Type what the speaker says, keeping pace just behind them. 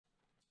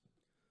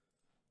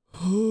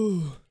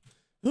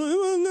I'm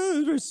on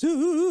the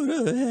pursuit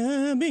of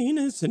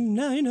happiness, and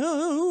I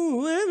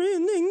know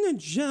everything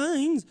that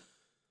shines.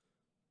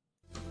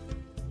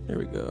 There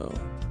we go.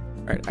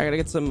 All right, I gotta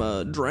get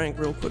some drink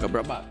real quick. I'll be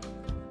right back.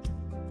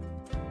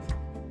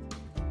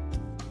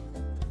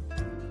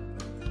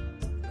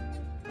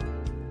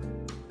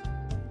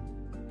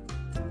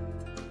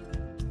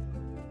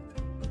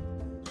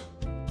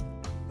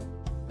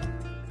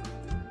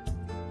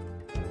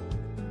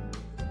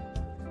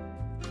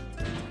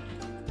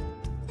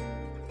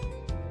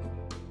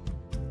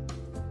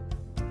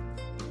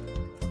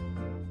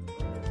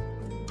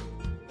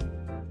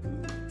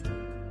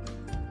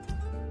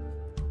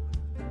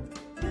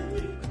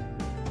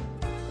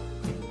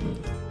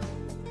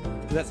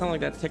 Does that sound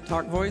like that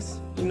TikTok voice?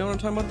 You know what I'm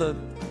talking about?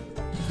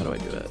 How do I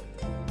do it?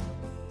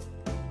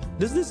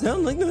 Does this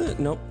sound like that?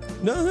 Nope.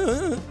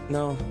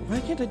 No. Why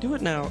can't I do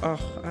it now?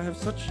 Oh, I have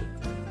such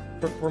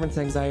performance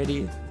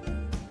anxiety.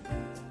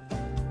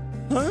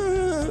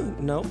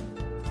 Nope.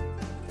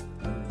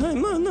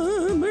 I'm on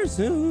the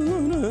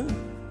pursuit.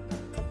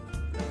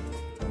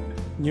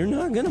 You're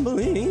not gonna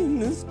believe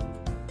this.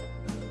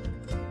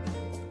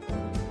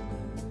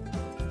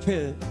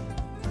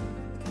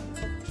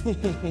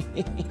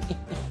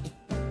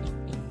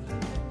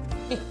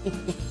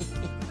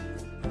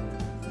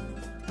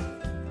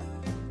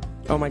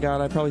 Oh my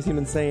god, I probably seem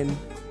insane.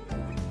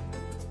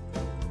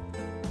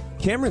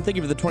 Cameron, thank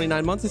you for the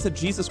 29 months. They said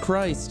Jesus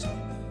Christ.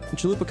 And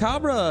Chalupa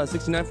Cabra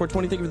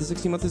 69420, thank you for the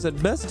 16 months. They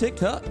said best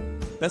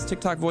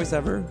TikTok voice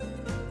ever.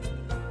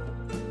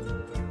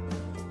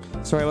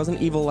 Sorry, I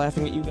wasn't evil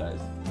laughing at you guys.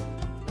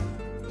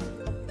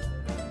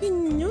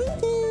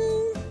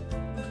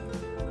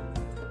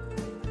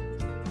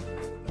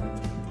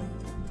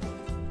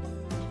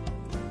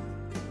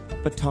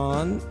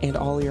 Baton and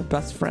all your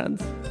best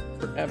friends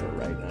forever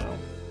right now.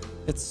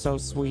 It's so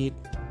sweet.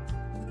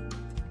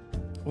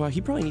 Wow,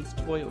 he probably needs a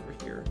toy over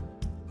here.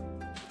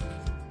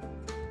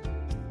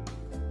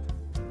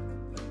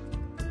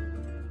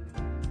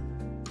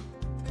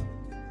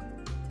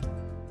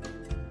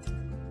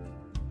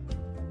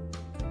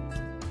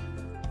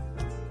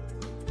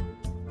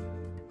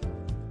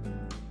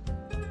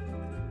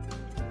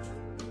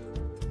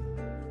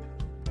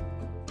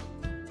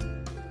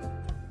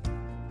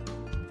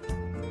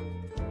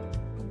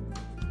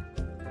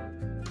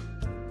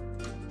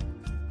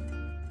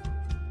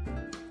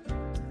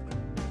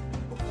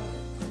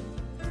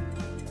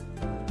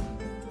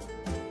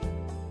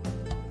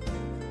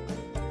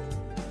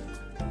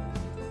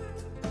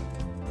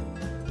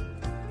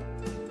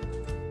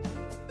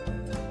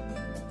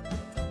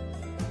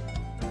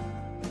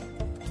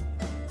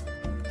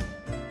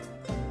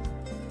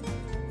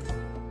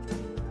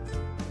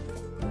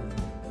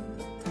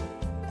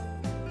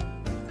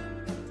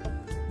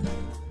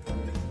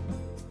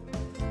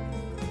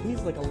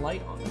 Needs like a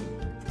light on him.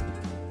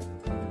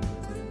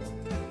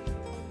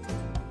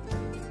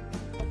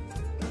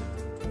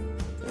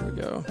 There we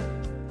go.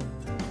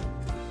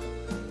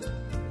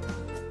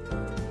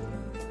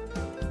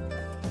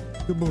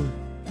 Good boy.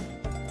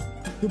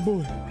 Good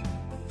boy.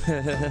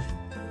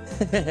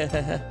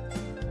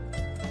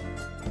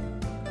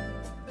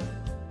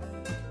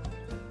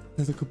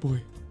 That's a good boy.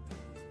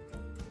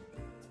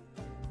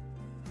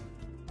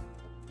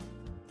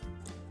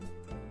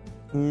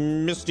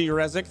 Misty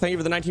Rezik, thank you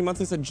for the 19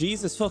 months. I said,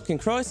 Jesus fucking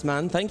Christ,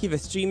 man. Thank you for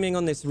streaming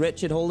on this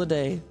wretched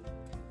holiday.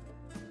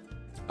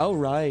 Oh,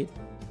 right.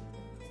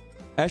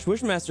 Ash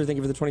Wishmaster, thank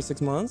you for the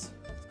 26 months.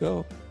 Let's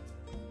go.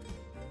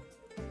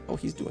 Oh,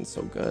 he's doing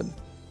so good.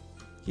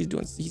 He's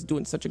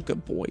doing such a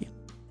good boy.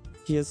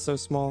 He is so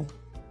small.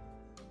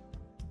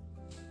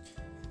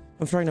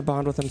 I'm trying to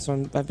bond with him,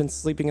 so I've been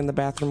sleeping in the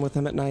bathroom with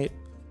him at night.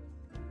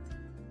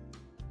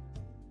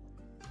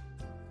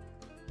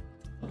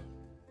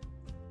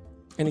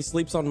 And he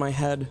sleeps on my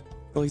head.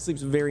 Well, he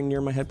sleeps very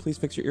near my head. Please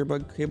fix your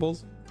earbud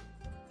cables.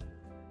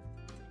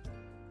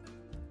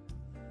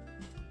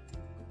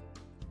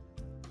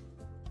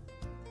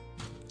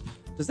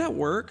 Does that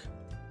work?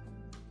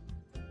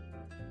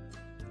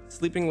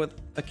 Sleeping with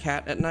a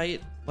cat at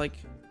night? Like...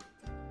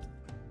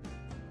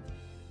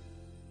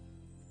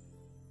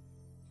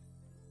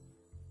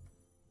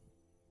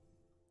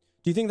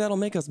 Do you think that'll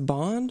make us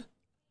bond?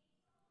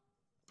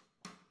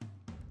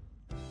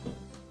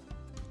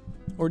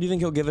 Or do you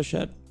think he'll give a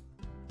shit?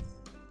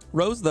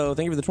 Rose, though,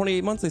 thank you for the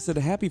 28 months. They said,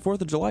 happy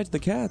 4th of July to the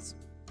cats.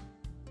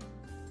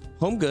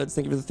 Home Goods,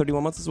 thank you for the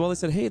 31 months as well. They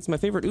said, hey, it's my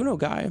favorite Uno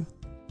guy.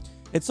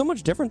 It's so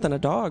much different than a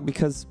dog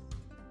because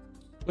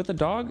with a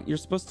dog, you're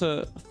supposed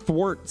to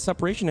thwart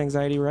separation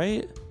anxiety,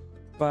 right?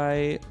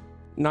 By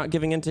not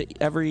giving into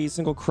every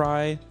single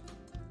cry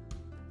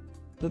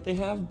that they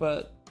have.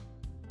 But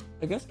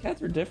I guess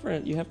cats are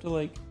different. You have to,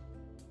 like,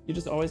 you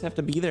just always have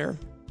to be there,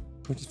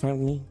 which is fine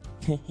with me.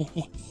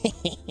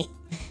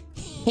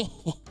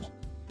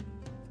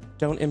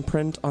 Don't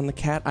imprint on the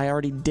cat. I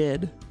already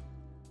did.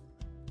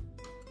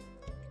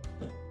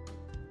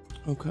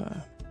 Okay.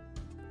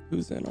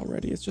 Who's in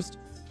already? It's just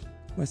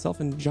myself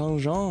and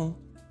Jean.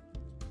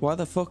 Why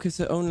the fuck is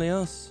it only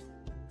us?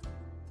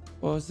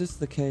 Or is this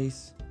the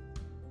case?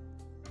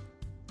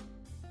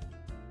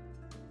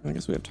 I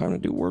guess we have time to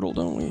do Wordle,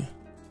 don't we?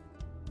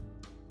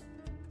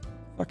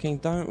 Fucking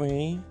don't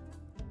we?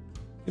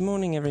 Good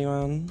morning,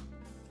 everyone.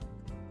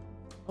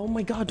 Oh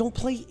my god, don't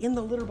play in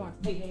the litter box.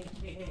 Hey, hey,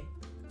 hey, hey.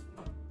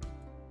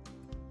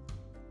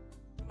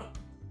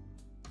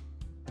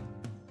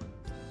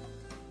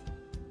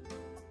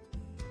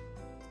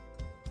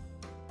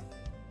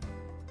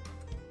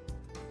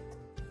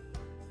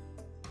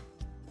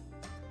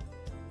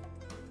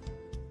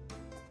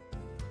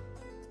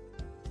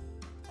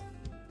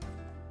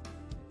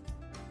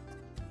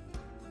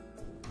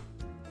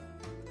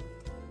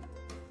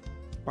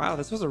 Wow,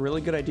 this was a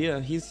really good idea.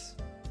 He's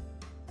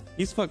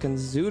fucking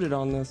zooted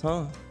on this,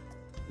 huh?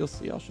 You'll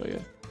see, I'll show you.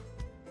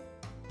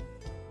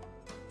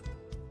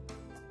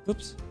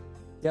 Oops.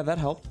 Yeah, that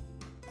helped.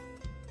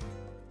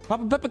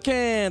 Papa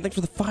Peppacan, thanks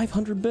for the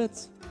 500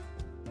 bits.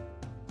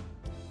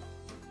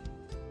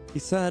 He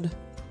said,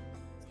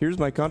 here's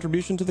my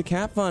contribution to the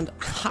cat fund.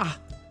 Ha!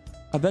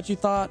 I bet you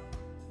thought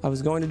I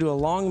was going to do a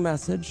long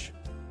message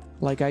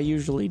like I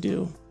usually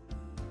do.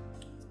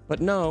 But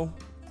no.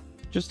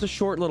 Just a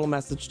short little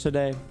message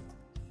today.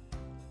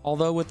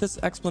 Although with this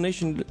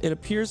explanation, it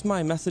appears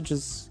my message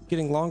is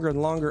getting longer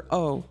and longer.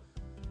 Oh,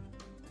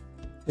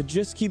 it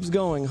just keeps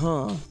going,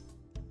 huh?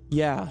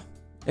 Yeah,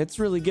 it's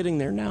really getting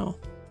there now.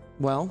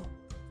 Well,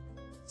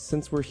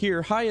 since we're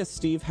here, hiya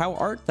Steve, how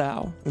art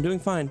thou? I'm doing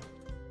fine.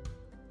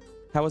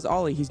 How is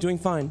Ollie? He's doing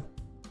fine.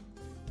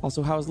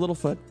 Also, how is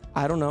Littlefoot?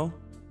 I don't know.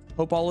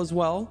 Hope all is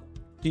well.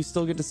 Do you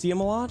still get to see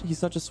him a lot? He's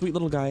such a sweet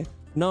little guy.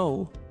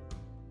 No.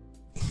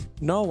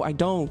 No, I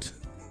don't.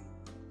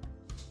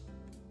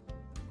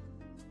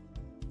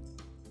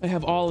 I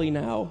have Ollie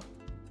now.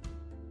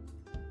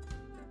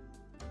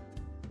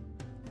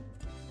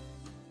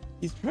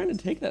 He's trying to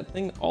take that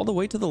thing all the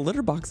way to the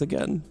litter box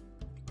again.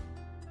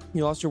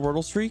 You lost your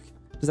Wordle streak?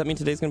 Does that mean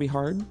today's gonna be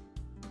hard?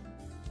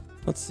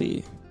 Let's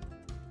see.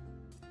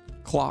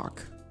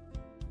 Clock.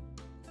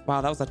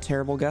 Wow, that was a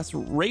terrible guess.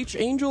 Rach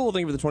Angel,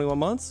 thank you for the 21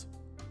 months.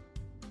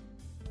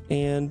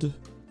 And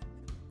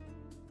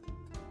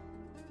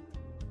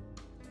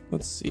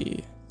let's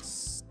see.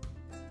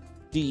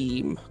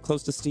 Steam.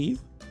 Close to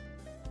Steve.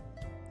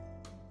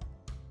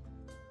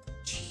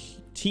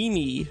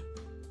 Teeny.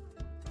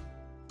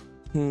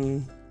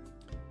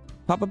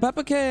 Papa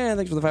Peppacan,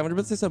 thanks for the 500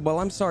 bits. They said, well,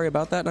 I'm sorry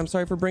about that, and I'm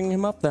sorry for bringing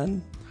him up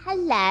then.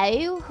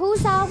 Hello,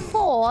 who's our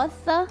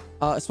fourth?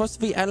 It's supposed to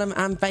be Ellen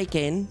and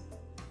Bacon.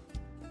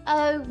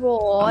 Oh,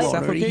 right.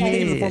 Sappho King, thank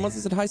you for the 4 months.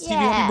 They said, hi, Stevie,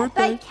 Yeah, happy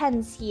birthday.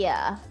 Bacon's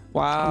here.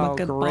 Wow, I'm a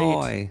good great.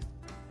 boy.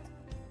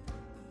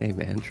 Hey,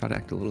 man, try to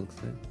act a little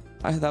excited.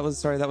 That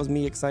was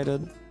me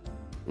excited.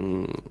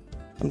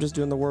 I'm just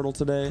doing the Wordle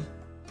today.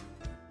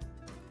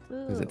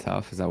 Is it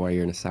tough? Is that why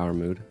you're in a sour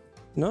mood?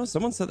 No,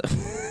 someone said that.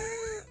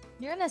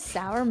 You're in a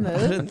sour I mood.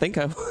 didn't think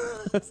I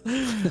was.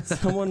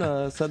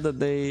 Someone said that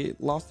they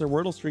lost their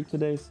Wordle streak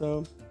today,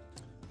 so.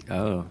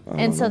 Oh.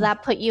 And so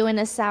that put you in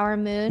a sour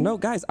mood? No,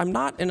 guys, I'm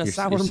not in a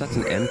sour mood. You're such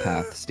an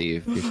empath,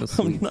 Steve. You're so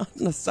sweet. I'm not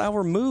in a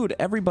sour mood,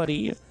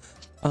 everybody.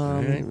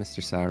 All right, Mr.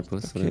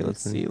 Sourpuss. Okay,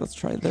 let's see. Let's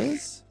try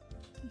this.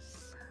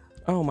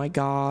 Oh my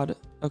god.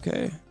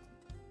 Okay.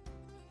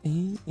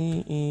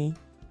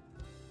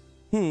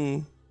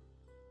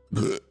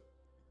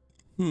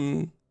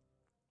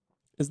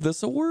 Is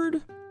this a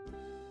word?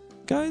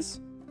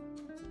 Guys?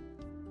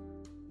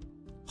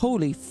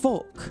 Holy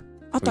fuck.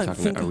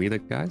 Are we the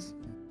guys?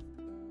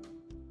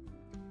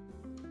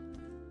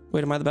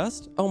 Wait, am I the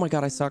best? Oh my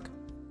god, I suck.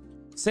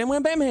 Sam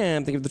Wham Bam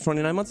Ham, thank you for the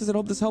 29 months. I said,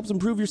 hope this helps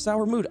improve your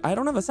sour mood. I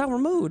don't have a sour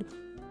mood.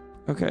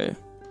 Okay.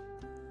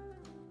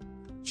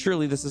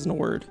 Surely this isn't a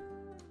word.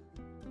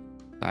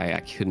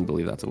 I couldn't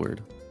believe that's a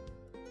word.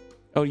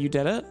 Oh, you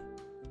did it?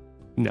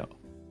 No.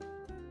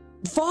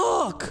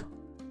 Fuck!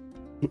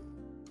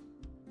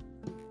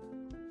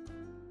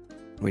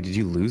 Wait, did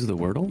you lose the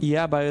Wordle?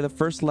 Yeah, by the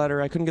first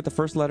letter. I couldn't get the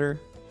first letter.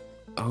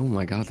 Oh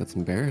my god, that's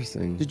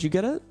embarrassing. Did you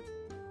get it?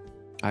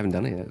 I haven't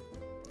done it yet.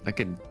 I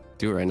could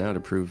do it right now to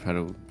prove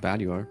how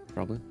bad you are,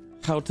 probably.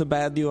 How to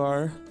bad you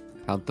are.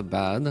 How to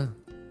bad?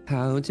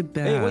 How to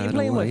bad? Hey, what are you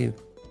playing with?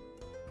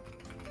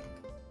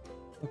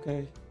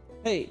 Okay.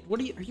 Hey, are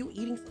you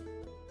eating?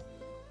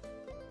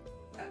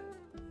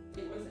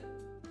 Hey, what is it?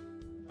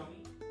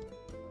 Tommy?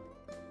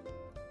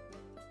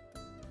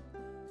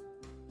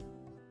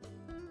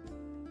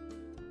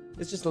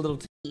 It's just a little.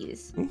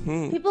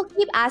 People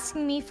keep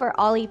asking me for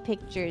Ollie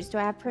pictures. Do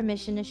I have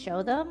permission to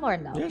show them or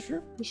no? Yeah,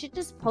 sure. You should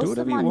just post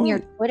whatever them you on your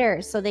want.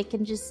 Twitter so they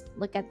can just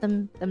look at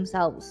them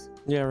themselves.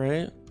 Yeah,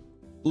 right.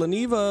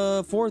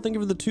 Laniva 4, thank you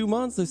for the 2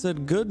 months. They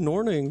said good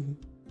morning.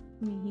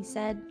 I mean, he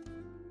said,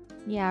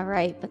 yeah,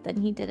 right, but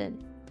then he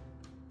didn't.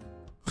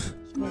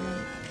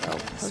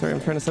 Sorry,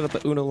 I'm trying to set up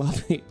the Uno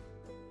lobby.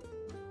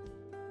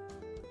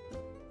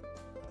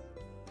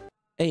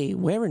 Hey,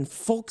 where in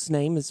folk's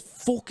name is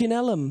fucking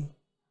Ellum?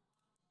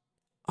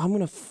 I'm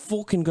gonna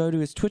fucking go to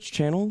his Twitch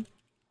channel.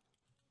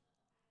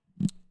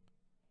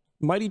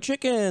 Mighty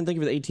Chicken, thank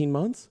you for the 18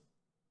 months.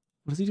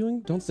 What is he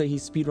doing? Don't say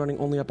he's speedrunning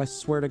only up, I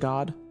swear to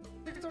God.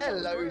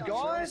 Hello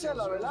guys,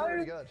 hello.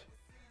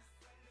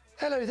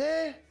 Hello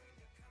there.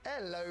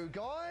 Hello,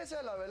 guys.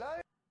 Hello,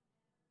 hello.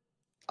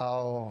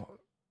 Oh.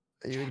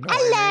 Are you ignoring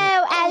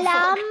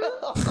Hello, me?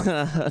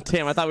 Alam.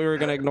 Damn, I thought we were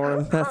gonna ignore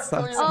him. That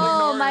sucks.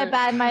 Oh, my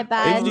bad, my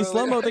bad. AG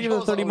Slow-Mo, thank you for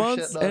the 30 Oh,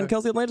 months. shit, no. And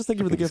Kelsey Atlantis, thank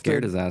you for the gift.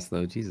 Scared his ass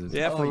though, Jesus.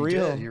 Yeah, for you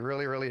real. Did. You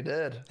really, really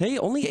did. Hey,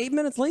 only 8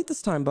 minutes late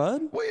this time,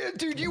 bud. Wait,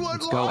 dude, you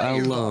weren't Go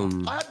live.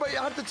 Alum. I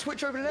had the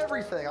Twitch open and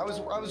everything. I was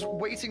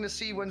waiting to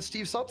see when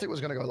Steve Suptic was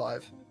gonna go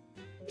live.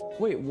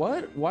 Wait,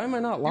 what? Why am I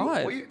not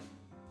live?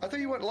 I thought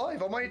you went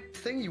live on my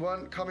thing. You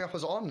weren't coming up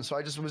as on, so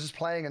I was just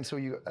playing until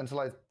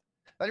I.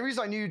 The only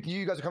reason I knew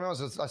you guys were coming on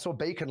was I saw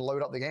Bacon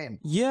load up the game.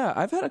 Yeah,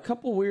 I've had a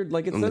couple weird,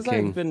 like it says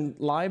I've been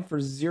live for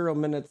 0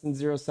 minutes and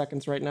 0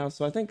 seconds right now,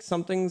 so I think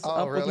something's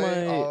up with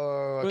my...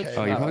 Oh, okay.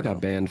 Oh, you probably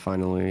got banned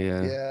finally,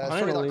 yeah. Yeah,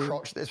 Finally.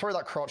 it's probably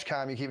that crotch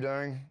cam you keep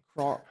doing.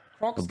 Crocs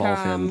The ball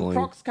cam, handling.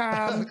 Crocs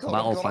cam.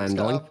 Ball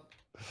handling.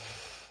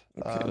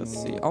 Okay,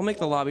 let's see. I'll make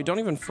the lobby. Don't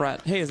even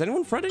fret. Hey, is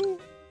anyone fretting?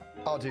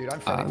 Oh, dude, I'm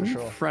fretting I'm for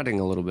sure.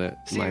 fretting a little bit.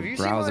 See, My have you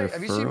browser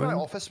seen my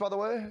office, by the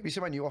way? Have you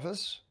seen my new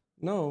office?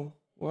 No.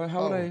 Well,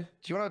 how would I... Do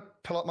you want to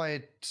pull up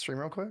my stream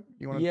real quick?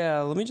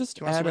 Yeah, let me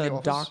just add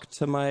a dock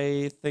to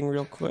my thing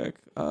real quick.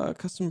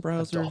 Custom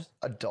browsers.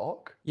 A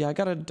dock? Yeah, I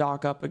got a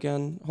dock up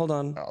again. Hold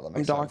on. Oh, that I'm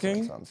makes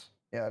docking. sense.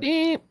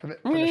 Yeah.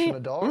 Permission to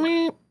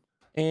dock.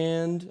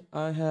 And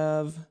I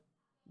have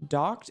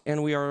docked,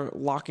 and we are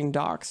locking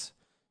docks.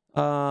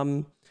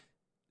 00XIX00,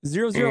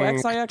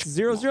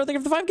 thank you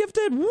for the 5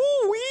 gifted.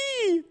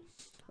 Woo-wee!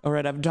 All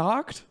right, I've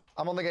docked.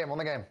 I'm on the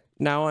game.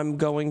 Now I'm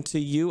going to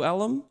you,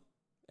 Ellum,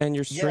 and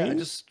your stream. Yeah,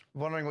 just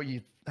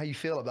wondering how you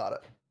feel about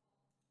it.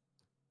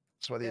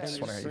 Just whether you're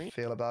just wondering how you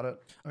feel about it.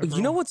 Overall.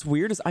 You know what's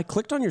weird is I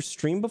clicked on your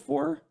stream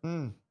before.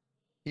 You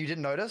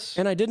didn't notice?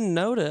 And I didn't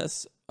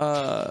notice.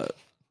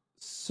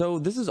 So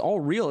this is all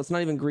real. It's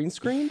not even green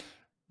screened.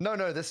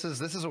 No, this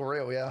is all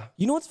real, yeah.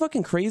 You know what's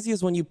fucking crazy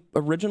is when you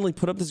originally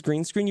put up this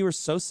green screen, you were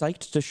so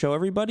psyched to show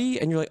everybody,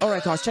 and you're like, all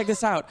right, guys, check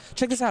this out.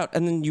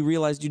 And then you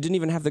realized you didn't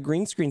even have the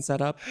green screen set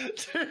up.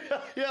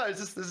 Yeah,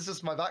 this is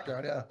just my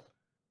background, yeah.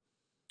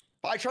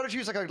 But I try to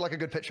choose like a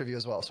good picture of you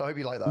as well, so I hope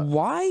you like that.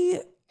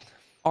 Why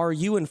are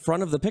you in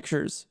front of the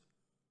pictures?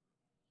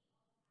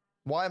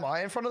 Why am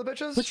I in front of the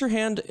pictures? Put your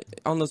hand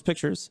on those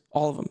pictures,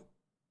 all of them.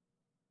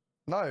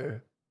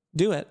 No.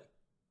 Do it.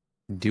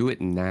 Do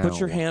it now. Put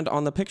your hand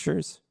on the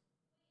pictures.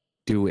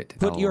 Do it.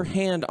 Put your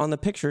hand on the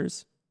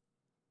pictures.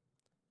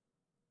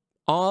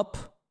 Up.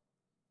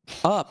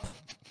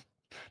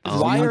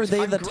 Why are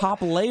they the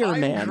top layer,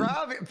 man?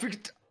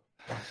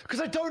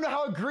 Because I don't know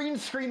how a green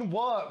screen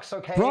works,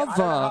 okay?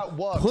 Brother,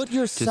 put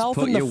yourself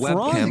in the front.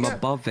 Just put your webcam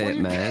above it,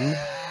 man.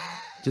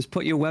 Just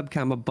put your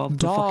webcam above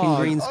the fucking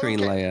green screen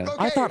layer.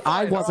 I thought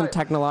I wasn't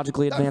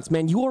technologically advanced,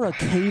 man. You are a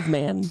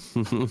caveman.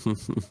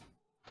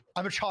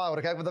 I'm a child,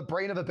 okay, with the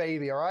brain of a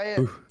baby, all right?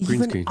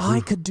 Even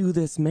I could do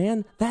this,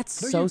 man. That's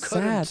so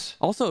sad.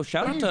 Also,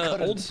 shout out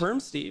to old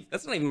Perm Steve.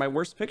 That's not even my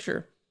worst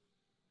picture.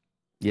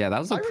 Yeah, that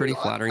was a pretty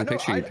flattering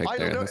picture you picked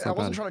there. I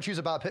wasn't trying to choose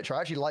a bad picture.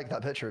 I actually like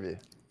that picture of you.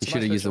 You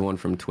should have used the one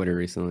from Twitter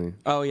recently.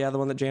 Oh yeah, the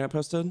one that Janet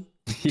posted.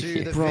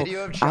 Dude, the Bro,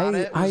 video of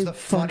Janet was the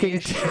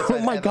funniest shit oh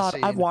my god,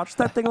 I've watched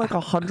that thing like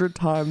 100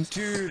 times.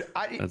 Dude,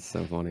 that's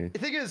so funny. The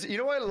thing is, you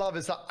know what I love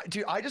is that,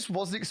 dude, I just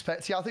wasn't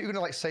expecting. I thought you were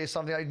gonna like say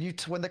something. I knew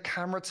when the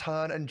camera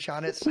turned and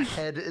Janet's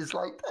head is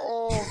like,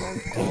 oh my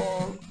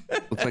god.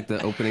 Looks like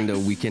the opening to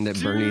Weekend at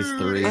Bernie's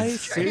 3. I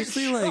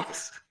seriously like.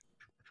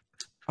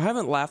 I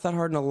haven't laughed that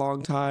hard in a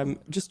long time.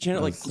 Just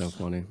Janet like. So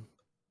funny.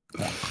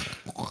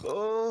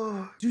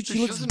 Oh, dude, she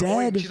looks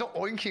dead. She's not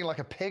oinking like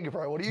a pig,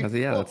 bro. What are you?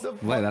 Yeah,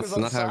 that's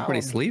not how everybody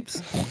sleeps.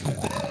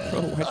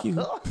 Bro, why do you?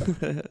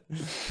 Why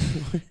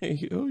are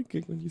you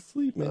oinking when you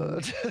sleep,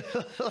 man?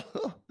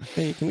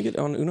 Hey, can we get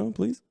on Uno,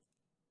 please?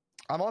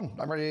 I'm on.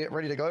 I'm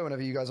ready to go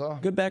whenever you guys are.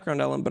 Good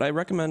background, Ellen, but I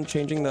recommend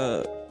changing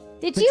the.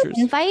 Did pictures.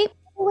 you invite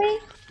away?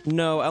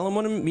 No, Ellen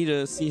wanted me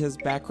to see his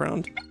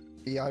background.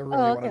 Yeah, I really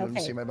wanted him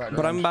to see my background.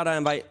 But I'm about to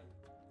invite.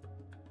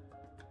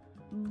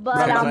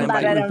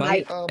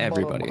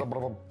 Everybody.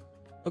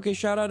 Okay,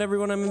 shout out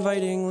everyone I'm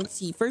inviting. Let's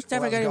see. First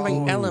off, I gotta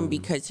invite Ellen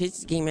because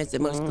his game has the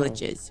most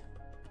glitches.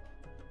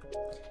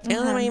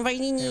 Ellen, am I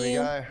inviting you? Here we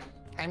go.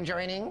 I'm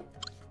joining.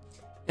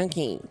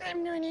 Okay.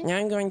 I'm joining. Now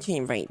I'm going to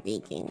invite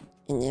Bacon.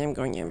 And then I'm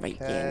going to invite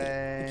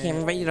Janet. Okay, I've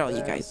invited all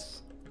you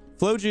guys.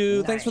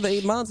 Floju, thanks for the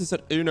 8 months. He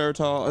said,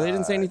 Unertal. They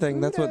didn't say anything.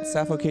 That's what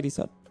Sappho Katie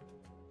said.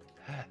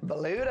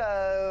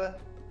 Baludo.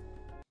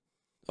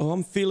 Oh,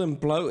 I'm feeling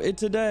bloated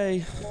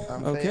today.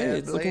 Okay,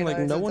 it's looking like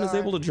no one is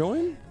able to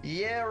join.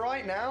 Yeah,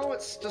 right now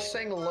it's just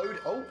saying load.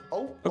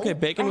 Oh. Okay,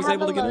 Bacon was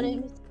able to get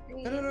in.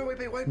 No, wait.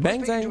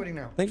 Bang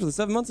Zang. Thanks for the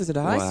 7 months. He said,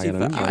 hi, Steve.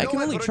 I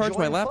can only charge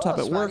my laptop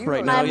at work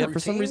right now, yet for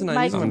some reason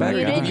I use my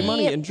battery to give you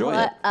money. Enjoy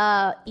it.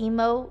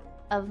 Emote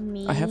of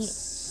me. I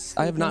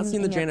have not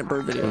seen the Janet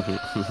Bird video.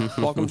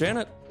 Welcome,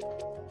 Janet.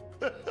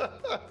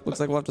 Looks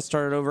like we'll have to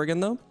start it over again,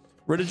 though.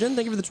 Ridigen,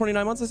 thank you for the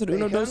 29 months. I said,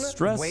 Uno dos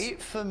stress.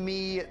 Wait for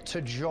me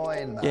to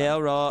join. Yeah,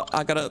 raw.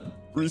 I gotta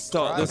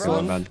restart this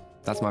one.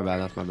 That's my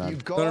bad.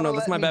 No,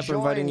 that's my bad for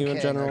inviting you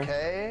in general.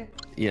 Okay?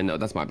 Yeah, no,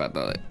 that's my bad.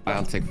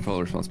 I'll take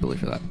full responsibility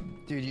for that.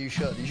 Dude, you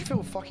should. You should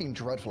feel fucking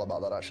dreadful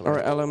about that, actually. All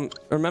right,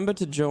 remember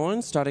to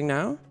join starting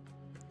now.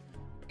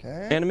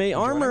 Okay. Anime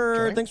Armor,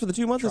 joining. Thanks for the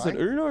 2 months. I said,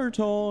 Uno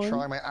time.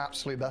 Trying my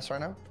absolute best right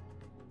now.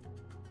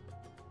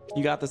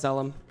 You got this,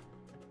 Ellum.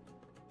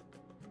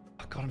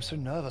 Oh god, I'm so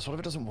nervous. What if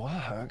it doesn't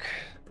work?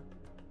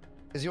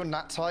 Is your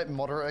nat type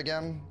moderate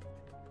again?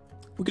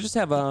 We could just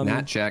have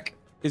Nat check.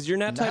 Is your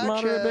nat type Nat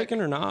moderate, check.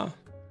 Bacon, or nah?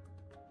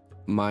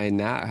 My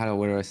nat.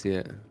 Where do I see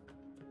it?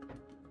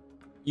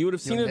 You would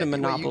have seen Your it in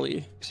nit- wait,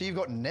 Monopoly. So you've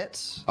got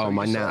nits? Oh, so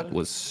my you nat said?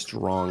 was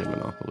strong in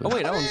Monopoly. Oh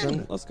wait, Ellum's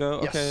in. Let's go.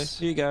 Okay, Yes.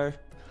 here you go.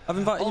 I've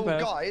invited you Oh,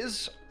 back.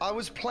 guys, I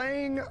was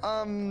playing,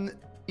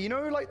 you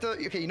know, like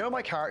you know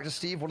my character,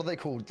 Steve, what are they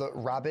called? The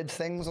rabid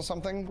things or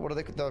something? What are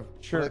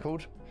they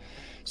called?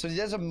 So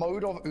there's a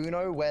mode of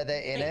Uno where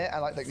they're in it,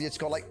 and like it's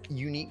got like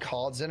unique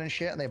cards in and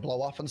shit, and they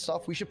blow up and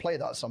stuff. We should play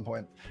that at some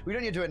point. We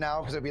don't need to do it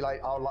now, because it'd be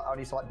like, I'll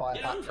need to like buy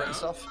a pack for it and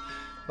stuff.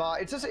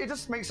 But it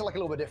just makes it like a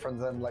little bit different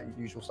than like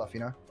usual stuff, you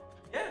know?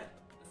 Yeah,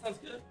 that sounds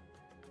good.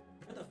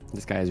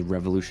 This guy is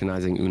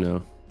revolutionizing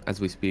Uno as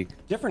we speak.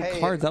 Different Hey,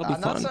 cards, that'll be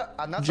and fun. that's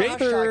a hashtag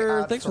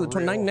Jather, ad thanks for the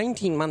real.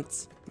 19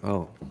 months.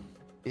 Oh,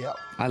 Yeah.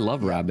 I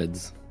love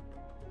rabbits.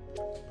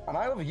 And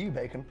I love you,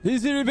 Bacon.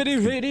 Is everybody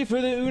ready for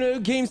the Uno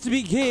games to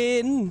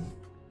begin?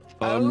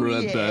 I'm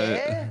ready.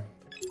 Yeah.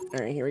 All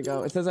right, here we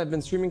go. It says I've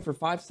been streaming for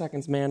 5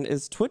 seconds, man.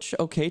 Is Twitch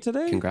okay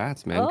today?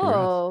 Congrats, man. Congrats.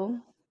 Oh.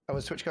 Oh,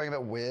 was Twitch going a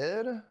bit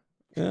weird?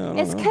 Yeah, I don't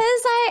It's know.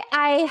 because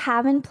I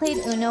haven't played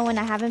Uno and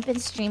I haven't been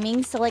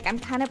streaming, so like I'm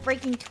kind of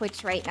breaking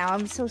Twitch right now.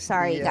 I'm so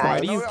sorry, Yeah. Why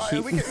guys. do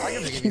you keep- I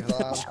can forgive you for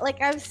that.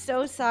 Like I'm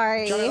so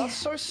sorry. Johnny, that's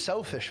so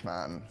selfish,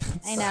 man.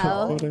 I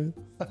know.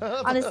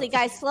 Honestly,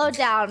 guys, slow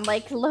down.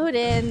 Like load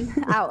in,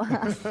 out,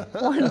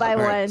 one by All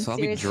one. right, so I'll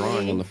be seriously.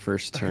 drawing on the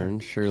first turn.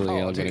 Surely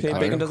Oh, I'll get a dude, Okay, card.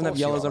 Bacon Of doesn't have course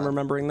you yellows. are, I'm man.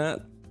 remembering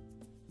that.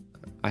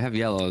 I have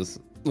yellows.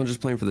 I'm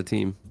just playing for the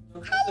team.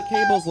 The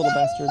cables, little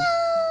bastard.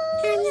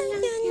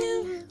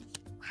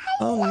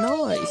 Oh,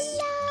 nice.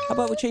 How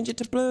about we change it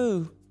to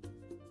blue?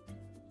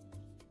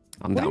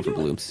 I'm down for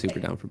blue. I'm super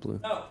down for blue.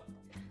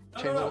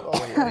 Change it, oh,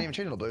 wait, I didn't even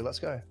change it to blue. Let's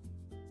go.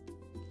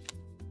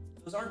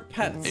 Those aren't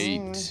pets.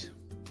 8.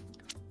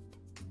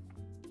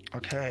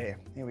 Okay,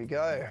 here we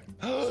go.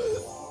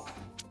 Hmm.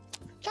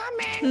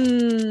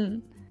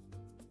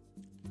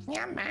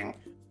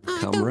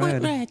 Come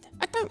red.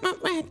 I don't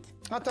want red.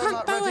 I don't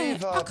like red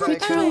either,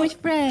 Bacon. Wait,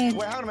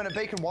 hang on a minute,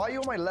 Bacon. Why are you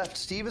on my left?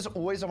 Steve is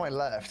always on my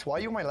left. Why are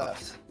you on my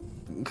left?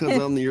 Because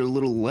I'm your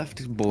little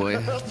left boy.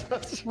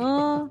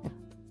 Well,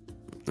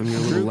 I'm your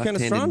little Drew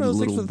left-handed Canestrano, thanks for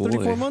little the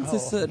 34 boy. months. They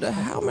said,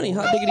 how many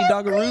hot diggity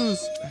doggaroos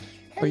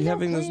are you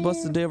having this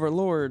blessed day of our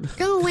Lord?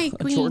 Go away,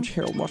 Green. George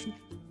Harold Washington.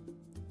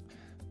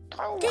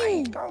 Don't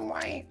wait, don't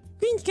wait.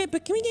 Greenscape,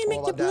 but can we get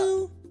make What the about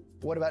blue?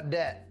 What about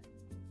that?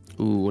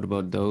 Ooh, what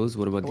about those?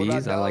 What about What about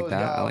these? I like those,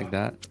 that. I dog? like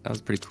that. That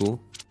was pretty cool.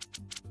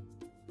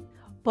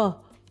 boom.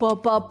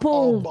 Oh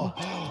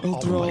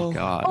my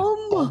God.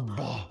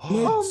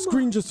 My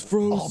screen just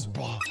froze.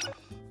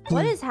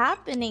 What is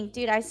happening,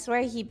 dude? I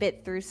swear he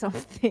bit through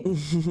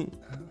something.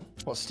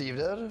 What Steve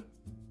did?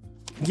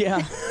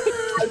 Yeah.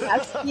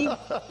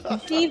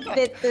 Steve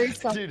bit through Dude,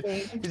 something.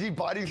 is he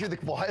biting through the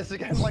wires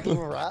again like a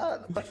little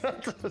rat?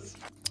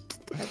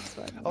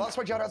 Oh, that's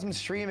why John hasn't been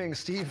streaming.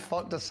 Steve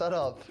fucked the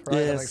setup. Right,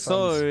 that Yeah, makes sense.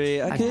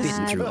 sorry. I I've guess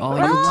bitten through all I'm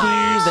your teething.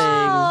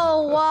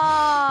 Oh, wow.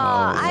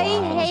 Oh, I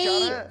wow.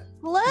 hate Janet?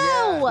 blue.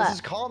 Yeah, this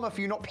is karma for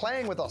you not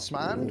playing with us,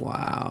 man.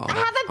 Wow. I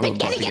haven't I'm been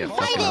about to getting get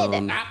fucking invited.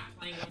 owned.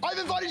 I've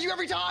invited you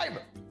every time!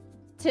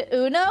 To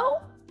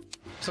Uno?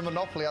 To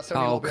Monopoly, that's the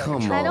only Oh, lobby I can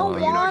come try. I don't on.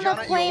 But you know, want to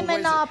Janet, play you always-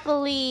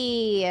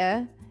 Monopoly.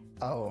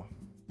 Oh.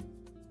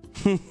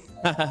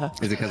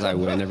 Is it because I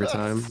win every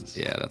time?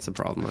 Yeah, that's a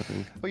problem, I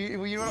think. Were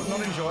you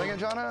not enjoying it,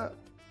 Janet?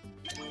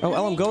 Oh,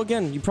 Ellum, go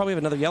again. You probably have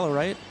another yellow,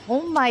 right?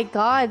 Oh my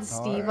god,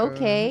 Steve.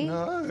 Okay.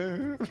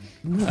 No.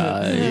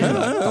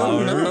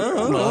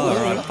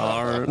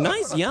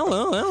 Nice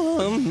yellow,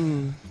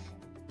 Ellum.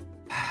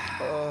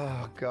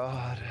 Oh,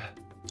 God.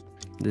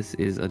 This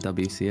is a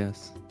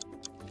WCS.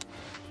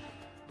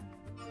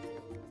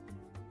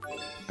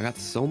 I got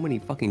so many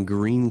fucking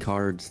green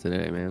cards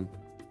today, man.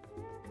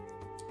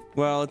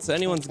 Well, it's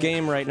anyone's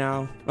game right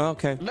now.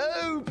 Okay.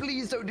 No,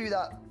 please don't do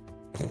that.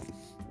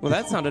 Well,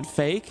 that sounded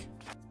fake.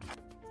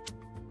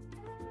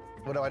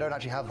 Well, no, I don't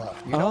actually have that.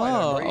 You know I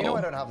don't. You know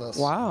I don't have this.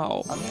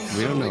 Wow.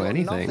 We don't know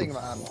Literally got anything.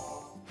 Nothing,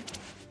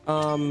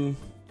 man.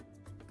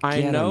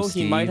 I Get know him,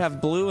 he might Steve.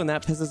 have blue, and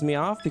that pisses me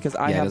off because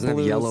I Yeah, it have doesn't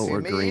blue. have yellow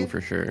or See green me? for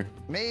sure.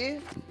 Me?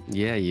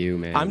 Yeah, you,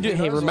 man. I'm doing.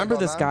 Hey, knows what remember I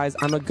got, this, man? guys.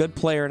 I'm a good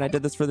player, and I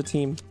did this for the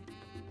team.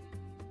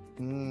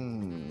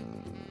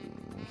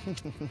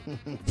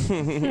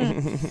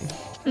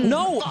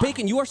 No,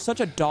 Bacon, you are such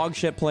a dog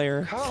shit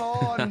player. Come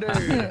on,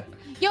 dude.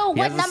 Yo,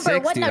 what has a number?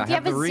 6, What dude. number? I Do you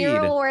have have a the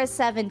 0 read. or a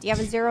 7? Do you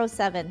have a 0 or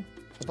 7?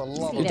 For the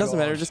love It of It doesn't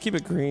God. matter. Just keep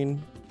it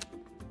green.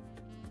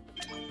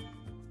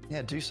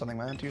 Yeah, do something,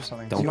 man. Do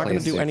something. Don't I'm not play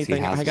gonna do a 6, he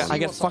anything. has I to.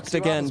 get See fucked what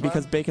again happens, man.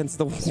 because Bacon's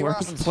the See what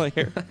worst happens.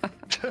 player.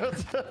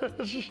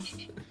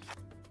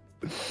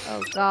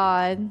 Oh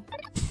god.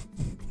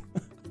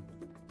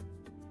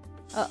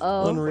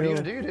 Uh-oh. What are you Unreal.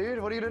 gonna do,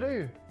 dude? What are you gonna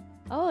do?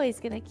 Oh, he's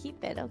gonna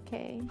keep it.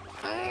 Okay.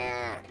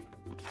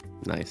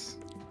 Nice.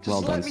 Just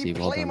Well let done, me Steve.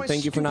 Well play done. my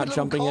Thank you for not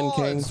stupid little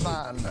jumping in, King.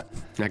 cards, man.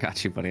 I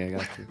got you, buddy. I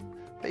got you.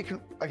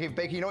 Bacon. Okay,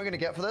 Bacon. You know what you're gonna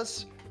get for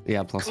this?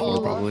 Yeah, plus Karma,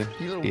 4 probably.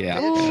 you little Yeah.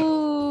 bitch.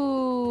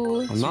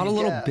 Ooh. I'm not a you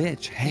little get.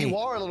 bitch. Hey. You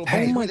are a little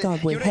Hey. bitch. Oh my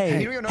God, wait, You know, hey, you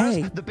know what you're known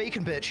hey. as? The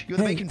bacon bitch. You're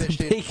the Hey, bacon bitch,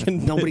 dude.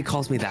 bacon Nobody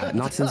calls me that.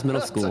 Not since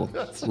middle school.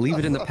 Leave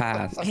it in the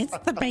past. It's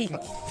the bacon.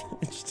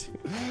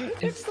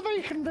 It's the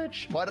bacon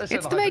bitch. Why did I say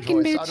It's the the hyper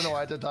bacon voice? I bitch. don't know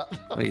why I did that.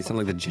 Oh, you sound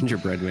like the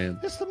gingerbread man.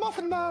 It's the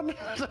muffin man.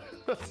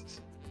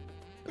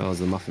 Oh, it's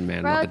the muffin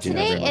man, Bro, not the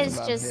today gingerbread is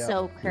man. just Yeah.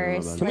 so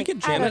cursed. Can Can we Like, get I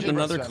Janet don't-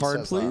 another Says card,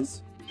 that.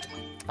 please?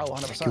 Oh,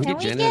 100%. Can we get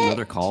Janet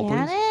another call,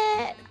 please?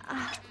 Janet?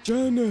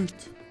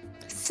 Janet.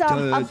 A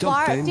bar,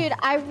 Dustin. dude.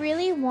 I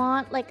really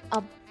want like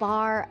a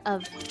bar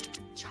of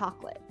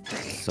chocolate.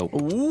 So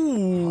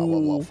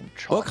Ooh.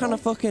 from What kind of chocolate?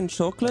 fucking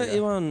chocolate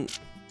you want?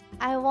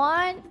 I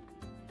want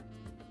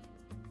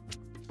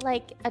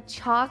like a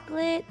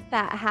chocolate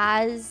that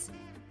has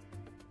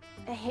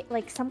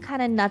like some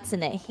kind of nuts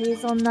in it,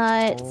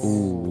 hazelnuts.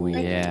 Ooh,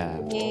 yeah.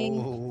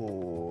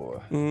 Ooh.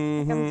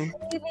 Mm-hmm. I'm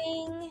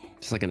craving.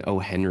 Just like an O.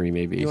 Henry,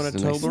 maybe. You want a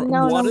Just nice- Tobler?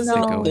 No, What no, is no.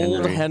 an Go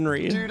old Henry.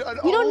 Henry? Dude, an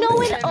You don't know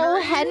old an O.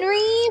 Henry?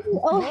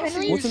 O. What?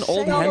 Henry. What's an is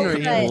old so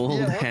Henry? good. Old Yeah,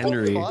 what the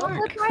Henry. fuck?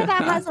 Chocolate bar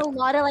that has a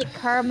lot of like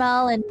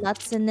caramel and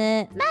nuts in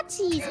it.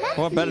 Nutties,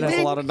 Oh, I bet it has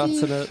a lot of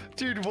nuts in it.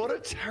 Dude, what a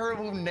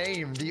terrible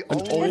name. The An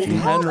old old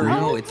It's called Henry.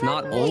 No, O. it's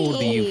not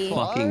old, you Henry.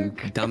 fucking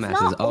Fuck. dumbasses.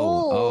 It's not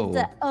old.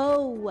 Oh,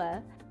 oh.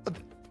 O.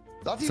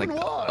 That's It's even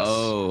like, worse.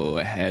 oh,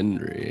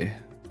 Henry.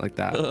 Like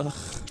that. Ugh,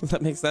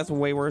 that's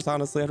way worse,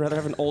 honestly. I'd rather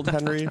have an old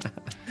Henry.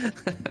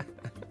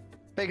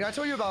 Bacon, I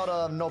told you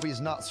about Nobby's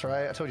nuts,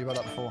 right? I told you about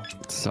that before.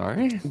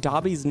 Sorry?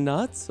 Dobby's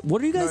nuts?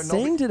 What are you guys No,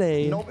 saying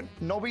today?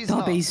 Nobby's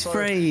Dobby's nuts.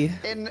 free.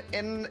 In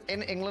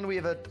England, we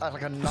have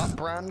like a nut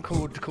brand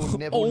called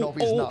Nibble Oh,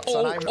 Nobby's oh, nuts. oh,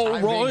 and I'm oh,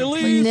 being Riley.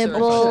 completely serious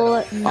Nibble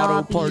right now. Auto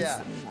Nobby's parts.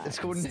 Yeah, it's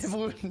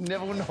called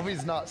Nibble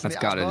Nobby's nuts. and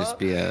That's the gotta advert- just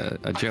be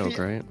a joke,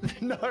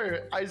 right? No,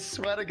 I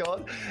swear to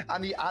God.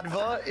 And the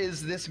advert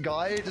is this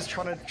guy just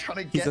trying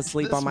to get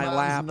asleep this on my man's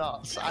lap.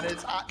 nuts, and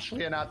it's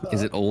actually an advert.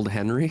 Is it old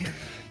Henry?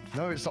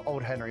 No, it's not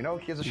old Henry. No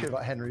one gives a shit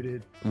about Henry,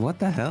 dude. What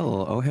the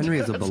hell? Oh, Henry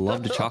is a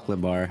beloved chocolate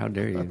bar. How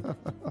dare you?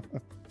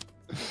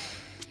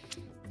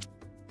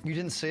 You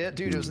didn't see it,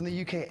 dude. It was in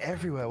the UK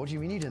everywhere. What do you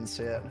mean you didn't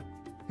see it?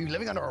 You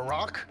living under a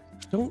rock?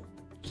 Don't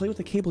play with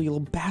the cable, you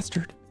little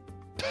bastard.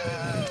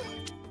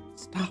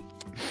 Stop.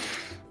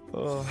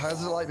 Oh,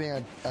 how's it like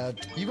being a?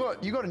 You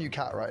got a new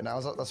cat right now.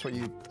 That's what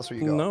you got.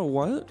 No,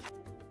 what?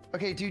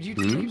 Okay, dude, you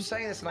keep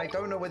saying this, and I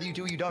don't know whether you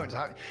do or you don't.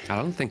 I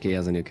don't think he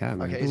has a new cat,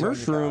 man. Okay. He's already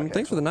Mushroom. back,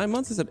 Thanks for the 9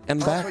 months. I said, I'm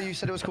That's back. why you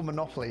said it was called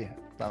Monopoly.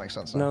 That makes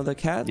sense. No, the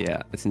cat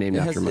Yeah, it's named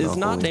is after Monopoly.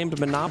 not named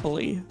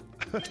Monopoly.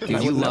 Dude, I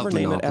you would never love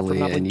name it after Monopoly,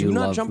 Monopoly. and Do you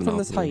not love jump from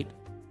this Monopoly.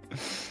 height.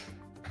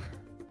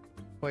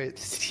 Wait.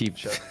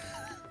 Steve.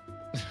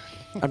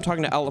 I'm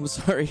talking to Al. I'm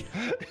sorry.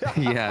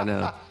 Yeah,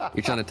 no.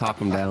 You're trying to talk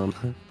him down.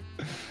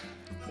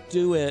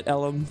 Do it,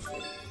 Ellum.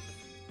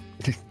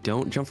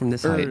 Don't jump from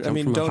this height. Jump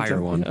from a higher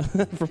jump. one.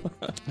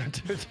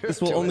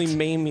 This will only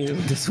maim you.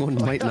 This one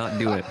might not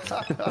do it.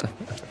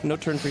 No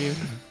turn for you.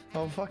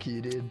 Oh, fuck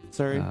you, dude.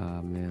 Sorry.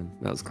 Ah, man.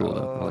 That was cool,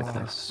 though. I like Oh,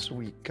 that.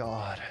 sweet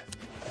God.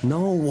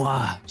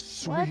 No.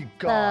 Sweet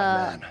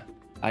God, man.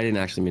 I didn't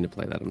actually mean to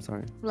play that. I'm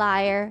sorry.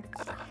 Liar.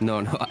 No,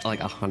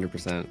 like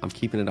 100%. I'm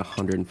keeping it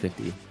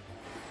 150.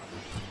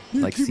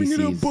 You're like keeping it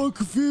CC's.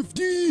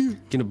 $1.50.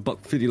 Getting a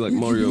 $1.50 like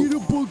Mario. You're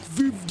keeping it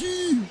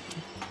 $1.50.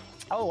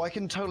 Oh, I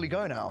can totally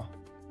go now.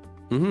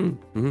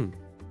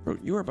 Bro,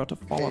 you are about to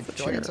fall Okay, off the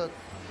do I chair. get to...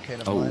 Okay,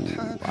 never Oh,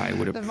 mind. I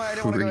would Never mind, I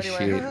don't wanna go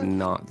appreciate anywhere.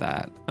 not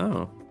that.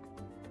 Oh.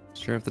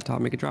 Sure, if the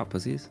top make a drop,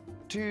 pussies.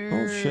 Dude,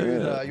 Oh,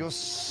 shit. you're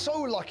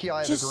so lucky I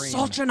have Just a green.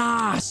 such an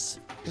ass.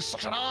 You're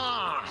such an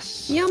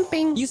ass.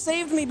 Yumping. You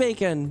saved me,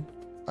 Bacon.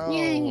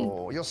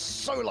 Oh, you're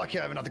so lucky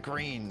I have another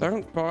green.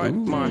 Don't bite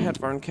my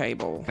headphone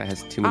cable. That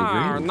has too many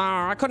Oh, greens. no,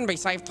 I couldn't be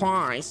saved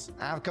twice.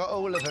 I've got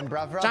all of them,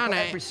 brother. I've Done got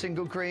it. every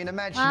single green Huh?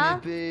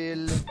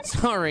 imaginable.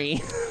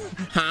 Sorry.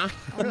 Huh?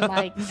 Oh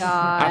my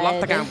God. I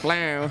love to go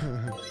blue.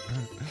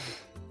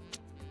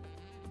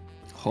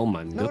 Oh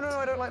my No, god.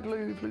 I don't like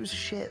blue. Blue's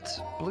shit.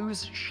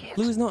 Blue's shit.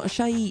 Blue is not a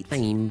shite.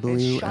 I'm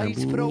blue, shite,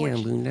 I'm bro.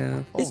 blue, blue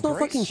now. Oh, It's not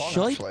great fucking song,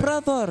 shite, actually.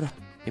 brother.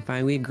 If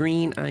I were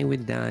green, I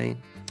would die.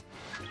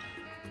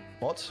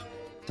 What?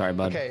 Sorry,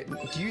 bud. Okay,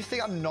 do you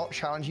think I'm not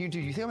challenging you? Do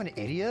you think I'm an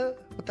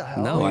idiot? What the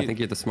hell? No, I Wait. think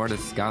you're the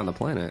smartest guy on the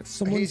planet. Okay,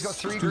 Someone's he's got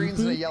 3 greens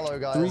and a yellow,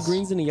 guys. 3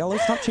 greens and a yellow?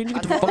 Stop changing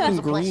it And to one fucking is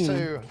a green.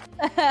 +2.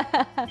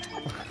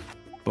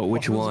 But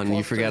which What was one? the You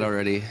plus forget two?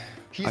 already.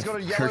 He's I've got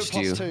a yellow cursed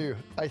you. +2,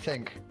 I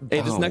think.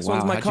 Hey, this Oh, next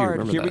one's wow, my how'd you card.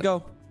 remember Here we that?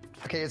 go.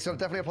 Okay, it's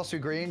definitely a +2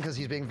 green because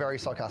he's being very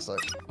sarcastic.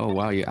 Oh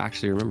wow, you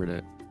actually remembered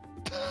it.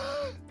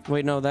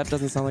 Wait, no, that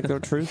doesn't sound like the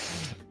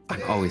truth.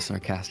 Always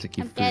sarcastic,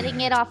 you I'm fool.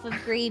 getting it off of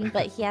green,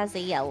 but he has a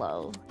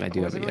yellow. I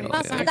do have a yellow.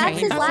 That's yeah. okay. That's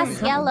his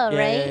last yellow, Yeah,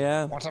 right? yeah,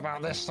 yeah. What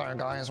about this, though,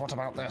 guys? What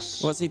about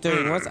this? What's he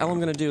doing? What's Ellum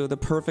gonna do? The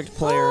perfect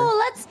player. Oh,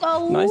 let's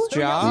go. Nice Yellow,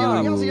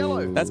 job. yellow,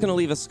 yellow. That's gonna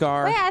leave a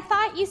scar. Wait, I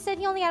thought you said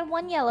he only had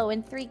 1 yellow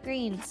and 3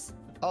 greens.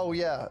 Oh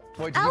yeah.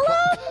 Wait, did you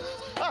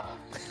play?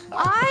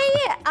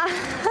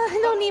 I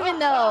don't even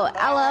know,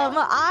 Ellum.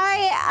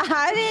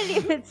 I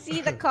didn't even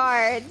see the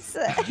cards.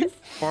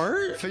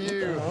 Fart? For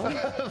you.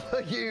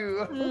 For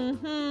you.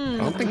 I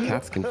don't think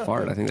cats can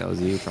fart. I think that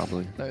was you,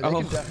 probably. No, they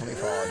can definitely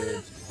fart,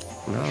 dude.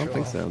 No, I don't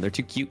think so. They're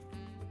too cute.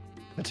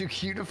 They're too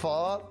cute to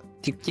fart.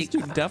 Too This cute.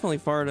 dude definitely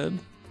farted.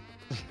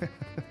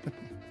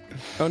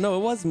 Oh no, it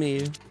was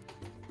me.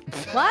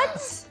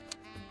 What?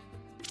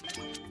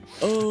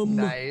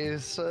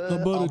 Nice. How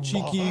about a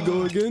cheeky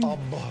go again?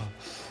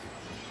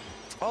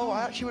 Oh,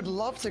 I actually would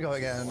love to go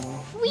again.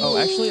 Oh,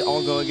 actually,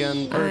 I'll go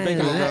again. Or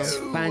Bacon will That's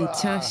go.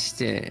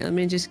 fantastic. Let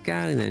me just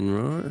go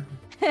then,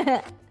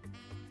 right?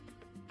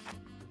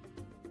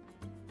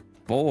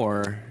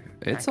 4.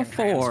 It's a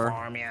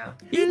 4.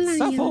 It's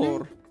a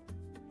 4.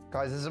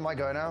 Guys, this is my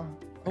go now.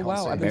 Oh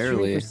wow, I've been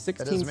Barely. streaming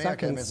for It is 16 me. Okay,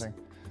 seconds. amazing.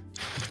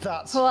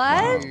 That's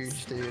What?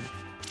 huge, dude.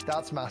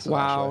 That's massive.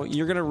 Wow, actually.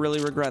 you're gonna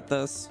really regret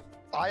this.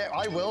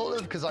 I will,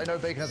 because I know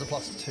Bacon has a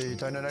 +2.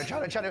 Don't know.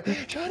 Chad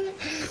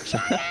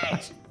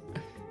it.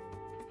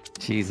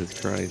 Jesus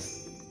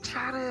Christ.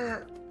 Chad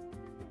it.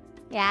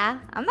 Yeah,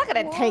 I'm not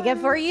gonna take it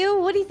for you.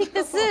 What do you think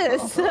this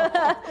is?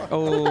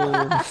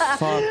 Oh,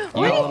 fuck.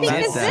 What do you think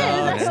Jet this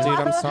that. is? Dude,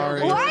 I'm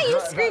sorry. Why are you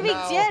Regret that screaming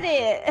now. Jet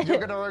it? You're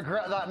gonna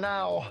regret that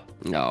now.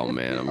 Oh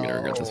man, I'm gonna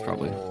regret this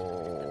probably.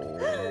 Oh.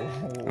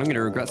 I'm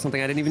gonna regret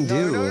something I didn't even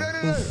No, do. no.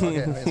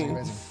 Okay,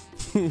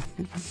 amazing.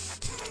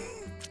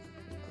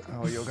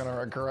 Oh, you're gonna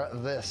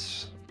regret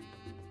this.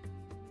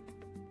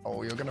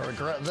 Oh, you're gonna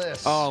regret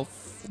this. Oh,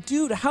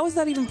 dude, how is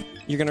that even?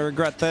 You're gonna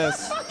regret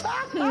this.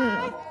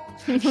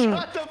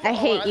 I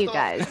hate you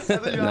guys.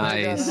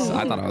 Nice.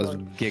 I thought I was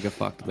giga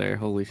fucked there.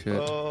 Holy shit.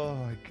 Oh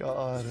my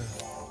god.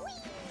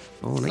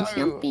 Oh, nice.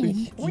 So-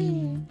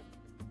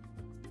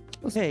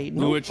 Hey,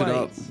 no Switch it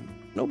up. bites.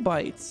 No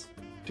bites.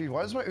 Dude,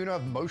 why does my Uno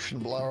have motion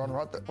blur on?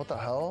 What the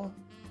hell?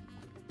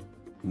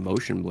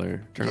 Motion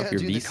blur. Turn off your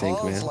dude, the V-Sync,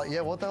 cards, man. Like,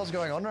 yeah, what the hell's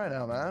going on right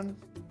now, man?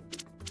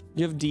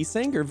 You have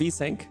desync or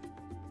vsync?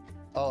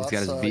 Oh, He's got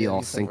his V yeah, all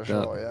V-Sync for synced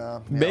up. sure, yeah.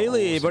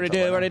 Bailey, all synced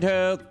up right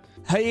now. 42.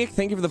 Hey,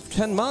 thank you for the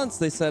 10 months.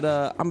 They said,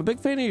 I'm a big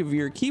fan of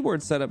your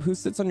keyboard setup. Who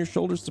sits on your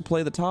shoulders to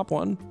play the top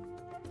one?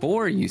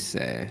 4, you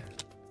say?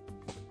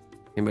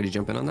 Anybody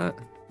jump in on that?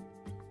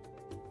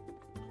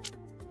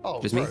 Oh,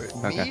 Just bro, me?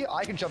 Okay.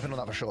 I can jump in on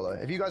that for sure though.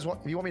 If you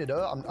want me to do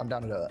it, I'm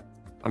down to do it.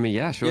 I mean,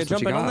 yeah, show Yeah, us what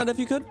jump you in got. on that if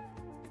you could.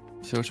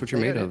 Show us what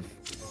you're Yeah, made yeah.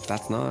 of.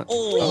 That's not.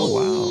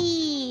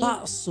 Oh, wow.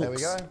 that sucks. There we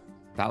go.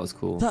 That was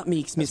cool. That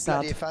makes me It's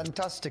bloody sad.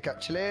 fantastic,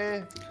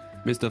 actually.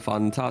 Mr.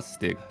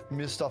 Fantastic.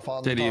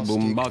 Mr. Teddy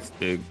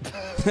Fantastic.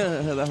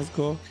 Boombastic. That was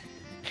cool.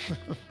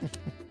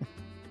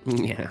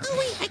 Yeah. Oh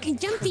wait, I can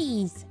jump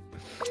these.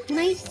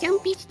 Nice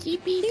jumpy,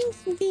 steepy. Thanks,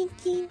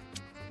 Vicky.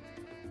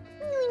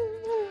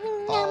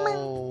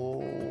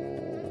 Oh,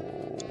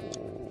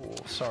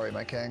 sorry,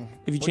 my king.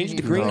 If you What do change it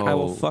to need? green, I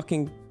will No.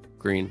 fucking...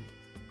 Green.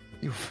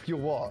 You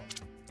what?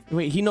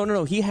 Wait,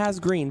 no. He has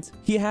greens.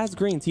 He has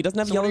greens. He doesn't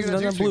have So what are yellows. He you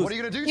doesn't gonna have do to me? What are blues.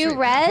 you gonna do to You me?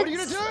 reds? What are you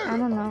gonna do? I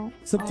don't know.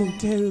 Something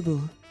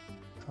terrible.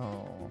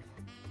 Oh.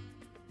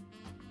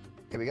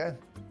 Here we go.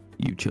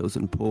 You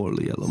chosen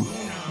poorly, Ellum.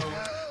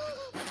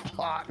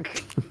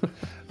 Fuck.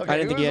 I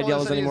didn't think he had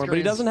yellows anymore, but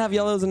he doesn't have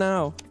yellows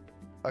now.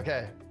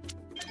 Okay.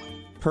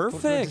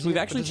 Perfect. does We've he-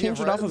 actually does he have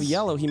changed it off of reds?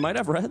 yellow. He might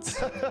have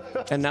reds.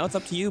 And now it's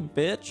up to you,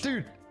 bitch.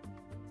 Dude,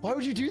 why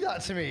would you do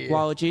that to me?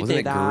 Why would you Wasn't do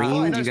it that? green?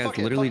 Fine, no, You guys fuck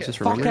it, literally fuck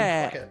just it, remembered?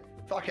 Fuck Fuck it.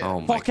 Fuck it.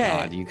 Oh my Fuck it.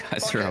 god, you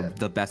guys Fuck are it.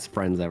 the best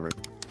friends ever.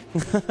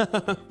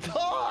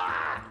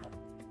 Ah!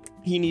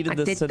 He needed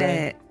this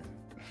today.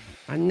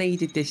 I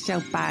needed this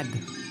so bad.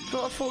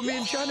 But I thought me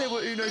and Janet were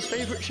Uno's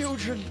favourite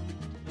children.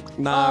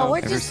 Nah. Oh, we're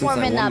Ever just since I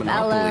warming won up,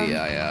 Monopoly,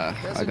 Ella.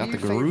 There's I a got new the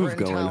groove favourite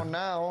in town going.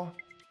 now.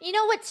 You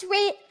know what's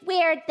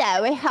weird though?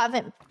 I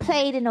haven't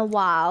played in a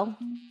while.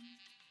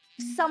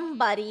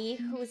 Somebody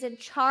who's in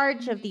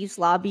charge of these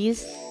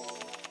lobbies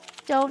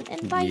don't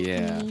invite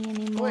Yeah. me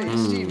anymore. Wait,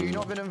 Steve, you've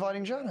not been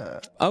inviting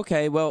Janet?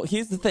 Okay, well,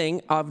 here's the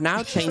thing. I've now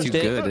He's too changed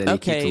it. good and he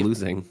Okay, keeps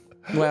losing.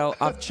 well,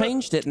 I've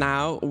changed it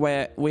now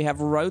where we have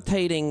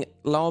rotating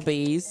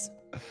lobbies.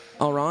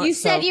 All right. You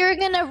said so- you were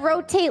gonna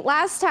rotate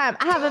last time.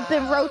 I haven't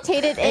been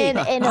rotated in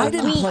a I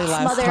didn't week, play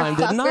last time,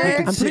 didn't I?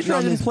 motherfucker. I'm pretty sure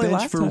I didn't play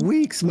last time.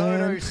 weeks,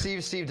 No, Steve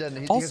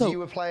didn't. Because Also, you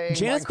were playing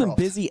Janet's Minecraft. been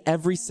busy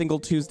every single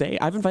Tuesday.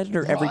 I've invited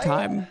her every Right?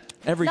 time.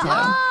 Every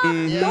time.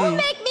 Nuh-uh. Don't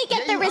make me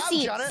get the you have,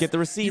 receipts. Janet. Get the You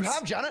receipts.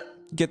 have Janet.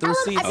 Get the Ellen,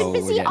 receipts. I've been Oh, we're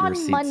busy getting on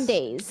receipts.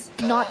 Mondays,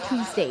 not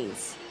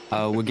Tuesdays.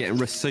 Oh, we're getting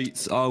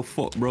receipts. Oh,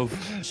 fuck, bro.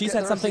 She Get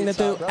said the something to receipts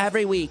do out, bro.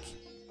 every week.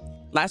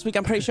 Last week,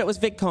 I'm pretty sure it was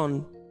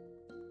VidCon.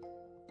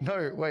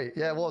 No, wait,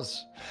 yeah, it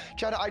was.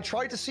 Janet, I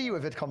tried to see you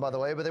at VidCon, by the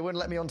way, but they wouldn't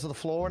let me onto the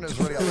floor, and it was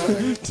really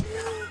upsetting.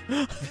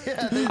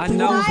 Yeah, I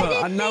know Why her.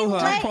 I didn't know they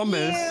her. I let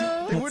promise.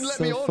 you? they wouldn't let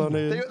me so on.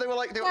 funny. They were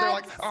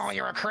like, oh,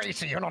 you're a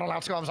crazy. You're not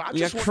allowed to go. I was like, I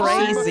You're just want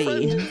to see my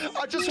crazy. friend.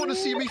 I just want to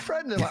see my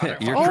friend. They're like,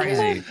 You're "Oh,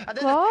 crazy." And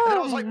then I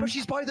was like, God. but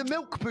she's by the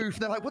milk booth.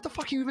 And they're like, what the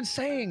fuck are you even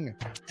saying?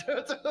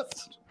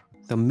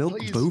 The milk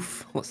Please.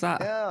 booth? What's that?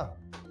 Yeah,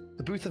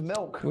 the booth of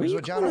milk. Where are was you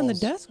where going Janet on the was.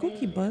 desk?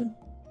 Okay, bud.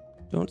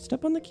 Don't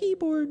step on the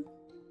keyboard.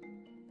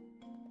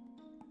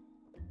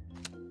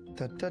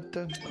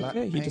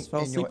 Okay, he just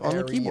fell asleep on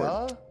the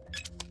keyboard.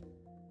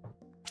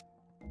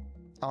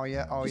 Oh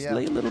yeah, oh Just yeah.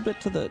 lay a little bit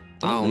to the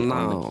Oh on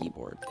no. the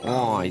keyboard.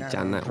 Why,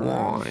 Janet?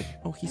 Why?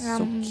 Oh, he's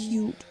so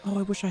cute. Oh,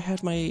 I wish I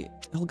had my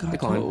Decline.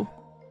 Elgato.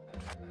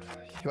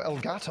 Your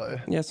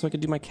Elgato? Yeah, so I could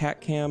do my cat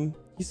cam.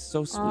 He's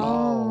so sweet.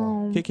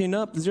 Oh. KK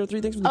Nup,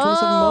 03, thanks for the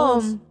 27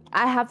 months.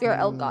 I have your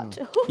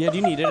Elgato. Yeah, do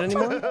you need it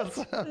anymore?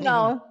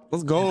 No.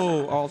 Let's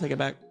go. I'll take it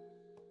back.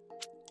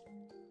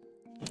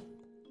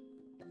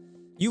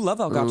 You love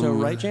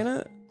Elgato, right,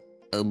 Janet?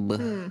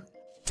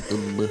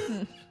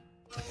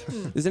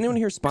 Is anyone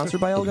here sponsored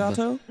by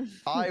Elgato?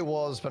 I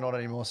was, but not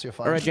anymore, so you're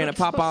fine. All right, Janet,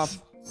 pop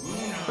off.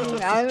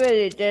 I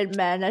really did,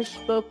 man. I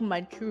spoke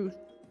my truth.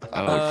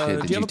 Oh shit,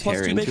 do did you have you a plus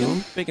tear 2, into Bacon?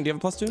 him? Bacon, do you have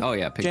a plus 2? Oh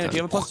yeah, pick Janet, do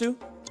you have a plus 2?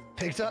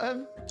 Picked at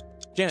him?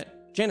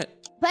 Janet.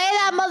 Play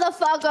that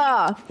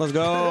motherfucker! Let's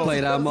go.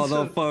 Play that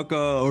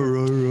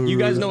motherfucker. You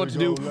guys know what to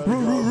do.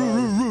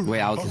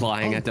 Wait, I was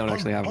lying. I don't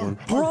actually have one.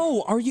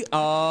 Bro, are you?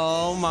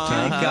 Oh my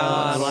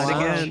god. I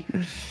lied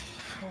again.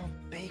 Oh,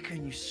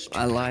 Bacon, you stupid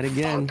I lied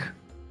again. fuck.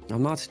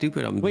 I'm not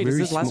stupid. I'm Wait, very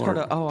is this last smart.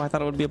 card? Oh, I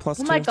thought it would be a plus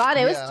 2. Oh my god,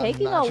 it was Yeah,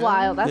 taking imagine. a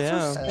while. That's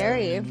Yeah. so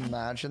scary.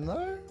 Imagine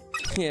though.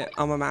 Yeah,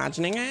 I'm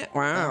imagining it.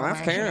 Wow,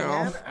 that's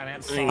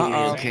cool.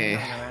 Okay.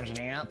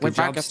 We're Good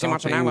job back to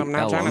much stopping Ellum. Now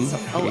Ellum. Janet's.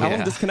 Oh, Yeah.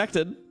 Ellum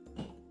disconnected.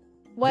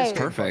 Wait. Fucking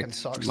Perfect.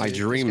 sucks, My dude.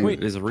 dream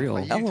Wait. is real.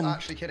 Are you Ellum.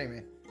 actually kidding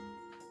me?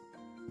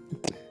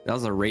 That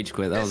was a rage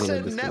quit. That It was a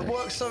said disconnect.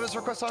 network service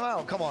request I'm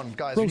out. Come on,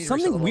 guys. we Bro, need to reset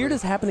something the weird lobby.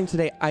 is happening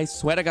today. I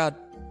swear to God.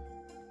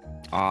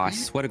 Ah, I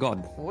swear to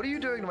God. What are you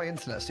doing to my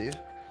internet, Steve?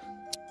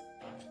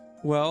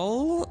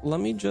 Well, let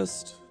me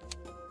just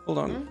hold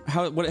on.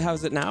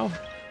 How's it now?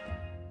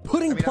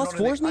 Pudding I mean, plus I'm not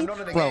in the- 4s me? I'm not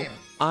in the Bro, game.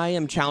 I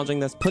am challenging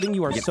this. Pudding,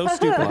 you are so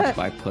stupid. Blocked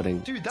by pudding.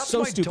 Dude, that's So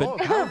my stupid. dog.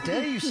 How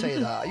dare you say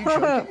that? Are you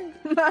joking?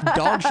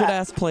 Dog shit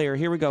ass player.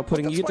 Here we go.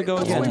 Pudding, you get to go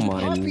That's again. Oh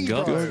my puppy,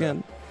 God. Go bro.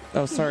 again.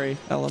 Oh, sorry,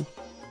 Ellen.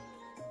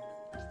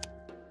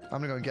 I'm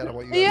gonna go and get it.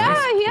 What you Yeah,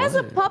 guys he has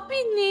a Pudding.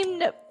 puppy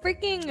named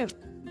freaking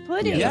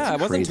Pudding. Yeah, Yeah, I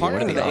that's wasn't crazy, talking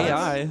to right? the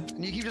AI.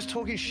 And you keep just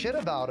talking shit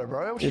about it,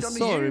 bro. What's she It's done to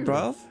sorry, you?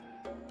 bruv.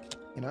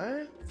 You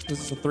know? This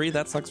is a 3.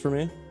 That sucks for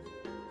me.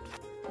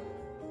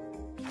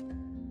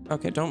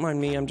 Okay, don't mind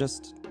me. I'm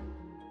just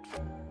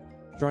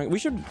drawing. We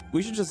should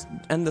just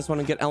end this one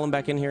and get Ellen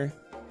back in here.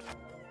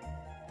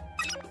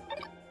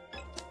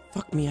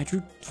 Fuck me. I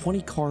drew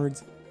 20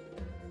 cards.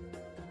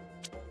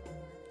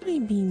 Hi,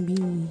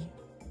 baby.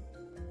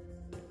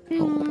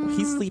 Oh,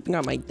 he's sleeping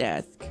on my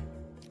desk.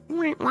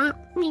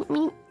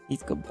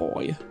 He's a good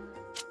boy.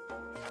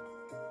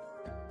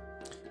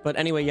 But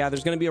anyway, yeah,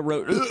 there's gonna be a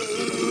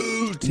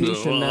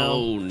rotation now.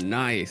 Oh,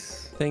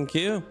 nice. Thank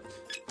you.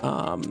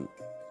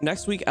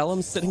 Next week,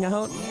 Ellen's sitting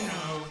out.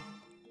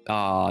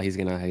 Oh, he's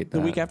gonna hate that.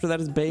 The week after that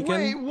is Bacon.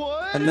 Wait,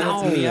 what? And then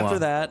it's me No. after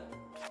that.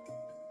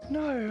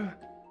 No.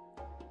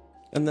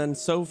 And then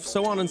so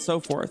on and so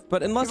forth.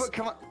 But unless, But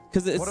come on.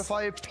 because it's, What if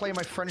I play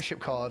my friendship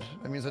card?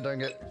 That means I don't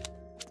get.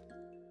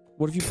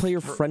 what if you play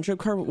your friendship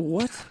card?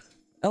 What?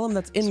 Ellen,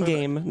 that's in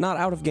game, not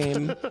out of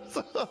game.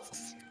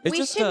 It's We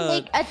just should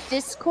make a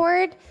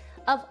Discord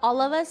of all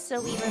of us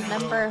so we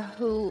remember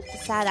who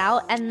sat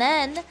out. And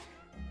then,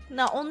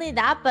 not only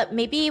that, but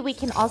maybe we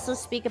can also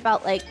speak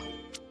about, like,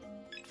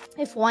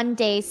 if one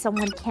day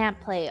someone can't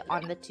play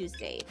on the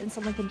Tuesday, then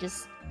someone can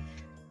just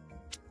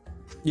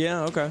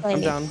yeah, okay, play.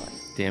 I'm down.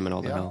 Damn it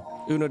all to Yeah.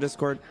 hell. Uno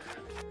Discord.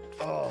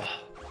 Oh.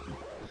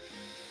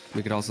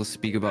 We could also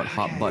speak about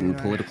hot button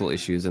political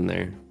issues in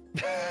there.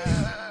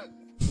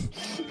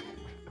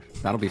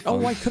 That'll be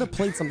fun. Oh, I could have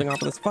played something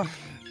off of this. Fuck.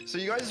 So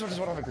you guys just want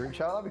to have a group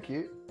chat? That'd be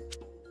cute.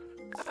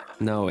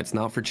 No, it's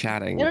not for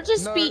chatting. It'll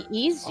just No. be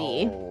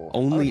easy. Oh,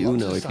 Only I'd love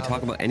Uno. to If you have talk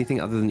it. about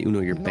anything other than Uno,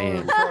 you're No,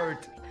 banned. bro.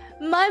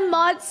 My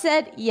mod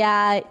said,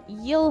 yeah,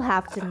 you'll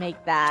have to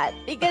make that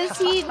because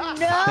he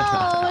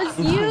knows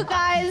you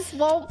guys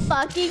won't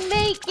fucking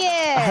make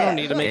it. I don't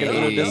need to make an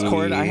Uno Hey.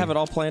 Discord. I have it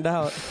all planned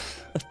out.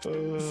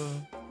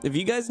 If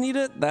you guys need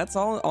it, that's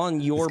all on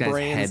your This guy's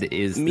brains. head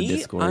is the Me,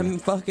 Discord. I'm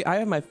fucking. I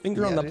have my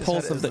finger on Yeah, the his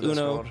pulse head of is the the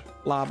Uno Discord.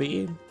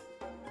 lobby.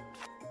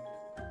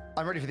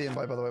 I'm ready for the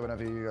invite, by the way,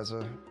 whenever you guys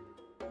are. Ow,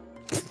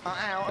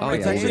 Oh, I'm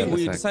It's yeah, ready. actually yeah,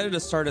 we yeah. decided to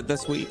start it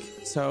this week.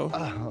 So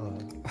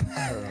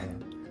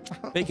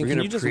Bacon, We're can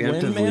gonna you just win,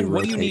 preemptively man?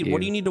 What do you rotate need? What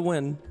do you. you need to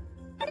win?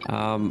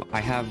 I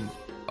have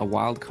a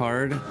wild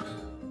card,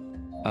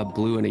 a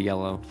blue, and a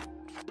yellow.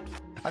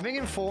 I'm being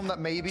informed that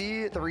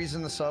maybe the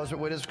reason the servers are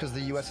weird is because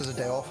the US has a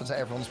day off and so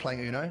everyone's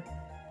playing Uno.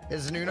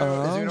 Is Uno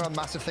a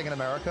massive thing in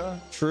America?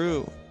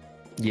 True.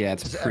 Yeah,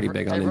 it's Is pretty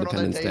big on everyone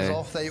Independence on their days Day.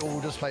 off, they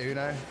all just play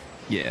Uno.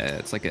 Yeah,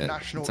 it's like a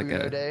National it's like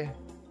Uno a Day.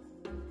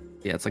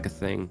 yeah, it's like a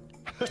thing.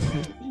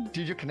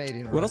 Dude, you're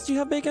Canadian. What right? else do you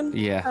have, Bacon?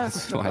 Yeah,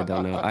 that's why I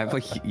don't know. I have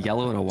like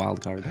yellow and a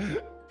wild card.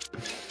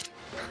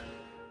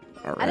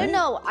 All I don't right.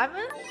 know.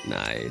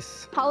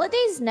 Nice.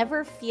 Holidays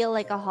never feel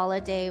like a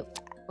holiday,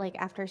 like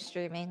after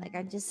streaming. Like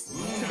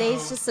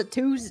today's just a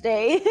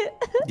Tuesday.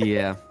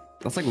 Yeah,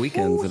 that's like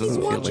weekends. Oh, It he's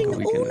doesn't feel like watching a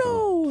weekend. at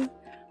all. Uno.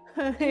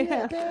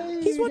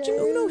 Yeah. He's watching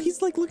Uno.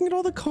 He's like looking at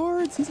all the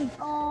cards. He's like,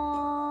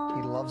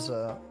 Aww. He loves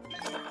it.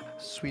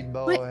 Sweet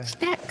boy. What's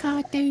that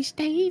called, though,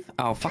 Steve?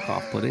 Oh, fuck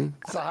off, Pudding.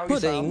 Is that how he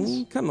Pudding,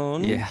 sounds? come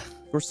on. Yeah.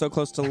 We're so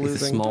close to He's a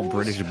losing. small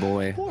British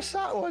boy. What's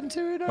that one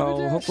doing over Oh,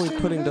 there, hopefully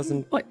Pudding Stephen?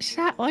 doesn't. What's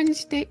that one,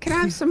 Steve? Can I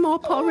have some more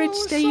porridge,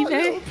 Oh,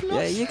 Stevie?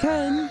 Yeah, you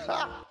can.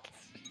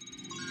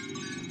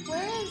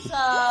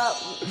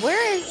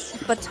 Where is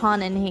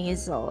Baton and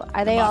Hazel?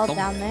 Are they all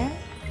down there?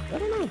 I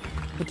don't know.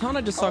 Baton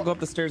I just saw go up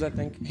the stairs, I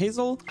think.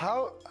 Hazel,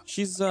 How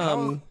she's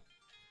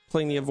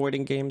playing the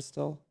avoiding game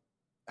still.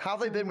 have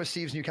they been with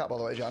Steve's new cat, by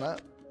the way,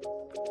 Janet?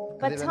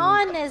 Have they been-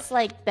 Baton is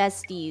like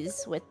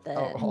besties with the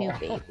Oh. new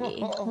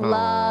baby.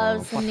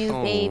 Loves the new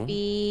Baton.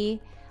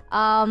 baby.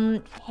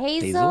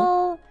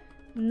 Hazel,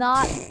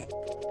 not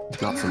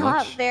Not so not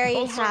much. very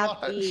Not so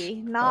happy.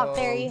 much. Not Oh,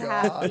 very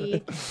God.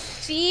 happy.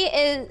 She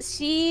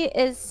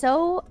is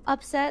so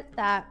upset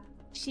that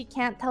she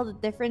can't tell the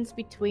difference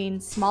between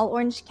small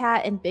orange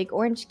cat and big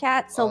orange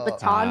cat. So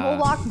Baton will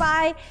walk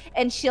by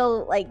and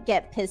she'll like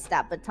get pissed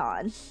at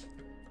Baton.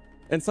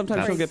 And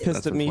sometimes she'll get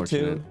pissed That's at me too.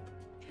 unfortunate.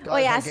 Guys, Oh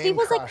yeah, my Steve game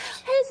was like,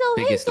 crashed. Hazel,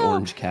 Biggest Hazel.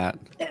 orange cat.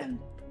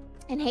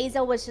 And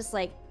Hazel was just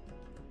like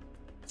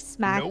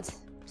smacked Nope.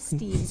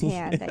 Steve's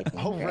hand, I think.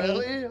 Oh, right?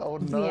 really? Oh,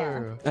 no.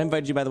 Yeah. I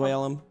invited you, by the way,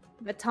 Ellum.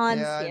 Baton's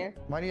Yeah, here.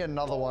 I might need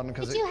another one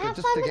because Did it you have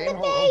just fun the with game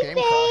the whole game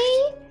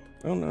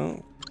crashed. Oh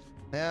no.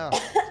 Yeah,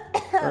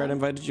 All right, I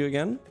invited you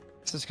again.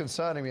 this is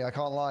concerning me. I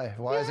can't lie.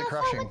 Why is it Have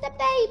crashing? fun with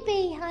the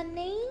baby,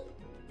 honey.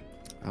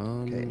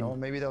 Okay, no,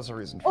 maybe there's a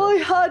reason Oh, for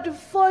it. had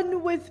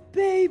fun with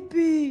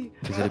baby.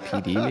 Is it a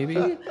PD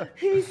maybe?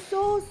 He's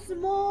so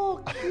small,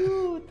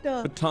 cute.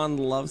 Baton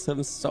loves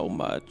him so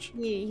much.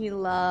 He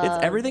loves.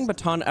 It's everything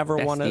Baton ever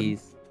wanted.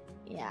 Besties.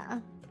 Yeah.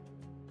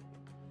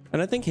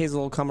 And I think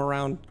Hazel will come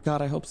around.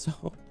 God, I hope so.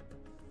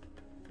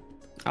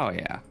 Oh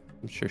yeah,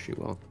 I'm sure she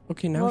will.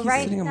 Okay, now Well, he's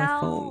right sitting on now-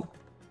 my phone.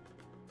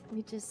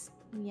 We just,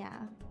 yeah.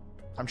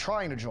 I'm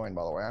trying to join,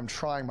 by the way. I'm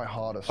trying my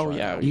hardest. Oh right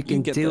yeah, now. You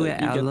can get do the-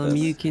 it, you get Ellum. this.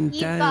 You can do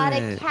You got a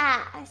it.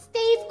 cat.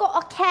 Steve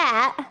got a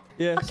cat.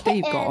 Yeah,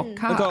 Steve got a kitten.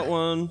 cat. I got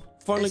one.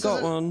 Finally It says got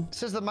it- one. It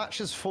says the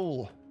match is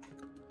full.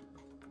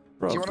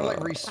 Bro, Do you want to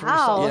like restart?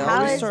 Wow, Yeah, how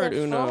I'll is restart it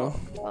Uno.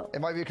 full?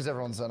 It might be because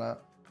everyone's in it.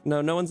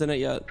 No, no one's in it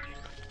yet.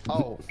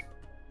 Oh.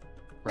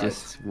 Right.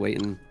 Just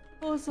waiting.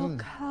 There's a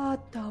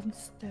cat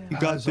downstairs. You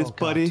got this,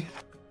 buddy.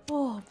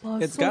 Oh,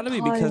 but It's got to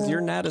be because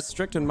your Nat is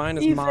strict and mine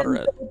is Even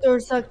moderate. though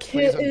there's a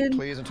Please, kitten,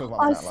 please don't talk about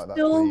my I cat like that.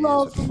 still please.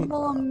 love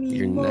mommy.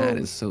 Your Nat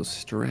most. is so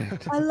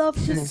strict. I love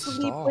to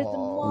sleep with Stop.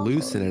 mom.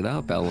 Loosen it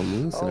up,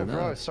 Ellum. Loosen Oh, it bro,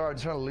 up. sorry. I'm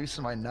trying to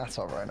loosen my gnat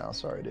up right now.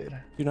 Sorry, dude.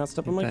 Do not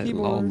step on my That all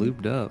keyboard.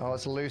 looped up. Oh,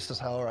 it's loose as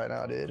hell right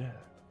now, dude.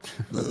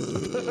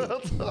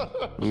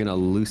 I'm gonna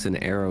loose an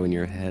arrow in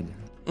your head.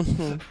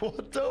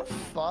 What the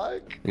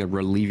fuck? I'm gonna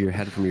relieve your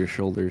head from your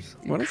shoulders.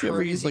 Why don't you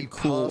ever use like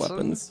Crazy cool person.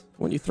 weapons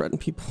when you threaten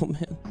people,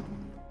 man?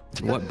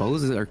 What,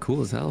 bows are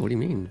cool as hell? What do you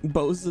mean?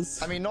 Boses.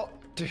 I mean, not.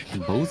 Dude,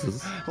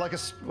 Boses? like a.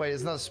 Wait,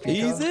 isn't that a speaker?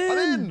 He's I'm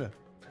in. in!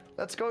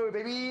 Let's go,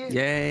 baby!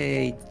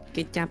 Yay!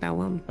 Good job,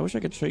 Ellum. I wish I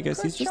could show you guys.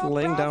 He's Good just job,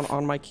 laying down Ralph.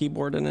 on my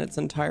keyboard in its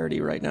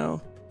entirety right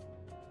now.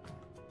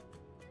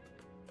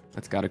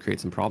 That's gotta create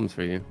some problems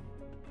for you.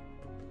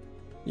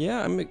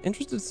 Yeah, I'm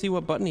interested to see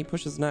what button he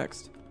pushes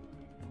next.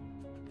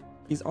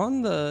 He's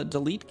on the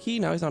delete key.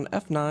 Now he's on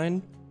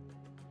F9.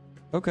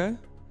 Okay.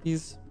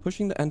 He's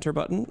pushing the enter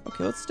button.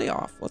 Okay, let's stay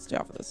off. Let's stay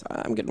off of this.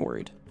 I'm getting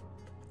worried.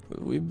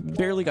 We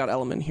barely got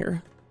Element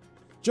here.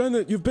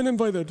 Janet, you've been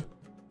invited.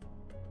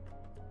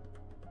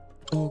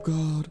 Oh,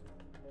 God.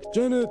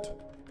 Janet.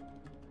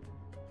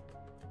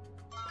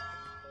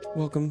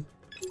 Welcome.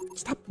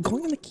 Stop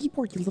going on the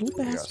keyboard, you little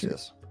Yes, bastard.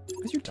 yes.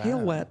 Why's your tail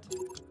Damn. wet?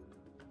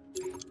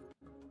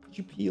 Did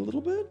you pee a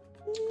little bit?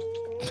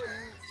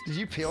 Did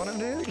you pee on him,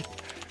 dude?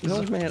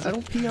 No, man, I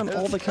don't pee on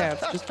all the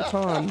cats, just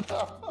Baton.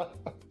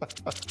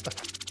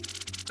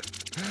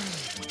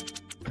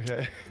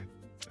 Okay.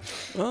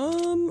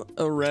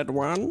 A red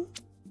one.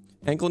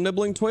 Ankle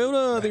nibbling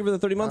Toyota. Thank you for the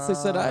 30 months. They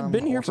said I've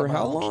been here for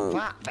how long?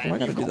 That, Oh, I then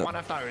gotta you've do got that. one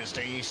of those,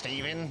 do you,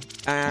 Stephen?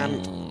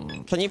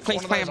 Can you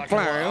please One of play those a I can-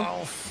 blue?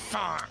 Oh,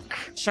 fuck.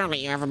 Surely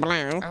you have a blue.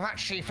 I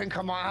actually think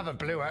I might have a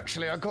blue,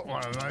 actually. I got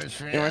one of those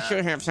for you. Yeah, I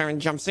should have someone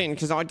jumps in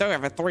because I do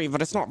have a 3,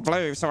 but it's not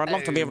blue, so I'd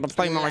love to be able to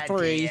play my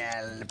 3.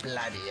 Bloody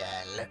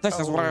hell. This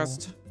is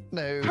worst.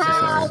 No,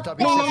 How this is dare.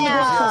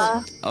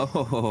 WCS.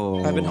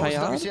 Oh, I've been Oh, it's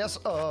Hayat.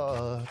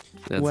 WCS.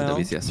 that's Well- a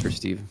WCS for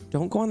Steve.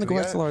 Don't go on the Do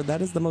we Goexlar.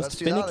 That is the most Let's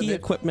do that, finicky dude.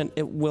 equipment.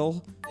 It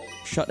will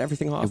shut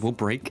everything off. It will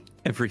break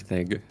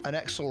everything. An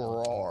Excel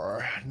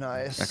roar.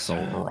 Nice.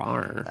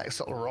 Excellent.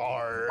 Excel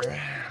roar.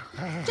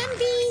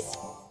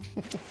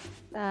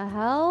 The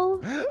hell?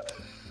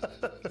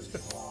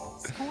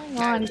 What's going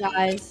on,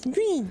 guys?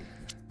 Green.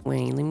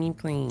 Wait, let me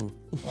play.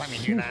 Let me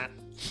do that.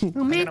 Oh,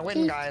 I'm gonna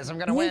win, guys. I'm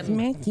gonna Where's win.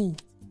 Mackie?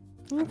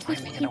 I'm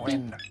finally gonna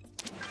win.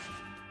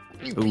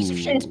 You piece of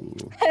shit.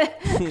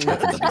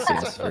 That's a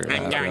WCS for,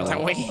 I'm going to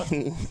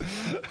win.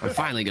 I'm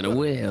finally gonna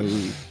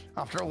win.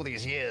 After all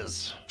these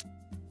years.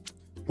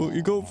 Well,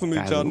 you go for me,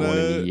 I haven't won in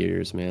Janet.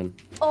 years, man.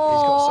 He's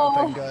got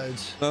something Oh, good.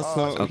 That's Oh,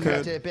 not it's okay.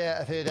 gonna be a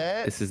bit of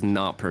it. This is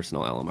not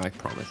personal, Ellum, I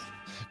promise.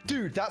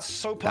 Dude, that's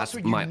so That's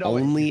possible. my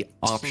only Little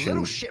option.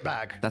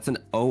 shitbag. That's an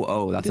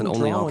OO. That's an Didn't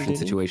only draw one, option did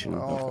you? situation.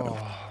 Oh,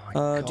 Do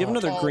you have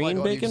another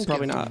green bacon?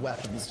 Probably not.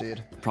 Weapons,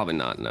 dude. Probably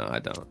not. No, I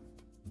don't.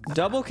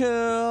 Double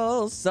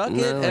kill. Suck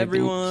No, it, I've been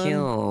everyone.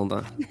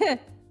 killed.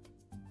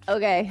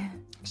 Okay.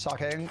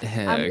 Sucking.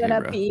 I'm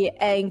gonna be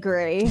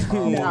angry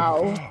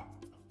now.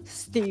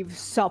 Steve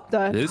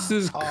Suptic. This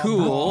is Oh,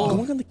 cool.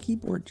 look on the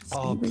keyboard. Just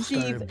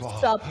Steve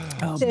Suptic.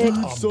 Suptic.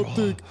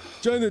 Suptic.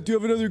 Janet, do you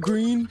have another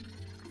green?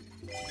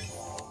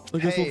 I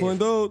guess Hey. we'll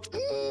find out.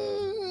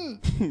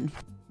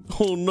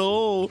 Oh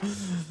no.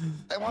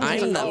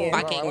 I'm the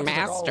fucking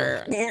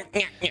master.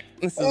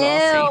 This is Ew,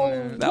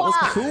 awesome. That was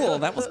wow. cool.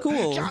 That was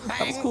cool.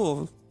 That was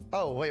cool.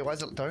 Oh, wait, why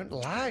is it? Don't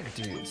lag,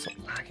 dude. Stop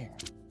lagging.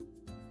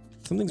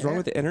 Something's wrong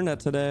with the internet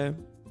today.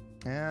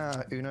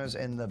 Yeah, Uno's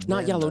in the. Not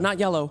bin. yellow, not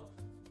yellow.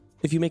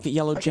 If you make it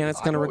yellow, can- Janet's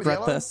I gonna can work with regret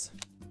yellow? this.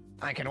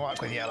 I can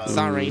work with yellow.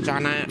 Sorry,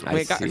 Janet. I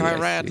We got see, her I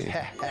red. see. You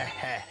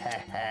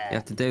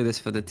have to do this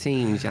for the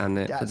team,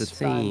 Janet. For the That's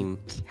team.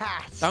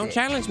 fantastic. Don't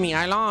challenge me.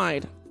 I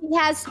lied. He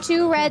has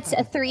 2 reds,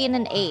 a 3, and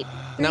an 8.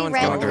 No one's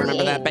red, going to three,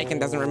 remember that. eight. Bacon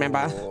doesn't remember.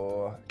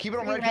 Oh. Keep it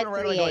on Three red, keep it on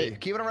red, red, and I got three, you.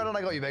 Keep it on red, and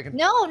I got you, Bacon.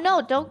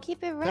 No, don't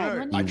keep it red. No,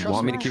 When I You trust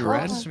want me me. to keep it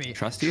red? Trust me.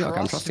 Trust you? Okay,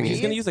 I'm trusting you.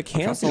 He's gonna use a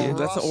cancel.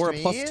 That's an aura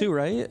Trust me. +2,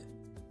 right?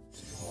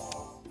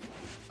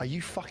 Are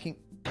you fucking?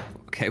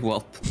 Okay,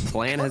 well,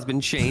 plan has been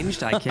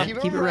changed. I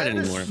can't keep it red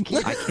anymore.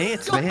 I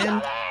can't,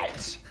 man.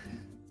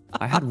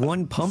 I had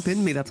 1 pump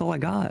in me. That's all I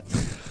got.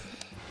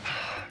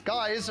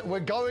 Guys,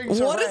 we're going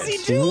to What red. is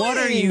he doing? What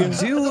are you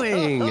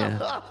doing?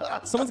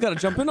 Someone's got to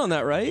jump in on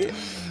that, right?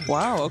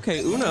 Wow.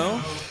 Okay,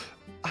 Uno.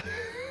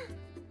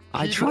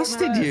 I Keep it on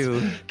trusted red.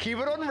 you. Keep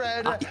it on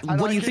red. What and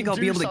do I you can think I'll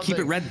be able to keep it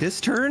something. red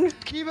this turn?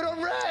 Keep it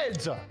on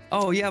red.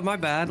 Oh yeah, my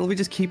bad. Let me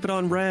just keep it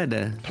on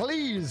red.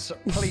 Please,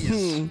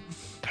 please,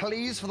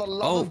 please, for the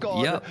love of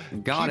God. yep,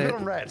 got keep it. it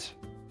on red.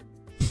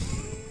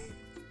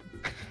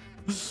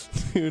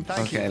 Dude.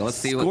 Thank Okay, you. let's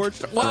see what.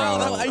 Scorched. Wow,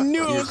 Bro, I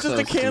knew it you're was just so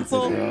a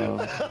cancel.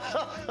 stupid,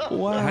 bro.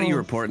 Wow. How do you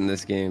report in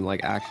this game?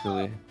 Like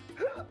actually?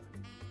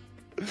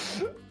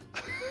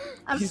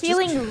 I'm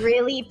feeling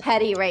really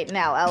petty right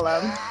now,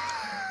 Ellum.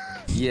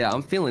 Yeah,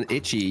 I'm feeling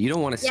itchy. You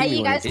don't want to see Yeah, me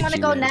you when I'm guys want to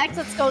itchy, go man. next?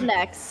 Let's go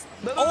next.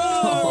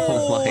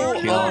 Oh my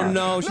Oh god.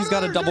 no, she's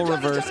got a double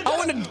reverse.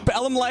 Oh, and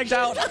Ellum lagged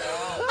out.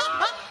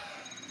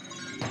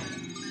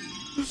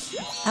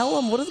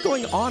 Ellum, what is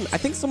going on? I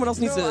think someone else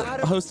needs to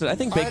host it. I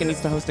think Bacon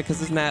needs to host it because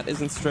his nat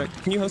isn't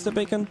strict. Can you host it,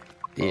 Bacon?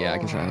 Yeah, I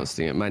can try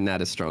hosting it. My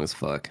nat is strong as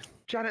fuck.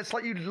 Janet, it's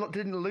like you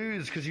didn't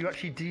lose because you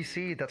actually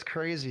DC'd. That's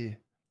crazy.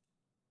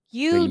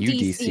 You You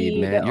DC'd,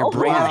 DC'd. man. Your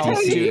brain Wow, is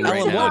DC'd dude, right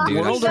Ellum, now, what dude.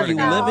 world are you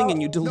Now. living in,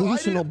 you No, I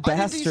delusional didn't-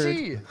 I didn't bastard?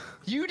 DC.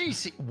 You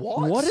DC.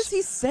 What? What is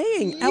he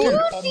saying? You Ellum,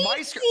 on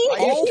my screen.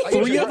 all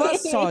 3 of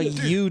us saw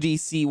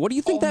UDC. What do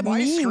you think that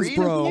means, screen,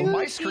 bro? On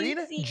my You screen,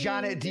 DC'd.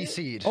 Janet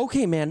DC'd.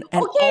 Okay, man,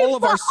 and Okay, all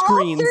of our for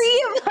screens. All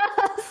 3 of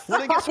us. Well,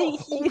 then guess saw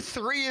what? All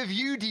 3 of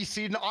you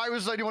DC'd, and I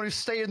was the only one who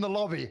stayed in the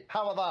lobby.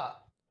 How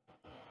about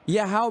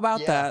Yeah, how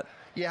about that? that?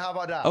 Yeah, how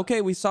about that? Okay,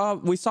 we saw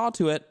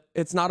to it.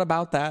 It's not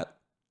about that.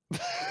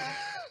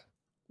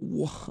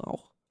 Wow.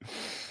 All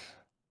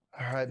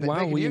right. Wow,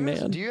 Bacon, we do you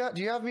have- man. Do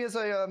you have me as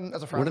a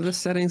friend? What are the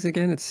settings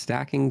again? It's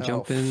stacking,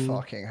 jumping. Oh,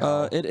 fucking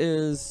hell. It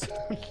is.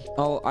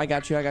 Oh, I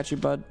got you,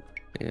 bud.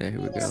 Yeah, here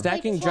we go.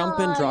 Stacking,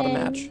 jumping, draw to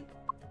match.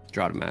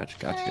 Draw to match.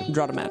 Got you.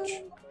 Draw to match.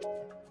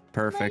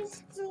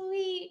 Perfect.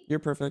 Sweet, You're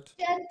perfect.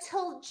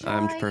 gentle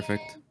I'm giant.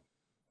 perfect.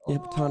 Yeah,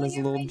 Patan is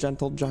a little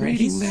gentle giant. Pretty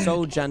He's man.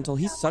 so gentle.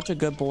 He's such a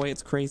good boy.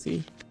 It's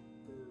crazy.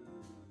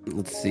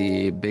 Let's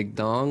see. Big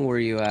Dong, where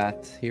you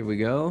at? Here we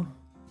go.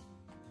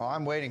 Oh,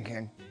 I'm waiting,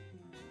 King.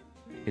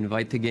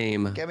 Invite to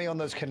game. Get me on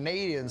those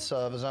Canadian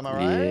servers, am I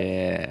right?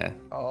 Yeah.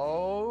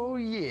 Oh,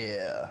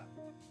 yeah.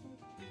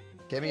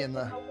 Get me in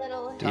there. A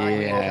little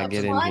Yeah,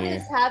 get in One here.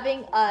 is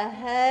having a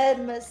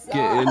head massage.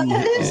 Get in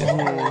here.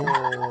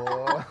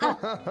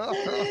 Oh.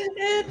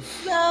 It's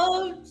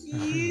so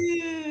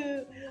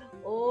cute.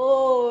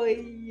 Oh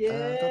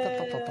yeah.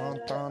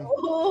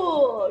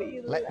 Oh,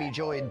 you Let me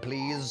join,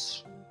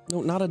 please.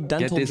 No, not a Get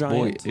dental this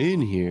giant. boy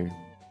in here.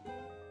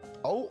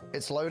 Oh,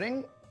 it's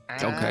loading.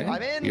 And Okay.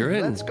 I'm in. You're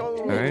in. Let's go.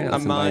 All right.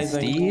 Let's invite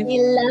Amazing. Steve.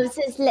 He loves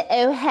his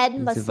little head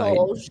Let's invite-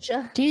 massage.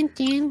 Dun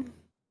dun.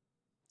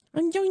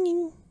 I'm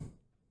joining.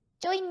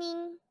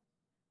 Joining.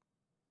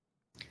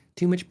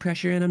 Too much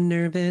pressure and I'm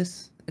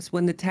nervous. It's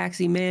when the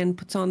taxi man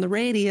puts on the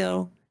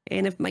radio.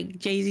 And if my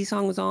Jay-Z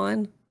song was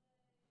on,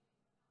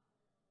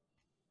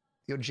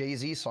 Your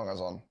Jay-Z song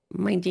is on.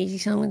 my Jay-Z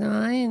song was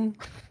on.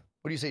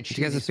 What do you say? What's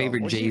your guys' cheesy song?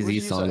 favorite What did you Jay-Z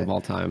say? song of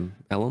all time?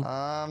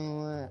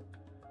 Ellen?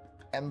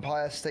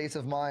 Empire State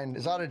of Mind.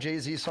 Is that a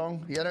Jay-Z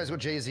song? Yeah, no, it's got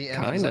Jay-Z in it.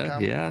 Does that Kinda,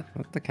 count? yeah.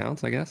 That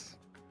counts, I guess.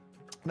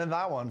 Then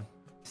that one.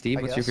 Steve,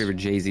 I what's your guess. favorite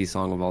Jay-Z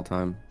song of all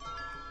time?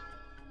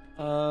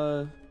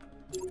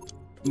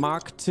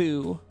 Mach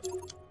 2.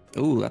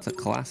 Ooh, that's a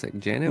classic.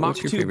 Janet, Mach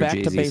what's your 2 favorite back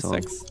to Jay-Z song?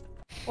 basics.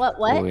 What?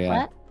 Oh, yeah.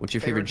 What? What's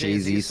your favorite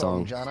Jay-Z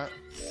song? Janet?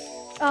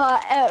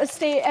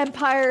 State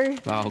Empire.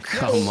 Oh,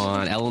 come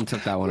on. Ellen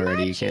took that one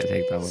already. You can't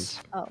take that one.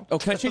 Oh. Oh,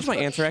 can I change my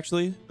answer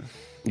actually?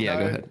 Yeah, No.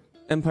 go ahead.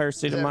 Empire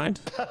State of Mind.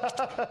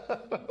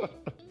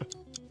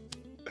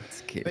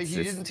 But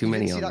you didn't see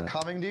that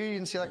coming, dude? You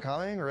didn't see that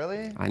coming?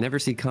 Really? I never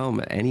see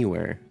comb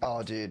anywhere.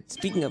 Oh, dude.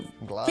 Speaking of,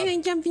 Can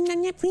I jump in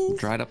on that, please?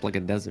 Dried up like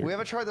a desert. We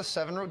ever tried the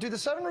 7 rule? Dude, the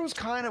 7 rule is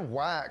kind of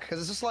whack because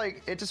it's just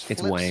like it just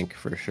flips. It's wank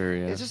for sure.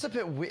 Yeah. It's just a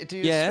bit weird,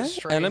 dude. yeah, it's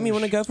strange. Ellen, you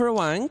want to go for a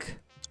wank?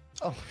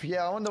 Oh,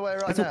 yeah, I'm on the way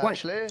right It's now, a wank,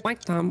 actually. wank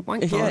time.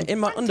 Wank time. Yeah, in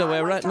my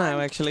underwear right now,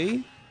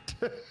 actually.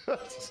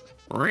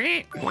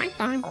 Wank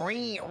time.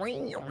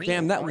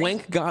 Damn, that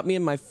wank got me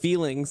in my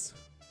feelings.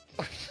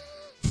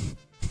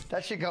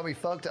 That shit got me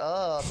fucked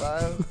up,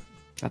 bro.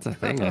 That's a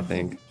thing, I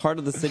think. Heart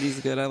of the City's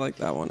good. I like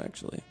that one,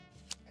 actually.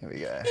 Here we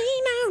go.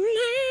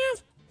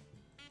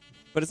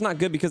 But it's not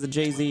good because of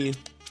Jay-Z.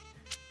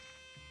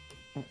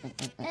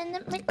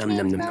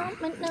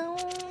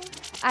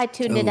 I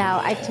tuned it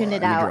out. I tuned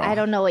it out. I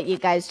don't know what you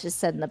guys just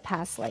said in the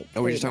past, like.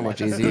 Oh, we're just talking about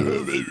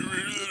Jay-Z.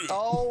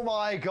 Oh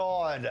my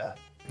god.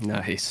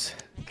 Nice.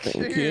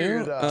 Thank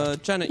you.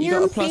 Janet, you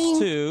got a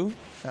 +2.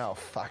 Oh,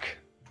 fuck.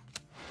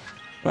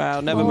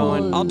 Wow, never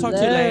mind. I'll talk to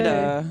you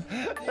later.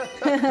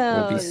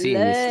 We'll be seeing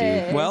you,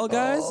 Steve. Well,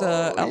 guys,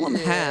 Ellum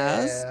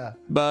has.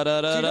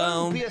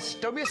 Don't be a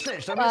snitch. Don't be a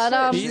snitch.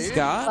 He's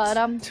got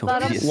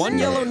one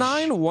yellow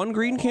 9, one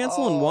green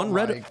cancel, and one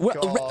red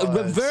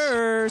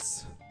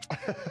reverse.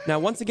 Now,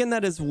 once again,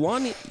 that is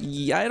one.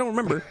 Yeah, I don't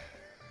remember.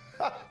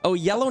 Oh,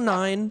 yellow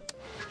 9,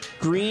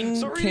 green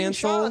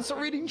cancel,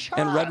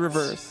 and red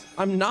reverse.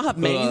 I'm not,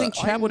 man. You think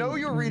Chad would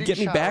get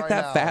me back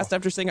that fast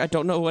after saying I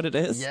don't know what it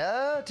is?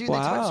 Yeah, dude, they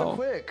type so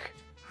quick.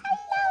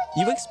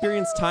 You've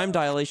experienced time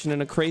dilation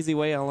in a crazy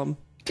way, Ellum.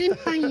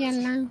 Goodbye,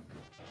 yellow.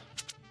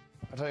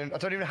 I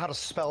don't even know how to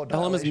spell dilation.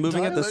 Ellum is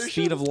moving at the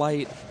speed of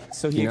light,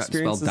 so he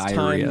experiences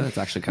time It's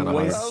actually kind of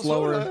way hard.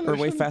 slower or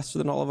way faster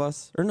than all of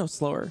us. Or no,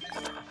 slower.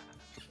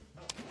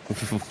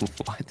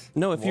 What?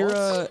 No, if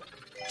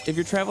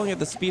you're traveling at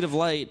the speed of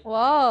light,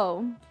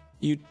 whoa,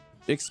 you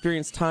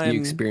experience time. You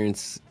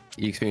experience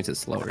it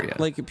slower, yeah.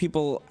 Like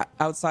people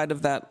outside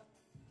of that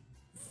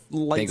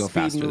light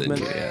speed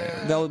movement,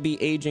 they'll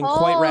be aging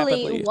quite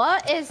rapidly.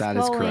 What is that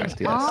is correct?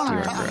 Yes, you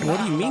are correct. What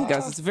do you mean,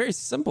 guys? It's a very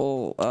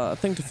simple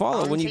thing to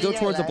follow. When you go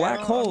towards a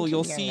black hole,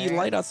 you'll see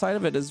light outside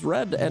of it is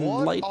red, and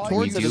light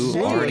towards it is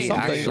blue or something.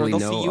 Actually or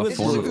they'll see you as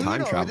blue.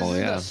 Time travel,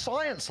 yeah. This is a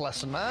science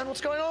lesson, man. What's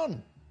going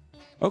on?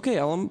 Okay,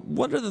 Ellum,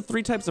 what are the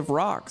 3 types of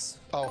rocks?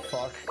 Oh,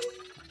 fuck.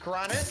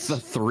 Granite? The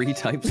 3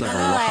 types of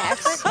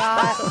rocks.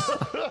 I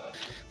forgot.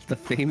 The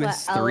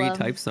famous 3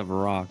 types of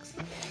rocks.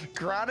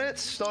 Granite,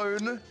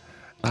 stone,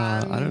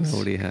 I don't know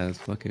what he has.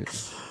 Fuck it.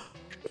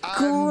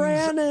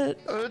 Granite.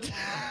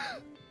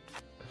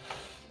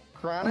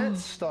 Granite,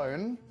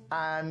 stone,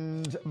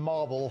 and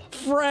marble.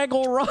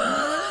 Fraggle rock.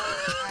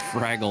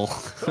 Fraggle.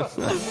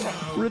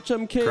 Rich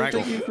MK,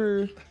 thank you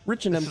for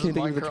Rich and MK,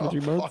 thank you for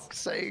 23 months. Fuck's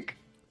sake.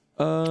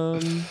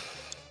 Calcium.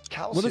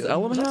 What does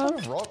Ellum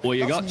have? Well,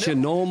 you got your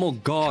normal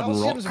garden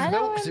rock.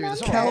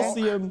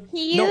 Calcium.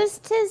 He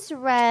used his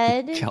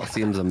red.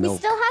 Calcium's a He milk.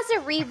 still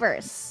has a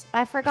reverse.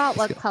 I forgot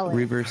what color.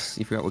 Reverse.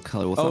 You forgot what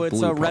color. Well, oh, it's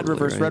blue, a red probably,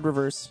 reverse. right? Red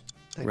reverse.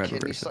 Red kidney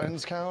reverse.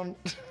 stones count.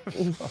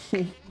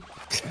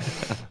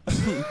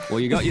 Well,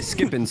 you got your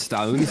skipping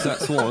stones.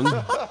 That's one.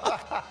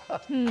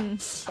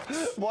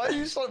 Why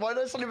did I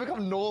suddenly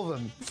become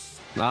northern?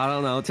 I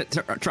don't know. Tits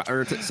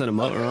in a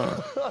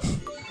motor.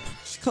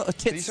 Got a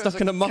tit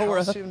stuck in a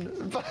mower.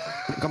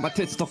 Got my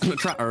tits stuck in a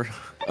tractor.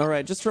 All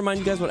right, just to remind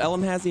you guys what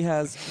Ellum has. He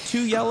has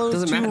 2 yellows,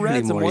 Doesn't 2 matter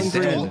reds, and anymore, 1 he's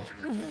green. dead.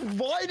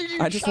 Why did you?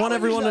 I just want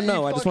everyone to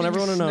know. I just want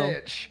everyone to know.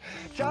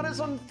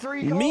 Janet's on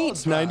 3 cards.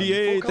 Meat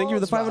 98. Thank you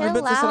for the 500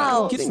 bits. Listen,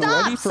 I'm getting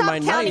ready for my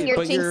night,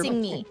 but you're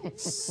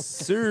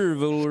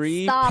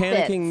servilry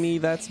panicking me.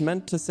 That's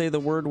meant to say the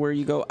word where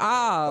you go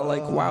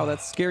like wow,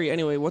 that's scary.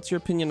 Anyway, what's your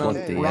opinion on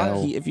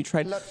Rocky? If you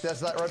tried, look,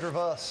 there's that red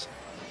reverse.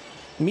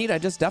 Meat, I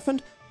just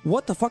deafened.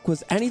 What the fuck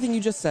was anything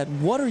you just said?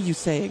 What are you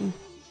saying?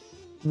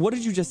 What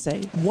did you just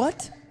say?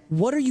 What?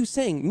 What are you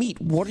saying? Meat,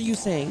 what are you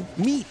saying?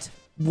 Meat,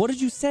 what did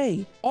you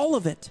say? All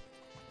of it.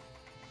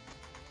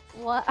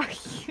 What are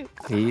you?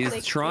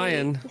 He's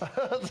trying.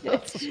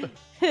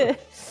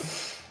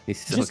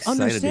 He's so just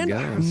excited to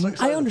go.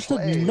 I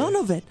understood none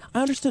of it.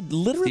 I understood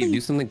literally. Steve,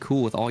 do something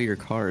cool with all your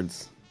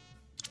cards.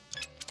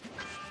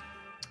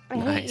 I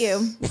hate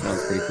you. That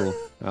was pretty cool.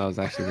 That was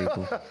actually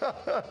pretty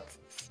cool.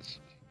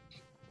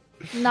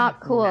 Not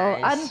cool.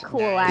 Nice.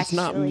 Uncool, actually. It's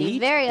not meat.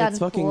 Very it's uncool.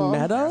 Fucking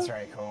meta. That's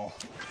very cool.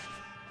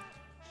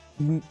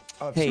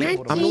 Hey,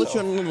 I'm gonna let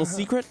you on a little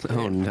secret.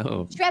 Oh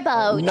no.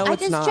 Dribbled. No, I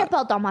it's just not.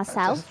 dribbled on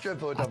myself.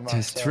 I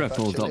just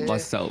tripled on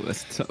myself.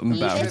 It's so He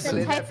is embarrassing.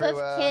 the type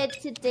of kid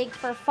to dig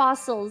for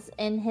fossils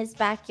in his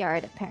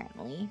backyard,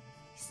 apparently.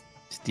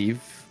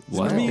 Steve,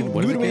 what? Give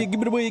it away,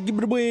 give it away, give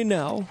it away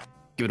now.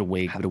 Give it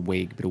away, give it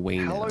away, give it away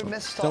now.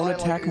 Don't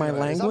attack my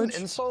language. Is that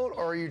an insult,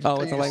 or are you?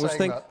 Oh, it's a language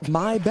thing.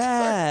 My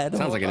bad.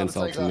 Sounds like an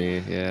insult to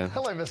me. Yeah.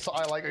 Hello, Mr.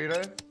 I like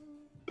Uno.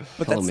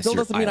 But that still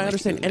doesn't mean I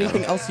understand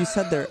anything else you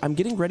said there. I'm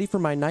getting ready for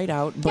my night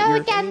out, but Go you're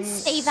again,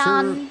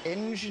 Steven.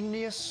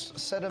 Ingenious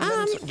sediment.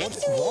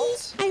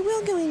 What? I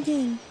will go in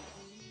game.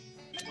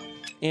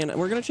 And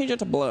we're gonna change it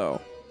to blow.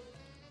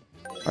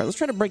 right, let's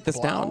try to break this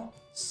down.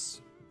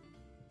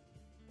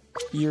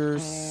 Your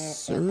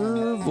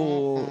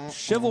serval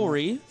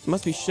chivalry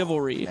must be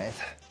chivalry.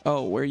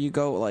 Oh, where you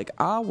go like,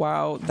 ah,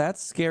 wow,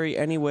 that's scary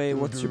anyway.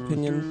 What's your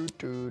opinion?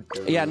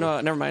 Yeah, no,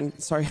 never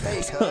mind. Sorry.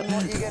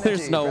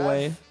 There's no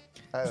way.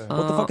 What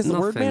the fuck is the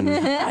word, man?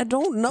 I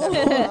don't know.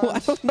 I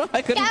don't know.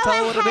 I couldn't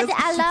tell what it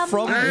is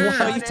from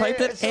how you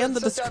typed it and the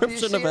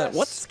description of it.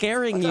 What's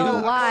scaring you?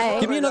 Oh, why?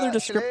 Give me another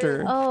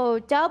descriptor. Oh,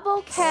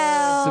 double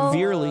kill.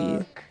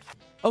 Severely.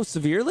 Oh,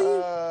 severely?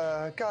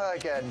 Go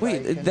again. Wait,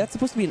 that's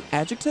supposed to be an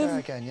adjective? Go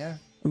again, yeah.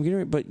 I'm getting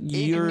it, but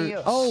you're.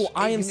 Igneous. Oh,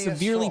 I am Igneous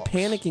severely rocks.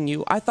 panicking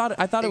you. I thought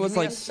it was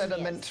like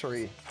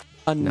sedimentary.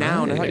 a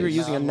noun. I thought you were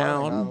using a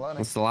noun.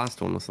 What's the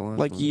last one? What's the last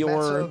Like one?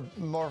 your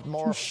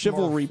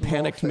chivalry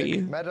panicked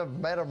me.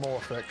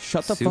 Metamorphic.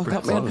 Shut the Super fuck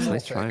up, man. close.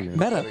 Nice try, man.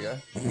 Meta.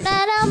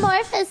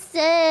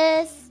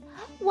 Metamorphosis.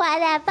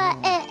 Whatever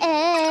it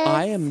is.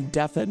 I am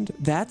deafened.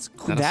 That's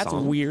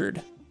song?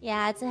 weird.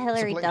 Yeah, it's a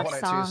Hillary Duff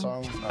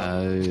song.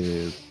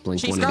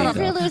 Blink She's 182. got a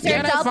Your loser,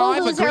 Yeah, that's double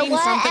five, a loser, green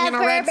something and a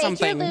red whatever, make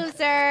something. you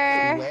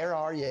loser. Where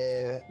are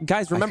you?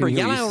 Guys, remember, I couldn't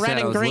hear what yellow, you red, said. I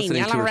and was green.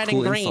 listening to Yellow, your red, cool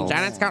and green. insults.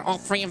 Janet's got all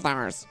three of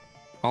those.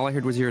 All I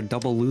heard was you're a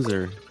double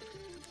loser.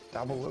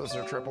 Double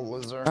loser, triple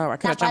loser. Oh, I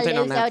could have Double jumped in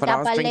on loser, that, but I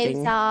was double drinking.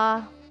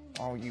 loser.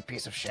 Oh, you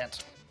piece of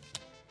shit.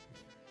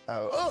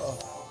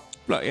 Oh.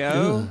 But,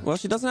 yeah. Well,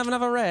 she doesn't have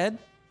enough of red.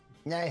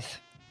 Nice.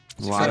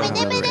 Well, I don't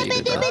have another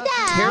rated, though.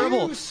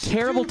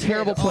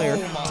 Terrible player.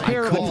 Oh my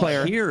Terrible God.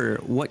 player. Hear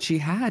what she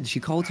had. She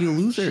called you a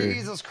loser.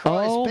 Jesus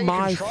Christ. Oh Bacon,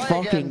 my try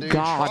fucking again, dude.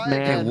 God, Try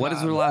man. Okay, again, what is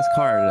her man. last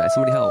card?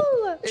 Somebody help.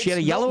 She had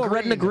a It's yellow, not a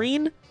red, and a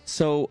green.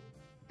 So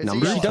It's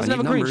Numbers? a she yellow. doesn't I have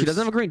a need green. She numbers.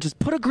 doesn't have a green. Just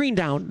put a green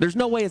down. There's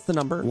no way it's the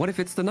number. What if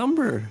it's the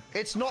number?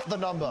 It's not the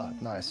number.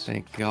 Nice.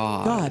 Thank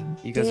God. God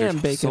you guys damn,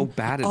 are Bacon. so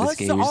bad at this Us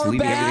game. You're just are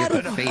leaving bad.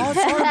 everything at Us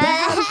face. are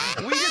bad.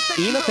 We just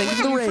Ina, thank you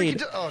for the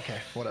raid. Oh, okay,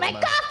 whatever, My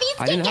man. coffee's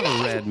I didn't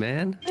have a red,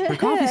 man. Her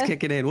coffee's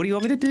kicking in. What do you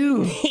want me to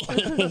do?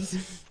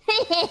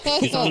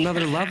 It's on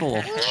another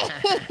level.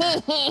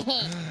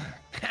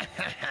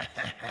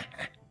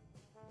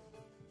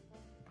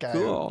 Go.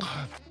 Cool.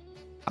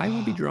 I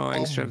will be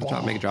drawing straight to the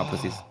top. Make a drop,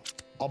 pussies.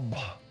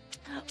 Let's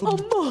Oh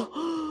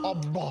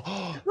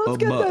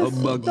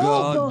my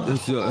God.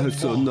 That's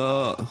so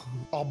not.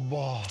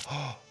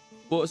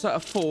 What's that a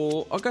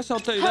four? I guess I'll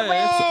do Hurry,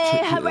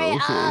 this. hurry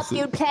up,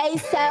 you play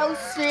so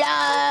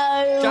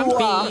slow.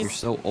 Jumpy. You're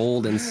so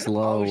old and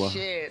slow. Oh,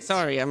 shit.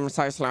 Sorry, I'm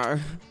so slow.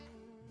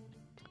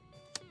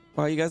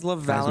 Wow, you guys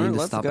love Guys, we need Valorant? to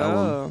Let's stop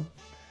go.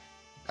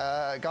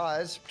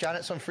 Guys,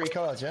 Janet's on free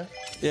cards, yeah?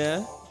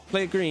 Yeah.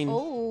 Play it green.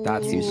 Ooh.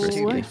 That seems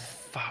risky.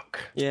 Fuck.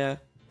 Yeah.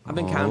 I've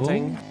been Oh.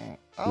 counting.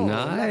 Oh,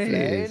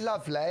 Nice.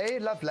 lovely.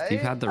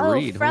 You've had the Oh,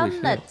 read. from Holy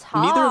the shit.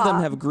 top. Neither of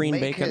them have green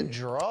Make bacon. it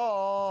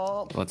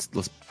drop. Let's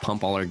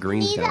pump all our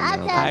greens Neither down of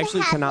now. them. I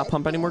actually cannot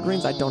pump any more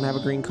greens. I don't have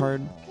a green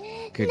card.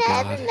 Good None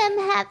God. of them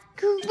have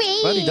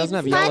green. But he doesn't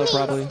have yellow,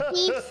 probably.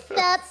 He's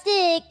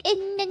Suptic.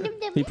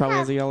 He probably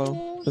has a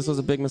yellow. This was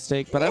a big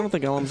mistake, but I don't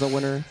think Elm's a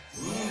winner.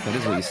 That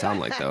is what you sound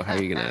like, though. How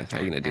are you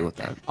gonna deal with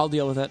that? I'll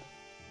deal with it.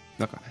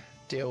 Okay.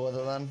 Deal with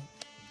it then.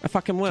 I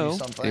fucking will.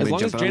 something. As Anybody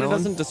long as jump on Jada that one?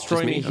 doesn't destroy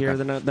Just me me? here,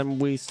 Okay. then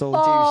we still.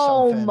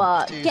 Oh something.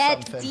 my. Do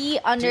Get something. D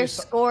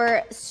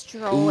underscore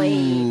destroyed.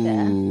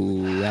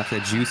 Ooh, that's a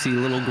juicy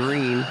little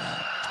green.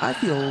 I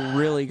feel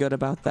really good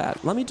about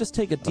that. Let me just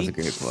take a That was a deep.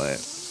 great play.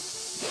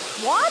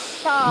 What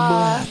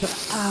the?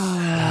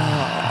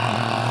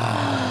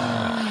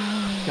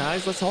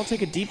 Guys, let's all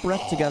take a deep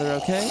breath together,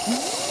 okay?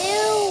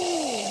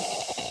 Ew.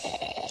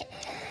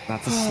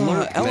 That's a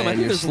slurp, Ellen, I man. think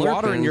You're there's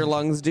water in slurping. your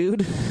lungs,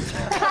 dude.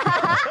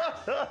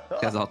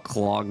 Guy's all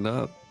clogged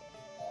up.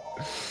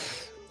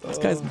 This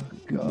guy's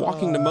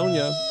walking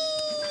pneumonia.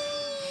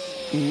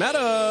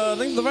 Meta!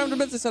 Thanks for the 500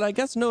 bits. I said, I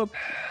guess no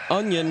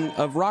onion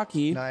of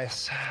Rocky,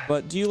 Nice.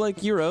 but do you like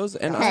Euros?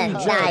 And I'm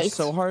Nice. judged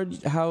so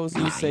hard. How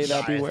you say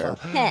that? Beware.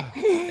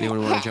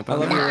 Anyone want to jump I on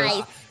love that?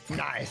 Euros. Nice.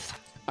 Nice.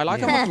 I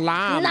like them with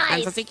lamb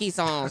Nice. and tzatziki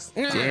sauce.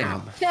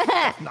 Damn.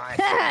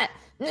 Nice.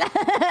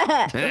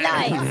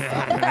 Nice.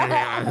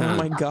 Oh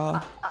my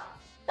god.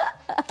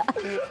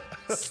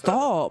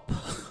 Stop.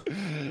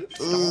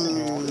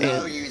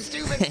 No, you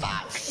stupid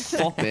fuck.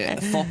 Fop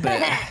it. Fop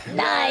it.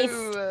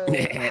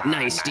 Nice.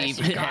 Nice, Steve.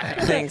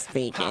 Thanks,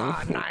 Bacon.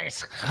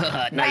 Nice.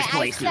 Nice I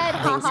place. said,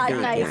 haha,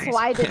 Steve. nice. Nice.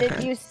 Why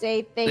didn't you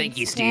say thanks, Thank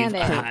you, Steve.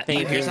 Janet?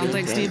 Thank you. you.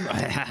 Something, Steve.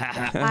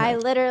 I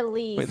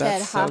literally Wait, said,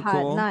 that's so haha,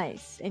 cool.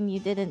 nice. And you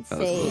didn't was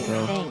say cool,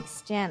 though.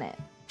 thanks, Janet.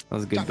 That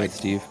was a good bit,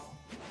 Steve.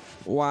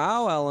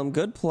 Wow, Ellen,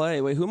 good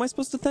play. Wait, who am I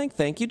supposed to thank?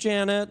 Thank you,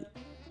 Janet.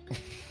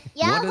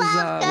 You're What is her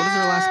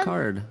last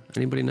card?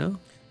 Anybody know?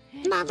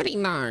 Nobody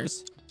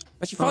knows.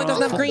 But she probably Oh,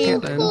 doesn't have fuck green.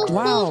 it then.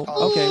 Wow.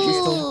 Okay, we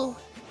still.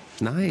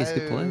 Nice,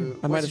 good play.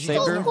 I might have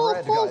saved her.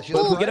 Red, guys. You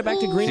If we love get it back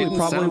to green, we Didn't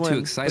probably sound too win.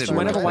 excited But she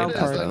might have a when I wild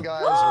played red card. then,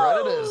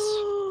 guys. Red it is.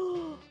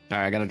 All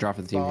right, I got to draw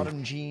for the team. Here.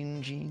 Bottom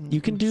jean.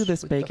 You can do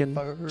this, with the Bacon.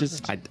 furs.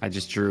 Just I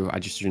just drew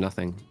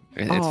nothing.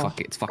 It's Oh.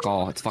 fuck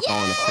all. It's fuck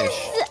all in a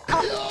fish.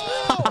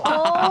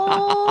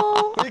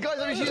 Oh. Hey guys,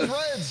 let me see his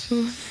reds.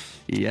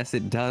 Yes,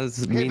 it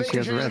does Okay, mean she Bacon,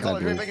 has change the red. color.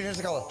 I think. Bacon, change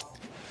the color.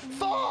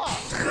 Fuck!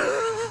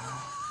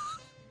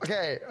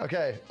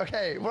 Okay.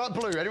 What about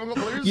blue? Anyone got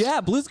blues? Yeah,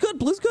 blue's good.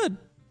 Blue's good.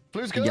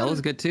 Blue's good.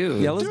 Yellow's good too.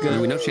 Yellow's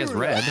good. We know she has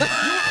red. You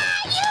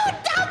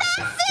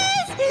dumbasses!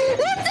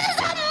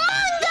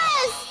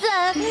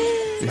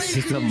 This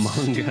is Among Us! This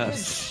is Among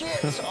Us.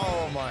 Shit.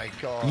 Oh my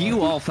god.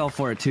 You all fell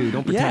for it too.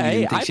 Don't pretend Yeah, you hey,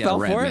 didn't think I she fell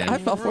had red, for it. man. I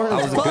fell for it.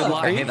 That was a good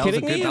lie. Are you Hey, that was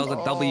a kidding me? that was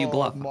a W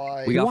bluff.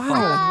 my We got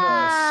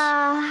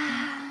Wow.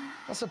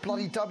 fucked. That's a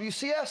bloody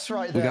WCS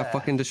right We there. got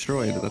fucking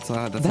destroyed. That's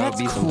how it That's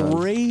be sometimes.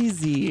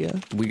 crazy.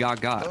 We got.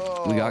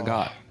 We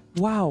got.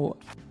 Wow.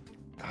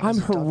 That I'm was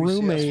a her WCS for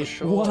roommate.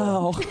 sure.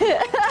 Wow.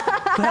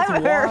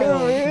 That's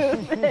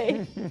wild.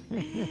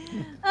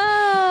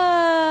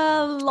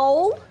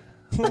 Lol.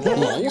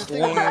 You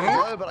think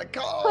I know, but I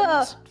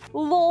can't.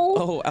 Lol.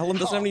 Oh, Ellen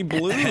doesn't have any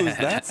blues.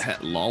 That's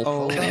Lol.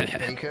 Oh.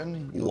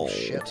 Bacon. You Lol. little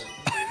shit.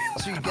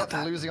 That's what you get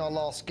for losing our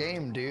last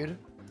game, dude.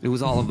 It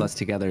was all of us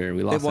together.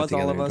 We lost it was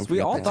together. all of us. Don't We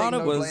forget all that. thought it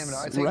no was blame in it.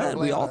 I take no red.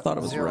 blame We all in it. thought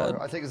it was Zero.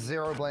 red. I take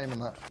zero blame in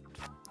that.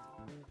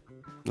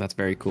 That's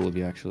very cool of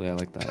you, actually. I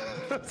like that.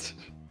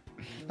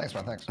 Thanks,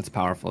 man. Thanks. That's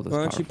powerful. That's Why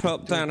don't you powerful.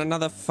 put down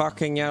another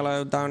fucking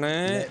yellow down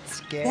it?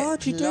 Let's get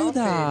Why'd you do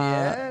plopping,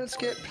 that? Yeah? Let's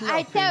get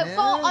I plopping, don't yeah?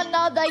 want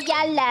another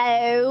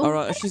yellow. All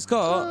right, she's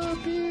got Oh,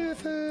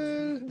 beautiful.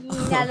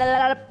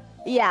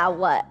 Yeah,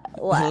 what?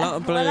 a lot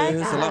of What I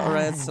blues, a got? lot of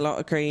reds, a lot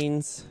of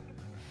greens.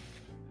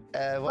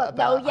 What But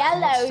about no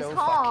yellows, still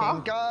huh?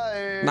 fucking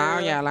go? No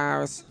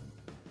yellows.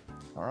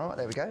 All right,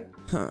 there we go.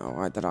 Oh,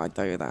 why did I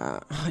do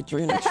that? I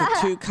drew an extra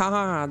 2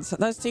 cards.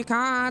 Those 2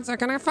 cards are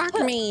gonna fuck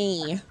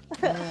me.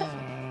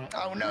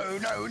 Oh no.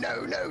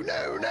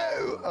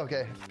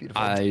 Okay,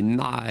 beautiful. I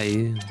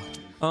lie.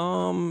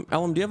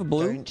 Ellen, do you have a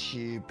blue? Don't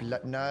you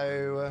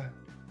no.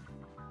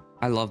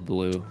 I love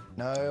blue.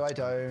 No, I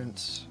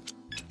don't.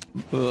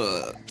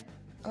 Ugh.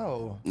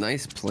 Oh.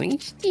 Nice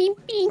plink.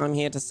 I'm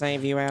here to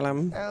save you,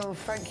 Ellen. Oh,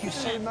 thank you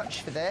so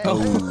much for that. Oh.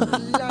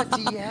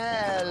 Bloody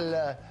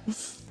hell.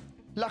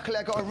 Luckily,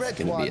 I got a red It's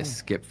gonna one. be a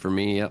skip for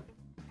me. Yep.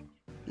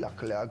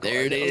 Luckily, I got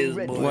There a it little is,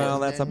 red boys. one. Well,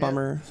 that's a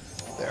bummer.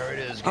 There it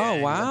is. Oh,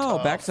 gang. wow.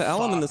 Oh, Back to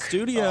Ellen in the fuck.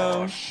 studio.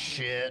 Oh,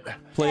 shit.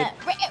 Played.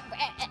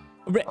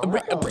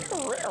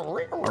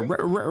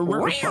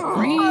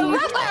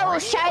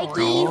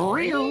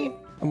 Shaky.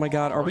 Oh my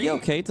god, are we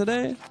okay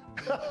today?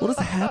 What is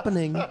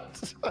happening?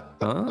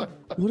 Huh?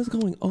 What is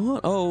going on?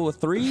 Oh, a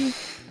 3?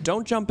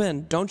 Don't jump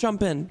in. Don't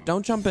jump in.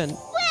 Don't jump in.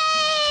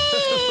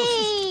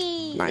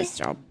 Nice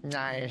job.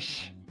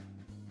 Nice.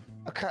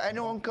 Okay,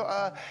 anyone got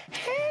a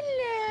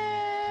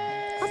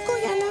hello? I've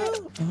got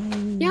yellow.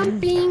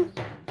 Jumping.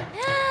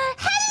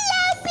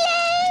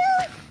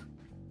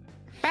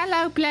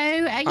 Hello, Blue.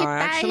 Are you I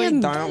actually dying?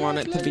 don't want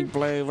it to be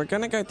blue. We're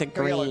gonna go to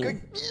Go yellow,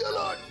 green. go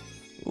yellow.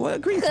 Well,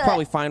 green's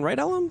probably fine, right,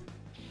 Ellen?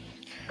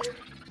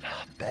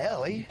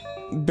 Barely.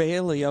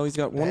 Bailey, oh, he's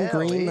got 1 green.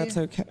 Barely. That's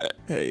okay.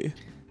 Hey.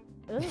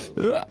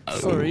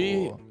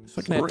 Sorry.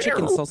 Fucking had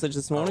chicken sausage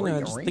this morning. I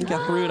just think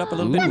I threw it up a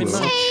little bit Ooh,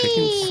 midnight.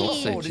 chicken Oh,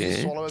 sausage, did you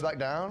eh? swallow it back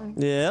down?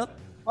 Yep.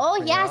 Oh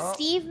yeah, Yeah.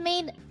 Steve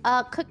made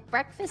cooked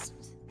breakfast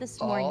this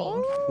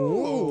morning.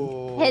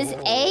 Oh. His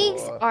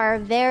eggs are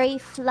very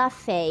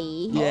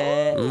fluffy.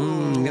 Yeah.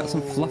 Got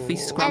some fluffy And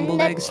scrambled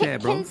the eggs there,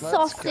 bro. chicken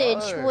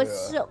sausage go.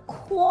 was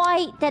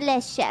quite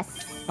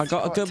delicious. I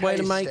got a good way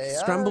to make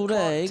scrambled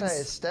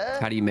eggs.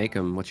 How do you make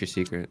them? What's your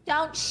secret?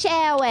 Don't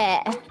share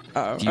it.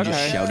 Uh-oh. Do you just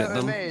Okay. shout at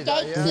them?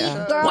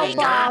 Gatekeep girl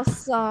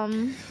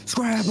blossom.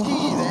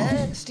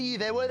 Scramble!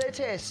 Steve, were they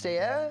tasty,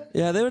 eh?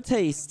 Yeah, they were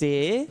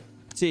tasty.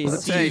 Jeez, Steve. Oh,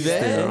 Steve,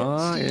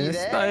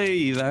 yes,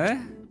 Steve, eh?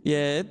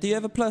 Yeah, do you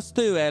have a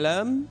 +2,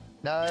 Ellen?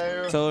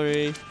 No.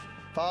 Sorry.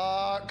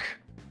 Fuck.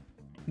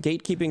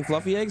 Gatekeeping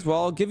fluffy eggs?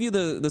 Well, I'll give you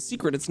the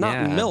secret. It's not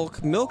Yeah.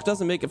 milk. Milk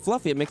doesn't make it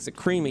fluffy. It makes it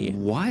creamy. Is it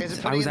What?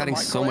 putting I it was in the adding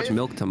so much microwave?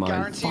 milk to mine.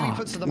 Guarantee he Fuck.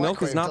 puts it in the Milk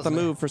is microwave, not the doesn't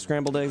it? move for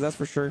scrambled eggs, that's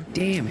for sure.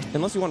 Damn it.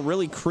 Unless you want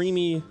really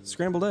creamy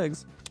scrambled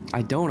eggs.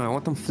 I don't. I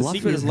want them The fluffy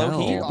secret as is low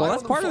heat. hell. Well, I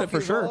that's want part them of it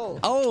for fluffy as sure. well.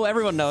 Oh,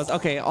 everyone knows.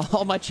 Okay,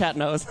 all my chat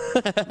knows.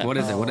 What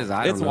is it? What is it?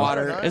 I don't It's know.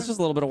 water. I don't know. It's just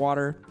a little bit of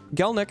water.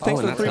 Gelnick, Oh,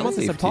 thanks for and the that's 3 months.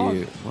 I healthy said to pog.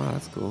 you. Wow,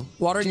 that's cool.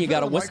 Water, and Do you you put it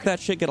gotta in the whisk that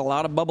shit, get a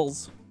lot of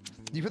bubbles.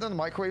 Do you put them in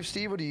the microwave,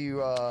 Steve, or do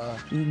you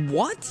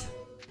What?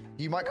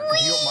 do you microwave them?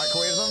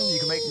 You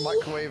can make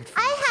microwaved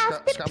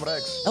scrambled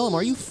eggs. Ellen,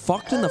 are you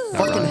fucked in the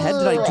fucking head?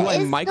 Did I do I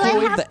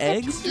microwave the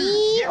eggs?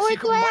 Yes, Or you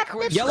do can I have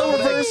microwave to Yellow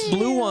scrambled reverse, eggs.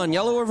 blue one.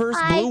 Yellow reverse,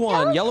 blue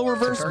one. Yellow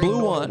reverse, Very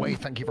blue normal way. one.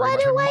 Thank you very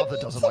much. My mother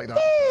does it like that.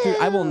 Dude,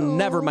 I will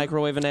never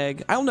microwave an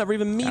egg. I'll never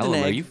even meet an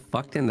Ellen, are egg. you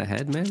fucked in the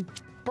head, man?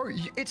 Bro,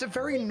 it's a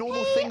very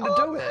normal thing to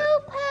do it.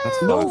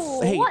 That's No,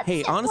 fucked.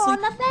 hey, honestly,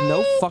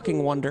 no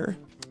fucking wonder.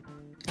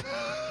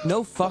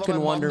 No fucking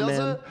wonder,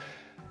 man.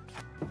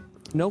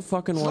 No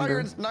fucking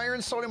wonder. Now you're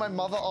insulting my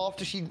mother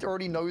after she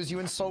already knows you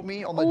insult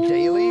me on the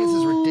daily? This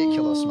is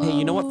ridiculous, man. Hey,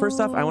 you know what?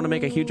 First off, I want to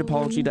make a huge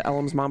apology to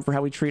Ellem's mom for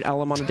how we treat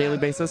Ellem on a daily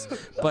basis.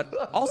 But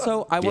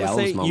also, I want to Yeah, say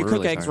Ellem's mom, you we're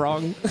cook really eggs sorry.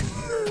 wrong.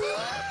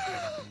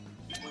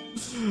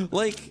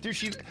 Like, Dude,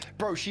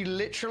 she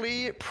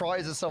literally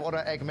prides herself on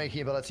her egg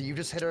making ability. You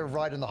just hit her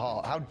right in the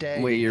heart. How dare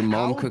you? Wait, your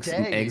mom How cooks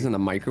dare eggs you? in the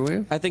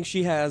microwave? I think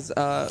she has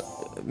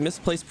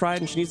misplaced pride,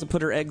 and she needs to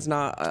put her eggs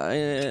not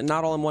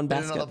all in one In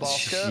another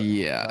basket. basket?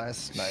 Yeah.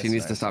 Nice, She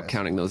needs to nice, stop nice.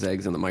 counting those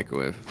eggs in the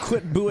microwave.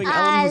 Quit booing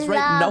I Ellen. He's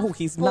right. love No,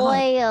 he's not.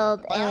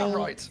 boiled I am eggs.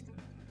 right.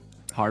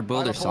 Hard I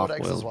boiled or love boiled soft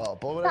eggs as boiled? well.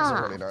 Boiled eggs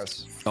are really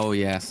nice. Oh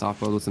yeah, soft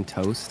boiled with some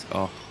toast.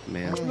 Oh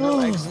man.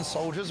 No eggs and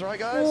soldiers, right,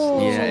 guys?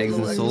 Yeah, eggs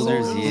and Little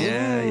soldiers.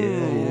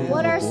 Yeah.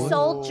 What are Ooh.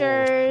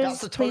 soldiers? That's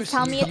the Please toast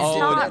tell you me use. it's Oh,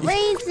 not it's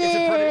It's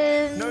a pretty...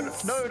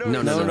 raisins.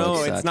 No, No,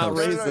 it's it's not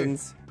toast.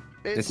 raisins.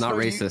 It's not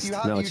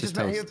racist. No, it's just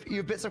toast. You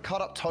have bits of cut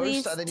up toast,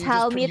 Please and then you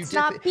tell just me put, it's you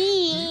dip not it,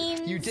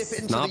 beans. You dip it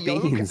into not the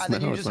yolk, beans. and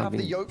then No, you it's just not have the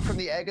beans. yolk from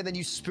the egg, and then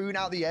you spoon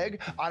out the egg,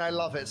 and I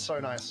love it. It's so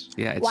nice.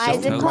 Yeah, it's Why just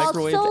is it toast. called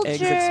Microwave eggs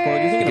soldiers? explode.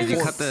 You think Because you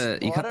it's cut the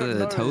Well, I cut don't the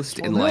know. toast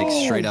It's in one of like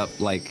those. straight up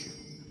like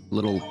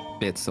little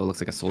bits, so it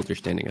looks like a soldier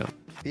standing up.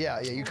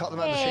 Yeah, you cut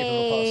them out in the shape of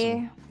a Hey,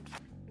 person.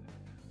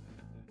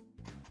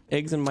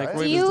 eggs in do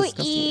microwave is you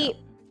disgusting. eat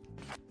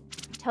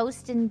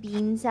toast and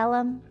beans,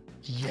 Ellen?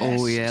 Yes,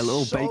 Oh, yeah,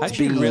 little so baked I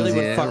actually really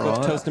would Yeah, fuck with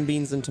right. toast and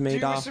beans and Dude,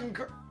 tomato. with some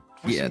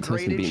Yeah, toast and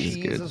grated beans is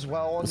cheese good. as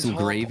well on With some top.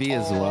 gravy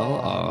as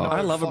well. Oh. no,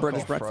 I love a fuck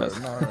British off, bro.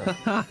 breakfast.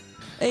 No.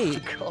 Hey,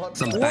 God,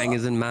 Some no.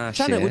 bangers and mash.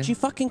 Janet, yeah? would you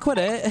fucking quit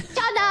it?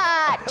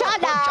 Janet!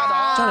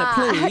 Janet,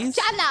 please.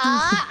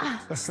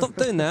 Janet! Stop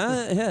doing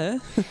that. Yeah,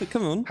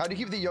 come on. How do you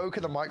keep the yolk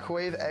in the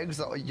microwave? Eggs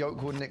that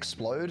yolk wouldn't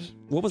explode.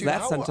 What was Dude,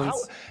 that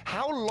sentence?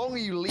 How long are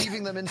you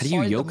leaving them How inside do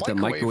you yolk the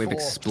microwave for?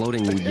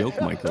 exploding yolk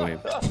microwave?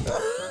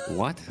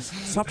 What?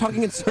 Stop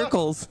talking in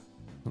circles.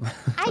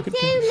 I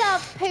do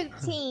love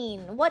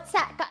poutine. What's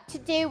that got to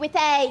do with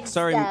eggs,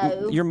 Sorry,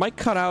 though? your mic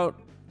cut out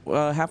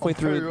halfway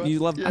through. poo. You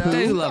love Yeah. poo? I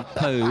do love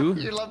poo.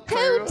 You love poo.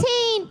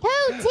 Poutine!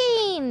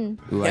 Poutine!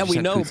 Ooh, I Yeah, just we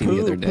had know, poutine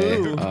the other poo, day.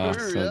 poo. Oh, Poo,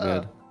 so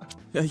yeah.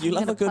 good. You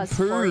love a good Plus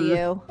for poo.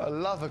 you. I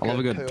love a good, I love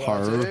a good poo, purr.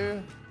 I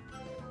do.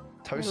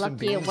 Toast and Lucky it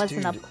beans,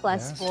 wasn't a dude.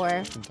 plus Yes, four.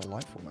 fucking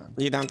delightful, man.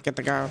 You don't get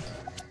to go.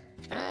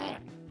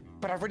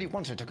 But I really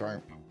wanted to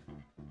go.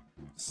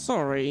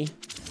 Sorry.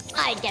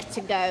 I get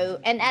to go,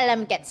 and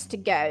Ellen gets to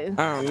go.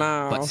 Oh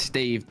no. But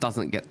Steve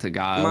doesn't get to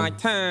go. My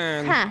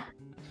turn. Ha!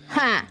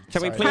 Ha!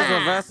 Can we Sorry. please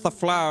reverse the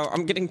flow?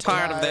 I'm getting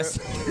tired of this.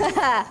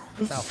 Now,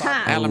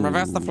 fuck. Ellen,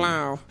 reverse the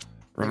flow.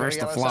 Reverse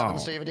the You got a yellow flow. 7,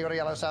 Steven? You got a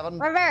yellow 7?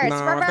 Reverse, No,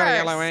 reverse. I've got a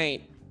yellow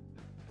 8.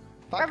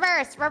 Fuck.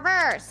 Reverse,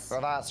 reverse.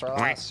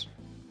 Reverse.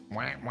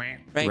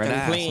 Bacon, Red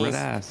ass, please. red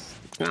ass.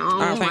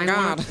 Oh, thank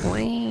God.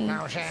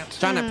 No chance.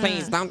 Janet,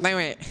 please, don't do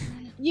it.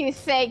 You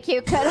think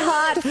you could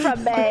hide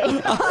from me?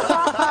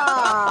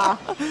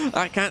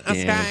 I can't Damn.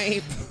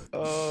 escape.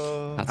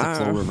 That's a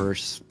full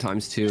reverse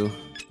times 2.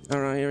 All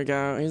right, here we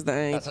go. Here's the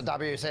 8. That's a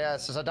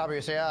WCS. It's a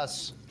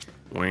WCS.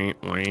 Wait.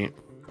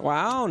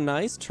 Wow,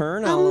 nice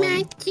turn, Oh, Ellen.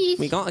 Matthew.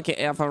 We got to get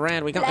it for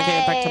red. We got to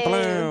get it back to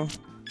Blue. blue.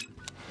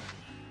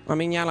 I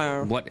mean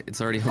yellow. What?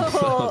 It's already on.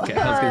 Okay,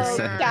 I was gonna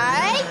say.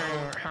 Guys?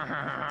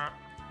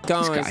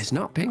 Guys, This guy's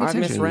not paying I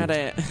attention. misread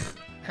it.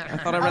 I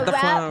thought I read the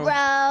flow.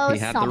 Ruh-roh, He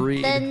had to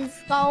read. something's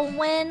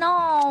going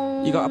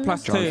on. You got a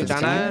plus 2, Jonathan's A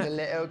Janet.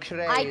 little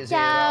I crazy.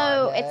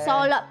 don't. It's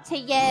all up to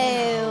you.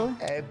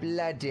 Oh,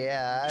 bloody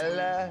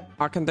hell.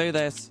 I can do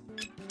this.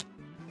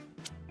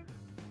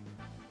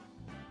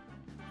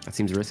 That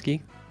seems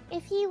risky.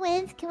 If he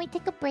wins, can we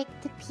take a break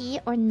to pee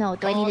or no?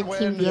 Do I need a Can't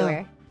team win.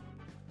 viewer?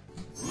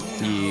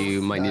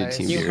 You might need a Nice.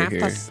 team You viewer have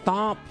here. to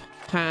stop,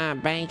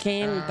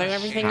 Bacon. Do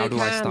everything How you do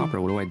can. I stop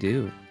her? What do I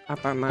do? I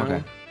don't know. Okay,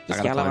 I Just got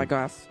a yellow, plan. I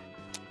guess.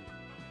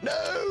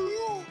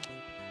 No.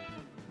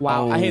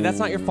 Wow. Oh. Hey, that's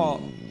not your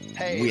fault.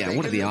 Hey, Yeah,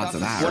 what are the odds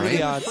of that, What are right?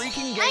 the odds?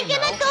 Freaking I'm game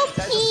gonna now. go That's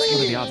the pee. What are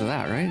second- the odds of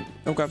that, right?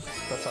 Okay.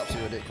 That's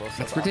absolutely ridiculous.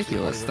 That's absolutely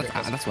ridiculous.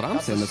 That's what I'm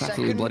saying. the That's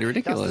absolutely bloody That's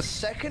ridiculous. the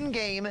second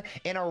game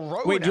in a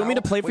row. Wait, do you want me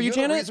to now play for where you, you're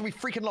the Janet? reason we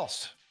freaking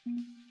lost.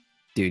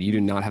 Dude, you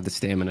do not have the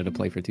stamina to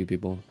play for 2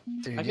 people.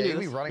 Dude, I can yeah, do you'll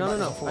be this. running No, back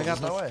no, and no, forth. I got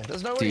There's no this. way.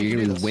 There's no way Dude, you you're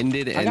can gonna do be this.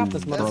 winded I got and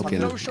this, motherfucker. broken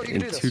No shot you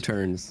in can do 2 this.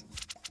 turns.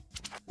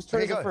 Whose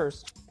turn is Okay, it go.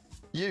 first?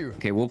 You.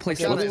 Okay, we'll play,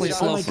 Okay, let's play yeah.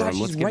 slow Oh my for gosh, him.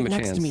 Let's she's give right him a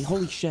next chance. to me.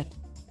 Holy shit.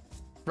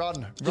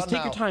 Run. Just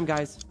take your time,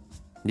 guys.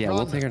 Yeah, we'll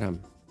Run. take our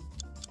time.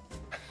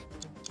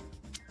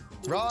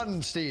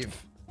 Run, Steve.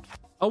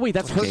 Oh wait,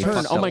 that's her Okay, turn.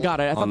 fuck Oh my that. god,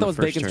 I thought On that the was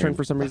first Bacon's turn turn.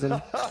 for some reason.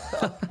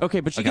 Okay,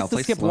 but she Okay, I'll gets to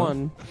play skip slow.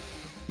 one.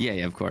 Yeah,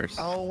 of course.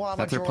 Oh, I'm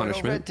That's her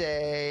punishment.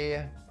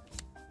 Day.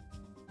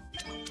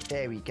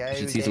 There we go. You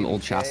should see some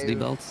old chastity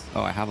belts.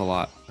 Oh, I have a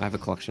lot. I have a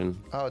collection.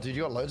 Oh, dude,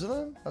 you got loads of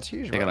them? That's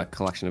huge, I bro. got a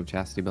collection of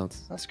chastity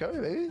belts. Let's go,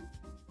 baby.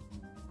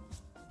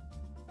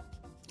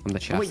 I'm the Oh,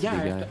 chastity wait,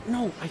 yeah. guy.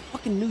 No, I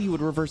fucking knew you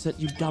would reverse it,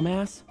 you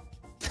dumbass.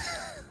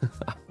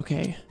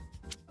 Okay.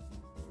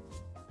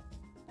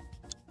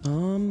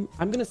 I'm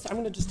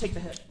gonna just take the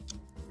hit.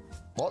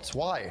 What?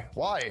 Why?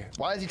 Why?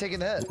 Why is he taking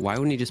the hit? Why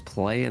wouldn't he just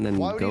play and then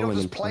Why would go you not and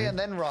then just play and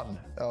then run?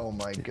 Oh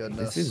my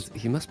goodness. This is,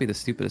 he must be the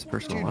stupidest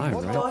person Dude, alive,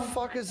 what right? the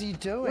fuck is he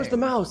doing? Where's the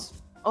mouse?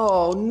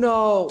 Oh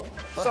no.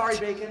 Sorry,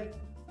 Bacon.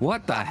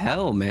 What the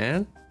hell,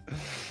 man?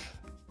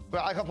 Wait,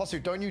 I got plus 2.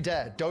 Don't you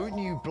dare. Don't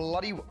you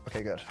bloody...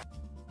 Okay, good.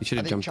 You should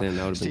I have think jumped in.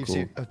 That would have been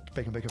Steve, cool.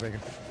 Steve, bacon.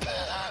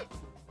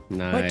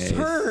 Nice. My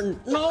turn.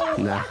 No.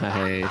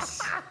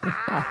 Nice.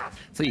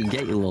 So you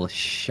get, you little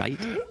shite.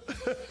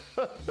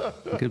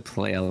 Good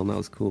play, Ellen. That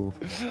was cool.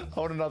 I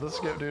want another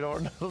skip, dude. I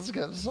want another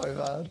skip so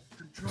bad.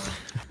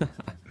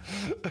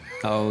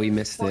 Oh, we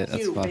missed it.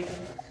 That's fucked.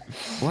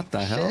 What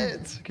the hell?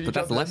 Shit. But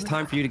that's less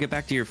time for you to get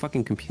back to your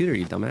fucking computer,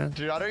 you dumbass.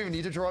 Dude, I don't even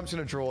need to draw. I'm just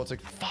gonna draw. It's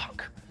like,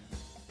 fuck.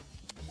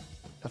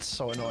 That's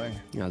so annoying.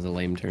 That was a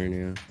lame turn,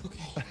 yeah.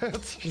 Okay.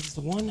 This is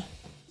the one.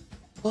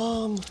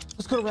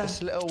 Let's go to rest.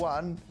 This little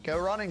one. Go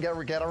running. Get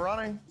her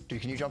running.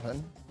 Dude, can you jump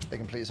in? They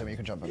can please tell me you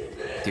can jump in.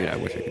 Dude, I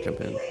wish I could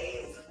jump in.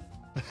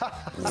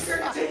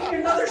 You're taking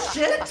another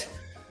shit.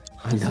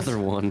 Another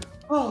one.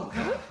 Oh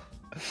God.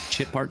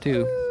 Shit part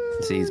 2.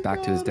 See, he's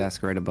back to his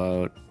desk right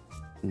about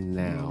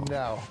now.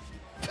 No.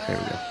 There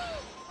we go.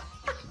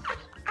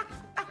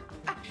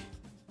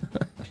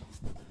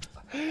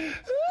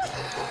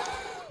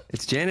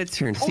 It's Janet's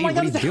turn. See, what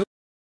are you doing?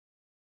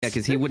 Yeah,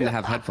 because he wouldn't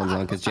have headphones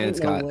on because Janet's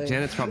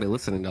probably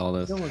listening to all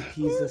this. No one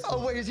keys this.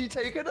 Oh wait, is he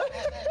taking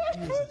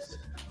it?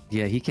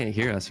 Yeah, he can't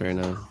hear us right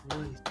now.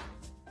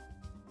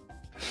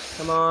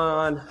 Come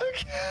on.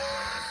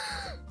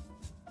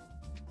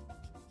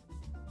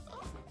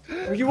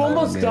 Are you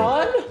almost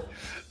done?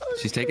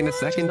 She's taking a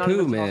second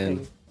poo,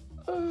 man.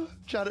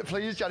 Janet,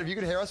 please, Janet, if you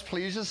can hear us,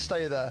 please just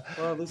stay there.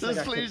 Well, at least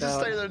just please just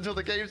stay there until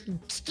the game's...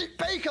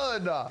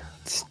 Bacon!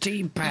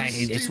 Steve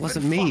Bacon, this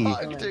wasn't me.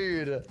 Fuck,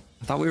 dude.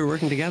 I thought we were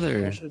working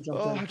together.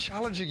 Oh, I'm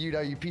challenging you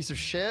now, you piece of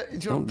shit.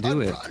 Don't do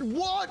it.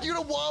 What? You're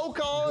a wild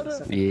card?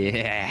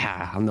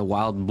 Yeah, I'm the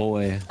wild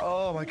boy.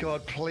 Oh my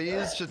god,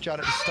 please, just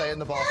Janet, just stay in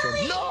the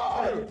bathroom.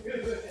 No!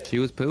 She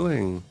was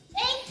pooing.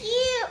 Thank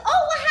you.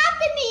 Oh, what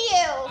happened to you?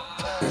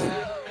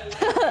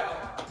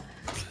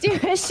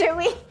 Dude, should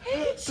we?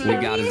 We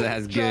got his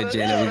ass good,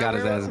 Janet. We got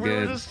his ass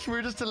good.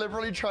 We're just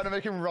deliberately trying to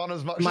make him run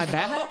as much My as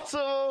bad?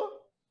 possible.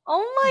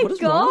 Oh my What is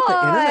god. wrong with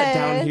the internet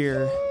down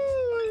here?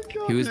 Oh my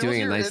god, He was dude, doing a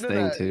your nice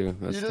internet. thing too.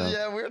 That's tough.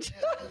 Yeah, we're...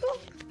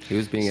 He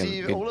was being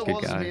See, a all it good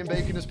was is me guy. and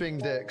Bacon just being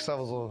dicks. That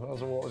was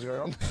what was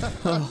going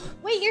on.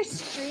 Wait, your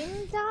stream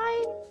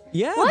died?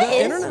 Yeah, What the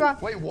is internet. wrong?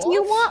 Wait, what? Do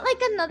you want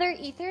like another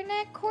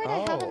Ethernet cord? I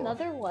have Oh.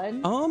 another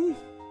one.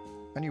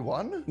 And you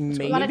won?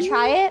 Maybe. You want to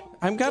try it?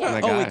 I'm gonna.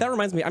 Yeah. Oh wait, that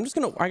reminds me. I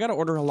gotta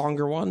order a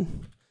longer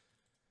one.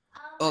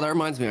 Oh, that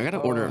reminds me. I gotta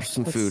order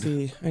some Let's food.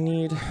 see. I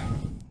need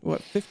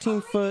what?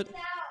 15 foot.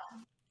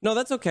 No,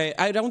 that's okay.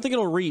 I don't think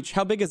it'll reach.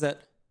 How big is it?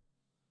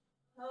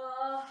 I don't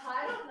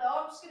know.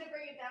 I'm just gonna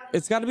bring it down.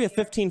 It's got to be a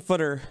 15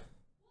 footer.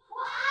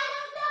 Well,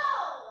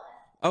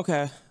 I don't know.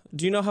 Okay.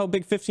 Do you know how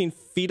big 15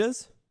 feet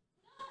is?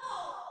 No.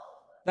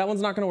 That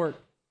one's not gonna work.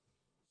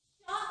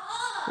 Shut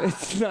up.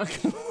 It's not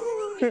gonna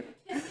work.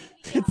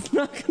 It's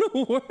not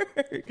gonna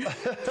work.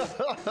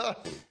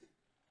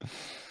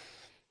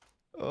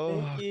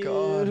 Oh Thank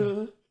god.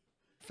 you.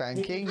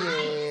 Thanking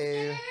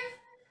you.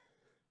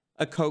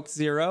 A Coke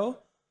Zero.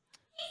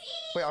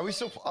 Wait, are we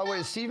still? Oh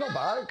wait, is Steve not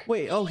back?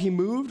 Wait. Oh, he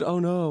moved. Oh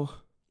no.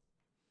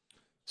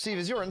 Steve,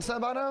 is your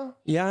internet back now?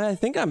 Yeah, I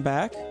think I'm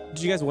back.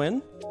 Did you guys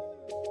win?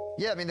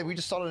 Yeah, I mean we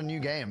just started a new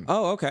game.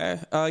 Oh, okay.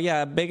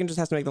 Yeah, Bacon just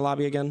has to make the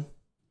lobby again.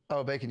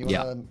 Oh, Bacon, you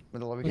Yeah. want to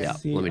with the lobby game? Yeah.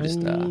 Let's see, let me just,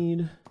 I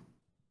need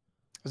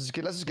Let's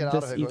just get out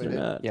of this here. quickly.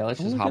 Ethernet. Yeah, let's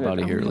I just wanna hop get out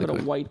of I here wanna really get a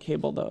quick. white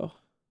cable though.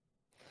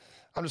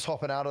 I'm just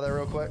hopping out of there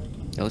real quick.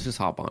 Yeah, let's just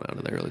hop on out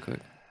of there really quick.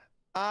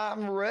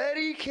 I'm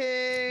ready,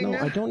 King. No,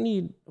 I don't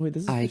need. Wait,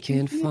 this is. I 15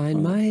 can't feet?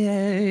 find my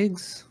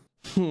eggs.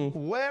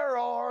 Where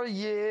are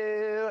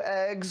you,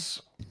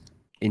 eggs?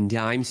 And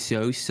I'm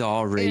so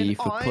sorry And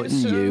for I'm putting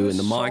so you in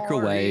the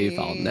microwave.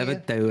 I'll sorry. never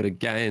do it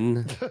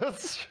again.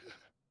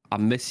 I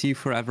miss you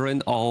forever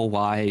and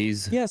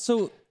always. Yeah.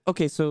 So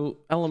okay. So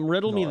Ellum,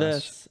 riddle me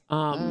Nice.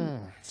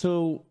 this.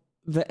 So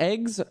the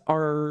eggs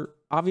are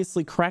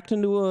obviously cracked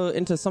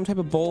into some type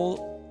of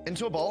bowl,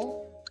 Into a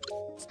bowl.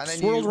 And then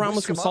swirled you around with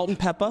whisk some 'em salt up. and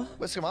pepper.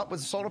 Whisk them up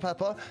with salt and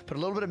pepper, put a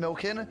little bit of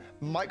milk in,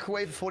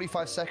 microwave for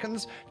 45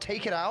 seconds,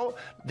 take it out,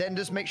 then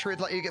just make sure it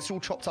gets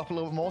all chopped up a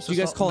little bit more. So Do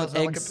you it's guys call it doesn't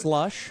have egg like a-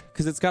 slush?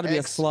 Because it's got to be a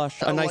eggs-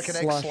 slush, a oh, nice like an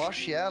slush. egg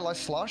slush, yeah, like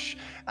slush.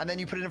 And then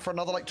you put it in for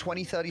another like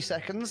 20-30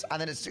 seconds,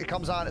 and then it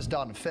comes out and it's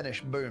done,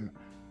 finished, boom.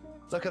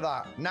 Look at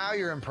that. Now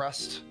you're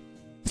impressed.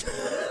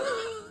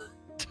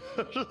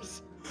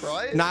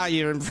 Right? Now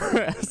you're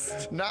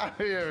impressed. Now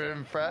you're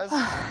impressed.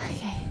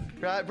 Okay.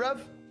 Right,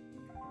 bruv?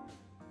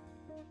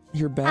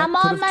 You're back. I'm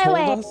Could on have my told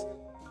way. us.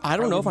 I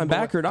don't know if I'm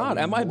back or not.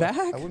 Am I back?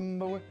 I wouldn't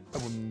know it. I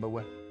wouldn't know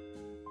it.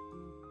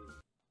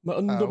 My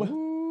underwear.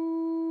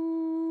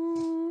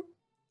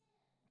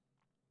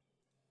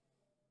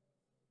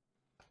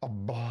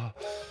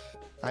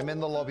 I'm in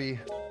the lobby.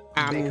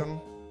 Um,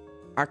 Bacon.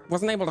 I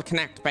wasn't able to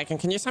connect. Bacon,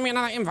 can you send me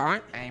another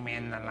invite? I'm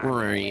in the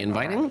Are you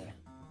inviting?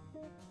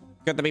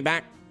 Good to be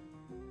back.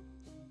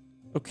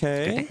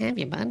 Okay. Have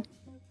you, bud?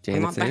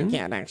 I'm not Janet's back in.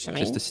 yet, actually.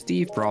 Just a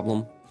Steve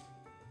problem.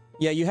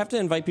 Yeah, you have to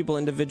invite people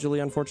individually,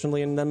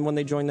 unfortunately, and then when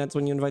they join, that's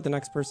when you invite the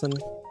next person.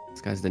 This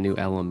guy's the new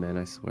Ellum, man,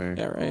 I swear.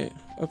 Yeah, right.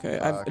 Okay,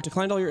 I've Fuck.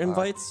 declined all your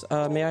invites.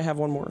 May I have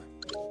one more?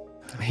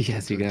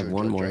 Yes, you can have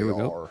one more. Here we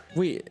go.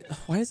 Wait,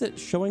 why is it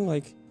showing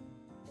like...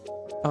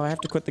 Oh, I have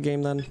to quit the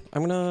game then.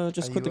 I'm gonna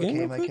just quit the game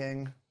real my quick.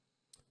 king?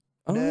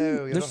 No,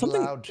 you're there's not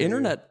something allowed to.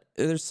 internet.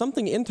 There's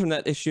something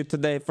internet issue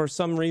today for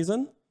some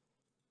reason.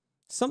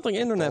 Something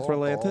internet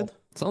related.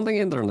 Something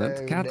internet.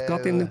 Oh, Cat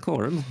got in the no.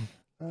 cord.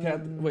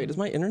 Cat, wait, is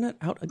my internet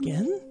out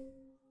again?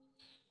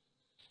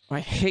 I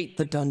hate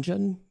the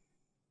dungeon.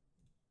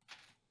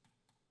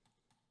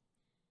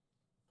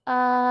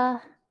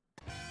 Oh,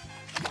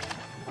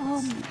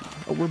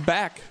 we're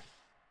back.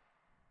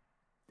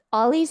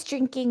 Ollie's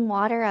drinking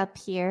water up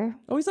here.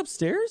 Oh, he's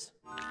upstairs?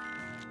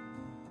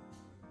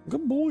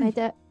 Good boy.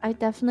 I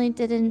definitely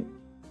didn't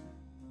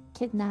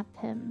kidnap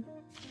him.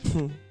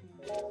 Can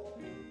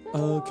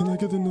I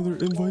get another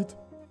invite?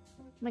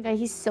 Oh my god,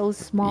 he's so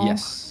small.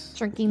 Yes.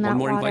 Drinking that One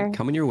more water. invite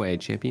coming your way,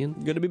 champion.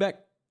 Good to be back.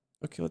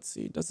 Okay, let's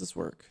see. Does this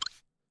work?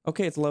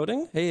 Okay, it's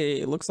loading.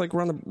 Hey, it looks like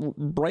we're on the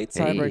bright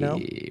side right now.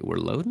 We're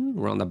loading.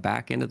 We're on the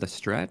back end of the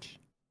stretch.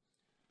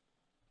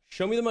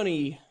 Show me the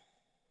money.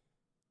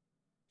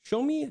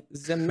 Show me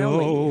the money.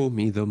 Show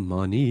me the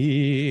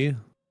money.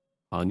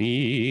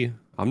 Honey,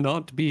 I'm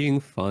not being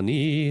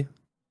funny.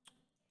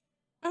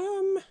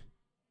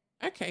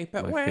 Okay,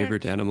 but My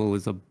favorite animal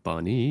is a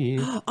bunny.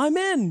 I'm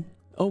in.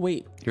 Oh,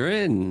 wait. You're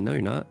in. No,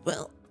 you're not.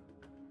 Well,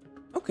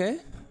 okay.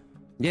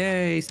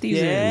 Yay, Steve's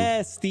in.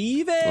 Yeah,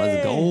 Steve.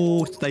 Let's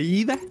go,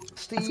 Steve.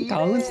 Steve.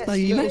 go,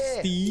 Steve.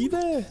 Steve.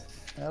 A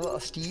little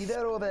Steve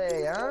over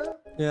there, huh?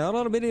 Yeah, a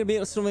little bit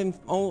of something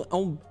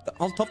on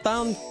top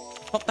down,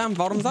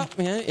 bottoms up.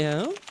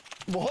 Yeah.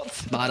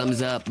 What?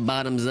 Bottoms up,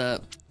 bottoms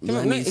up. Come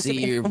Let on, me no,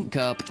 see your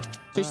cup.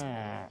 Just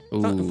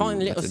Ooh, fine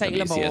little that's a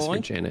sailor WCS boy.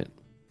 for Janet.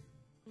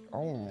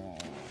 Oh.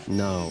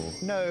 No.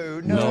 No,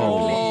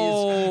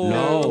 No.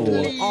 No.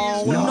 please.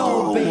 Oh, No.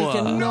 no,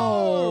 bacon,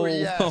 no.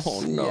 Yes,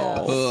 Oh, no.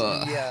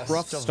 Ugh. Yes,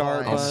 Rough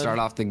start, I'll bud. start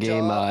off the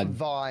game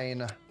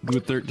Divine.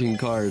 with 13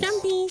 cards.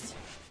 Jumpies.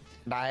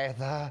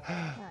 Neither.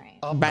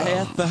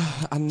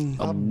 Beth and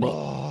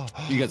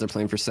You guys are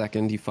playing for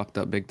second. You fucked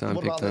up big time,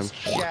 What big about time. this,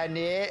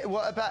 Janet?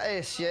 What about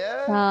this,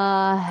 yeah?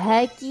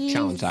 Hecky.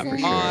 Challenge that for oh,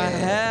 sure.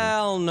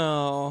 hell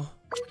no.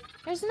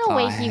 There's no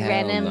way he hell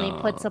randomly no.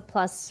 puts a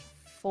 +4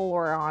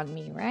 on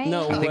me, right?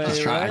 No I think way, he's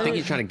trying. I think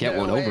he's right? trying to get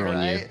No one way, over on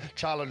you. right?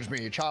 Challenge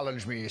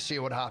me, see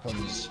what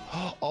happens.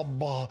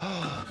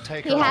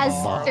 Take He her has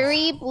on.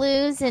 3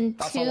 blues and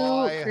That's a 2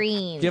 lie.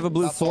 greens. Do you have a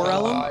blue That's 4, a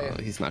Ellen? lie.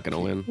 He's not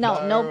gonna win.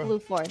 No, No. no blue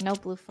 4. No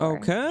blue 4.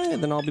 Okay,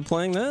 then I'll be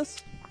playing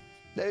this.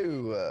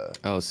 No.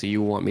 Oh, so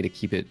you want me to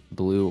keep it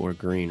blue or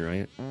green,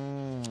 right?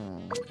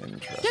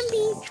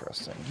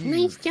 Interesting. You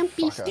Nice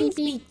jumpy fucker.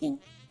 Stevie.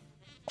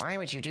 Why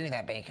would you do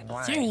that, Bacon?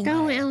 Why? Sorry.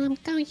 Go, Ellen.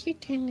 Go, it's your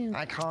turn now.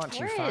 I can't,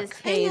 you Where is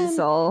fuck.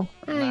 Hazel?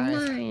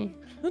 Mine.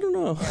 I don't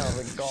know. There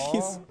we He's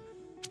go.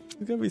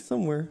 gotta be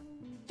somewhere.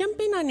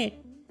 Jumping on it.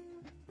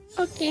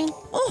 Okay.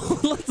 Oh,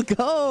 let's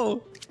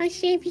go. I'll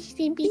save you,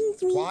 Stevie.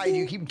 Why do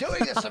you keep doing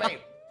this to me?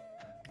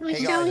 I'm Hey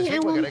guys, I sorry,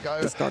 think we're Ellen. gonna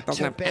go This card doesn't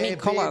to have any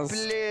baby colours.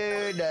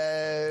 blue.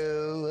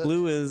 No.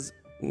 Blue is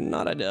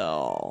not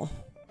ideal.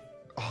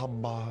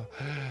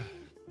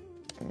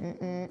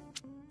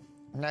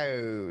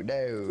 No,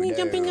 no, We're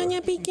jumping on no.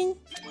 your beacon.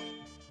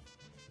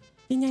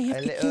 Then I A have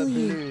to little kill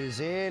you. blues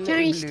here,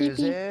 Sorry, little blues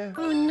Stevie. here.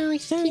 Oh no,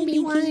 Stevie, It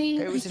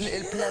why? was a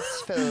little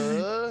plus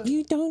 4.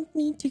 You don't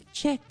need to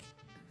check.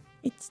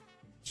 It's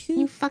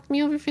too... You fucked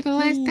me over for the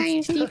last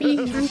time, Stevie.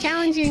 I'm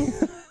challenging.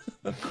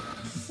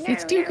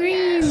 It's 2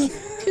 greens.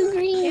 2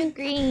 greens. 2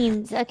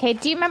 greens. Okay,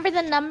 do you remember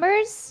the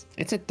numbers?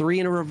 It's a 3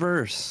 in a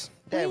reverse.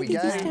 There we Why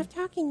go. did you stop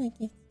talking like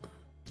this?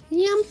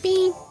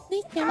 Yumpy.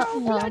 Nice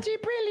jumping. Bloody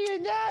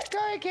brilliant, that.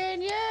 Go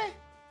again, yeah?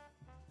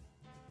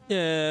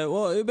 Yeah,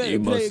 well, you better You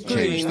play must it green.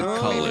 change the huh?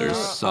 colors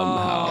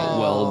somehow.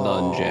 Well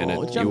done,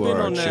 Janet. Jump You in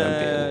are on a that.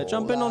 champion.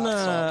 Jump in on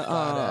That's that.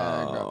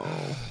 not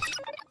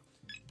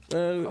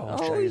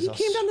Oh, you Jesus.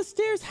 came down the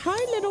stairs. Hi,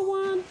 little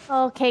one.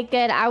 Okay,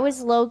 good. I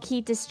was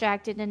low-key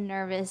distracted and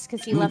nervous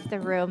because he left the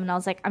room, and I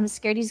was like, I'm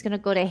scared he's gonna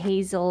go to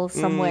Hazel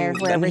somewhere,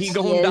 wherever Then he she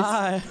gonna is.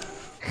 die.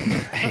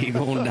 You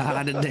gonna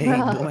die today,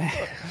 boy.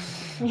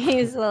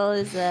 Hazel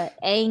is a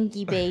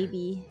angry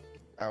baby.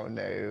 Oh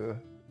no.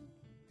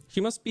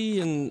 She must be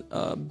in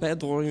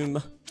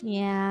bedroom.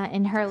 Yeah,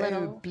 in her Oh,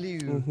 little. blue.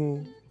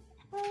 Little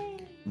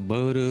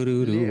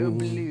Ba-do-do-do.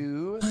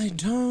 blue. I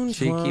don't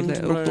Cheeky want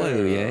little blue.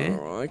 blue,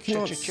 yeah? I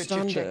cannot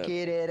stand Check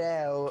it. it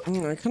out.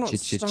 I cannot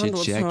stand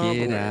what's Check it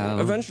happening. out.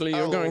 Eventually,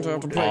 you're going to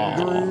have to play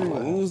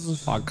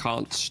greens. I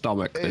can't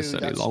stomach this Ooh,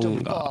 any that's longer.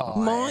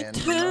 divine. My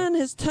turn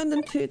has turned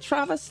into a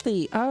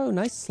travesty. Oh,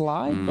 nice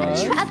slide, bud.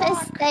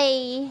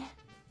 Travesty.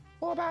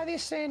 What about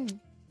this then?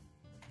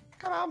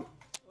 Come on.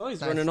 Oh,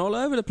 he's running all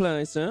over the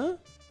place, huh?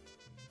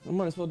 I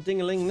might as well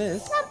ding-a-ling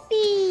this.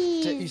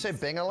 You say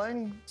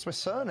Bingaling? It's my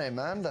surname,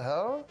 man. The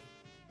hell?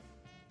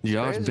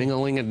 Josh Crazy.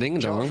 Bingaling a ding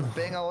Josh dong.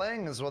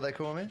 Bingaling is what they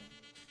call me.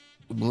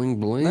 Bling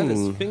That is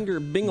bling. finger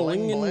Bling,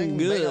 bing-a-linging bling,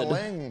 good.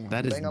 Bingaling.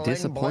 That is Bingaling,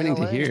 disappointing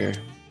to blingaling.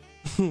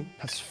 hear.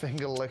 That's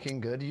finger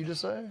licking good, you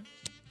just say?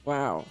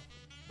 Wow.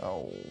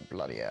 Oh,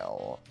 bloody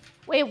hell.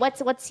 Wait,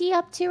 what's he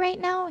up to right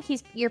now?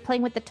 You're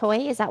playing with the toy.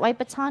 Is that why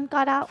Baton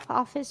got out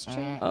off his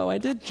tree? Oh, I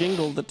did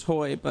jingle the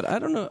toy, but I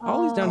don't know.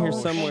 Ollie's down here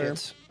Oh, somewhere.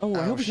 shit. Oh, I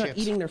Oh, hope he's not shit.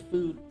 eating their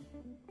food.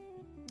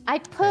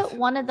 I'd put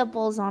one of the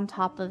bowls on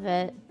top of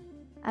it.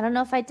 I don't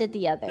know if I did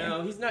the other.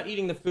 No, he's not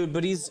eating the food,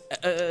 but he's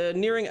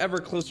nearing ever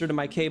closer to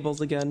my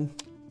cables again.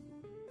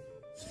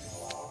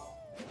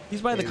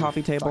 He's by the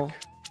coffee table.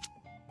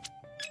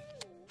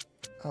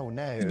 Oh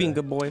no. He's being a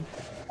good boy.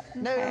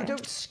 No,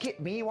 don't skip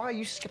me. Why are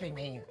you skipping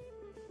me?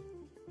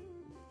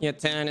 Yeah,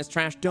 10 is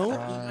trash. Don't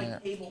eat my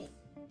cable.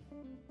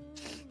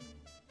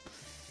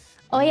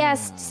 Oh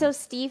yes, so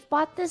Steve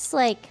bought this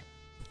like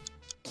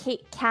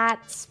Kit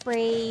Kat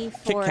spray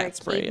for Kat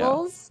spray,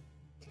 cables,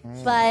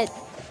 but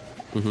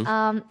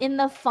in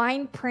the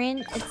fine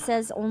print it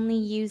says only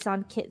use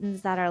on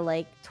kittens that are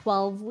like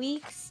 12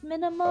 weeks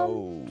minimum.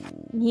 Oh.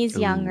 He's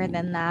younger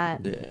than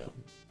that.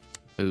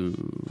 Yeah. Ooh,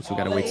 so we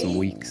gotta wait some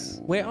weeks.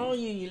 Where are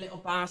you, you little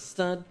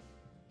bastard?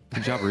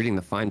 Good job reading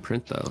the fine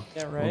print, though.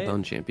 Yeah, right? Well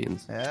done,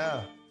 champions.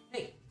 Yeah.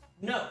 Hey,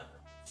 no.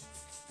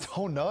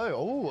 Oh no.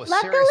 Oh, a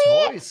Luckily,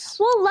 serious voice.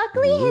 well,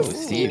 luckily Ooh,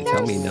 his Steve, teeth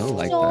tell are me no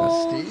like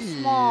so that. Steve.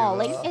 small.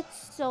 Like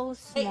it's so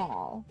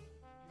small.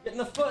 Get in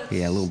the foot.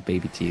 Yeah, little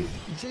baby teeth.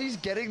 He's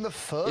getting the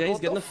foot. Yeah, he's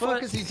what getting the the foot.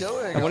 fuck is he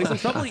doing? And when he's in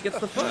trouble, he gets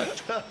the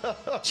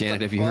foot.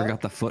 Janet, have you ever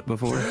got the foot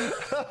before?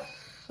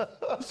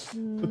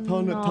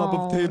 Baton at top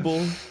of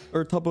table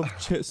or top of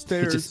He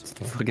stairs. just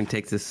fucking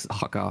takes his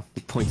sock off,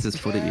 points his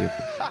foot at you.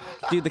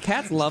 Dude, the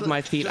cats love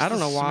my feet. I don't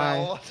know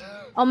why.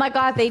 Oh my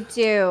god, they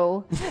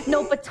do.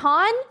 No,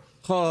 Baton?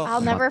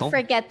 I'll never Baton?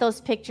 forget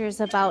those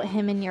pictures about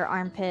him in your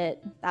armpit.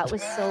 That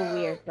was so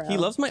weird, bro. He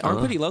loves my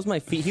armpit. He loves my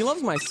feet. He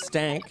loves my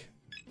stank.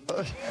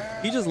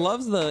 He just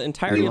loves the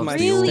entirety of my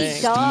really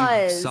stank.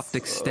 does.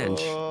 Suptic stench.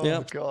 Oh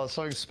Yep. god,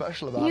 something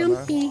special about him.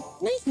 Man.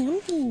 Yumpy. Nice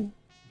yumpy.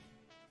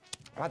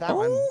 Right, that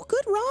one. Oh,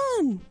 good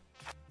run.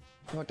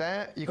 You got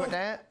that? You got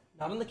that?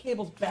 Not on the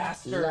cables,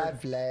 bastard.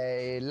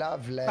 Lovely,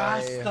 lovely.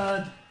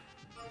 Bastard.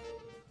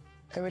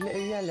 Oh, a little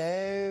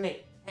yellow.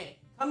 Hey, hey,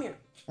 come here.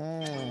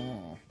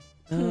 Mm.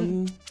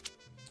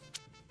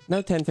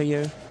 No 10 for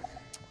you.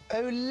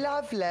 Oh,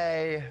 lovely.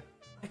 I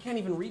can't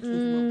even reach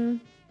with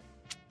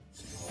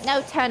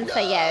No 10 for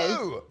you.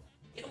 Oh,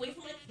 Get away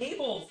from my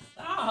cables.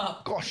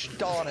 Stop. gosh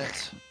darn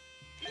it.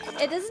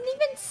 It doesn't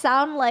even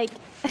sound like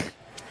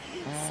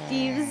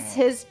Steve's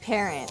his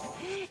parent.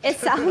 It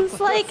sounds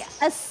like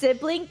a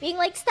sibling being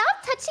like,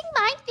 "Stop touching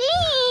my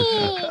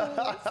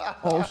thing."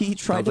 Oh, he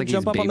tried Sounds to like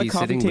jump he's up on the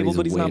coffee babysitting, table,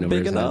 but he's way not over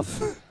big his head.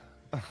 enough.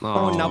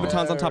 Oh, now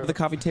Baton's on top of the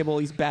coffee table.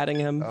 He's batting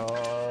him.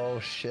 Oh,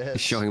 shit.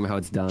 Showing him how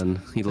it's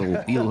done. You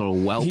little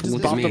whelp. He just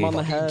Look at bopped me. him on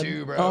the head.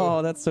 do, bro.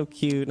 Oh, that's so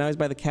cute. Now he's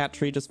by the cat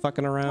tree just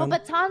fucking Well, around.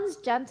 Baton's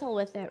gentle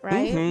with it,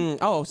 right? Mhm.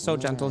 Oh, so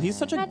gentle. He's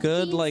such a That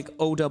good, cheese. like,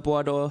 Oda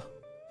Boado.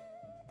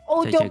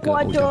 Oh, Take a good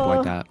old jump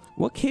like that.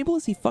 What cable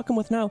is he fucking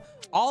with now?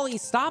 Ollie,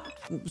 stop.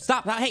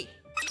 Stop. Hey.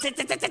 Sit,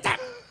 sit, sit, sit, sit.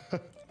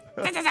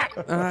 Sit, sit,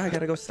 sit. I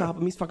gotta go stop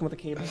him. He's fucking with the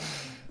cable.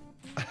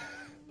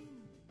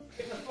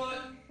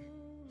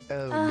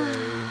 Oh,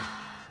 no.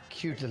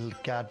 Cute little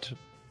cat.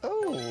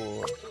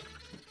 Oh.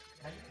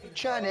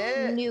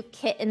 Janet. New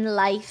kitten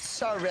life.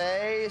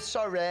 Sorry,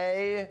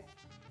 sorry.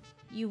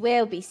 You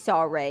will be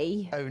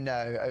sorry. Oh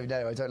no, I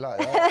don't like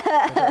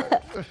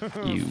that.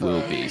 You will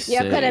be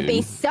You're gonna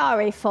be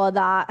sorry for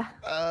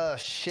that.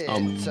 Shit.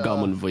 I'm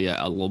coming for you,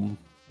 alum.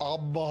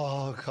 Coming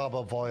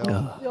for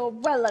you. You're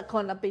really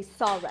gonna be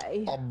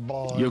sorry.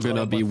 You're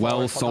gonna be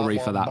well sorry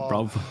for that,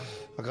 bruv.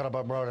 I'm gonna be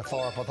really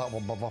sorry for that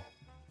one, brother.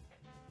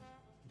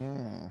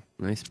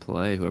 Nice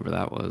play, whoever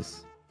that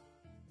was.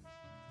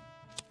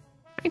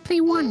 I play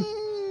one.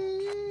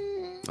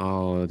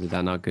 Oh, did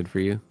that not good for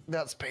you?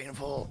 That's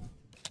painful.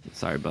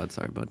 Sorry, bud.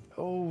 Sorry, bud.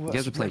 Oh, You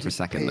guys are playing for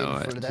second, though.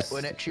 That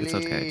one, actually. It's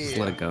okay. Just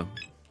let it go.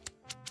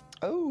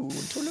 Oh,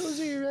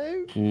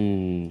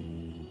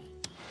 2-0.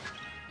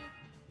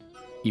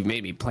 You've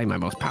made me play my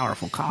most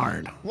powerful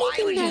card. Why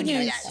would you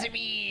do that to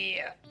me?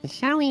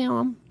 Sorry,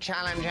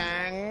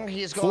 Challenging.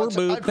 He's got 4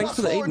 boot. Thanks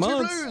for the 8 4 and 2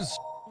 months. blues.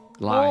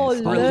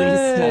 Lies. Oh, Or at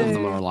least no. 12 of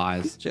them are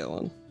lies.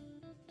 Chilling.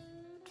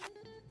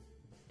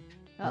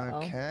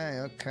 Uh-oh.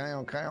 Okay.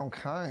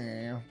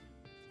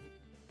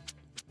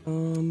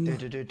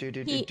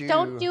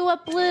 Don't do a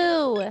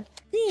blue.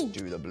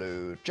 Do the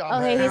blue. Jump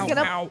Okay, it. he's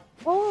gonna.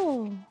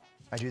 Oh.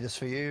 I do this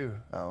for you.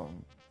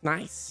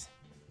 Nice.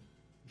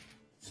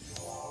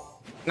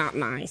 Not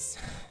nice.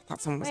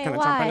 Thought someone was Wait, gonna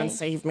jump in why? and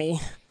save me.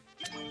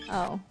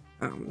 Oh.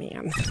 Oh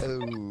man. Oh.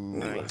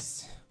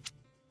 Nice.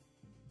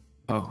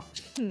 Oh.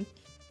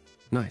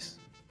 Nice.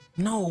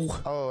 No.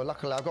 Oh,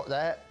 luckily I got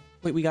that.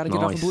 Wait, we gotta get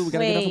off of Nice. blue. We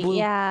gotta get off of Wait, blue.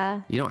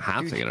 yeah. You don't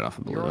have to get it off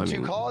of blue. You're on I 2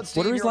 mean, cards.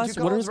 What are Steve, his you're on last?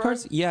 2 What are his right?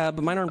 cards? Yeah,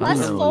 but mine aren't Plus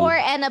blue. 4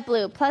 and a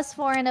blue. Plus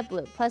 4 and a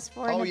blue. Plus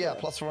 4 and Oh a yeah,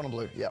 blue. +4 on a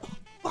blue. Yeah.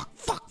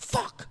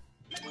 Fuck.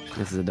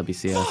 this is a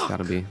WCS.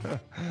 Gotta be.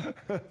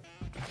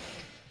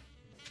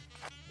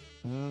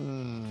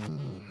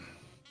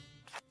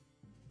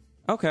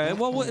 Okay,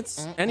 well,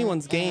 it's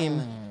anyone's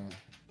game.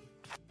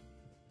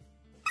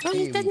 Oh,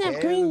 he doesn't have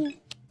green.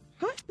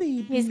 Hi,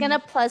 baby. He's gonna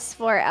plus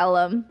 4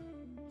 Ellum.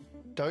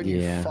 Don't you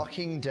Yeah.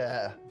 fucking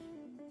dare.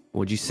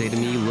 What'd you say to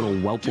me, you little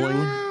whelpling?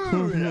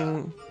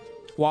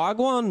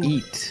 Wagwan.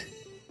 Eat.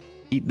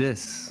 Eat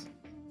this.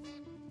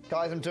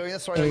 Guys, I'm doing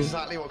this so I know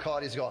exactly what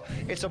card he's got.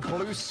 It's a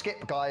blue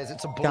skip, guys.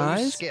 It's a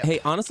blue skip. Hey,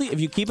 honestly,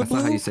 if you keep it That's not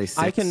blue, how you say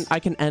six. I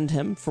can end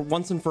him for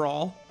once and for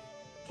all.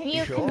 Can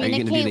you sure?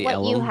 communicate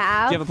what you Do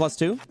have? you have a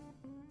 +2?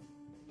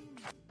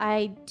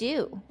 I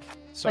do,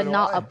 So but do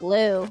not I. a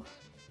blue.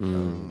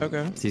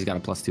 Okay. So he's got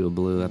a +2 of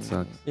blue. That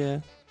sucks.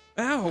 Yeah.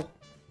 Ow.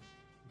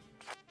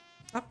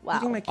 Stop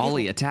eating my cable.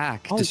 Ollie,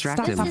 attack. Ollie, Distract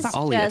stop, him. stop, stop.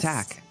 Ollie, Just-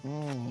 attack.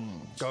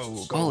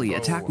 Go. Ollie,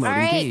 attack mode, All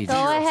right, engage. go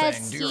your ahead,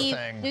 thing, do your Steve.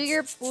 thing. Do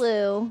your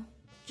blue.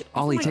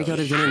 Ollie, take out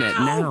his internet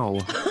now.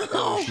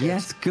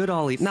 Yes, good,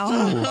 Ollie. No.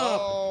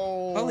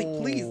 Oh. Ollie,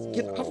 please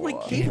get off my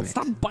cable.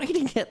 Stop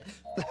biting it.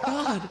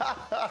 God.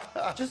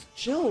 Just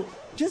chill.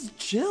 Just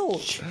chill.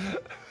 Just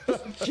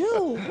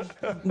chill.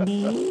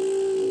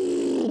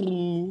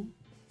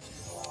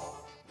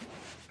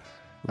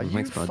 Are you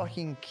Thanks, bud.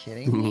 fucking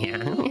kidding me? Yeah.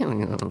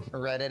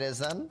 Reddit is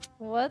then.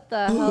 What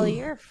the hell?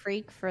 You're a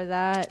freak for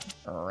that.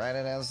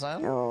 Reddit is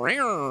then.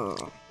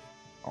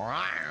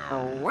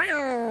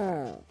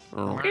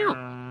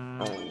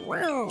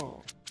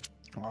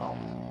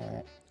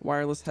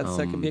 Wireless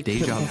headset could be a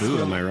Deja good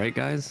vu, am I right,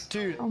 guys?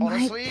 Dude, Oh my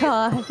honestly,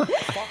 god.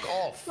 fuck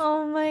off.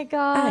 Oh my Why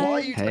god. are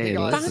you Hey,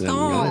 guys? listen.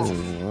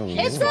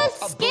 It's got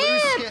a a blue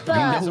skip. skip. You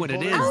know what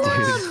it is,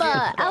 dude.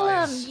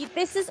 Ellum,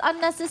 this is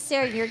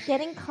unnecessary. You're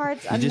getting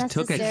cards You unnecessary. just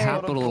took a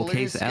capital Blue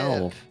case skip.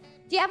 L.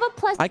 Do you have a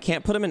plus? I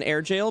can't put him in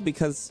air jail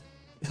because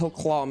he'll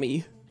claw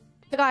me.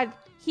 God,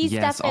 he's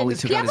Yes, deafened. Ollie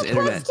Do took you out have a his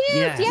plus internet. two?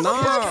 Yes. Do you have a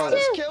No. plus I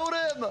just two? killed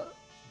him.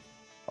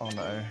 Oh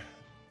no.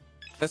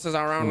 This is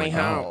our only my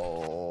God.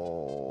 hope.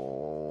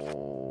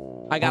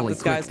 I got Ollie,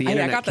 this, quick, guys. the Hey, I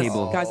internet got this.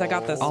 cable. Guys, I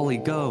got this. Ollie,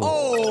 go.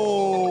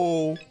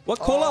 Oh! What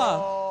cola?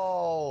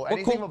 Oh,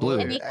 anything but blue?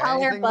 blue. Any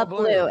color Anything but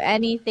blue.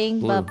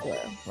 Anything but blue.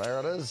 There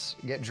it is.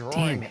 Get Damn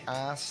drawing, it.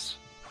 ass.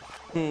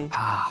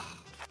 Ah,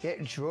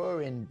 Get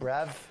drawing,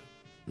 bruv.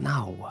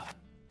 no.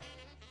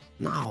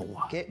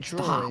 No. Get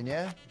drawing,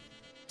 yeah?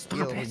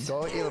 Stop it.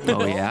 Go,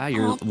 Oh, yeah?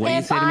 You're, what do you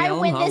If say to me, I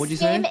Ellen? win Huh? this What'd you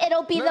game, say?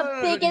 it'll be No, the no,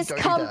 no, biggest don't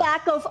do that.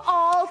 comeback of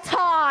all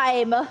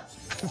time.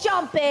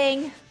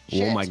 Jumping.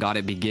 Oh my god,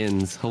 it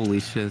begins. Holy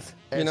shit.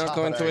 You're not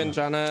going to win,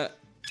 Janet.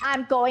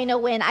 I'm going to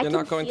win. I You're can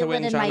not going to feel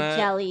win, it in my Janet.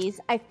 jellies.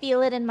 I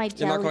feel it in my jellies.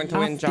 You're not going to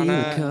win, I feel it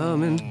Janet.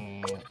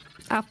 coming.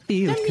 I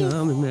feel it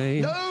coming,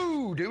 mate.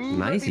 No, dude.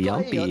 Nice let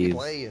me yelpies.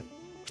 play.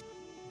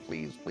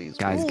 Please, please.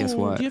 Guys, guess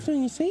what? Do you have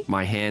something to say?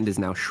 My hand is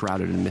now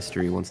shrouded in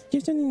mystery once. Do you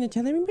have something to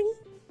tell everybody?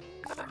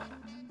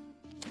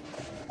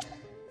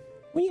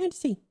 What are you going to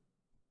say?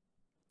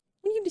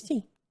 What are you going to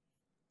say?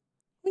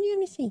 What are you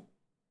going to say?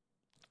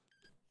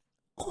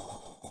 Oh.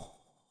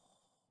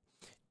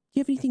 Do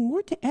you have anything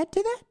more to add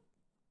to that?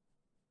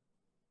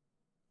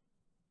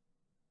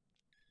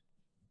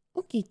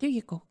 Okay, there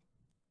you go.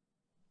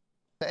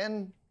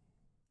 Then,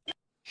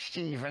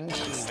 Steven.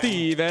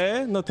 Steve,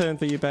 eh? No time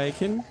for you,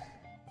 bacon.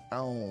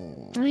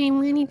 Oh. I'm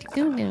ready to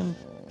go now.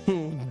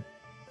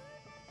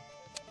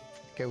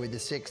 Go with the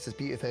 6. It's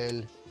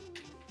beautiful.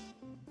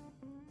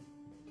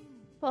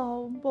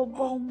 Boom, boom,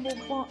 boom,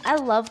 boom, boom. I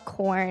love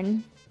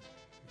corn.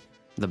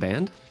 The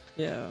band?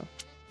 Yeah.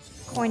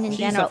 Corn in She's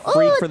general. a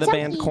freak Ooh, for the Tucky.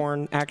 band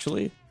Corn,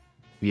 actually.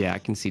 Yeah, I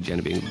can see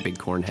Jenna being a big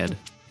corn head.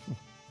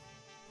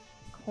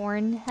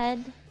 Corn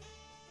head.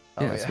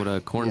 Yeah, that's what a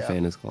corn Yeah.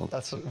 fan is called.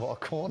 That's what a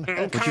corn.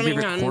 What's your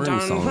favorite corn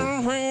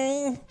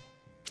song?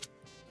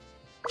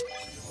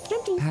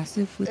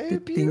 Passive with the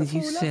things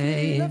you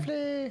say.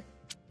 Lovely.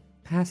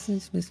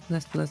 Passive,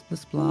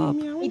 bless, blob.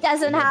 He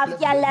doesn't have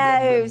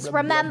yellows.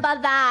 Remember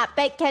that.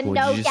 Bacon, What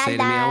no did you just say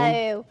to me,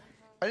 yellow.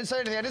 I didn't say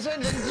anything. I didn't say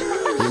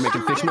anything. You're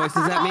making fish noises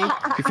at me?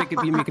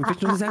 You're making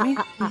fish noises at me?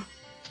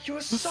 You're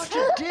such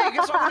a dick.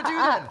 That's what I'm gonna do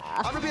then.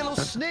 I'm gonna be a little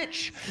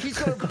snitch. He's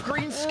got a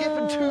green skip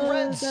and 2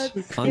 reds.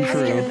 Untrue.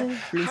 Green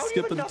How do you skip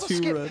have and another 2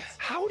 skip? reds.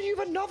 How do you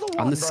have another one?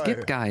 I'm the bro?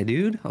 skip guy,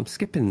 dude. I'm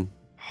skipping.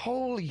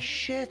 Holy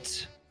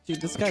shit.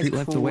 Dude, this I guy's treat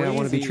life the way I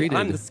want to be crazy. treated.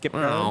 I'm the skip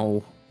guy.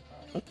 Ow.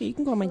 Okay, you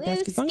can go on my Blue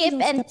desk. As long as you skip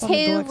don't and step on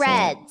the 2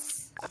 black side.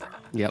 reds.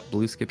 Yep,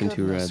 blue skip and 2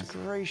 Goodness reds.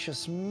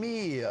 gracious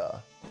me.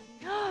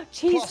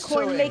 Cheese Plus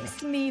corn sewing.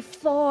 makes me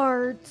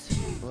fart.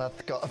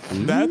 Let's go.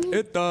 That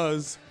it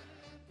does.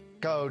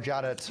 Go,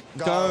 Janet.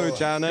 Go,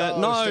 Janet.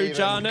 Go, No, Steven.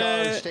 Janet.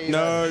 Go, Steven.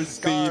 No, Go,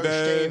 Steven.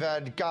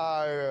 Steven.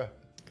 Go.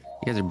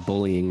 You guys are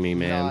bullying me,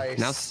 man. Nice.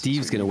 Now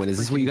Steve's gonna win. Is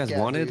this what you guys Freaking get,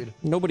 wanted? dude.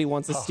 Nobody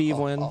wants a Steve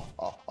win.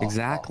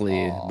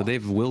 Exactly. But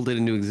they've willed it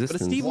into But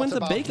existence. a Steve What win's a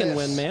about bacon this?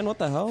 win, man. What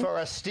the hell? For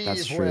a Steve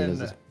That's true. win.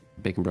 This is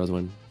Bacon Bros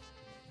win.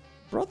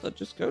 Brother,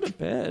 just go to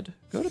bed.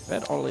 Go to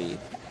bed, Ollie.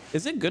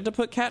 Is it good to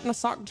put cat in a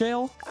sock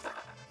jail?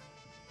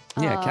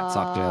 Yeah, cat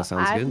sock jail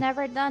sounds I've good.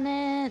 never done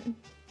it.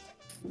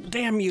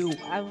 Damn you.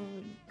 I would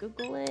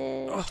Google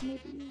it.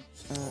 Maybe.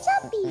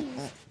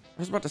 I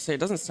was about to say, it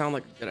doesn't sound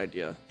like a good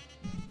idea.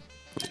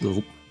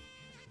 Nope.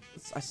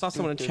 I saw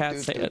someone in chat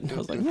say it, and I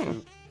was like,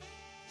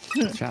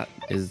 Chat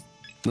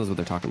knows what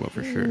they're talking about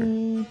for sure.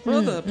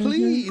 Brother,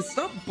 please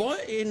stop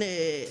biting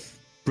it.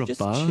 Just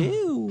Brother.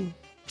 chill.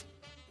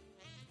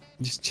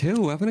 Just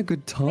chill, having a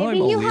good time. Maybe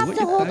you Ollie. have What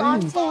to you hold on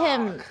doing? to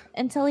him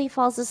until he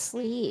falls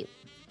asleep.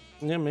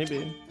 Yeah,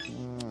 maybe.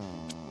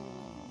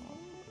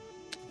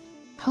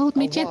 Hold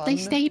me gently,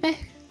 Stevie.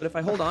 But if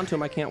I hold on to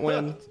him, I can't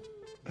win.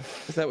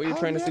 Is that what you're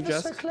trying to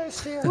suggest? So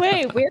close to you.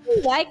 Wait,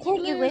 really? Why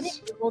can't you win if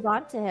you hold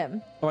on to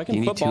him? Oh, I can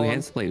You need two football him.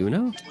 hands to play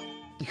Uno?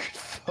 You could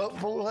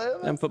football him?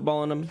 I'm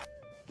footballing him.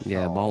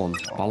 Yeah, ball him.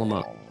 Ball him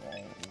up.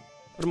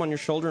 Put him on your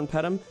shoulder and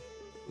pet him.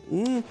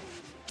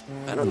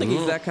 I don't think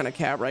he's that kind of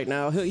cat right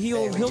now.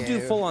 He'll do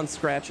full on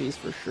scratchies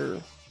for sure.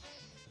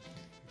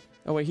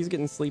 Oh wait, he's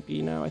getting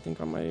sleepy now. I think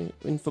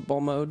in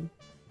football mode.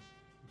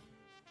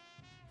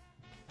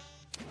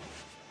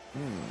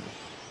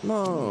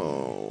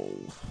 No.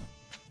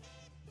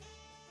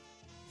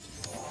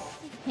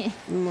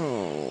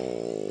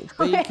 No.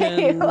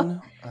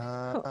 Bacon.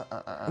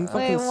 I'm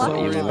fucking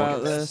sorry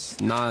about this.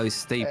 No,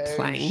 stay Oh,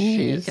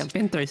 playing. shit. I've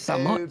been through so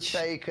much.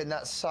 Bacon,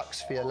 that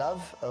sucks for your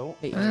love. Oh.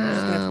 Hey, you're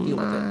just gonna have to deal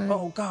with it.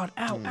 Oh god,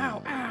 ow,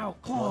 ow, ow.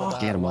 Claw.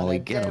 Get him, Ollie,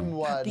 get him.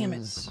 God damn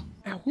it.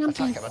 Ow.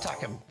 Attack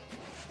him.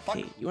 Fuck.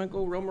 Hey, you wanna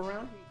go roam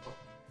around?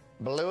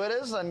 Blue it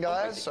is then,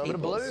 guys. Over to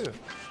blue.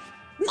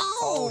 No!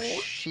 Oh,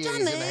 shit, he's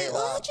gonna hate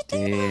Why'd that. you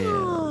do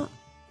Damn. that?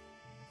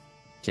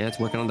 Janet's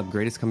working on the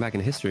greatest comeback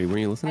in history.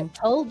 Weren't you listening?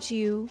 Told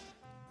you.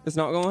 It's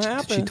not gonna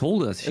happen. She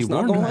told us. She It's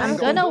not warned gonna us. I'm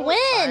gonna I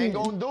ain't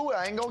win. gonna do it.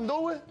 I ain't gonna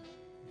do it.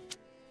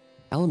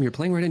 Ellum, you're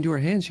playing right into her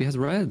hands. She has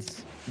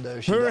reds. No,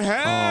 she Her doesn't. Oh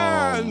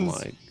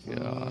hands! my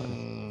god.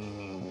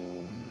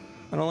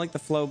 I don't like the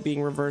flow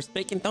being reversed.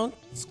 Bacon, don't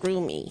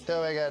screw me.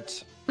 Doing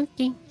it.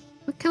 Okay.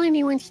 What color do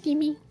you want,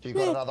 Stevie? You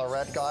got another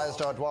red, guys?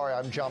 Don't worry,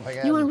 I'm jumping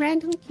in. You want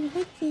red?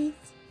 Okay.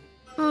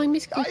 Oh, I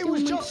missed I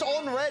was just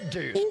on red,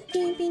 dude.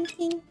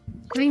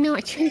 I know,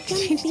 I tried to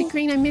change the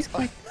green. I missed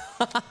click.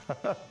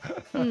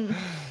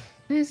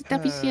 There's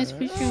WCS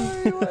for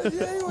sure.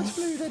 Yeah, you want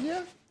blue then,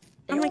 yeah?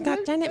 Oh my god,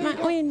 Janet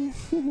might win.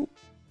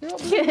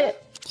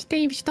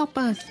 Steve, stop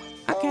us.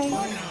 Okay.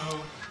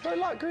 Don't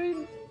like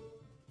green.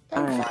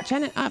 Alright,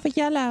 Janet, out for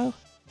yellow.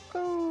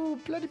 Oh,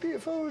 bloody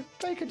beautiful.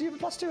 Bacon, do you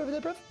have a +2 over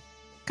there, bruv?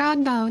 God,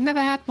 no, never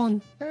had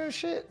one. Oh,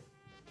 shit.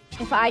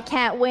 If I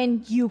can't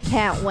win, you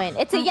can't win.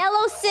 It's a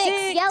yellow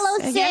six. Yellow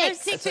A yellow six.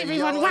 six, a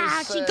everyone. yellow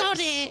Wow, she got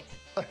six.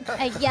 it.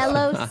 A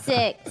yellow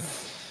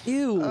six.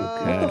 Ew.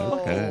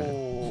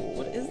 Okay.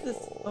 What is this?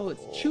 Oh,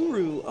 it's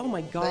churu. Oh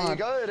my There you god.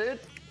 go, dude.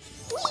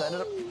 Send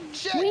it up.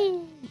 Shit! Whee.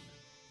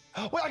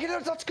 Wait, I can do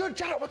it. That's good,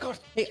 Janet. Oh my god.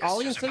 Hey,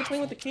 Ollie, instead of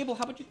playing with the cable,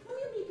 how about you come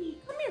here, baby?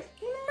 Come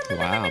here.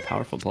 Wow,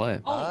 powerful play.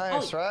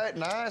 Nice, right?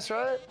 Nice,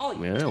 right?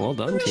 Yeah, well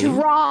done, team.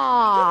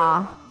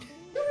 Draw.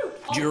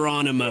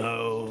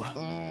 Geronimo.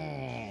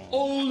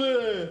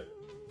 Ole!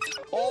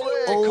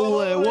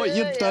 Ole, what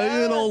you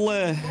doing,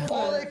 Ole?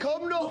 Ole,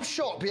 come up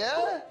shop,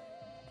 yeah?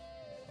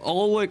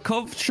 Ole,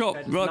 come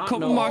shop, not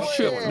come know. my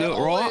shop, right?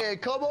 Ole,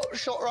 come up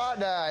shop right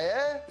now,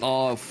 yeah?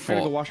 Oh, I gotta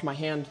go fuck. wash my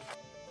hand.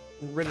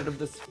 I'm rid of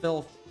this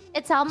filth.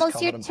 It's almost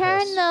covered your in turn,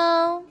 piss.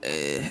 though.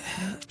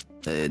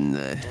 And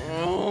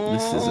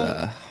this is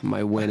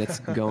my win. It's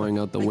going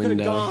out the Could've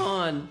window.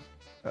 gone.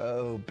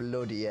 Oh,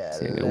 bloody hell.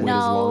 I'm gonna wait as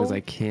long No. as I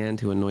can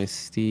to annoy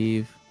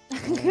Steve.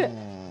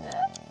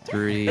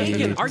 3,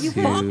 Bacon, are you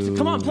 2, fucked?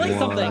 Come on, play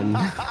something.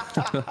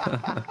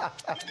 1.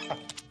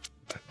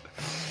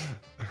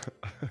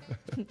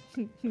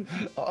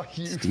 Are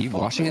you Steve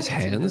washing his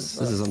hands?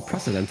 This is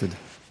unprecedented.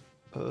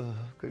 Oh,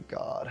 good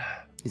God.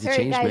 He's a All right,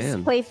 changed guys,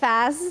 man. play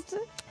fast.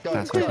 Go,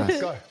 Fast, go, go,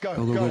 fast. go, go,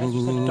 Go, go, go, go,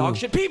 go, go. Dog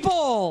shit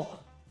people!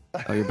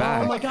 Oh, you're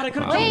back. Oh my god, I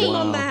could've Oh, told wow.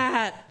 on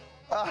that!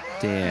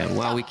 Damn.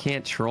 Well, we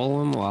can't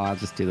troll him. Well, I'll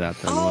just do that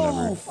then.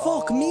 Oh, Whatever.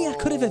 fuck me, I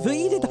could have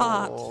evaded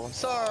that. Oh,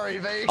 sorry,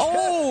 mate.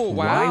 Oh, wow,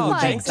 Why would you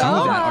thanks, do that?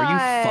 Alan. Are you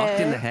fucked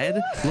in the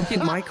head? Look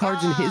at my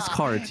cards and his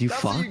cards, you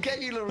That's fuck. what you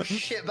get, you little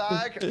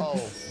shitbag.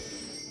 Oh.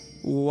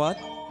 What?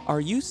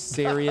 Are you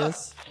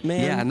serious,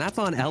 man? Yeah, and that's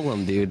on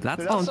Ellum, dude. That's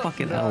Dude, on that's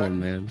fucking a- Ellum,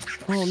 man.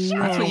 Oh no.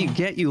 That's what you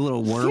get, you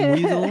little worm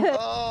weasel.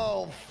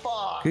 Oh,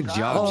 fuck. Good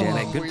job, That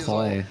Janet. was Good weasel.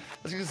 play.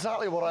 That's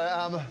exactly what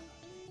I am.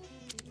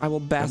 I will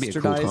That'd be a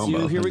cool bastardize combo.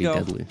 you. Here we go.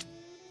 That'd be deadly.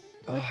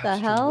 What the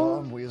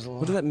hell? Weasel.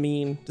 What does that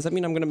mean? Does that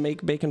mean I'm gonna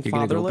make Bacon You're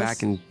gonna go fatherless?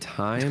 back in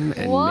time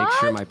and make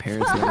sure my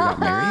parents never got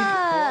married?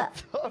 Ah,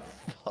 The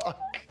fuck?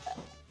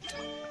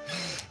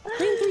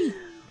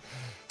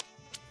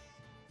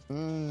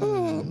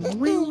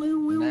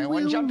 No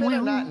one jump in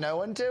on that. No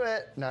one do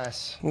it.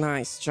 Nice.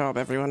 Nice job,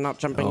 everyone. Not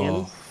jumping in.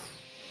 Oh,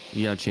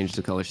 you gotta change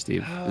the color,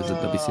 Steve. Is it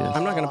WCS?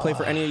 I'm not gonna play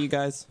for any of you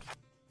guys.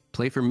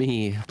 Play for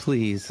me,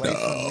 please. Wait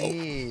for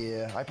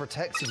me. I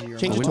protected you.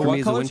 Change A it win to for what me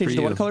is a color? win Change for it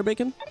to what you. color,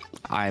 Bacon?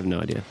 I have no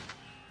idea.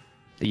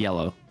 The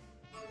yellow,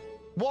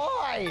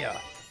 Why?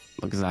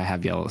 because I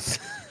have yellows.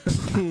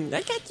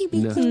 I got you,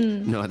 no,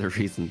 no other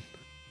reason.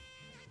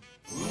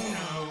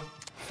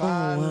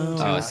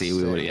 Oh, see,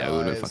 we would, yeah, we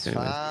would have fucking.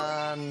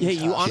 Yeah,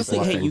 you honestly,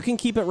 hey, bluffing. you can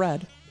keep it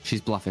red.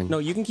 She's bluffing. No,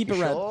 you can keep it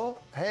red. Sure?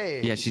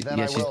 Hey. Yeah, then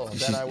I will.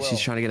 Then I will. she's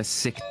trying to get a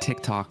sick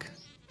TikTok.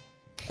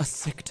 A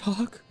sick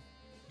talk?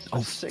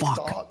 Oh Sick fuck!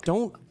 dark.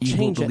 Don't You won't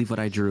change believe it. what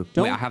I drew.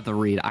 Don't- Wait, I have the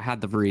read. I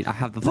have the read. I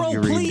have the Bro,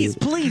 fucking read. please,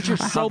 dude. please, you're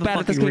I have so the bad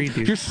at this fucking game. read,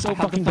 dude. You're so I have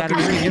the fucking bad at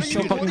this fucking game. You're read.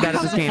 so fucking bad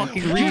at this I game. have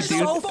the fucking You're read,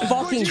 so dude. fucking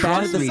bad at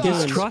Trust this me. game.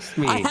 Just trust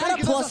me. I had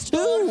a plus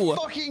two.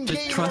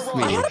 Just trust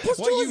me. I had a plus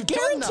two. Well, It was you've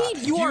done that.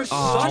 guaranteed. You are You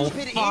such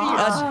stupid idiot.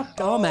 a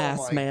dumbass,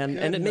 Oh my man,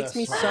 and it makes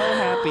me so goodness.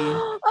 happy.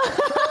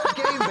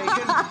 Game,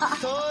 Bacon.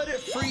 Third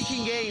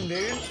freaking game,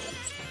 dude.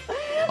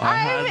 I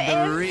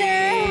had the read. Oh,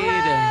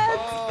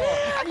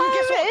 and you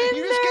guess what?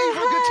 You just gave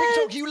her a good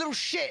TikTok, you little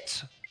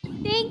shit.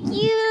 Thank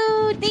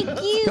you. Thank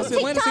you. Kelsey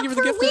Atlanta, TikTok thank you for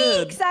for the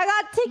gifted. weeks. I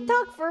got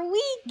TikTok for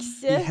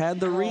weeks. You had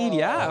the read,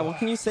 yeah. What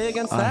can you say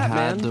against I that,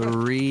 had man? the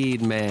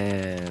read,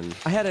 man.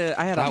 I had a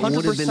That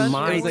would've 100%. been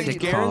my It was a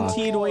TikTok.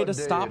 guaranteed way to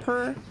Dude. stop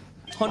her.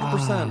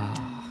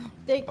 100%.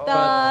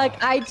 TikTok,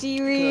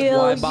 IG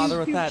Reels, Why bother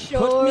with YouTube that?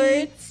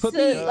 Shorts, Put me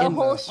the in.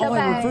 whole Oh, I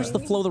shebang. reversed the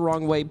flow the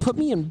wrong way. Put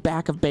me in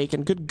back of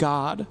bacon. Good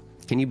God.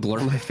 Can you blur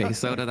my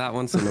face out of that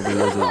one so nobody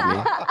knows it's me?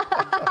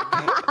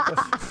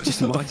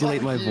 Just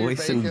modulate my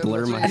voice and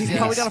blur my He's face.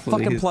 probably got a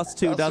fucking please. plus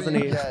two, doesn't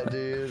he? Yeah,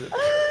 dude.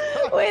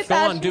 Wait, Go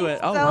on, that's do it.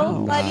 Oh,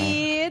 so wow.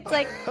 funny. It's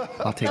like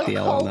I'll take the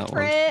L on that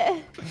one.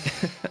 culprit.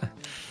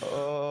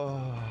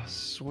 Oh,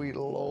 sweet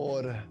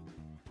lord.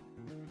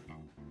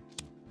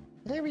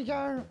 There we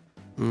go.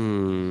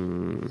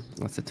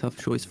 That's a tough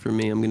choice for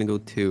me. I'm gonna go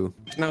 2.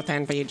 No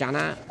time for you,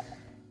 Jana.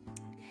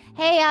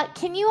 Hey,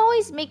 can you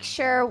always make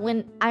sure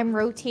when I'm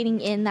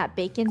rotating in that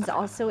bacon's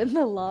also in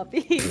the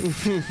lobby?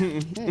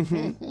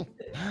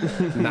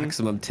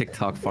 Maximum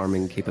TikTok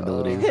farming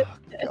capabilities. Oh,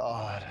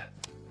 God.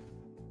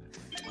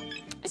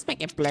 Let's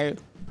make it blue.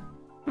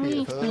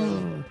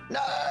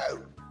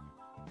 No!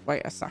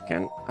 Wait a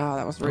second. Oh,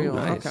 that was real.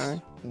 nice.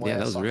 Okay. Yeah,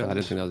 that was real. I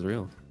didn't think that was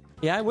real.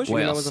 Yeah, I wish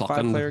Wait, it a was a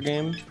second. 5-player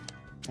game.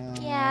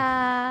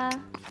 Yeah.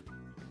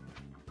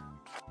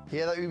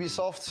 Hear that,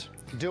 Ubisoft?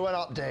 Do an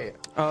update.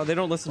 Oh, they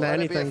don't listen to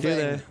Let it be a anything, do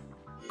they?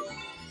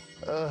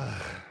 thing.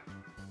 Ugh.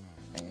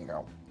 There you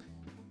go.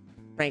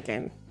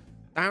 Bacon.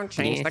 Don't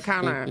change the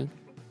color.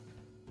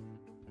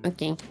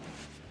 Okay.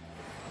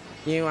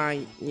 You are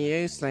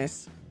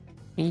useless.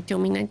 You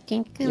told me not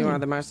to go. You are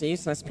the most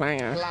useless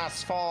player.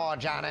 Plus 4,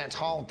 Janet.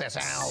 Hold this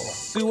L.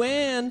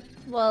 Suan,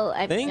 Well,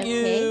 I thank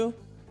okay. you.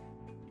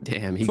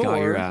 Damn, he got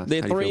your For ass.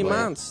 the How do you 3 feel about it?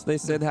 months. They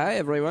said hi,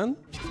 everyone.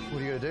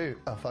 What are you gonna do?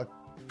 Oh, fuck.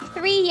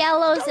 3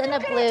 yellows and a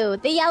blue.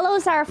 The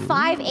yellows are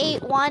 5,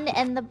 8, 1,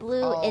 and the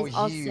blue Oh, is you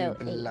also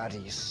 8.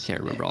 bloody Can't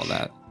remember all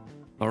that.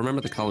 I'll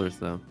remember the colors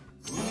though.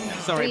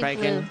 Sorry, 3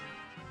 Bacon.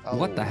 blue.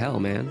 What the hell,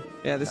 man?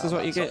 Yeah, this is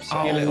what you get.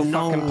 Oh you little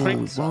fucking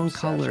prick. wrong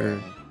color.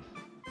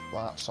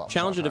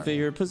 Challenge you to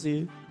figure a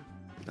pussy.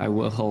 I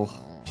will.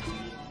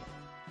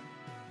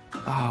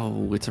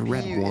 Oh, it's a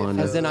red one.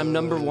 As in, I'm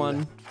number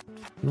 1. It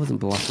wasn't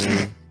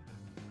bluffing.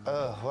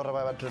 What am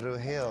I about to do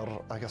here?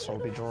 I guess I'll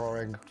be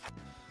drawing.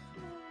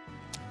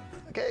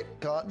 Okay,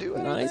 can't do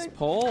anything. Nice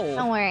pull.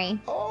 Don't worry.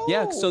 Oh.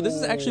 Yeah, so this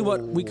is actually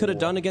what we could have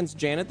done against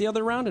Janet the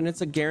other round, and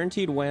it's a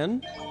guaranteed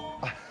win.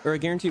 Or a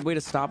guaranteed way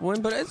to stop a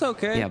win, but it's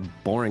okay. Yeah,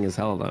 boring as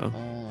hell though.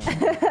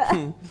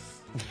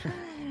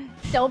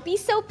 Don't be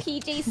so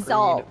PJ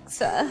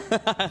Sulks.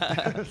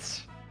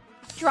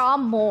 Draw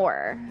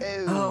more.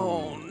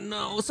 Oh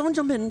no! Someone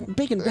jump in!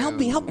 Bacon, help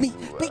me! Help me!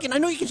 Bacon, I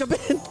know you can jump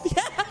in!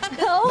 Yeah!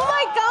 Oh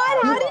my god,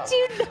 how did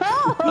you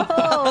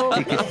know?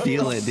 You can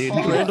feel it, dude.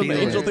 You can Random feel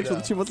angel it. thinks with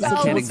the 2 months.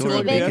 Oh, Can't ignore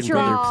Steven, Bacon's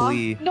brother draw.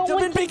 plea. No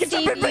Jump one in, can Bacon!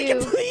 Jump save in, Bacon,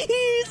 you.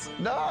 please!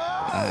 No!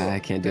 I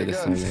can't do it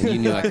this time, man. You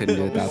knew I couldn't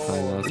do it that time.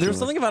 Though, There was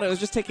so- something about it. It was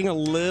just taking a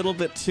little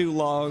bit too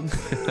long.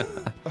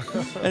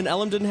 And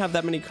Ellum didn't have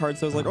that many cards,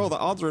 so I was like, oh, the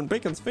odds are in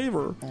Bacon's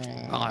favor.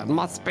 Oh, it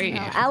must be.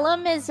 No,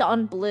 Ellum is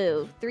on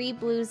blue. 3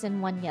 blues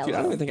and 1 yellow. Dude, I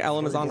don't even think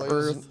Ellum is on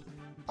Earth.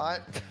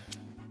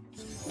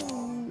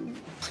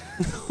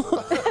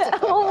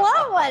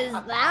 What was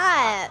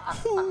that?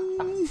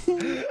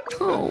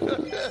 Oh.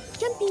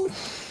 Jumping.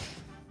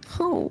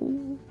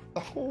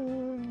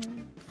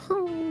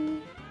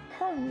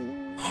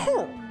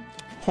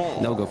 Oh.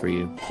 No go for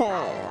you.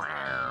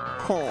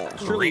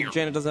 Surely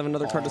Janet doesn't have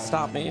another card to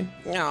stop me.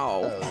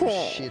 No.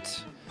 Oh,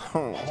 shit.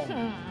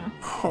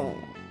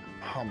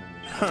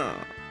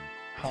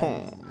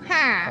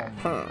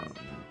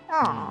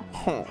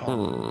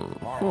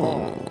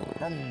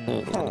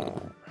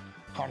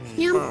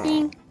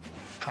 Jumping.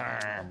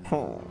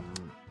 Oh,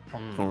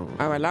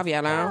 I love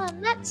yellow. Oh,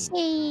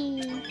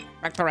 Nutsy.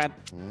 Back to red.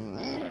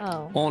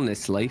 Oh.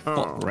 Honestly,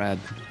 fuck red.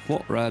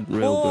 Fuck red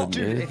real Oh, good,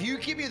 Dude, man. if you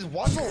give me this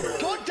one more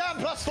goddamn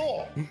plus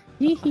 4!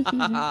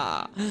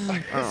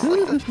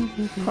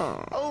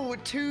 Oh,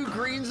 with 2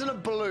 greens and a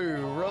blue.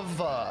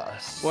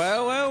 Reverse.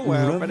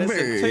 Well, but it's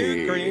a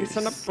 2 greens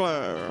and a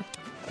blue.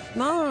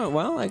 No,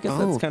 well, I guess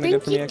that's kind of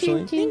good for me,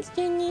 actually. Thanks,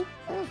 Jenny.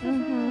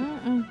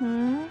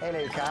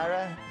 Hello,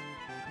 Kara.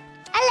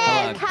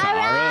 Hello,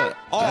 Kara.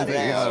 Oh,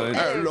 There you go.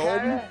 Hello,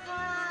 Kara.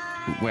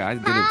 Wait, I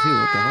did it too.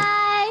 What the hell?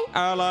 Hi.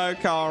 Hello,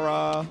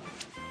 Kara.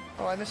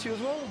 Oh, I miss you as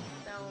well.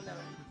 No.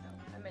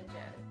 I meant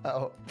Janet.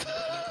 Oh.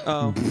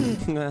 Oh.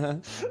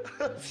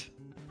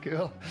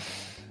 Cool.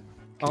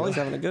 Ollie's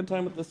having a good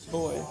time with this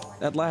toy.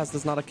 At last,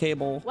 it's not a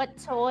cable. What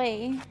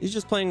toy? He's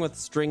just playing with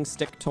string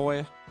stick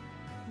toy.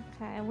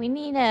 Okay, we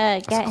need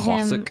to get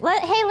him.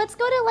 Hey, let's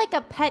go to like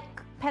a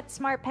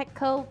PetSmart,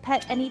 Petco,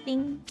 Pet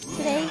anything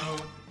today.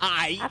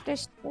 After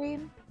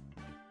stream.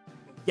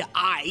 Yeah,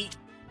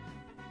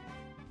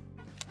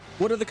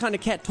 What other kind of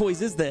cat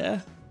toys is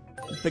there?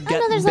 The I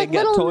know there's like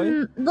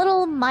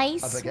little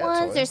mice ones.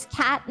 toy. There's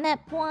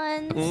catnip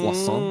ones.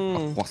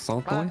 Croissant.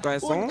 Croissant toy.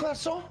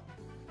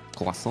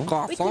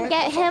 Croissant. We can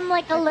get him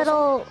like a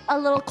little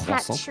cat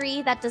croissant.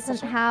 tree that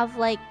doesn't have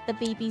like the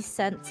baby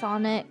scents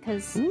on it,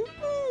 because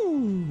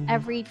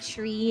every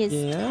tree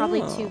is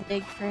probably too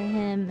big for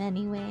him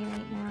anyway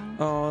right now.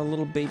 Oh, a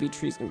little baby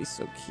tree's gonna be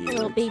so cute. A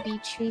little baby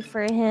tree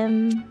for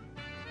him.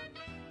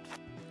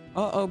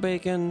 Uh-oh,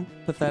 Bacon.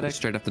 Pathetic.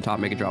 Straight up the top,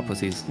 make it drop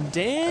pussies.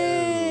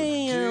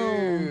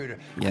 Damn. Dude,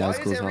 Yeah, that was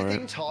why cool is as hell, everything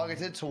right?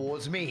 targeted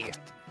towards me?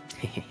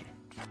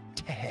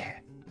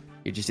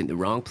 You're just in the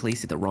wrong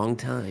place at the wrong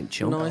time,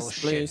 chump.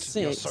 Nice blue You're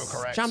six. so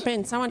correct. Jump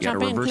in, someone You gotta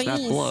jump in, reverse that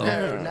please. flow.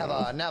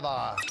 No,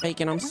 never.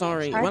 Bacon, I'm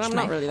sorry. Well, I'm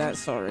not really that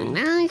sorry.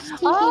 Nice,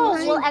 Stinky Oh,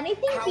 one. will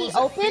anything How be does it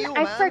open? feel,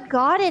 I man?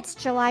 forgot it's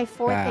July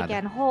 4th Bad.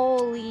 again.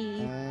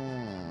 Holy.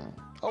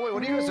 Oh wait,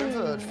 what do you guys do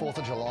for 4th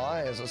of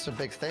July? Is this a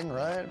big thing,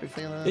 right? Big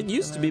thing. It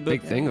used to be, but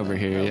Big thing over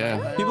here,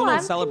 yeah. people Oh, don't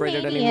I'm celebrate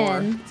it anymore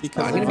Canadian.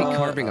 because I'm gonna be of,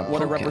 carving a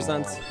what it pumpkin.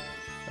 represents.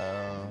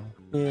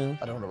 Yeah.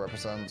 I don't know what it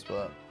represents,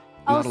 but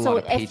Not a Also,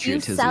 lot of if you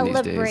patriotism these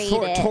days.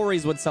 celebrate it,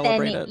 Tories would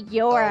celebrate then it.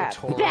 you're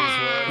Tories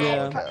bad. would.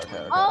 Yeah.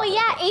 Okay. Oh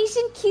yeah,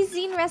 Asian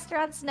cuisine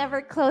restaurants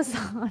never close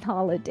on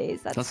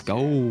holidays. That's Let's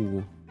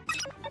go.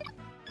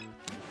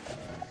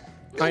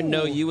 I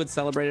know you would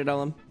celebrate it,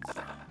 Ellen.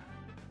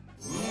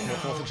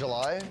 4th of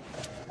July.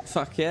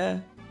 Fuck yeah.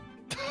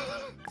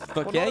 Fuck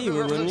Well, yeah, not you if it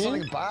would, wouldn't represents you?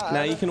 something bad.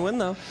 Now you can win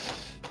though.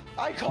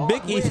 I can't.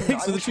 Bicky, win.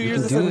 thanks I for the wish 2 you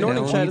years could as a do it, Nordic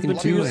Ellen, chat you has been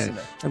can 2 do years. it.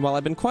 And while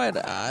I've been quiet,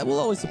 I will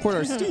always support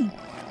our Steam.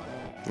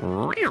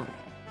 4th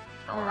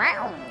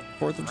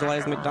of July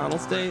is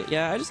McDonald's Day.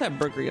 Yeah, I just had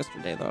burger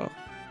yesterday though.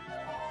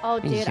 Oh,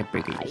 dude. Eat your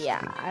burgers.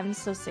 Yeah, I'm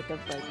so sick of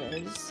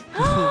burgers.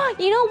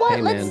 You know what?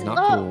 Hey, Let's. man,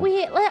 not cool.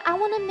 I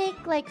want to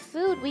make like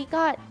food. We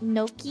got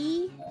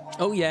gnocchi.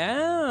 Oh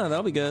yeah,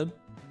 that'll be good.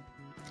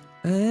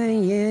 Yeah,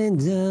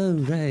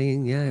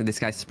 this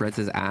guy spreads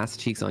his ass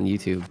cheeks on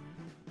YouTube.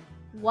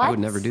 What? I would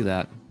never do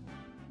that.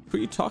 Who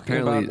are you talking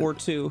Apparently- about? Or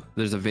two?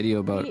 There's a video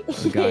about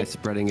a guy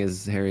spreading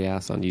his hairy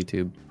ass on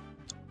YouTube.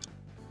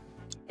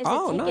 Is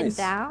Oh, it taken nice.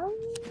 down?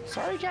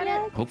 Sorry,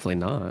 Yet? Hopefully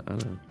not. I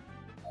don't know.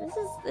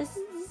 This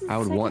is. I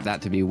would want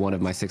that to be one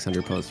of my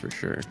 600 posts for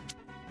sure.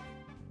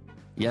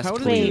 Yes, How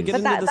did please. we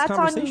get But into this that's on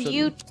conversation?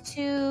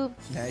 YouTube.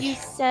 You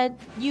said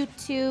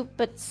YouTube,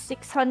 but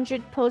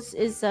 600 posts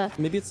is a.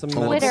 Maybe it's a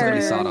Well, medical.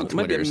 somebody saw it on Might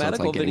be a Twitter, so it's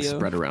medical like getting video.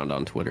 spread around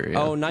on Twitter.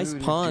 Yeah. Oh, nice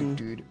pun.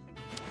 Dude.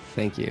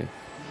 Thank you.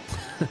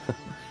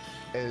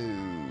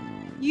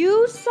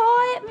 You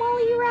saw it,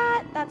 Molly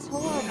Rat? That's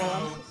horrible.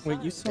 I'm so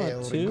Wait, you saw There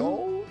it we too?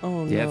 go.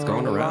 Oh no. Yeah, it's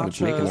going around.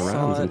 It's making the Racha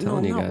rounds, saw I'm it.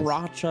 telling you No, guys.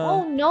 not Racha.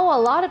 Oh no, a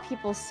lot of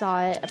people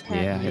saw it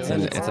apparently. it's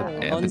And an- it's it's a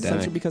uncensored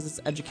epidemic. because it's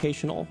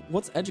educational.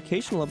 What's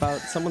educational about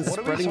someone What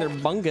are we spreading their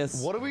talking-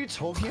 bungus? What are we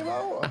talking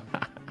about?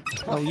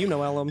 Oh, you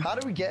know, Ellum. How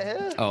did we get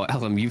here? Oh,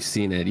 Ellum, you've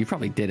seen it. You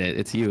probably did it.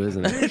 It's you,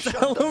 isn't it? Shut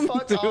the Ellum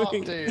fuck doing- up,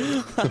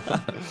 dude.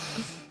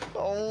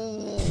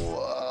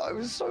 I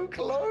was so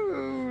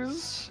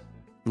close.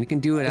 You can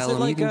do it, Is it Ellum.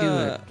 like You can do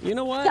it. You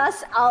know what?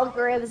 Sus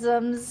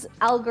algorithms.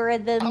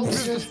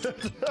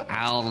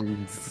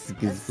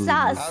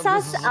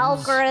 Sus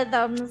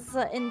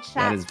algorithms in chat.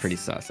 That is pretty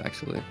sus,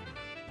 actually.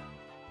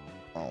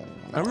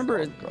 I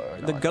remember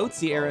the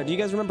Goatsy era. Do you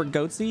guys remember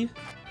Goatsy?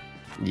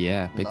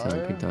 Yeah, big time,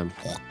 No. big time.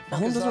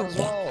 Fuck is that as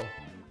well?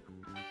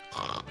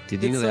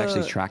 Did you know It's, they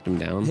actually tracked him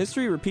down?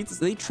 History repeats.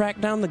 They tracked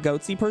down the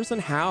Goatsy person.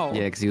 How?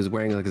 Yeah, because he was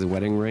wearing like his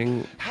wedding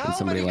ring, How and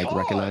somebody many like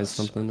recognized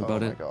cards? something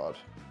about oh it. my god.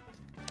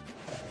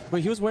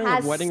 Wait, he was wearing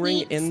Has a wedding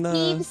ring in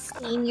the.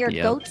 Steve seen your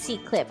Yeah.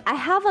 Goatsy clip? I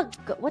have a.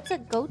 What's a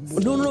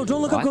Goatsy? No,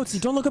 don't look up What? Goatsy.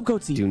 Don't look up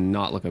Goatsy. Do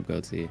not look up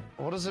Goatsy.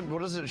 What does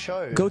it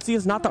show? Goatsy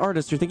is not the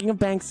artist. You're thinking of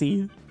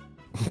Banksy.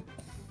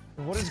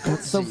 What is Goatsy?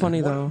 That's so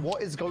funny, though.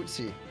 What is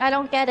Goatsy? I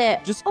don't get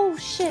it. Just- Oh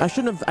shit. I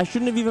shouldn't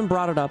have even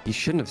brought it up. You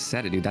shouldn't have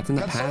said it, dude. That's in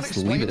the Can someone past.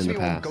 explain Leave it to in me the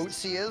what past.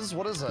 Goatsy is?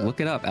 What is it? Look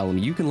it up, Ellen.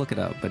 You can look it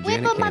up, but Wait,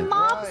 Janet but can't.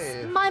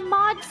 Why? my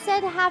mod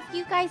said, have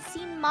you guys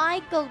seen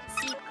my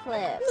Goatsy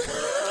clip?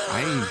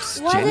 I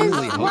What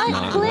genuinely is hope what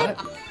not. clip?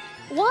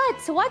 What?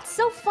 What's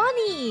so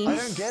funny? I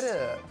don't get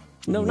it.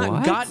 No, not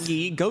What? got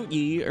ye, goat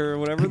ye, or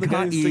whatever the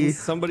guy Got ye. sings.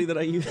 Somebody that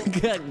I use.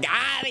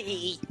 Got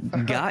ye.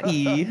 Got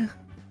ye.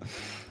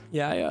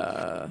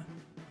 Yeah,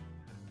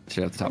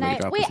 Should have the top And make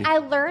it drop. wait, pussy. I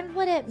learned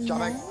what it Shut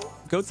meant.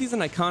 Goatsy's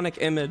an iconic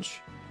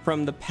image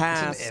from the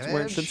past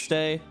where it should image?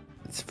 stay.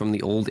 It's from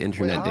the old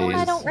internet how days.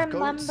 I don't Goatsy.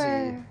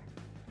 remember.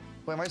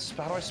 Wait,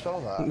 how do I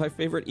spell that? My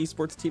favorite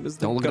esports team is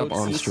the Don't look it up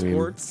on Goatsy stream.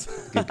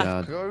 Sports. Good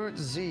God.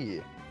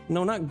 Goatsy.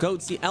 No, not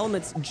Goatsy.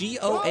 Elements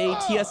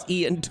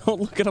Goatse, and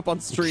don't look it up on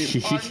stream.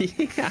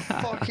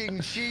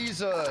 Fucking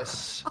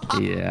Jesus.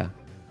 Yeah.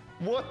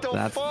 What the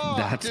That's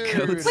fuck, dude?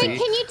 goatsy. Wait,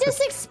 can you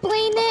just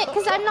explain it?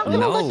 Because I'm not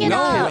gonna look it No,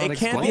 up. it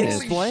can't be Explain it.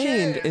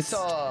 explained. Shit, It's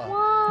What?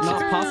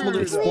 not possible to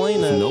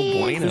explain it. No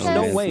bueno. There's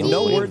no way.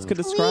 No words could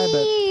describe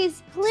it.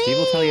 Please, please. Steve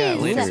will tell you that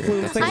later.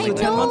 Thanks That's I for the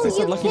 10 know months. I you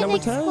said lucky can number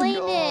 10. explain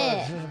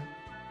it.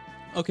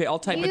 Okay, I'll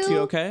type it to you,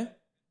 okay?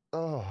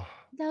 Oh,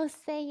 No,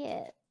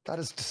 say that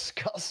is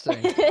disgusting.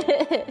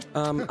 it.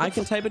 I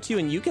can type it to you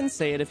and you can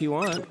say it if you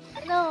want.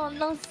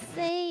 No,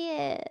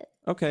 say it.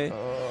 Okay.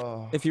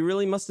 Oh. If you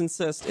really must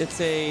insist, it's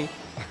a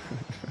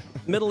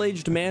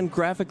middle-aged man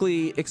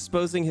graphically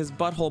exposing his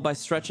butthole by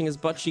stretching his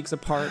butt cheeks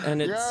apart,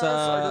 and it's Yes,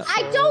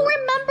 I don't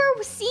remember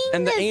seeing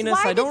and the this. anus.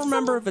 Why I don't did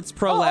remember someone- if it's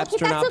prolapsed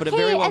okay, or not, that's but it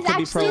okay. very well It's could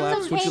be actually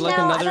prolapsed. Would okay you like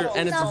now. another? I And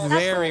don't it's know.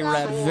 That's very not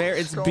red. cool. Very,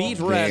 it's beet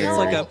Stop red. it. It's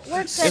like a,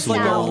 We're it's good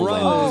like a now. rose,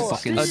 Oh,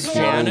 fucking a so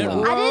Janet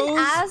low. rose. I didn't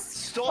ask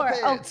Stop for.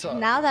 it. Oh,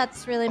 now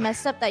that's really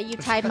messed up that you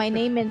tied my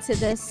name into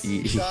this.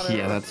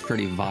 Yeah, that's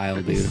pretty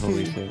vile, dude.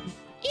 Holy shit.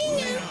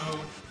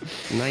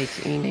 Nice,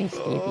 Stevie.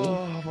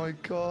 Oh my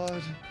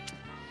god.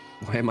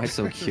 Why am I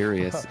so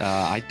curious?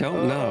 I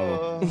don't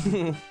know.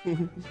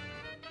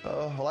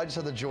 Well, I just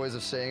had the joys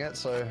of seeing it,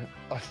 so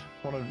I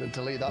wanted to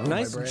delete that.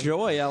 Nice from my brain.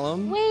 joy,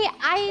 Ellum. Wait,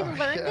 I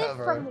learned yeah, it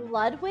bro. from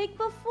Ludwig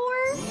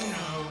before.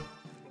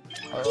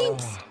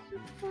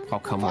 Oh,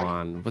 come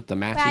on. With the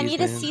matches, I need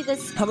to man. see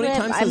this. How many clip.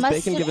 times I has must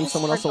Bacon have given just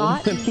someone else a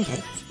forgotten. win?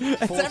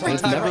 It's every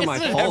It's time. never my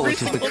fault,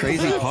 which is the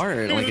crazy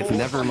part. Like, it's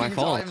never my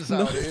fault.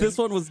 No, this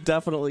one was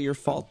definitely your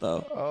fault,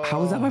 though.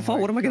 How is that my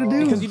fault? What am I gonna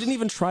do? Because you didn't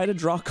even try to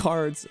draw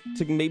cards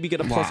to maybe get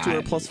a +2 or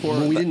a +4.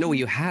 Well, we didn't know what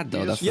you had,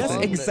 though. That's the Yes,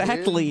 thing.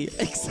 exactly.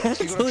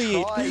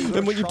 Exactly.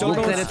 And when you don't Look,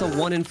 know then it's a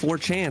 1 in 4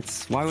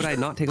 chance. Why would I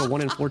not take a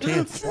 1 in 4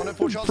 chance? 1 in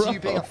 4 chance of you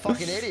being a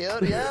fucking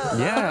idiot. Yeah.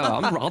 Yeah,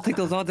 I'll take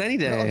those odds any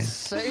day. God's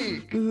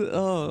sake.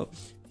 Oh,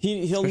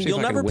 you'll Especially if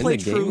I never can win play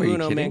the game, true are you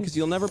Uno, man, kidding? because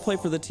you'll never play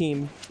for the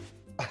team.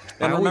 I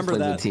And always remember play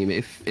that. the team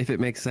if it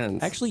makes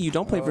sense. Actually, you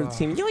don't play for the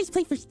team. You always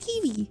play for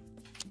Stevie.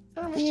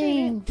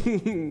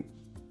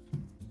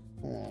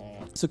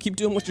 So keep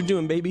doing what you're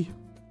doing, baby.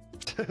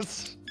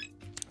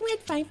 Red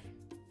 5.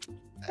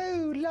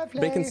 Oh,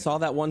 lovely. Bacon saw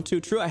that one too.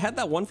 True, I had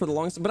that one for the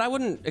longest, but I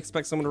wouldn't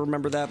expect someone to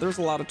remember that. There's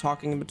a lot of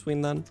talking in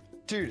between then.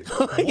 Dude, You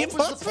what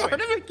was the started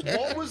point? again.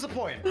 What was the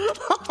point?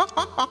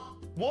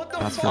 What the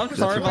That's fuck? for, was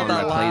sorry the about point?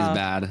 that my laugh. plays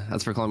bad.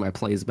 That's for calling my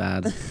plays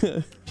bad.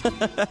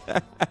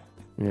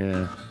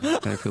 Yeah. How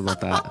do you feel about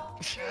that?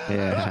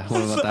 Yeah.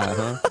 What about that,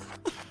 huh?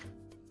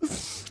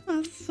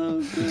 That's so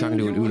good. You're talking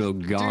to an Uno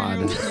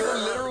god. Dude, you're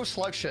literal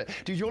slug shit.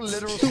 Dude, you're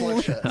literal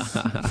slug shit.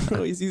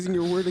 Oh, he's using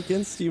your word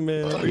against you,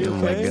 man. Are you Oh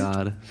my okay?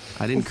 god.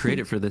 I didn't create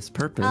it for this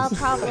purpose. I'll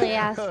probably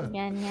ask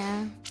again.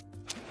 Yeah.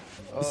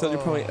 You said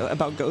you're probably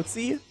about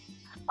Goatsy?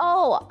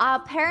 Oh,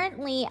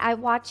 apparently I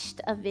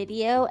watched a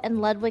video and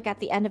Ludwig at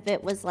the end of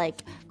it was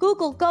like,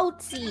 Google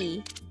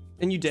Goatsy.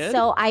 And you did?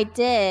 So I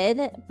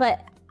did,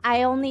 but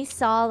I only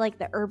saw like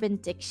the Urban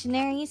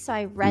Dictionary, so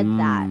I read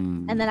that.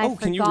 And then I oh,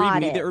 forgot can you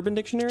read me it. the Urban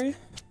Dictionary?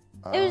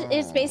 It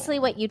was basically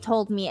what you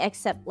told me,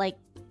 except like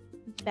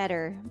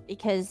better,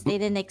 because they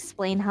didn't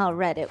explain how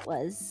red it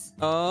was.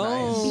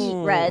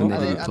 Oh. Beat red. And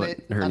And they they, didn't and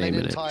put they, her and they name in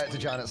didn't it. tie it to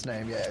Janet's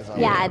name. Yeah,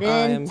 exactly. Yeah, I I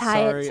didn't am tie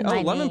sorry. it to my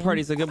Oh, Lemon name.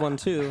 Party's a good one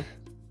too.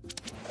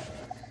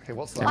 Okay,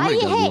 what's Why that? do you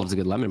Everybody hate- loves a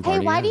good lemon Hey,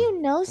 party. why yeah. do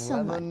you know so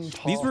Lemon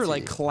much? These were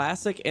like party.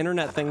 classic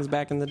internet things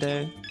back in the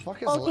day.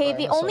 Fuck is Okay, le-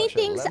 the I'm gonna only search it.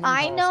 things Lemon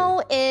I party.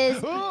 know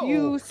is Oh.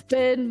 you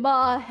spin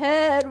my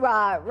head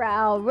right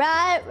round,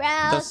 right The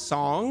round.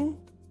 song?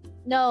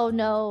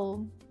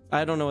 No.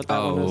 I don't know what that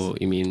one Oh, is.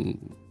 you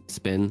mean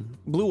spin?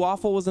 Blue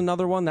Waffle was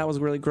another one. That was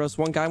really gross.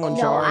 One guy, one Oh,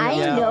 No, jar. I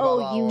yeah. know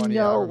that you one,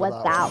 yeah, I know remember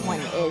what that that one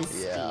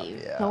is, Yeah,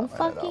 Steve. yeah, Don't I know that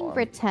fucking one.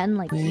 pretend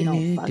like you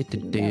don't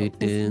fucking know,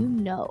 'cause you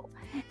know.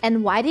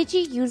 And why did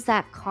you use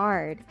that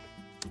card?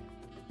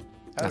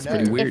 That's no.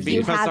 pretty weird, If you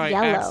dude. Because have I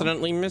yellow.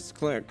 accidentally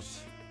misclicked.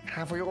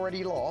 Have we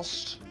already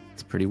lost?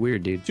 It's pretty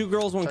weird, dude. 2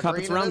 girls, 1 So cup.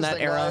 green It's on around this that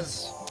thing, era.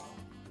 guys.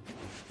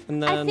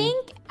 And then I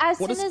think as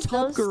what soon is as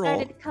Top those Girl?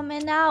 started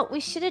coming out,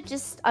 we should have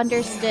just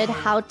understood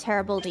how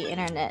terrible the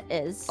internet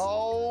is.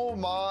 Oh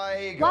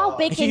my god. Wow,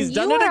 Bacon, He's you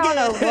done it are on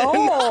a again.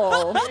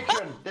 roll.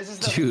 Bacon, this is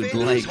the Dude, fifth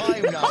like-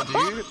 time now,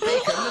 dude.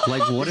 Bacon.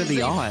 Like, what are this the is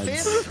the odds?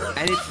 fifth-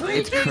 And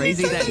it's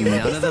crazy that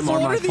none of them are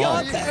what my are the fault.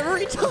 odds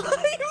every time?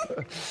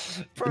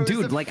 Bro, it's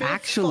Dude, the like, fifth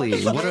actually,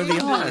 fucking what are the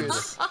time,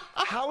 odds? dude.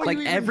 How are Like,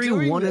 you even every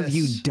doing one of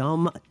you this?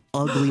 dumb,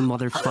 ugly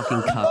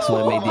motherfucking cucks would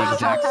have made the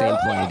exact same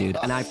play, dude.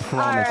 And I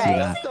promise you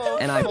that.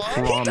 And I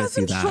promise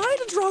you that. Try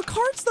to draw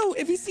cards though.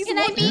 If he sees Can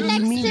I one, be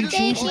next mean to you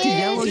changed it to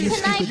yellow, Bacon? you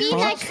Can I stupid be fuck?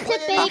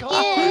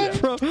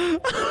 next to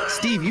Bacon?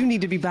 Steve, you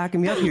need to be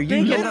backing me up here. You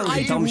Bacon, know that was I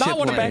a do dumb shit not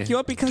want to play. back you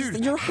up because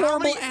you're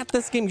horrible at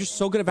this game. You're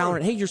so good at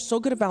Valorant. Hey, you're so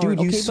good at Valorant.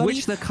 Dude, you okay,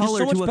 switched buddy? the color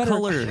You're so to much a better.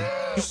 color.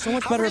 You're so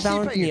much How better much at is he Valorant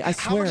than paying me. you? I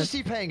How swear. much is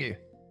he paying you?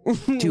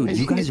 Dude, Is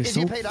you he- guys are is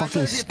he so paid fucking actor?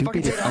 Is he stupid.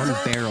 fucking It's paid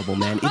actor? unbearable,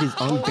 man. It is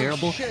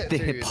unbearable. shit, The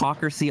dude.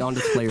 hypocrisy on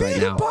display right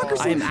now.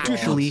 Hypocrisy. I am Dude,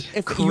 actually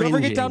if cringing. you ever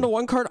get down to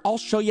 1 card, I'll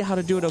show you how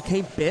to do it,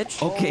 okay,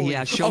 bitch? Okay,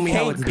 yeah, show me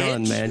how Okay, it's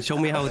done, bitch. man. Show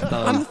me how it's I'm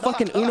done. the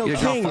fucking Uno You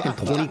draw king.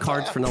 fucking 20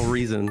 cards for no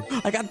reason.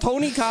 I got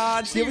Tony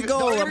cards. Here we Steve, go.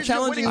 no, I'm you're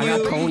challenging winning. you. I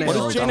got What toenails.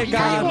 does Janet I'm got?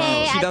 trying to-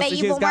 Hey, She I does. bet you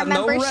She's won't got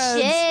no remember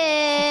reds. shit.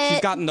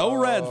 she's got no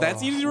reds.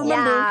 That's easy to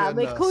remember. Yeah,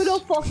 we could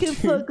have fucking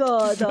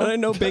forgot. And I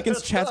know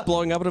Bacon's chat's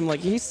blowing up, and I'm like,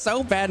 he's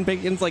so bad. And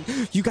Bacon's like,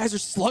 you guys are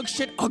slug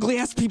shit, ugly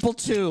ass people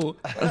too.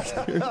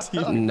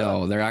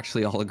 No, they're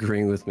actually all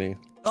agreeing with me.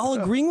 All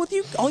agreeing with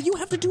you? All you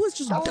have to do is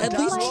just at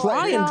least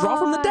try and draw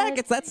from the deck.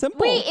 It's that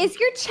simple. Wait, is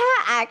your chat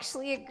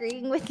actually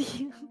agreeing with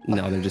you?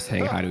 No, they're just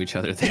saying hi to each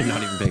other. They're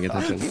not even paying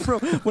attention. Bro,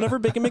 whenever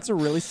Bacon makes a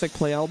really sick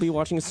play, I'll be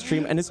watching a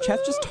stream and his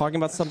chat's just talking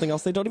about something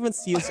else. They don't even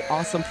see his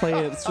awesome play.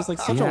 It's just like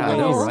such a waste. I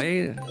know,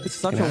 right? It's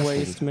such a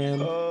waste, man.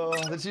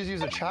 Let's just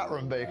use a chat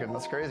room, Bacon.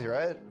 That's crazy,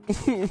 right?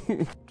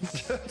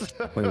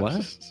 Wait,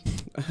 what?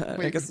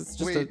 I guess it's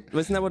just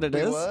isn't that what it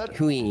is?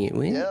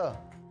 Wait. Yeah.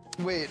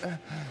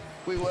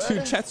 Wait, what?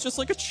 Dude, chat's just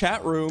like a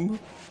chat room.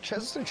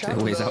 Chat's a chat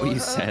room. Wait, is that what you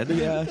said?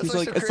 Yeah, he's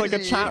like, it's like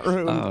a chat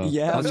room. Oh,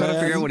 Yeah, I was trying to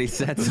figure out what he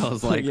said, so I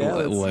was like,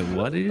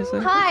 what did you say?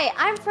 Hi,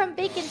 I'm from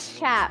Bacon's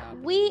chat.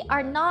 We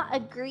are not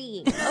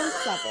agreeing.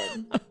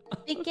 07.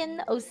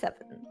 Bacon 07.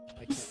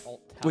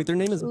 Wait, their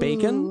name is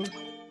Bacon? Ooh.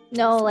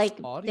 No, like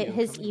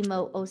his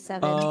emote 07.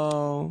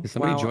 Oh. Is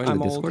somebody joining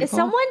the Discord Is call?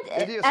 someone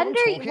Idiot, Ender?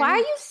 talking? Why are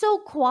you so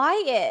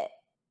quiet?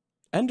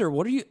 Ender,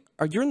 what are you?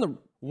 Are you in the?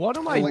 What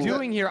am I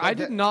doing here? I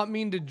did not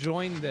mean to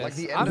join this. Like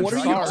the I'm What are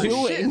you sorry.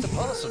 doing? Shit, it's a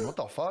person. What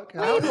the fuck?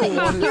 Wait, know what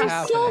is you're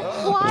happening.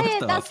 so quiet.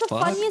 the That's the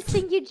fuck? funniest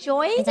thing you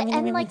joined,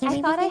 and like I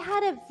thought I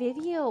had a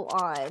video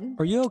on.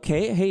 Are you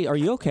okay? Hey, are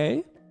you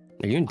okay?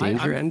 Are you in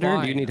danger, I'm Ender?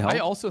 fine. Do you need help? I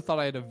also thought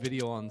I had a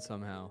video on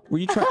somehow. Were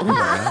you trying?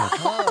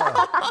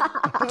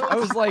 I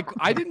was like,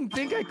 I didn't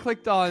think I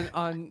clicked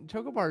on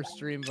Chocobar's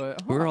stream,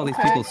 but Where are all these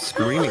people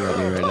screaming at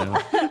me right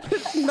now?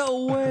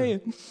 No way.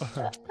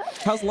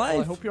 How's life?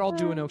 Well, I hope you're all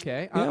doing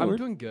okay. Yeah, I'm we're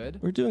doing good.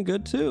 We're doing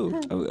good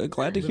too.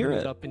 Glad to hear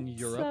Living it. Up in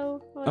Europe.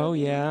 So funny. Oh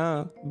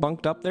yeah,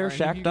 bunked up there, Are any of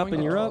you shacked up going in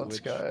to Europe. Let's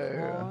Twitch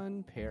go.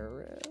 on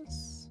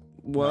Paris.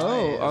 Whoa!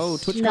 Nice. Oh,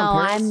 TwitchCon No,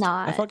 Paris? I'm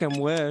not. I fucking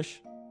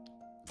wish.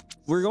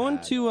 We're going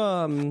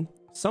to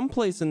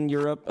someplace in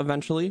Europe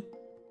eventually.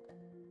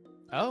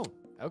 Oh,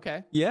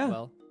 okay. Yeah.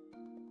 Well,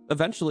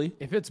 Eventually.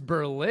 if it's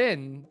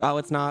Berlin, Oh,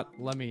 it's not.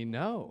 let me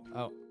know.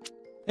 Oh,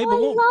 Hey, Oh, but I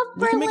we'll, love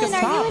we can make a Berlin. Are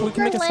you stop. in We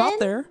can make a stop Berlin?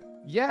 there.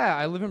 yeah,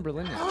 I live in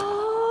Berlin now. Oh.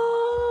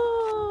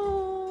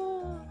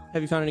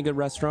 Have you found any good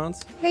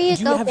restaurants? Here you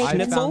Do you go, have I Bacon.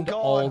 schnitzel? found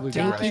all the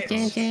God good damn it.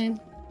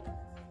 restaurants.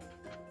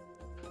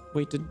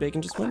 Wait, did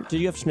Bacon just win? Did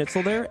you have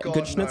schnitzel there? God,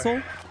 Good no.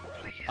 schnitzel?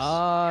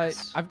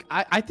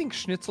 I think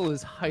schnitzel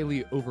is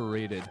highly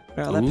overrated.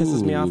 Yeah, that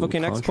pisses me off. Ooh, Okay,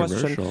 next question.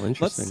 controversial. Let's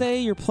Interesting. say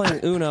you're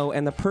playing Uno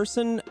and the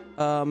person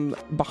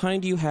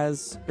behind you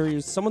has,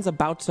 or someone's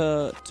about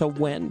to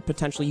win,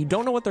 potentially. You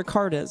don't know what their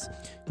card is.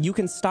 You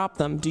can stop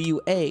them. Do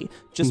you A,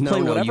 just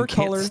play whatever you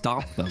color? Can't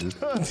stop them.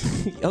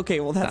 Okay,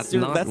 well, that's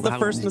That's the not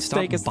first how-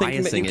 mistake, is stop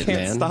thinking that you biasing it,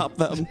 can't man. stop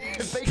them.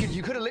 Bacon,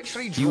 you could have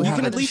literally You drawn You have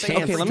can a at least,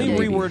 chance okay, let to me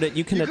maybe. reword it.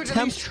 You can You could at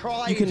attempt, least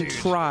try, you can dude.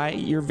 try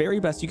your very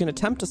best. You can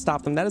attempt to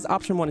stop them. That is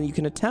option one. And you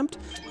can attempt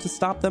to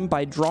stop them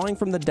by drawing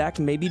from the deck,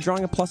 maybe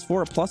drawing a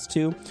 +4 or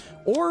 +2.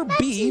 Or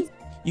B,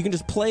 you can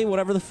just play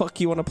whatever the fuck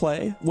you want to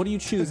play. What do you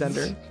choose,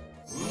 Ender?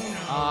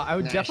 I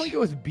would definitely go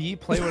with B.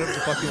 Play whatever the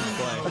fuck you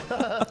want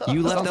to play.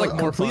 You left Sounds out, like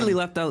more completely fun.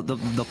 left out the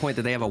point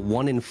that they have a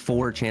 1 in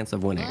 4 chance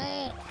of winning.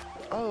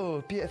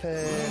 Oh, beautiful.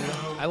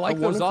 I like A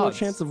 1 those in 4 odds.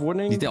 chance of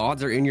winning. The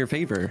odds are in your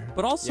favor.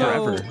 But also,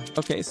 Forever.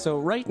 okay, so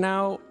right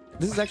now,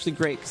 this is actually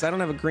great because I don't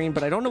have a green,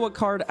 but I don't know what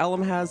card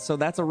Ellum has, so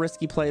that's a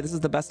risky play. This is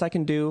the best I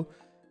can do.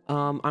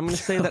 I'm gonna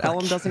say that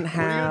Ellum doesn't What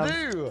are have.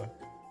 you gonna do?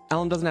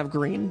 Ellum doesn't have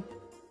green.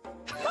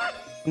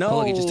 No. Oh,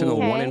 look, he just took a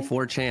Okay. 1 in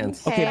 4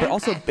 chance. Okay, but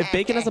also if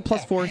Bacon has a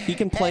 +4, he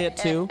can play it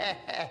too.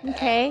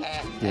 Okay.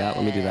 Yeah,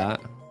 let me do that.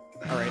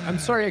 All right, I'm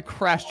sorry I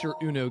crashed your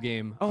Uno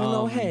game. Oh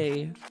no,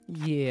 hey.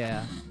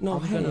 Yeah. No,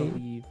 I'm hey. gonna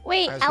leave.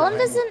 Wait, Guys, Ellum go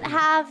doesn't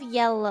have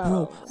yellow.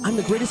 Bro, I'm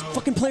the greatest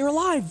fucking player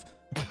alive.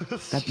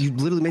 That, you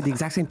literally made the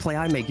exact same play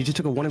I make. You just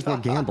took a 1 in 4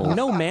 gamble.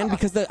 No, man,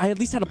 because I at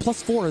least had a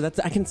 +4. That's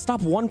I can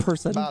stop one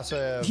person.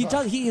 Massive. He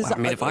does. He is. I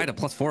mean, if I had a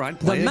 +4, I'd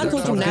the play it. mental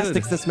That sounds good.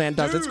 gymnastics this man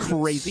does, it's Dude,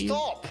 crazy.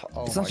 Stop.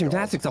 Oh It's my not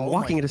gymnastics. God. I'm Oh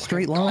walking my in a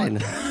straight God.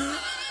 line.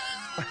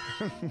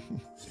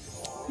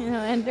 You know,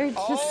 Ender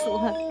just left.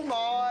 Oh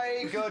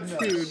my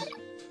goodness.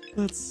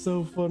 That's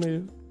so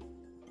funny.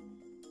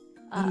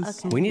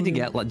 Okay. We need to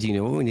get, like, do you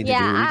know what we need to do?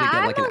 Yeah, We need to get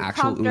I'm like an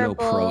actual Uno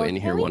Pro uncomfortable. in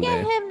here Can we one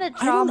get day. him to I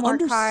draw don't more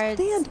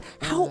cards? understand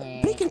how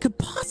Bacon could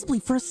possibly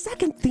for a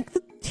second think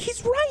that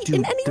he's right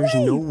in Dude, any there's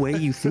way. no way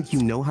you think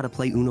you know how to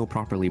play Uno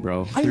properly,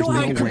 bro. I There's know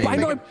no how way. I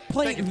know I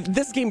play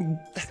this game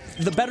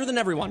the better than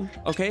everyone.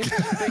 Okay.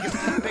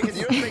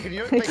 Bacon, you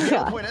know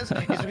the point is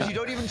because you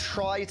don't even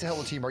try to help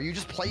the team, or you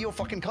just play your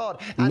fucking card.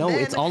 And No, then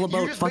it's all you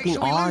about just make fucking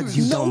sure we odds, lose.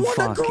 you No dumb one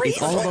fuck. agrees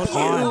It's all with about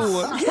you.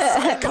 odds. You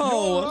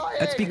psycho. Lying.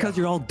 That's because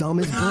you're all dumb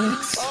as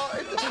bricks.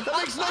 That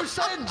makes no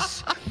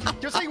sense.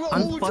 You're saying we're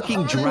I'm all fucking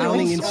oh,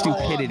 drowning in God.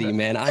 stupidity,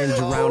 man. I am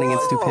drowning in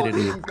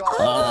stupidity.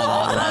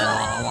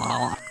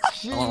 Oh,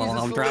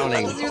 I'm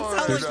drowning.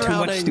 Lord. There's too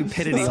much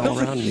stupidity all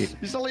around me.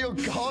 You sound like you're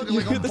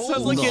gargling on This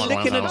sounds like balls. you're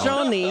licking a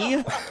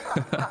Johnny.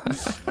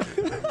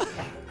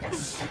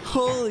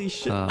 Holy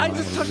shit. I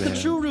just touched the man.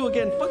 churu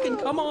again. Fucking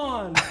come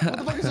on. What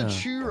the fuck is a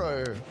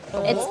churro?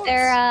 It's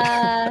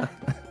their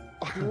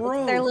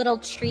Gross. Their little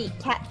treat,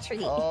 cat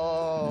treat.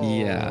 Oh.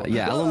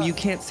 Yeah, Ellum, you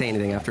can't say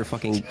anything after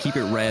fucking keep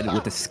it red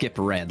with the skip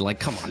red. Like,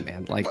 come on,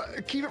 man. Like,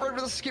 keep it red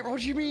with a skip. What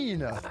do you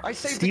mean? I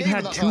saved Steve the game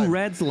had that 2 time.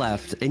 reds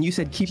left, and you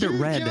said keep it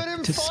red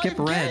to skip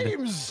red.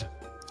 Games.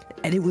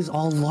 And it was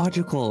all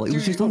logical. It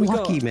was just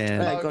unlucky,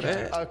 man.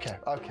 Okay.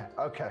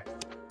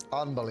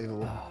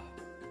 Unbelievable.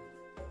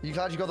 You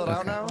glad you got that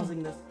out now?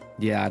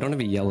 Yeah, I don't have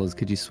any yellows.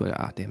 Could you switch?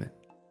 Ah, damn it.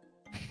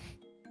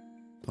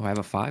 Oh, I have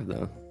a 5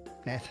 though.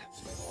 Neth.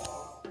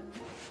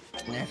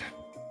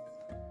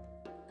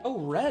 Oh,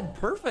 red.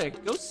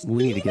 Perfect. Go Steve.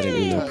 We need to get an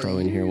Uno Pro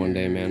in here one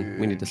day, man.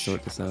 We need to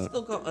sort this out.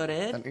 Still got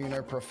red. An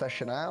Uno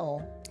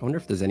Professional. I wonder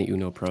if there's any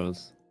Uno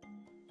Pros.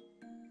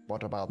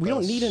 What about We this?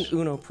 don't need an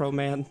Uno Pro,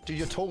 man. Dude,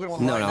 you're talking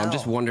one No, right no, now. I'm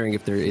just wondering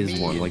if there is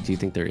one. Like, do you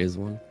think there is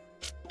one?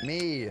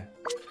 Me.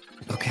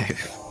 Okay.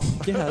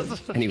 Yeah.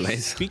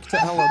 Anyways. Speak to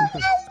Ellen.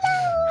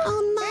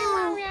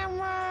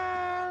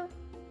 Oh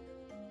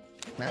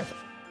no! Neth.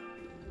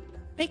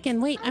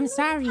 Bacon, wait, I'm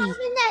sorry.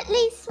 Having at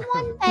least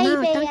one baby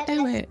No, don't in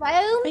do this it.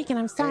 room. Bacon,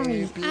 I'm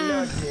sorry.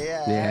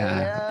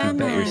 Yeah, I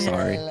bet you're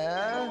sorry.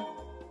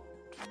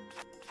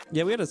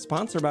 Yeah, we had a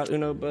sponsor about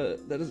Uno,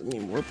 but that doesn't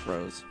mean we're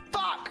pros.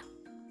 Fuck!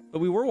 But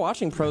we were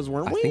watching pros,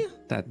 weren't I we? think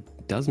that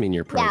does mean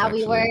you're pro. Yeah,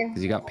 we were.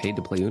 Because you got paid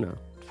to play Uno.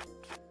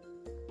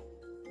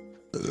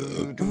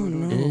 Oh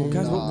no,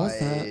 guys, what was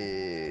that?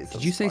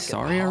 Did you say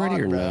sorry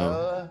already or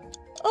no?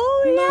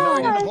 Oh No, yeah.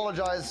 I didn't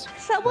apologize.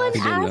 Someone You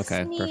didn't? asked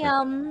Okay, me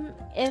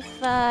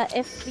perfect.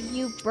 if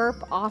you burp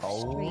off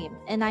stream,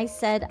 and I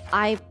said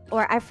I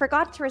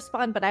forgot to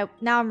respond, but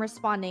now I'm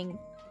responding.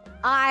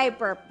 I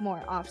burp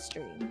more off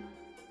stream,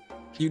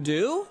 You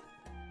do?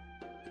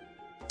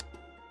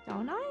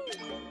 don't I?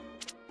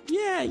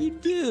 Yeah, you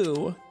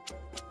do.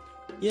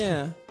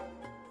 Yeah.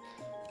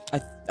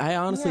 I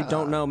honestly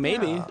don't know.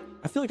 Maybe. yeah.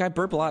 I feel like I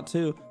burp a lot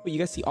too. Wait, you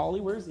guys see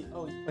Ollie? Where is he?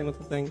 Oh, he's playing with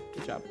the thing.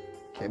 Good job.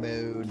 Okay,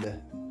 mood.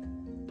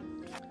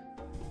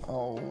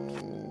 Oh.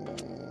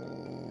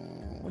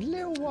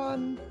 Little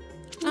one.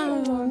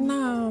 Oh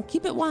no!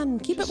 Keep it one.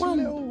 Keep it Just one.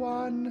 little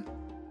one.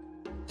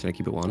 Should I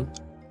keep it 1?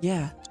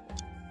 Yeah.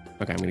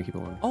 Okay, I'm gonna keep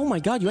it 1. Oh my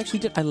god, you actually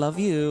did. I love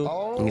you.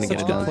 Oh, I'm gonna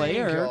get it done.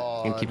 Player.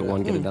 I'm gonna keep it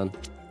 1, get it done.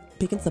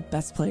 Bacon's the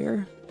best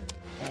player.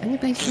 I'm gonna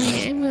play some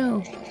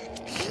ammo.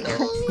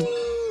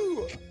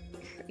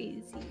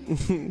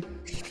 Crazy.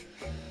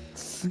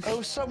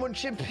 Oh, someone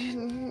chip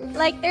in.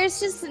 Like,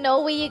 there's just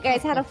no way you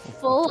guys had a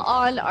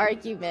full-on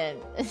argument.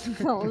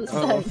 All of a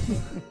sudden.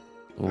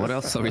 What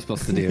else are we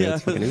supposed to do? Yeah.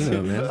 It's fucking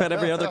Uno, man. We've had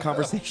every other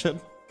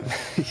conversation.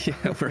 Yeah,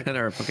 we're at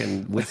our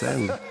fucking wit's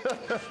end.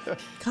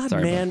 God,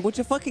 Sorry, man, would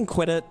you fucking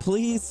quit it,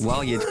 please?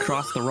 Well, you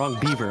crossed the wrong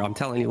beaver, I'm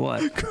telling you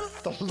what.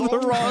 The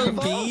wrong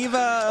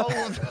beaver.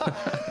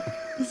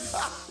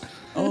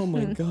 Oh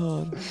my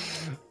god.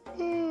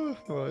 Oh,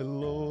 my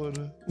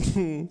lord.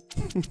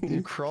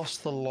 You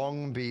crossed the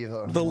long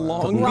beaver. The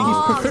long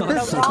Wrong. beaver.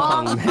 The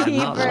wrong Long, man, not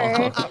beaver.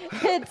 long.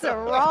 It's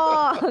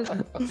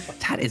wrong.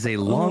 That is a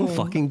long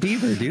fucking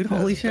beaver, dude.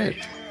 Holy shit.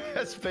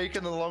 That's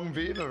Bacon the long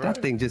beaver, right?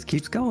 That thing just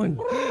keeps going.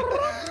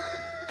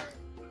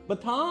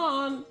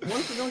 Baton,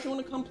 don't you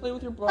want to come play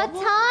with your brother?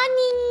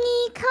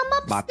 Batani, come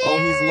upstairs. Oh,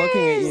 he's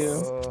looking at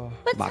you.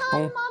 Baton,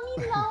 Baton. mommy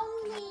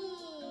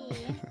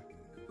lonely.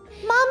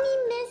 Mommy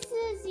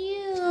misses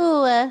you.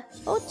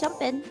 Oh,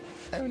 jump in.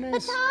 Oh,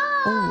 nice. Baton.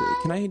 Oh,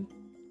 can I?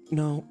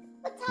 No.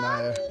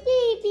 Batani,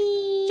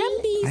 baby.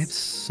 Jumpies. I have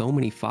so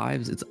many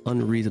 5s, it's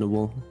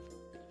unreasonable.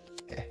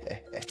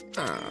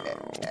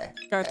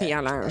 Go to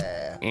yellow.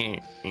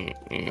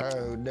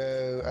 Oh,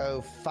 no.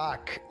 Oh,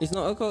 fuck. He's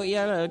not go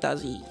yellow,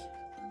 does he?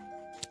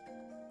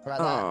 Right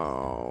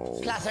Oh.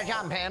 there. Classic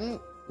jumping.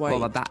 What Wait.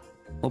 about that?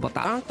 What about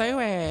that? Don't do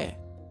it.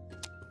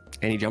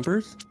 Any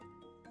jumpers?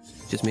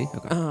 Just me?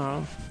 Okay.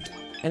 Oh.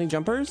 Any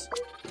jumpers?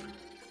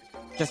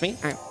 Just me?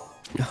 Oh.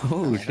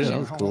 Oh shit, that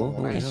was cool.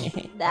 Holy hell.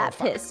 That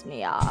pissed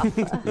me off.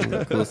 That was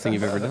the coolest thing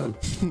you've ever done.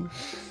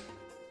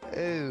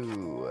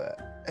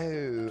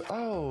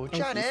 Oh, He's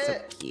so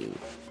Janet. cute.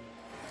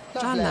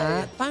 Lovely.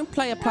 Janet, don't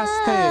play a +2.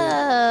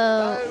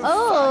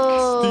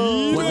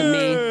 Oh. Wasn't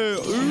me.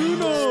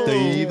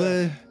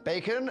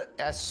 Bacon,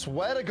 I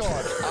swear to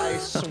God. I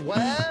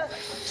swear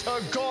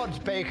to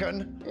God,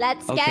 Bacon.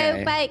 Let's Okay.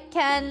 go,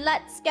 Bacon.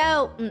 Let's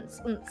go.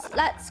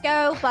 Let's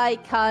go,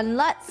 Bacon.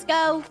 Let's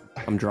go.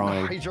 I'm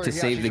drawing He drew- to he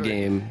save actually the drew.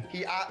 game.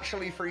 He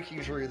actually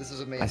freaking drew. This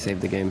is amazing. I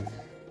saved the game.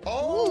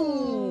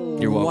 Oh.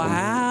 You're welcome.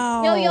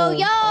 Wow. Yo, yo,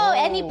 yo.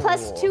 Any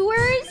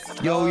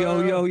 +2ers? Yo,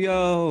 yo, yo,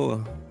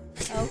 yo.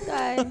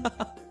 Okay.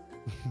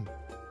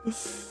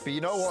 But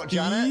you know what,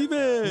 Janet?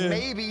 Steven.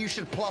 Maybe you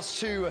should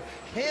 +2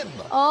 him.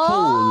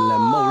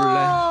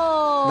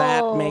 Oh.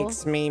 That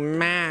makes me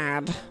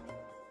mad.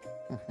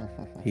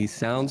 He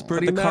sounds But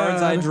pretty the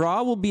cards I mad.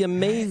 draw will be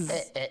amazed.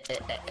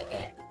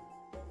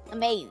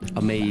 Amazing.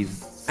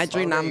 Amazed. I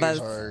drew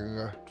numbers.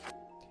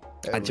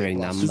 I drew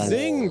numbers.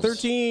 Zing,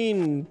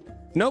 13.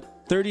 Nope,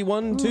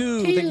 31,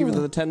 2. Thank you for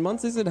the 10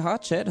 months. Is it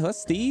hot chat? Huh,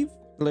 Steve?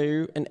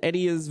 blue. And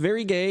Eddie is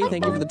very gay.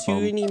 Thank you for the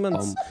 2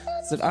 months.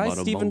 Said I,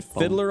 Stephen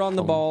Fiddler on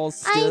the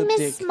balls. I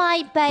miss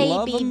my baby.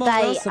 Love Among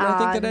Us, and I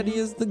think that Eddie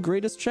is the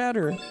greatest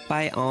chatter.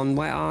 Bye on,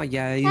 where are you?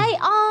 Hey,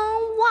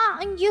 why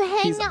aren't you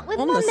hanging out with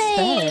on mommy? the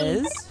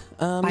stairs.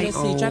 Let's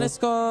see. Janice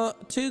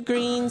got 2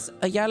 greens,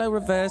 a yellow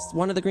reversed.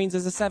 One of the greens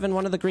is a 7.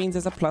 One of the greens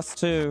is a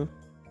 +2.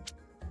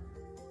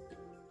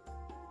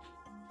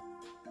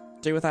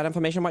 Do with that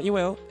information what you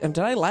will. Did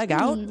I lag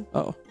out?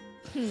 Oh.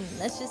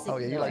 Let's just. Oh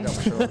yeah, you like that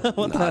for sure.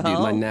 What the Nah, dude,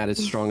 hell? my nat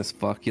is strong as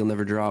fuck. You'll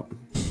never drop.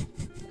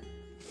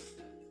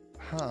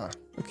 Huh.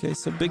 Okay,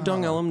 so Big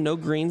Dong Ellum, no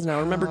greens. Now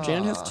remember,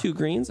 Janet has 2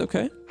 greens.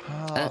 Okay.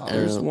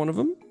 There's one of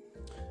them.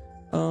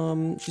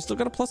 She's still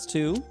got a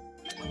 +2.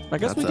 I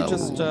guess we could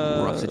just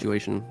rough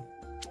situation.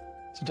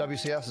 So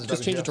WCS is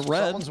just WCS. change it to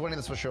red. Someone's winning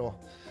this for sure.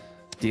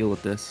 Deal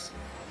with this.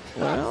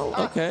 Well,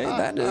 okay,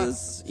 that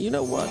is. You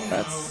know what?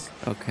 That's.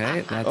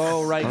 Okay, that's.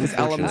 Oh right, because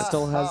Ellum unfortunate.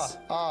 still has.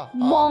 We don't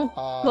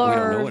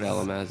know what Monker.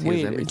 Ellum has. He has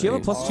Wait, everything. do you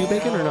have a +2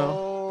 bacon or no?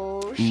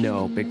 Oh,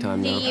 No, big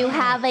time Do no. you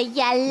have a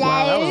yellow?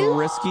 Wow, that was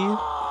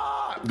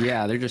risky.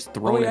 Yeah, they're just Oh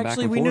throwing wait, it back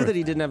actually, and we knew forth. that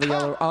he didn't have a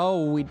yellow.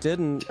 Oh, we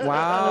didn't.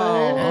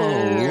 Wow.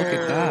 Oh, look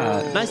at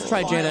that. Nice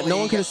try, Janet. No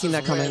one could have seen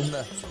that coming.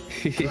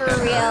 For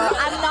real.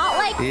 I'm not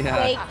like bacon.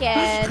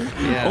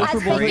 Yeah. Oh, As for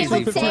bacon Boris,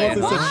 would for say,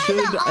 Boris, what it should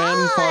are the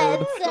and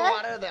fard. odds?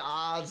 What are the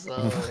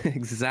odds?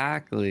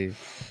 Exactly.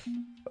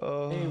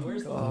 Oh,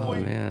 Oh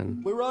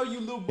man. Where are you,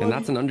 little boy? And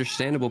that's an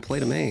understandable play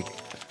to make.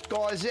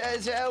 guys,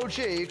 is it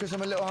LG? Because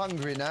I'm a little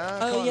hungry now.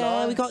 Oh Can't yeah,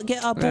 lie. we got to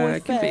get our boy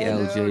It could be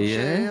fed. LG,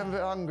 yeah. I'm a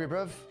bit hungry,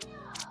 bruv.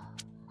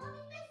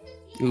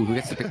 Ooh, who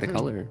gets to pick the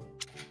color?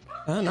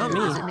 Not me.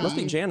 Is it me? Must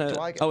be Janet. Do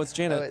I get- Oh, it's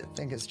Janet. I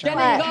think it's Janet,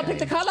 Janet. you gotta pick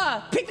the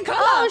color. Pick the color.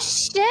 Oh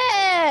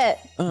shit!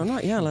 Oh,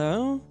 not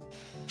yellow.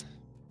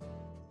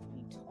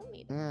 You told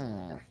me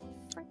to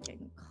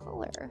freaking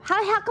color.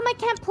 How come I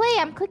can't play?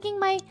 I'm clicking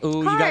my Oh,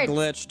 you cards. got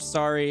glitched.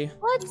 Sorry.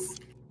 What?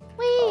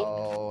 Wait.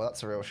 Oh,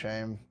 that's a real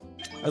shame.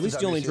 At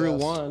least you only drew WCS.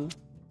 1.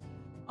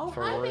 Oh,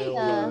 For hi, real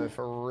Rita. though,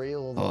 for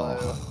real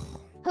though.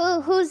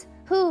 Oh,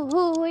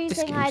 Who are you this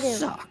saying game hi to?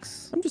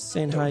 sucks. I'm just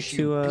saying hi Don't you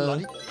to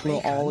bloody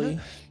little Ollie.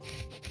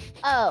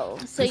 Oh,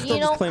 so He's still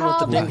you just don't playing with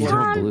call the dingler.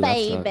 Baton Blue, that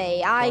sucks.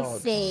 baby. I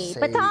God's see.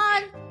 sake.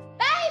 Baton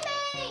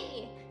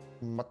baby!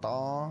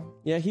 Mata.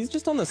 Yeah, he's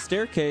just on the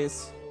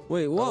staircase.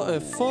 Wait, what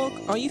the fuck?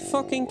 Are you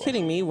fucking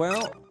kidding me?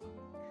 Well,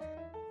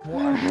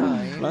 What a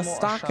shame. let's what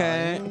a stack it.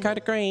 shame. Kind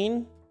of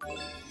green.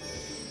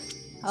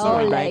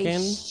 Sorry, Holy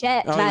Bacon.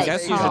 shit, Oh, I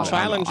guess you Baton. should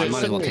challenge I it,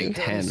 might as well shouldn't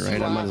take we? 10,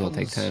 right? I might as well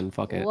take 10.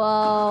 Fuck it.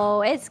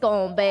 Whoa, it's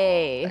gonna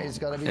be. It's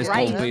gonna be It's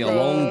Right gonna be a there.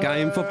 long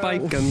game for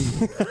bacon.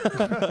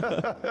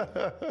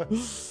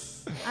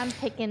 I'm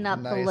picking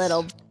up the Nice.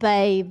 little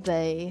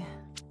baby.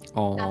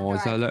 Oh,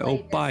 it's a little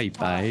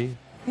baby.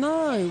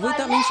 No, wait,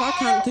 that means I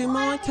can't do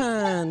my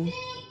turn.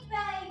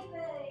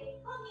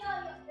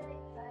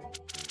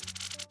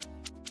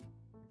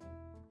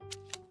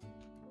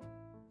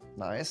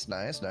 Nice,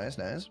 nice, nice,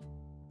 nice.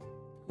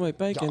 Wait,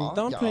 Bacon, Yeah,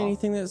 don't play yeah.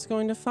 anything that's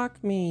going to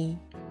fuck me.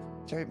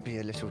 Don't be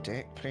a little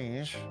dick,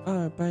 please.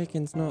 Oh,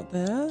 Bacon's not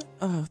there.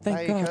 Oh,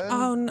 thank God. Bacon,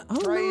 Oh, no. Oh,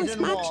 Braden nice,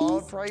 Ward,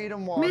 matches.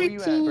 Braden Ward, where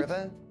you at, Matchy.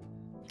 brother?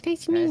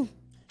 That's me.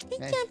 Good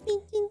Nice. job,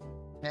 Bacon.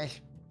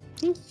 Nice.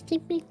 Thanks,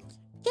 Stevie.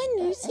 Yeah,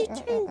 no, it's your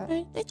turn,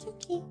 but that's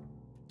okay.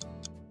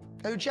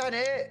 Oh,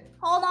 Janet!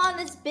 Hold on,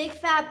 this big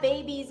fat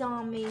baby's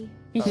on me.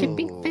 It's a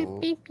big Oh. fat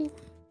baby.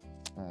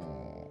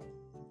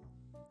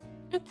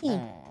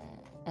 Okay.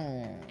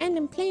 And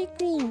then play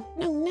green.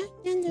 No, not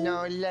yellow. No,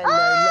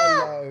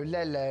 Lelo,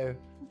 Lelo.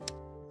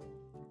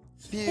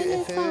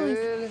 Yellow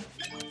Beautiful.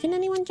 Can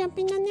anyone jump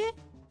in on that?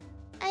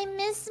 I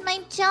miss my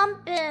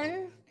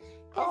jumping.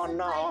 Oh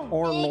no.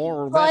 Or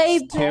Lord, Baby.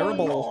 that's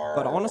terrible.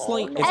 But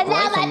honestly, it's And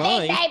now great for my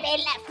big mine.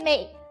 baby left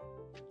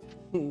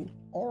me.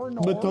 Or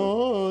no.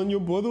 Baton, your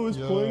brother was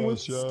playing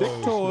with Yes, stick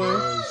yes,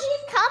 toys.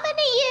 She's coming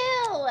to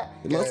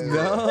you. Let's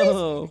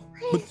go.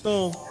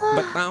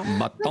 Baton,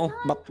 baton,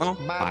 Baton.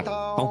 baton,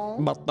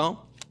 Baton. baton.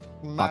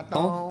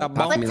 Baton.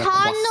 Pass me that Baton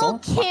croissant.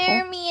 don't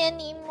carry me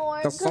anymore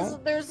because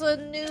Croissant. there's a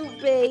new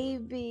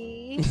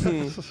baby.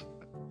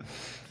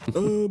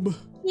 Um,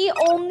 He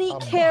only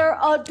care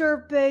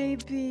other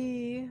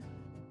baby.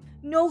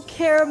 No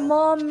care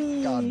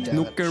mommy. God damn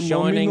No it. care,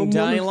 Shining mommy, no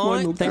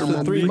daylight. mommy, Thanks no for the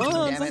care, 3 mommy.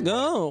 months. Damn Let's it.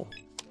 go.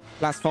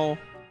 Last 4.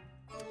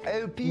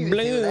 Oh, beautiful.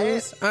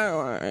 Blues. Oh,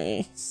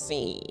 I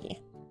see.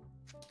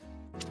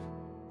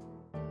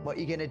 What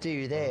you gonna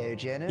do there,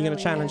 Jenna? You gonna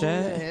challenge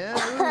it?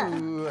 Yeah.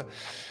 Ooh,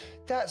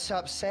 that's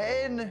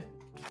upsetting.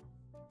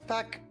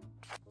 Back.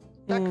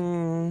 Back.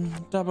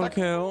 Double Back.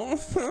 kill.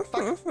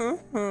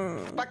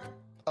 Back.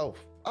 Oh.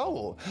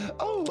 Oh.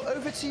 Oh,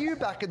 over to you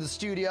back in the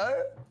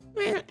studio.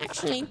 Well,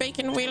 actually,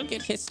 Bacon will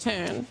get his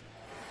turn.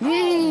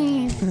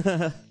 Yay!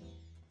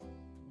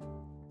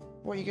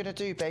 What are you gonna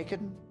do,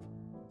 Bacon?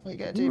 What are you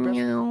gonna do, bro?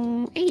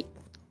 No, 8.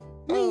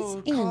 Oh,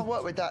 Nice. can't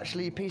work with that,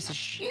 actually, you piece of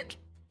shit.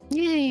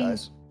 Yay.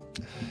 Guys.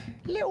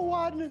 Little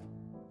one.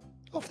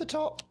 Off the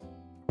top.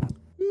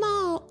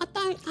 No, I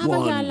don't have a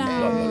One.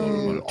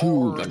 yellow.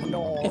 Oh, Two.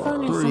 no. If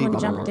only Three. someone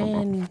jumped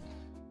in.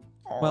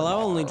 Well,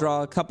 I'll only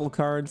draw a couple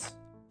cards.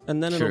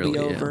 and then it'll be Surely,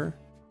 yeah. over.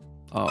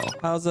 Oh,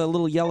 How's a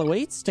little yellow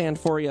 8 stand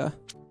for you?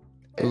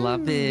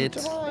 love it.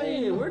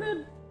 Hey,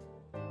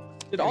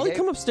 did Ollie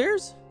come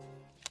upstairs?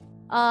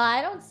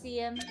 I don't see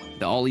him.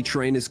 The Ollie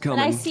train is But coming.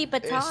 I see It's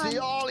Baton.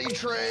 the Ollie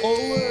train.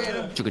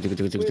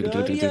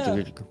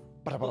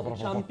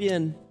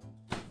 Champion.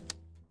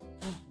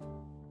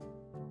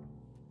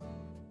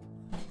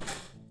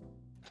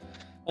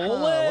 What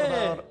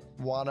about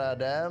one of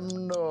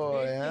them?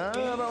 No, yeah.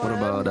 What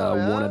about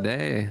one a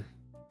day?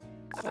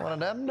 One of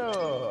them?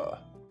 No.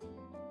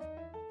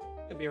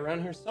 Could be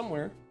around here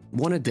somewhere.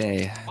 One a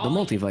day. The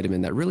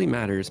multivitamin that really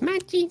matters.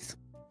 Matches.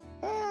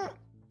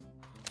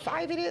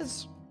 5 it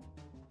is.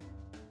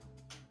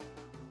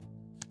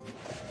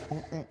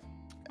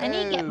 I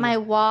need to get my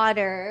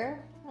water.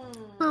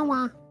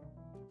 Wawa.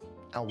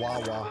 A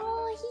wawa.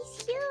 Oh,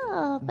 he's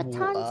here.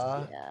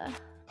 Baton's here.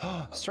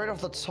 Straight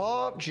off the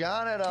top,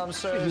 Janet. I'm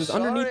so He was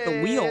sorry. underneath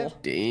the wheel.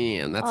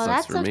 Damn, that Oh,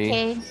 sucks that's for me.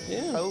 okay.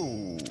 Yeah.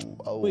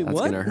 Oh. Wait, That's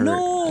what? gonna hurt.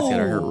 No. That's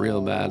gonna hurt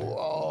real bad.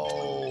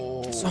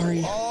 Oh.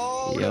 Sorry.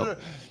 Oh. Yep.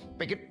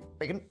 Bacon.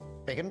 Bacon.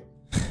 Bacon.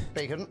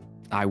 Bacon.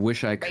 I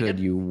wish I could,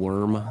 you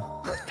worm.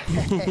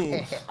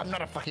 I'm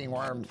not a fucking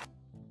worm.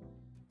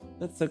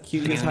 That's so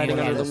cute. He's hiding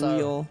under the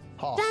wheel.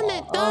 Damn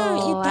it,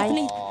 don't. You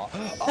definitely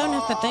don't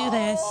have to do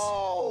this.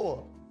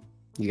 Oh.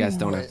 You guys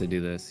don't have to do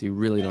this. You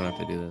really don't have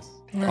to do this.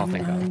 Oh,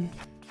 thank God.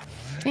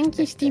 Thank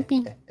you,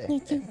 Stevie.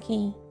 It's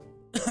okay.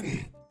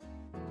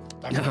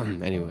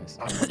 Anyways.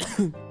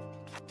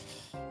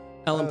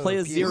 Ellen, play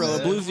a 0, a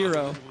blue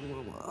 0.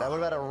 That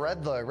would have been a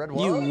red though. Red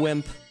what? You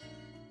wimp.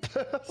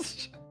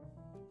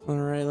 All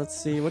right, let's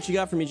see. What you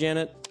got for me,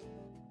 Janet?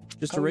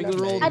 Just a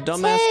regular old A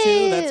dumbass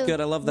 2? That's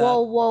good. I love that.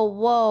 Whoa, whoa,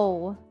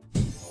 whoa.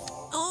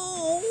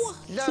 Oh.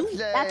 Lovely.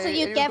 That's what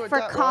you You've get got for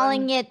that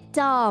calling one. it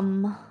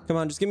dumb. Come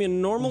on, just give me a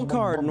normal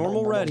card.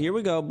 Normal red. Here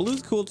we go.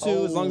 Blue's cool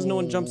too. As long as no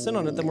one jumps in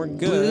on it, then we're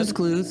good. Blues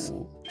Clues.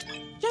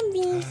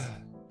 Jumpies.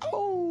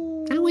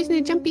 Oh. I wasn't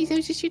a jumpy, so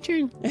it's just your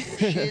turn.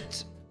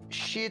 Shit.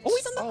 Shit. Oh,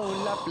 he's on the-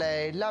 Oh,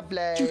 lovely.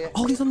 Lovely. Dude,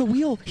 oh, he's on the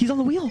wheel. He's on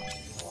the wheel.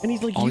 And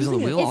he's like Oh, he's on using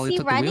the it. wheel? Is Ollie he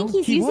took the running? wheel?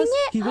 He's He using was.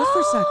 it? He was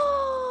for a sec.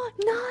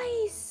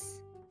 Nice.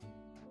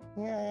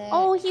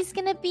 Oh, he's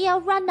gonna be a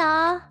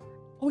runner.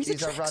 Oh, he's a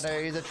He's a trick star.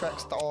 runner. He's a track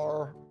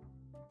star.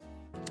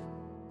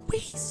 Wait,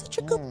 he's such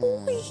a good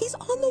boy. He's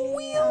on the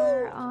wheel.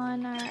 We're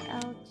on our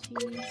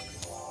LG.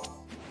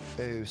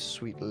 Oh,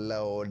 sweet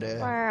lord.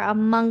 We're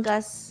Among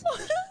Us.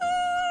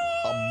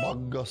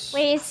 Among Us.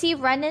 Wait, is he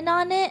running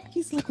on it?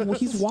 He's like, well,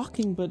 he's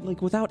walking, but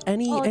like without Oh,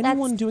 anyone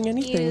that's doing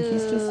anything.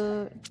 He's just.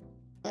 cute.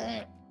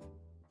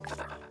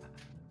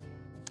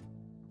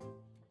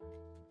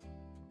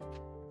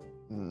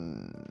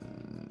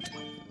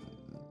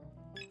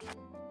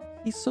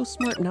 He's so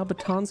smart. Now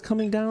Baton's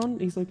coming down.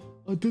 He's like,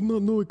 I did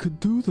not know I could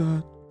do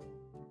that.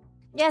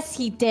 Yes,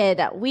 he did.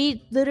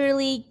 We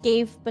literally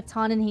gave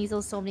Baton and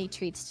Hazel so many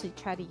treats to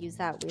try to use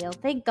that wheel.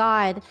 Thank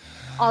God.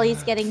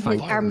 Ollie's getting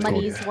our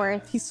money's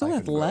worth. He's so I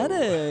can go.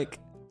 athletic.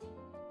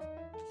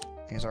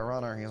 He's a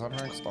runner. He's a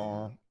track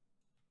star.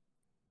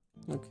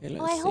 Okay,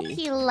 let's Oh, I hope see.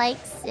 he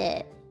likes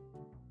it.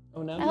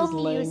 Oh, now I he's hope he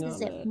laying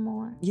uses on it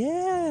more.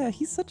 Yeah,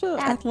 he's such a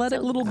That's athletic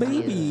so little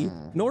baby.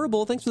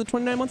 Norable, thanks for the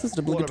 29 months. This is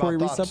an What obligatory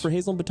about resub that? for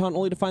Hazel and Baton,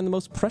 only to find the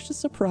most precious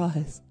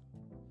surprise.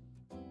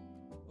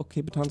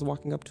 Okay, Baton's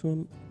walking up to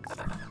him.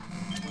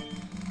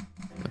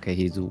 Okay,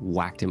 he's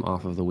whacked him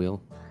off of the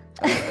wheel.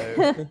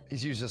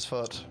 He's used his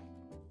foot.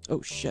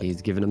 Oh shit.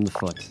 He's given him the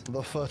foot.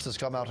 The foot has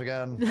come out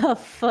again. The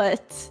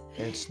foot.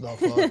 It's the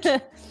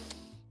foot.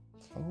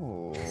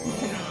 Oh,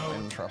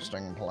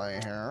 interesting play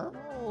here.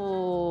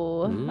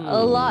 Oh,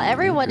 a lot.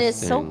 Everyone is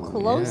so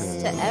interesting,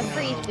 close yeah. to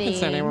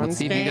everything. anyone's Let's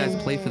see if you guys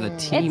play for the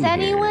team. It's here.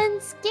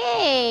 anyone's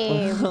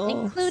game, Well,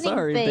 including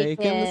sorry,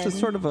 Bacon. This is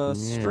sort of a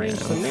strange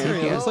let's see if you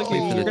scenario. guys It's like play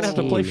for you're the gonna have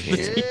to play for team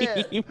the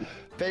here. team.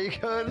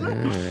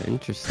 Bacon. Yeah,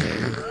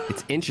 interesting.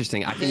 It's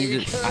interesting. I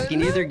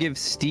can either give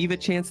Steve a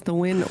chance to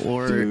win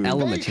or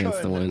Ellum a chance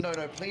to win. No,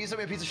 please don't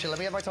be a piece of shit. Let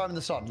me have my time in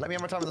the sun. Let me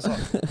have my time in the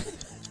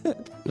sun.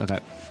 Okay,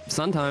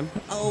 sun time.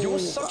 You're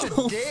such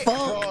a dick,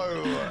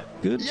 bro.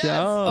 Good Yes.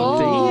 job. Oh,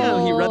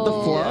 Damn, he read the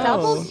flow.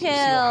 Double kill.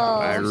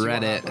 I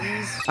read it.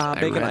 Bacon,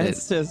 I read it.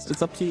 insist.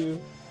 It's up to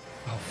you.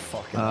 Oh,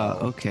 fucking hell.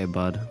 Okay,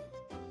 bud.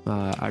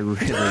 I really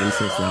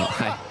insist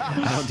that.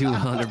 I don't do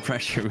well under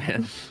pressure,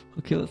 man.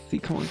 Okay, let's see.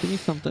 Come on, give me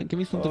something. Give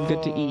me something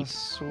good to eat.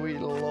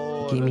 Sweet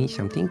lord. Give me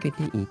something good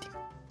to eat.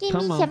 Give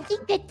Come me on. something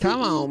good to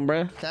Come eat. on,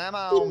 bruh. Come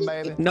on,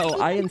 baby. No,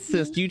 I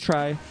insist. You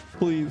try,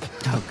 please.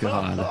 Oh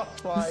God. Oh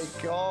my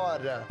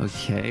god.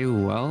 Okay,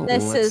 well.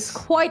 This let's is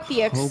quite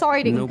the hope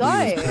exciting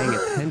nobody was game.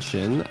 paying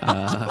attention.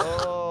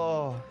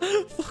 Oh.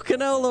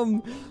 Fucking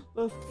Ellum.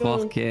 Let's go.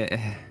 Fuck it.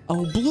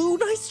 Oh, Blue,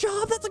 nice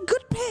job. That's a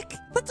good pick.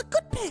 That's a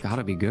good pick.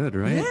 Gotta be good,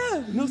 right?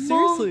 Yeah. No,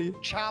 seriously.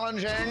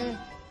 Challenging.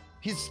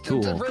 He's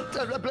Cool. He's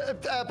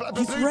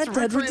Red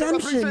Dead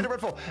Redemption.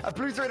 A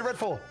blue 3 and a red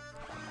 4.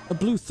 A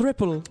blue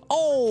triple.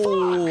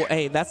 Oh,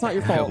 hey, that's not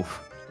your fault.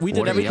 We did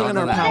What are the everything in odds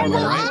our of that? power.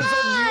 What are the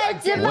Right?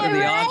 Odds, am What are I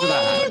the odds of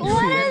that? right?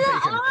 What are the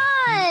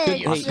odds? Good. Hey,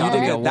 you Gotta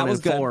did go good. That 1 was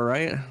and good. 4,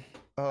 right?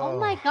 Oh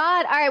my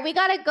god. All right, we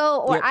gotta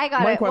go. Or Yep, I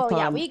gotta Minecraft yeah,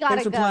 time. we gotta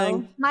Thanks for go.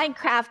 playing.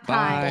 Minecraft Bye.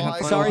 time. Have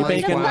fun Sorry, with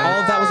Bacon. All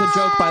Minecraft. of that was a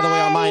joke, by the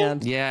way, on my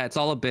end. Yeah, it's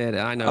all a bit.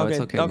 I know. Okay,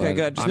 It's okay. okay, bud.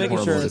 good. Just I'm making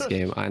horrible sure. at this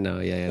game. I know.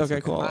 Yeah, yeah. It's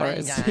Okay, cool. All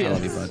right. See I ya.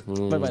 love you,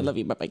 bud. Bye bye. Love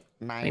you. Bye bye.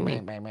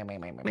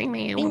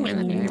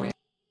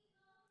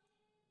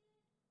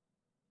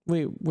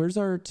 Wait, where's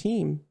our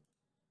team?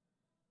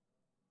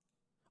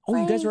 Oh,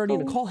 you guys are already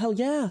in a call? Hell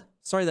yeah.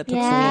 Sorry that took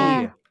so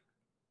long. Yeah.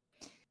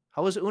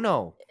 How was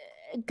Uno?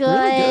 Good.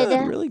 Really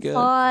good. Really good.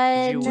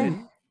 Fun. Did you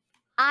win?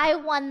 I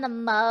won the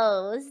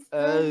most.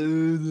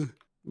 Who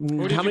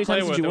did How many you play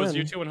times with? did you It was win?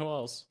 you two and who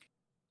else?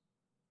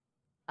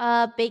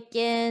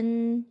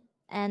 Bacon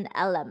and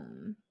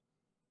Ellum.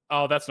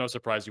 Oh, that's no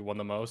surprise. You won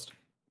the most.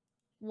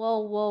 Whoa,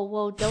 whoa,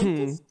 whoa. Don't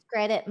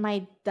discredit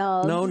my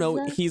dogs.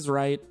 No, he's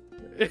right.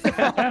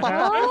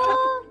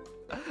 Oh.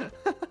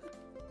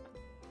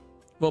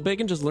 Well,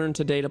 Bacon just learned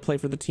today to play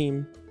for the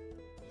team.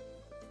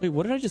 Wait,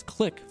 what did I just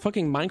click?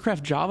 Fucking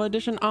Minecraft Java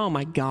Edition? Oh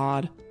my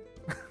god.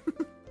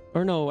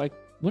 Or no,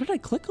 what did I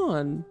click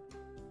on?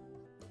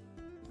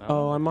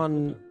 Oh, I'm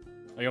on...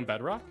 Are you on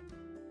Bedrock?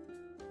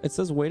 It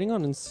says waiting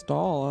on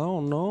install. I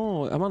don't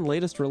know. I'm on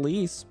latest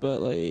release,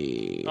 but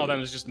like... Oh, then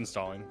it's just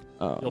installing.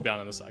 Oh. You'll be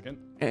on in a second.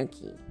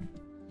 Okay.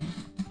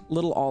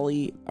 Little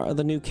Ollie,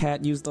 the new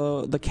cat, used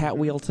the cat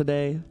wheel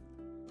today.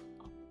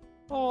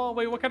 Oh,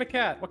 wait, what kind of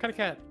cat? What kind of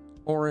cat?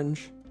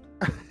 Orange.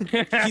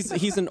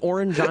 he's an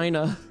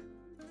orangina.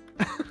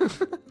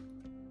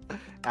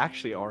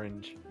 Actually,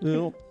 orange.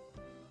 Yep.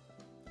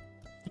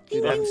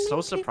 Dude, I'm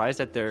so surprised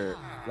that they're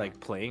like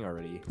playing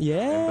already.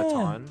 Yeah. In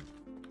Baton.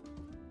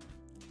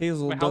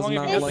 Hazel Wait, how does long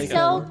have not you It's like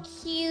so him.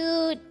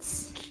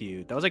 cute.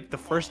 Cute. That was like the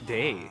first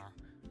day.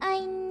 I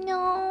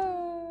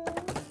know.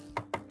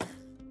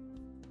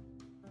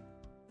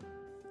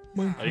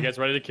 Are you guys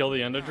ready to kill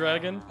the Ender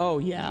Dragon? Oh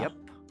yeah. Yep.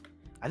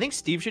 I think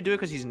Steve should do it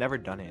because he's never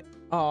done it.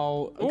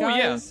 Oh, Ooh,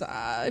 guys,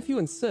 if you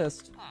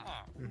insist.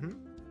 Mm-hmm.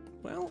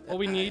 Well, Well,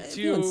 we need if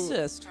you to-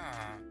 insist.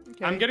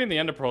 I'm getting the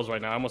Ender Pearls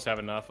right now. I almost have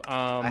enough.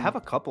 I have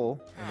a couple.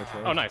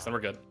 In the Oh, nice. Then we're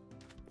good.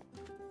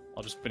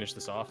 I'll just finish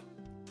this off.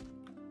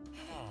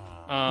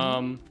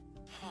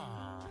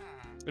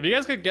 If you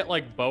guys could get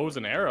like bows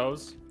and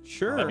arrows,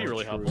 Sure. that'd be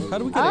really helpful. How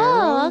do we get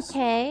Oh, arrows?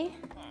 okay.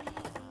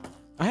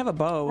 I have a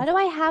bow. Why do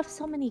I have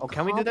so many Oh,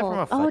 can we do that from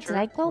a cobble? Oh, did Fletcher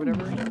I or go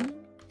whatever? mine?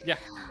 Yeah.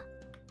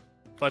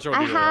 Fletcher would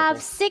I be really have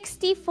helpful.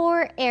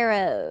 64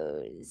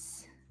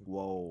 arrows.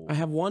 Whoa. I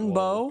have one Whoa.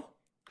 bow.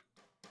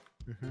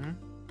 Mm-hmm.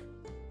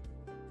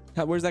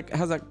 How's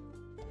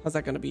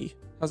that gonna be?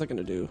 How's that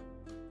gonna do?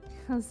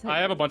 I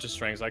have a bunch of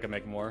strings. I can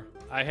make more.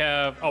 I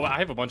have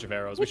a bunch of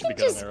arrows. We We should be can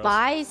good on just arrows.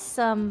 buy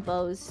some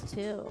bows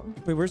too.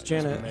 Wait, where's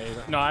Janet?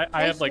 No, I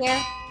have like here.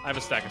 I have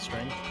a stack of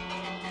string.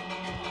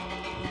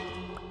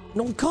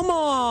 No, come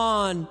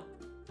on!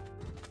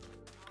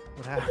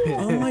 What happened?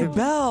 On my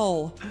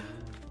bell.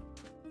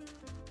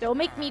 Don't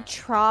make me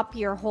chop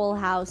your whole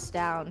house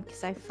down,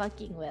 because I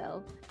fucking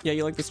will. Yeah,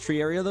 you like this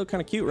tree area though?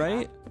 Kind of cute,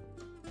 right?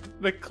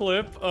 The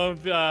clip of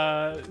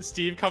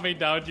Steve coming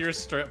down to your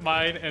strip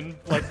mine and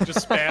like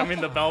just spamming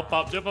the bell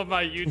popped up on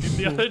my YouTube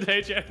the other day.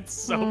 It's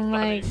so Oh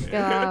my funny.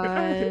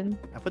 god.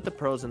 I put the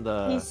pros in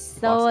the. He's box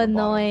so at the bottom.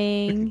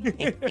 annoying.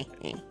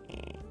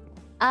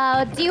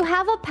 Do you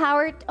have a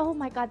power? Oh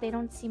my god, they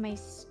don't see my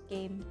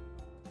game.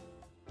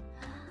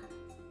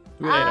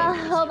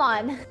 Hold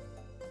on.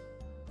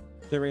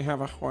 There we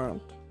have a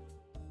hunt.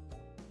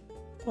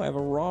 Oh, I have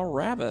a raw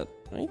rabbit.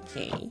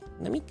 Okay,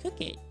 let me cook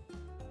it.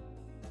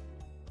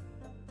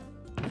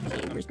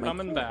 Okay, I'm where's my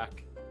coming cook?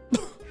 back.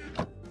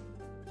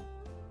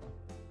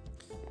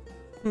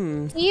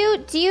 Hmm.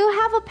 Do you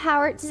have a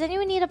power? Does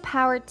anyone need a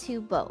power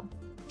 2 bow?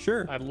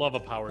 Sure. I'd love a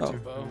power Oh. 2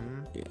 bow.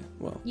 Mhm. Yeah.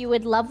 Well. You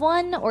would love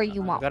one, or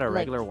you I want? got a like-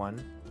 regular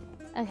one.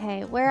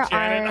 Okay, where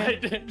Janet, are? I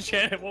didn't.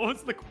 Janet, what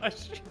was the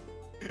question?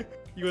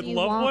 You would Do you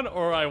love want- one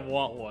or I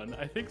want one?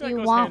 I think that You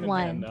goes want hand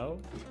in hand, no?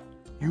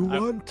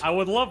 You I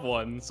would love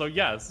one, so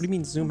yes. What do you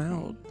mean zoom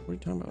out? What are you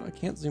talking about? I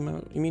can't zoom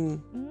out. You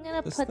mean I'm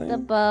gonna this put the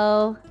thing?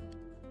 bow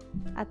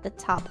at the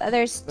top.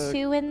 There's Uh,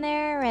 2 in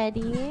there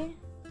already.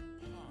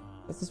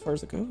 that's as far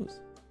as it goes?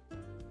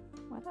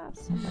 Why do I have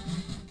so much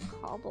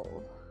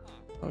cobble?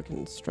 Oh, I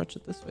can stretch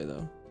it this way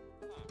though.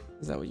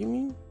 Is that what you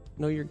mean?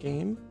 Know your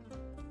game?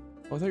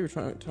 Oh, I thought you were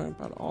talking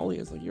about Ollie.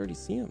 It's like you already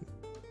see him.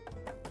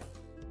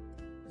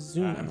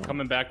 Zoom I'm out.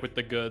 coming back with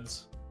the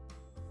goods.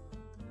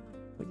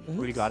 Like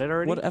We this? got it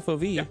already? What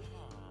FOV? Yeah.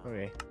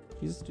 Okay.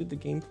 You just did the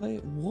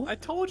gameplay? What? I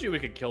told you we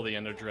could kill the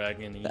Ender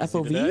Dragon easy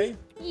FOV? today.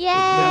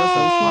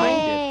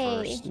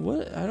 Yay! first.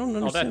 What? I don't Oh,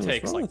 understand that what's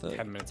takes wrong like with it.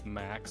 10 minutes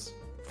max.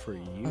 For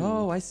you.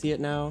 Oh, I see it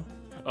now.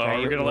 Oh, Okay,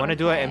 we're gonna you want to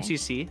do Okay. an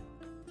MCC?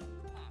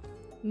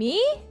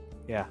 Me?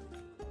 Yeah.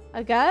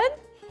 Again?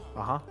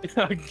 Uh huh.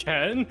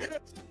 again.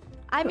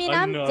 I mean,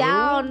 I I'm know.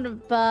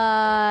 down,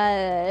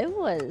 but it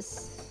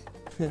was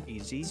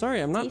Easy.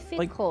 Sorry, I'm not like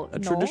difficult. a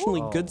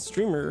traditionally No? good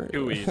streamer.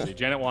 Too easy.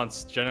 Janet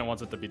wants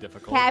it to be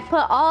difficult. Okay, I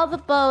put all the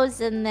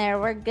bows in there.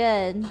 We're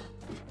good.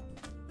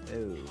 Oh,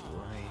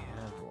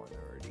 I have one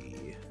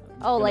already.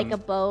 Oh, Gonna- like a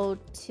bow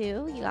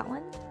too? You got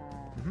one?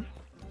 Mhm.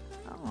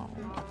 Oh.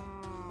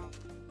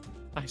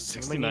 I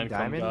 69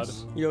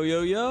 diamonds. Yo,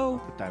 yo, yo.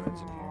 Put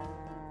diamonds in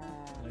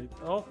here.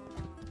 Oh.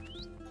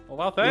 Oh,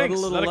 wow, thanks.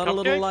 Let a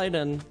little light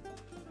in.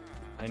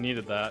 I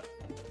needed that.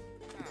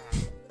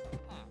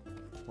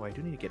 Oh, I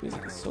do need to get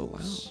Music is so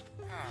loud.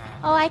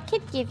 Oh, I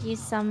could give you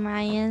some,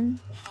 Ryan.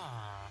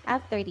 I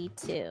have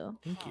 32.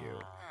 Thank you.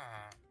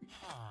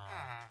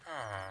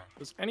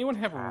 Does anyone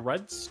have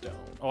redstone?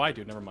 Oh, I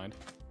do. Never mind.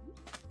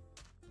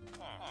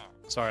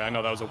 Sorry, I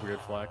know that was a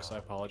weird flex. I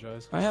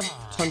apologize. I have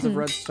tons of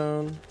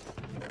redstone.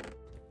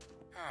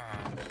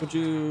 Would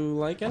you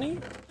like any?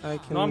 I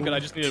can. No, I'm good. I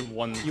just needed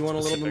one. You want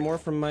a little bit more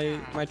from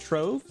my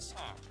troves?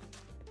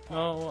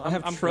 No, I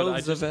have I'm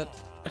troves good. of it.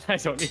 I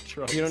don't need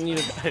troves. You don't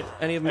need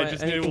any of my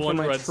anything from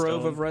my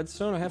trove of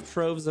redstone. I have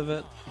troves of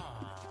it.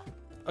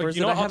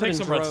 You know, I'll take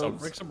some redstone.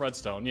 Bring some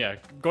redstone. Yeah,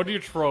 go to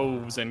your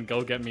troves and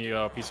go get me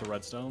a piece of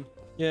redstone.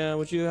 Yeah,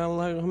 would you? How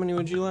many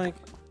would you like?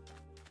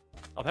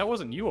 Oh, that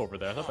wasn't you over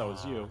there. I thought that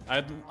was you.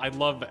 I'd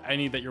love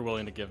any that you're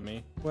willing to give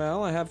me.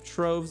 Well, I have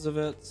troves of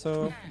it,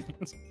 so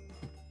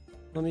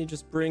let me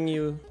just bring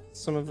you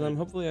some of them.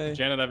 Hopefully,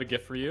 Janet, I have a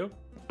gift for you.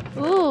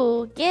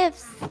 Ooh,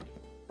 gifts.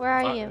 Where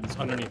are you? It's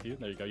underneath you.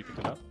 There you go. You picked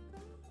it up.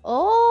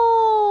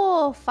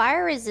 Oh,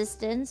 fire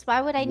resistance.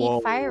 Why would I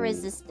need fire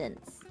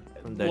resistance?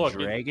 The Look,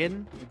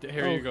 dragon?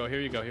 Here you go. Here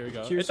you go. Here you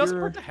go. Here's It doesn't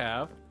your- hurt to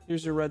have.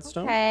 Here's your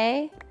redstone.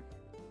 Okay.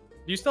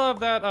 Do you still have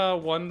that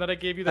one that I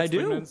gave you? That's I do.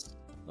 3 minutes?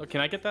 Oh, can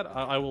I get that?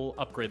 I will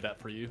upgrade that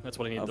for you. That's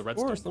what I need the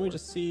redstone. Of course. Let me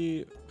just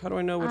see. How do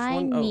I know which I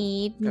one? Oh,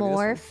 need gotta be this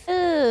more one.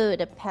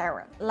 food,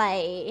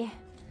 apparently.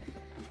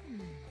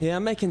 Yeah,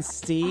 I'm making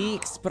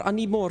steaks, but I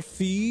need more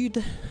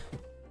food.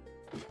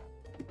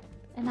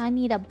 And I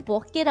need a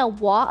bucket of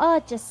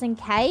water just in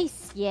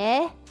case,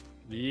 yeah?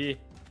 Yeah.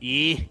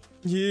 Yeah.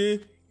 Yeah.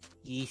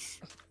 Yes.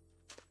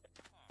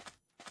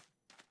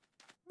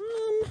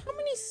 How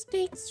many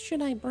steaks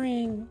should I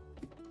bring?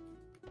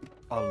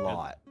 A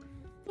lot.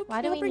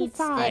 Why do I'll we bring need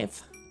 5.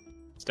 steaks?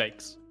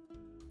 Steaks.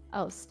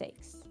 Oh,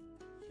 steaks.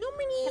 How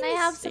many? Can I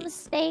have some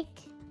steak?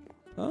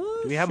 Oh,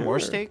 Do we have more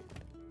sure. steak?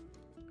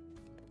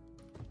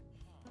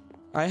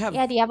 I have.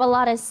 Yeah, do you have a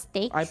lot of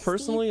steaks? I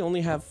personally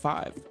only have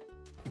 5.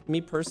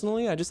 Me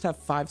personally, I just have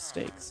 5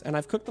 steaks, and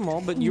I've cooked them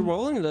all. But you're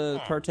willing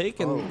to partake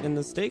in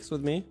the steaks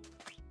with me?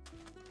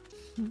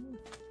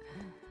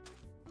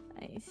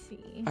 I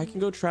see. I can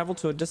go travel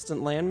to a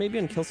distant land maybe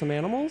and kill some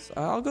animals.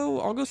 I'll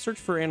go search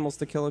for animals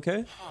to kill.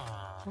 Okay.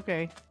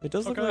 Okay. It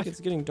does look Okay. like it's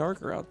getting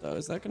darker out though.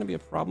 Is that going to be a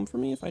problem for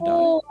me if I die?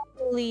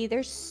 Holy,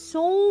 there's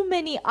so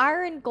many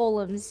iron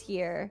golems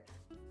here.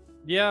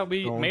 Yeah,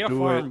 we Don't made a do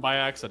farm it. by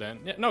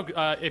accident. Yeah, no,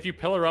 if you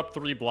pillar up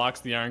 3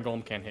 blocks, the iron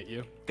golem can't hit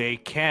you. They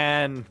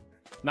can.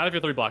 Not if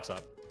you're 3 blocks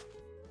up.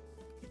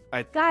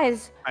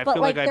 Guys, I but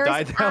feel like like I've there's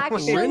died that way.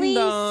 actually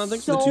Linda,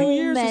 thanks for so the 2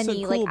 years. You many. said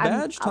cool Like I'm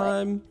badge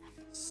time.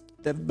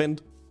 They've been.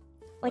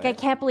 like I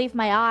can't believe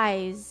my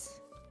eyes.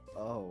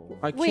 Oh.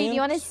 I Wait, do you can't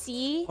want to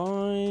see?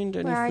 find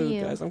any Where are food,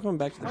 you? guys. I'm coming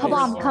back to the Come base.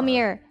 on, come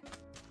here.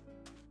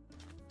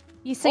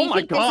 You say Oh you my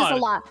think this is God. a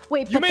lot.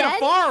 Wait, You but made then... a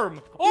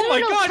farm! Oh No, my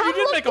no, god, come you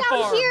did look make a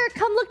down farm! here.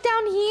 Come look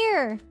down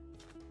here.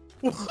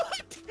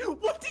 What?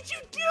 What did you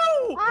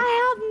do?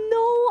 I have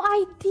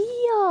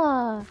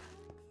no idea.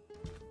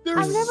 There's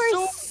I've never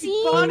so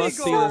seen I must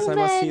see so this, I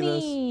must see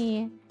this.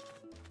 many.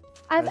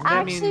 I've Doesn't that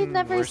actually mean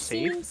never we're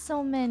seen safe?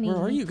 so many. Where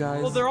are you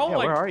guys? Well, they're all Yeah,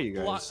 like. where are you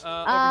guys?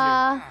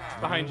 Over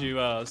here. Behind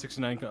you,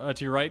 69, to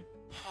your right.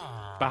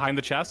 Behind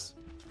the chest.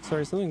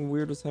 Sorry, something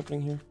weird was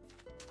happening here.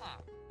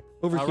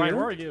 Over here. Ryan,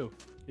 where are you?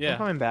 I'm Yeah.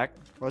 coming back.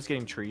 I was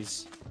getting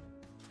trees.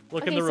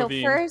 Look Okay, in the so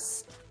ravine.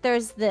 first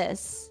there's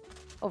this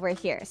over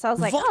here. So I was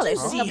like, What oh,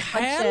 there's is just a he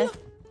bunch hell? of...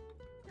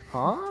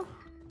 Huh?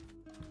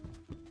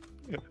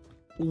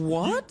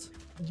 What?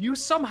 You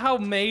somehow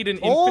made an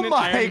Oh infinite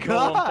my iron golem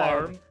God.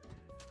 farm.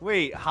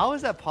 Wait, how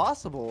is that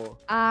possible?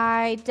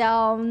 I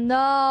don't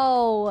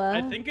know.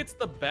 I think it's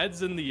the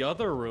beds in the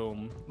other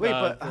room. Wait,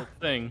 but- the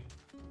thing.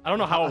 I don't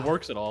know how it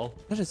works at all.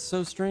 That is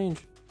so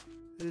strange.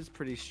 It is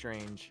pretty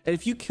strange. And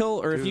if you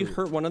kill or if you Dude.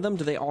 hurt one of them,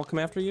 do they all come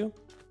after you?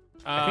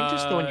 I think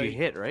just the one you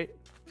hit, right?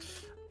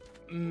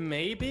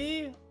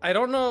 Maybe? I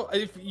don't know.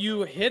 If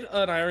you hit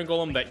an iron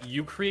golem that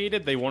you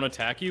created, they won't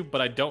attack you,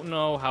 but I don't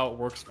know how it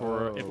works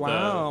for if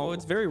Wow,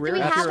 it's very rare. Do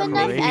we to have hear a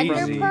enough movie ender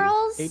crazy.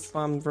 pearls?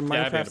 H-bomb from Yeah, I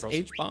have Minecraft's ender pearls.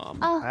 H-bomb.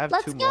 Oh, I have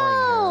let's 2 more in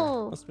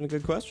go. Must have been a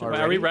good question. Alright.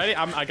 Are we ready?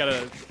 I gotta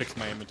fix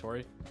my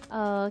inventory.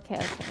 Oh, okay,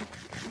 okay.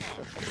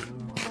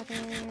 Water.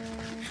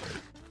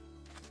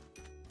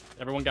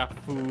 Everyone got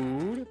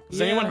food? Does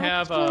Yeah, anyone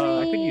have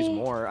I could use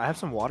more. I have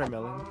some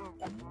watermelon.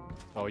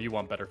 Oh, you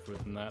want better food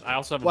than that. I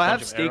also have a Well, I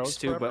bunch have of arrows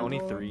steaks too, for but only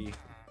everyone. 3.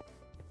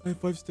 I have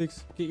 5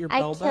 sticks. Get your I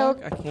bell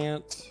killed- back. I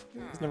can't.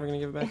 He's never gonna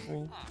give it back to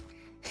me.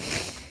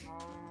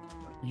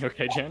 You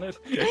okay, Janet?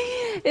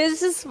 It's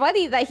just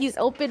funny that he's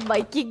open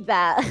miking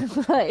that.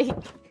 Like,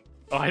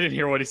 Oh, I didn't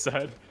hear what he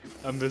said.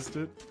 I missed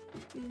it.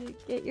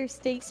 get your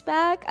steaks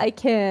back? I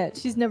can't.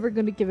 She's never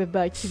gonna give it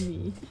back to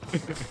me.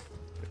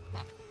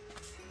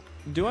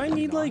 Do I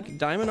need like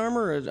diamond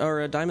armor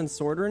or a diamond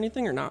sword or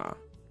anything or nah?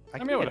 I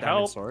mean, it would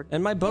help. Sword.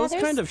 And my bow's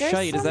kind of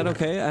shite. Is that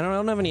okay? I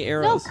don't have any No,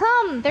 arrows.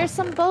 come. There's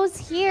some bows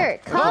here.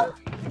 Come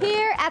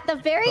here at the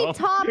very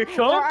top.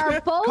 There are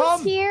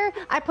bows here.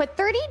 I put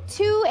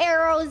 32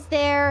 arrows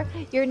there.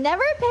 You're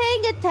never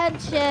paying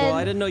attention. Well,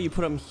 I didn't know you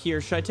put them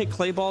here. Should I take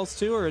clay balls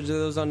too, or are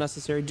those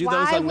unnecessary? Do those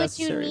Why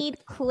unnecessary? would you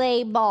need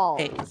clay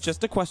balls? Hey, it's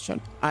just a question.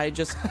 I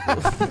just.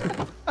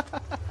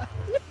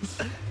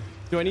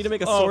 Do I need to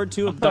make a sword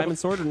too, a diamond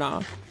sword, or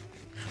not?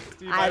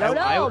 I don't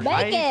know.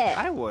 Make it.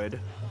 I would.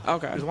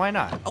 Okay. Because why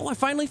not? Oh, I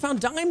finally found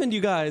diamond,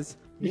 you guys.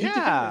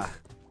 Yeah.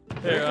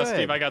 Here,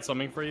 Steve, I got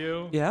something for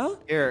you. Yeah?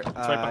 Here, it's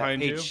right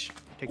behind you.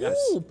 Take this.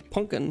 Ooh,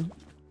 pumpkin.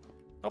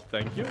 Oh,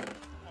 thank you.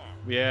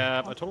 We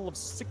have a total of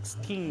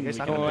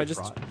 16. Oh, I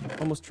just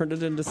almost turned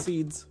it into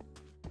seeds.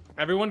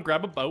 Everyone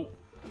grab a boat.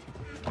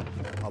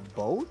 A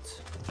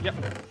boat? Yep.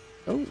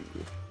 Oh.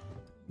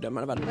 Don't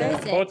mind about Where is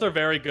that. it? Boats are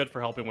very good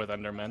for helping with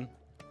Endermen.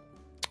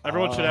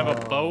 Everyone should have a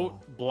boat,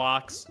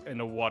 blocks,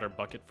 and a water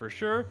bucket for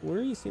sure. Where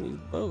are you seeing these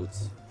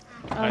boats?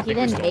 Oh, he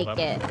didn't make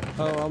it.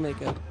 Oh, I'll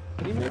make it.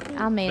 What do you make it?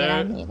 I made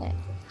it.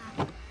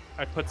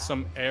 I put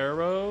some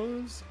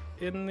arrows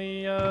in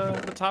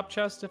the top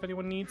chest if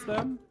anyone needs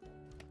them.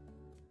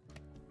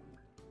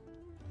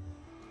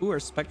 Ooh, are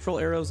spectral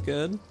arrows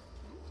good?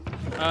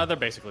 They're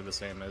basically the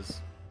same as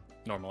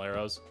normal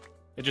arrows.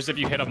 It's just if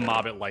you hit a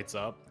mob, it lights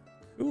up.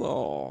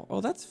 Cool.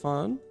 Oh, that's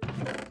fun.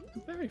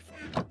 Very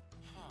fun.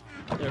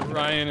 Yeah,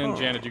 Ryan and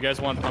Janet, do you guys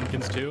want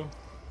pumpkins too?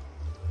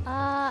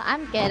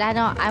 I'm good.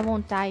 I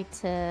won't die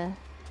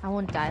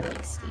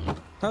like Steve.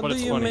 How do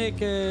you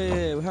make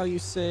a, how you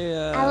say,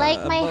 I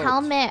like my boat?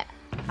 helmet.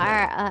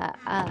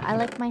 I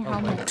like my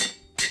helmet.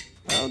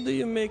 How do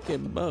you make a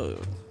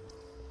boat?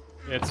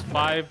 It's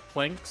 5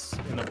 planks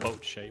in a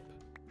boat shape.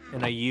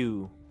 And a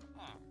U.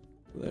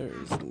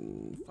 There's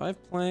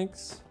 5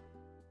 planks.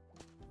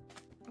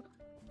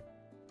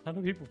 How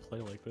do people play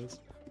like this?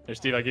 Here,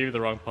 Steve, I gave you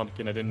the wrong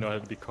pumpkin. I didn't know it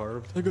had to be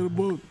carved. I got a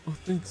boat. Oh,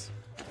 thanks.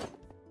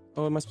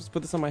 Oh, am I supposed to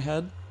put this on my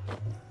head?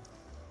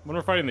 When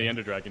we're fighting the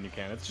Ender Dragon, you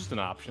can. It's just an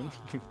option.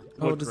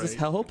 Oh, does this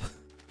help?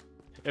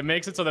 It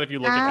makes it so that if you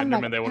look at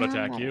Enderman, they won't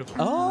attack you.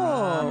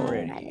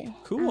 Oh,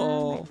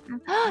 cool.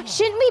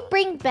 Shouldn't we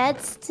bring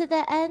beds to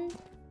the end?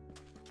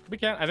 We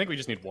can't. I think we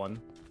just need one.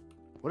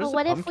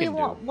 What if we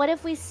want? What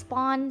if we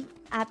spawn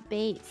at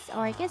base? Oh,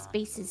 I guess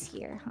base is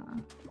here, huh?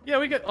 Yeah,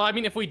 we get. Well, I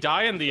mean, if we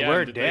die in the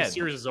We're end, dead. the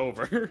series is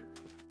over.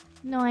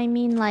 No, I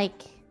mean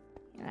like.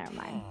 Never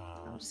mind.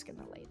 I'm just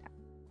gonna lay down.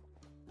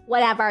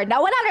 Whatever.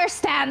 No one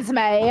understands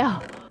me.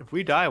 If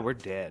we die, we're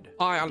dead.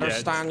 I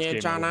understand you,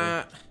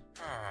 Janet.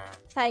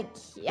 Thank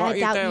you. What I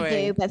doubt you you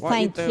doing? do, but What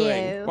thank you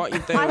doing? you. What you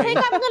doing? I think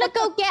I'm gonna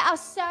go get a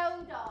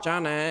soda.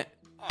 Janet,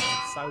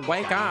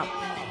 wake up.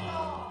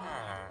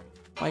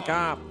 Wake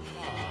up.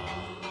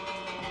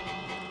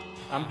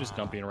 I'm just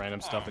dumping random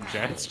stuff in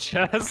Janet's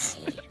chest.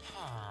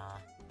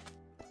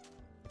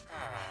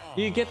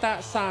 You get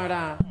that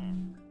soda.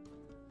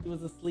 He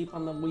was asleep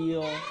on the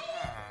wheel.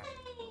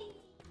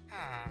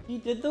 He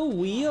did the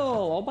wheel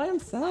all by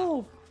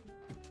himself.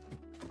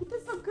 He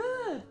did so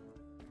good.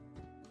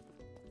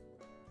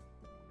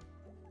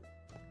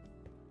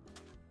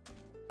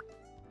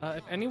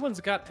 If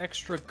anyone's got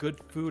extra good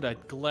food,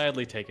 I'd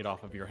gladly take it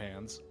off of your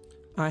hands.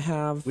 I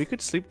have. We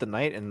could sleep the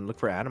night and look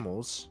for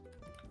animals.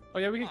 Oh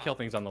yeah, we can kill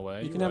things on the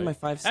way. You can have my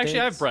 5 steaks. Actually,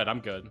 I have bread. I'm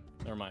good.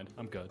 Never mind.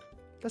 I'm good.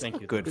 That's Thank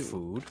not you. good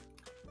food.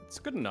 It's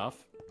good enough.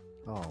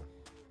 Oh.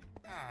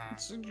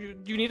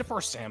 You need it for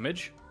a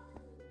sandwich.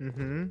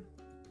 Mm-hmm.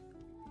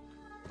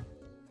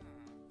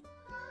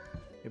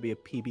 Maybe a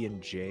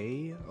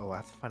PB&J? Oh, I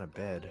have to find a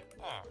bed.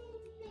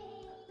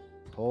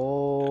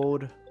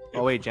 Hold.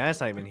 Oh wait,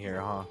 Janet's not even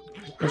here, huh?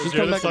 Oh, she's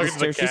coming back up the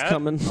stairs. She's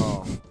coming.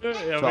 Oh.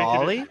 Yeah, So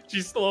Ollie?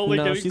 She's slowly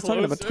No, getting she's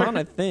closer. talking to Baton,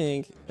 I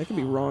think. That could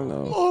be wrong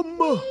though.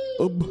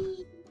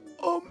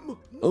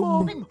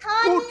 Mom,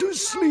 go to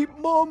sleep,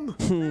 Mom.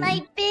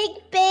 My big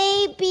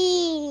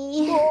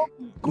baby.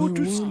 Go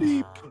to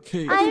sleep.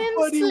 Okay. I am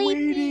Everybody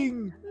sleeping.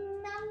 waiting.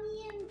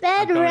 Mommy in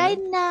bed coming. right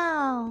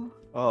now.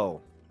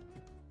 Oh.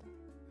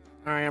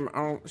 I am.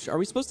 Oh, are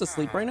we supposed to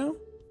sleep right now?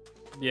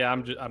 Yeah,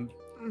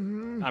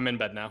 I'm in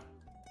bed now.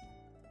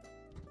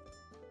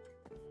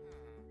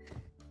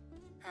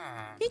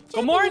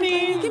 Good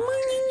morning. Good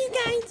morning, you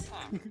guys.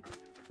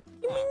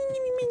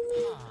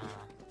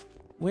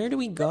 Where do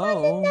we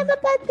go?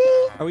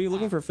 Are we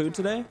looking for food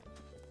today?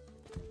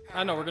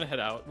 I know we're gonna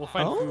head out. We'll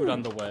find food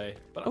on the way.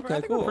 But Okay, I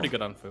think cool. we're pretty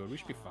good on food. We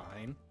should be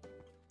fine.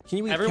 Can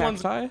you eat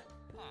Everyone's- cacti?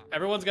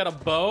 Everyone's got a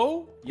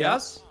bow. Yeah.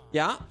 Yes.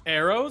 Yeah.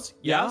 Arrows.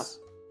 Yeah. Yes.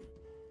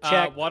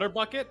 Check. Water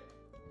bucket.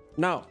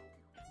 No.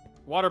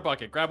 Water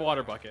bucket. Grab a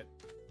water bucket.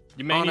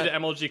 You may On need it.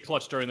 an MLG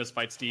clutch during this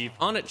fight, Steve.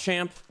 On it,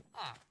 champ.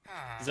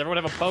 Does everyone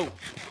have a boat?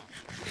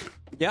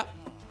 Yep.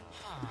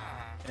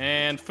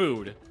 And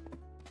food.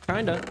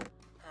 Kinda.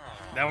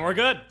 Then we're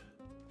good.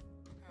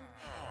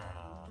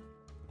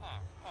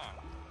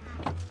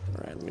 All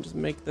right, let me just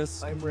make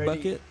this I'm ready.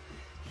 bucket.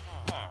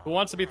 Who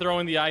wants to be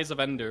throwing the eyes of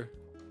Ender?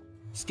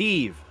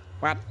 Steve.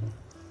 What?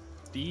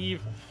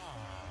 Steve.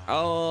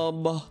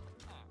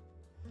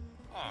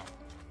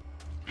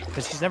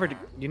 Because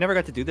you never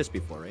got to do this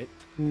before, right?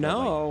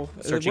 No.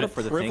 Like, searching what a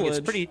for the privilege. thing. It's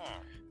pretty.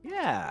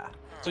 Yeah.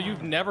 So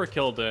you've never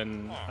killed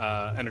an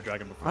Ender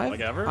Dragon before, like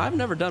ever? I've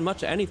never done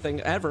much of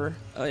anything ever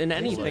in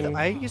anything.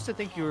 I used to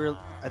think you were.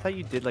 I thought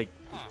you did like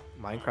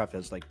Minecraft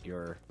as like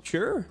your.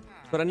 Sure,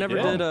 but I never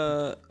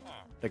did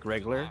like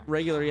regular.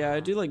 Regular, yeah. I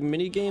do like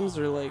mini games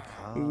or like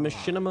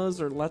machinimas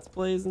or let's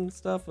plays and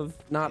stuff of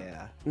not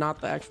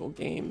the actual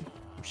game.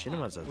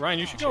 Machinima's a Ryan,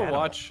 you should go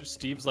watch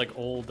Steve's like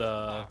old.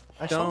 I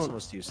saw some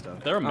of Steve's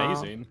stuff. They're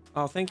amazing.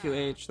 Oh, thank you,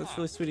 H. That's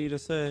really sweet of you to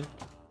say.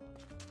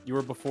 You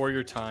were before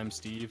your time,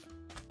 Steve.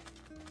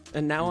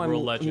 And now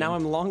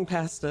I'm long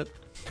past it.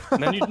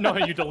 And then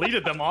you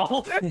deleted them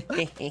all.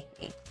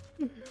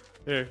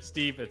 Here,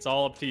 Steve, it's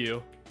all up to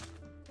you.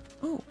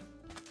 Oh.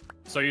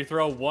 So you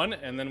throw one,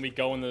 and then we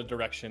go in the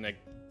direction it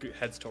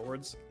heads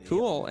towards.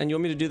 Cool. And you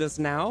want me to do this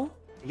now?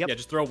 Yep. Yeah,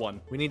 just throw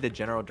one. We need the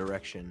general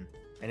direction,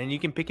 and then you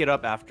can pick it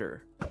up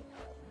after.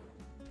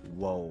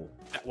 Whoa.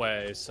 That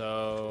way,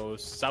 so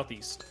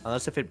southeast.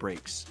 Unless if it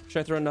breaks. Should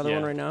I throw another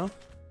one right now?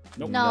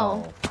 Nope.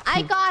 No.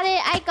 I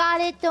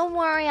got it. Don't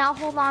worry. I'll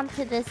hold on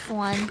to this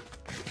one.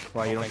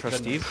 Why, you don't trust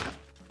Steve?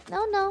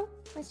 No.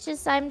 It's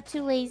just I'm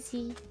too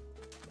lazy.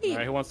 All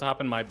right, who wants to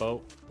hop in my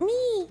boat?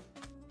 Me.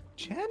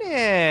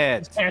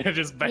 Janet! Janet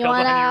just bailed You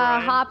wanna on you,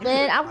 Ryan. hop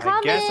in? I'm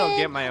coming. I guess I'll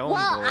get my own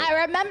Well, boat.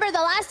 I remember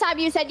the last time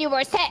you said you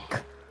were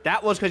sick.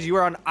 That was because you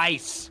were on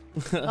ice.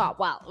 Oh,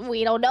 well,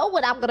 we don't know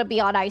when I'm gonna be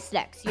on ice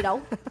next, you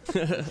know?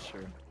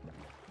 Sure.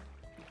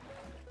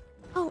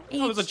 Oh,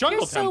 there's a H, jungle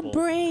you're so temple.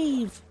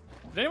 brave.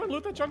 Did anyone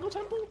loot that jungle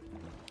temple?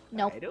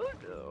 Nope. I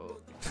don't know.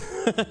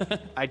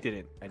 I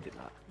didn't. I did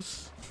not.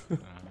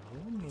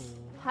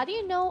 How do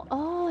you know?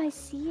 Oh, I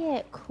see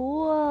it.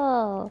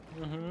 Cool.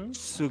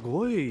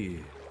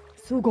 Sugoi.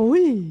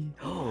 Sugoi.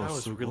 Oh, that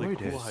was really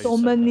cool. how you So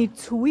said many that.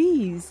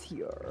 tweez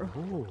here.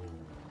 Oh.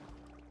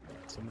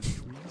 So many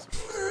trees.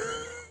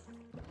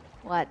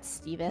 What,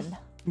 Steven?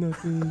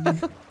 Nothing.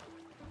 Do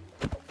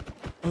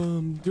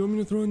you want me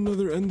to throw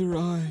another ender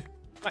eye?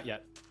 Not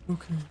yet.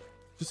 Okay.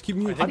 Just keep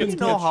me. I didn't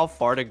know how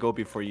far to go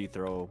before you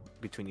throw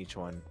between each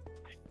one.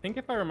 I think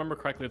if I remember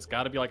correctly, it's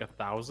got to be like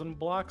 1,000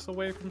 blocks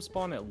away from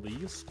spawn at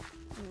least.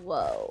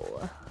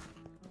 Whoa.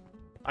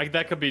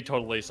 That could be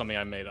totally something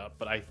I made up,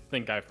 but I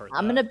think I've heard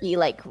I'm that. gonna be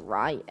like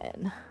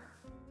Ryan.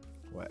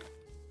 What?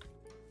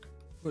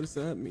 What does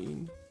that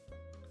mean?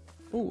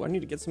 Oh, I need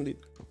to get some of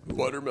the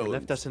watermelon. You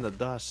left us in the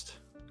dust.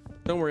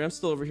 Don't worry, I'm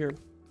still over here.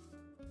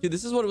 Dude,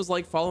 this is what it was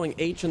like following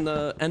H in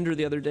the ender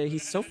the other day.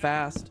 He's so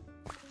fast.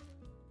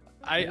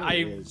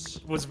 I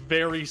was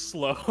very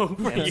slow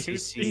for you.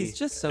 He's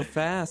just so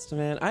fast,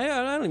 man. I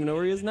don't even know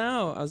where he is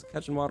now. I was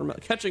catching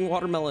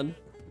watermelon.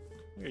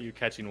 Are you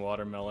catching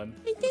watermelon?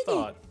 I did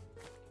thought.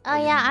 Oh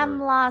yeah,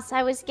 I'm lost.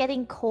 I was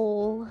getting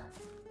coal.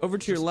 Over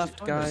to your left,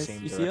 going the guys.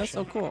 same You see us? direction.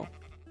 Oh, cool.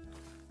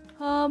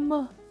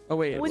 Oh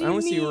wait, What do I you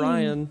want to see mean?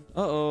 Ryan.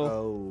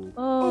 Uh-oh. Oh.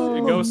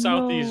 Oh, Go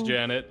southeast,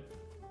 Janet.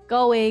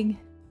 Going.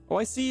 Oh,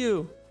 I see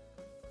you.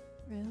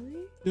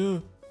 Really? Yeah.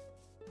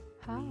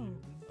 How?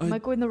 Am I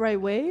going the right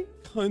way?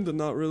 Kinda,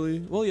 not really.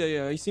 Well,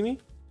 yeah. You see me?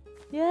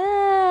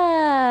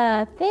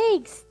 Yeah.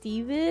 Thanks,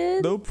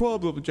 Steven. No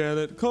problem,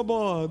 Janet. Come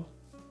on.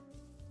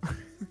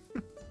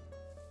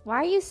 Why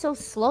are you so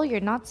slow? You're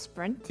not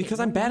sprinting. Because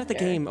I'm bad at the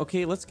game.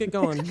 Okay, let's get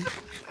going.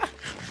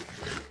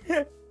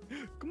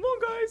 Come on,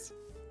 guys.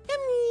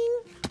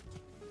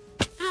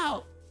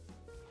 Ow.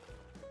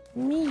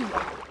 Me.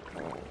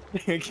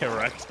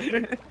 Correct.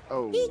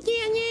 Oh. Hey,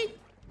 Janet.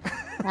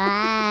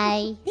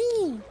 Bye.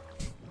 Hey.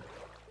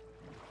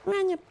 We're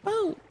on a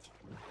boat.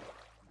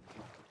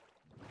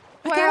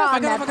 We're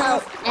on the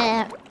boat.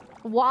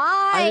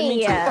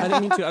 Why? I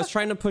didn't mean to. I was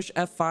trying to push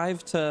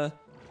F5 to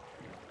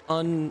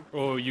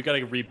Oh, you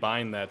gotta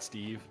rebind that,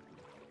 Steve.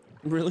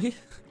 Really?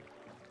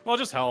 Well, it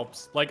just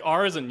helps. Like,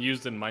 R isn't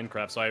used in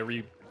Minecraft, so I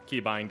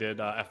re-keybinded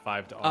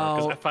F5 to R,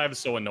 because F5 is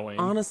so annoying.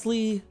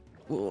 Honestly,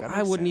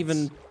 I wouldn't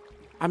even...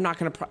 I'm not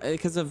going to...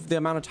 Because of the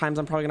amount of times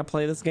I'm probably going to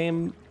play this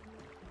game.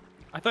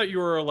 I thought you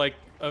were, like,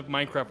 a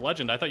Minecraft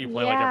legend. I thought you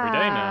play, like, every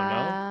day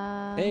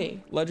now,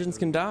 Hey, legends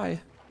can die.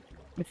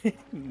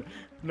 no?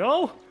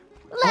 No?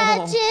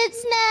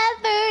 Legends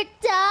never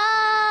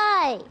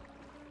die.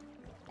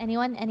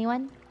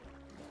 Anyone?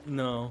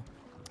 No.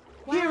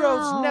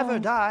 Heroes never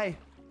die.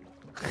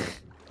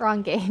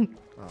 Wrong game.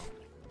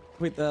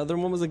 Wait, the other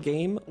one was a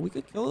game? We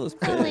could kill those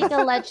pigs. League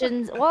of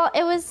Legends. Well,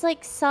 it was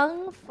like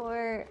sung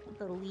for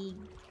the League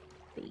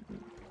thing,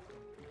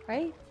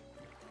 right?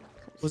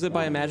 Was it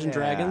by Imagine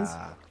Dragons?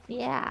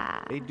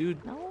 Yeah. They do.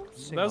 No?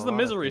 That was the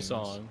Misery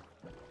song.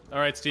 All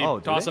right, Steve, Oh,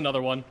 toss they?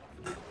 another one.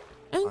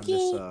 On Okay.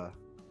 this,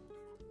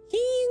 Here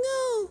you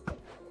go.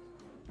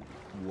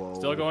 whoa.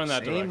 Still going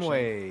that Same direction.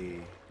 way.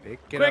 Pick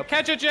it Quick, up.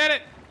 catch it,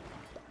 Janet!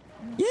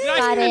 Yeah! Nice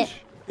Got it.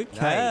 catch. Good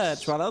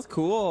catch. Wow, that was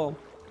cool.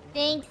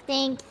 Thanks.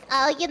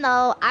 You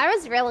know, I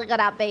was really good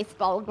at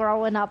baseball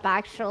growing up,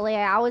 actually.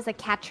 I was a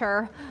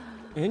catcher.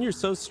 And you're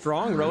so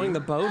strong rowing the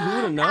boat. Who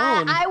would have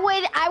known?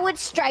 I would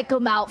strike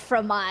them out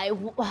from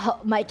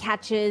my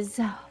catches.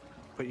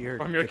 But you're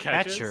From your the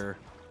catches? catcher.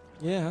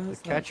 Yeah. The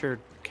that's not- catcher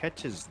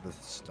catches the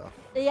stuff?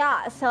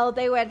 Yeah, so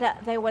they would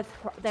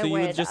So you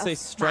would just say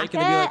strike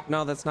and they'd be like,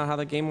 no, that's not how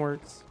the game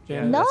works. Yeah,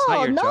 Janet. No, that's not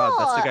your no. job.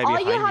 That's the guy All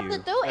you behind have you.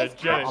 to do is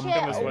Janet, catch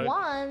I'm this way. it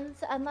once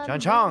and then. Chan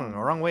Chang,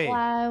 wrong way. Well,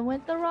 I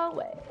went the wrong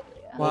way.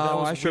 Well, that Wow,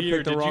 was I sure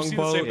weird. picked the Did you wrong see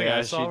the same boat. thing Yeah,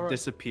 I saw? she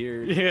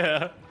disappeared.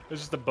 Yeah,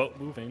 it's just a boat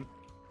moving.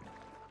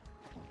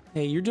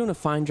 Hey, you're doing a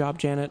fine job,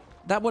 Janet.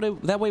 That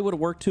way would have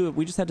worked too.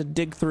 We just had to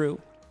dig through.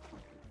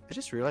 I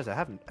just realized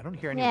I don't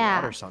hear any Yeah.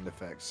 water sound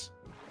effects.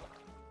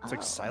 It's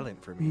like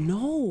silent for me.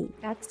 No.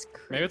 That's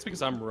crazy. Maybe it's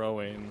because I'm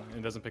rowing and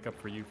it doesn't pick up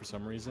for you for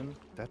some reason.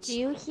 That's Do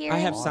you hear? I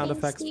have sound anything,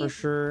 effects for Steve?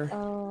 sure.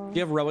 Oh. Do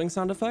you have rowing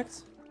sound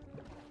effects?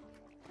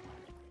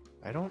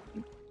 I don't.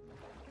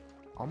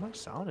 All my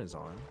sound is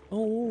on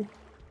Oh.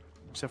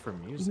 except for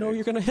music. No,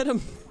 you're gonna hit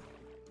him.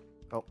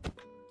 Oh,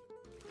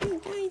 Hey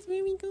guys,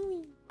 where are we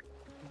going? You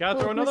gotta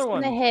throw another Who's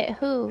one. gonna hit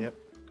who? Yep.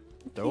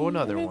 Throw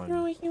another We're gonna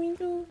throw one. it. Here we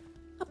go.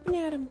 Up and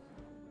at him.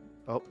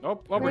 Oh,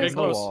 Oh, we're Where's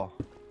getting the close. wall.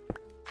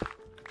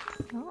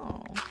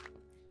 Oh.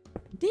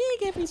 Dig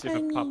Let's see if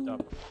everybody. it popped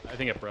up. I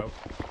think it broke.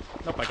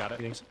 Nope, I got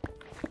it.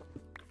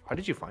 How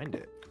did you find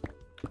it?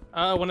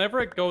 Whenever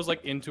it goes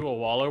like into a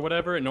wall or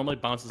whatever, it normally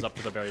bounces up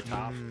to the very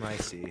top. I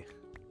see.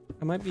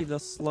 I might be the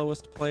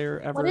slowest player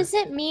ever. What does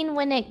it mean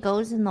when it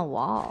goes in the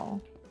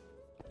wall?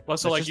 Well,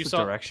 so That's like just you the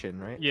saw. direction,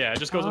 right? Yeah, it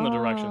just goes in the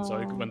direction, so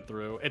it Oh. went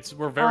through.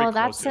 We're very close.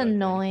 that's to it, I think.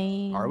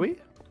 annoying. Are we?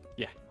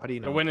 Yeah. How do you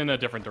know? It went in a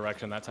different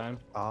direction that time.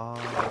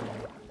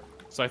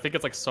 So I think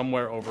it's like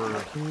somewhere over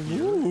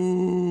here.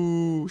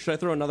 Ooh. Should I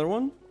throw another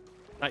one?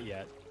 Not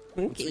yet.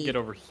 Once we Okay. get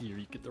over here,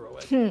 you can throw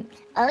it.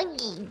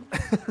 Ugly.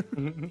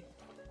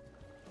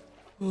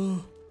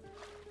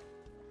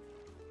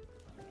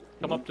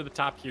 Come up to the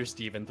top here,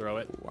 Steve, and throw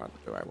it. What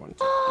do I want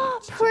to Oh,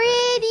 eat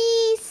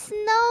pretty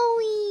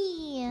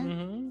snowy.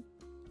 Mm-hmm.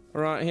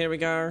 All right, here we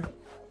go.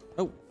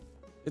 Oh,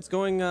 it's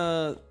going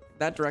that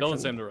direction. Still in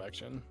the same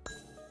direction.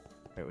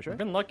 Wait, which I've way?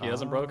 been lucky. It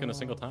hasn't broken a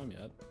single time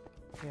yet.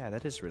 Yeah,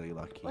 that is really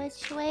lucky.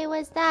 Which way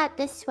was that?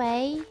 This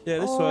way? Yeah,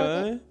 this Or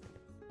way.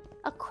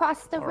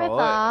 Across the All river.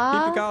 right.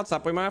 Keep your guards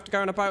up. We might have to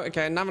go in a boat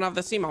again. None of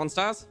the sea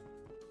monsters.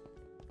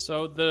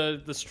 So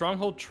the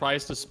stronghold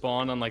tries to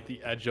spawn on like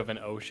the edge of an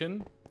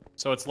ocean.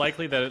 So it's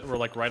likely that we're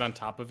like right on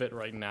top of it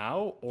right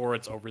now, or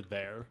it's over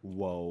there.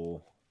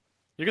 Whoa.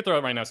 You can throw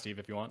it right now, Steve,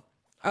 if you want.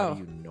 How Oh,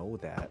 do you know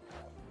that?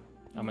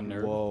 I'm a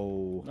nerd.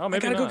 Whoa. No, I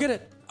maybe gotta not. go get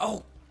it.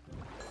 Oh,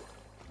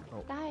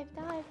 Dive,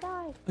 dive,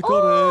 dive. I got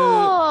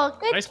Oh,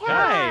 good Nice catch.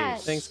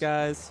 catch. thanks,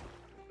 guys.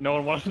 No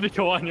one wanted to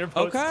go on your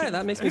boat. Okay, Steve.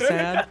 that makes me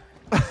sad.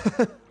 I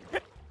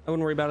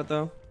wouldn't worry about it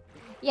though.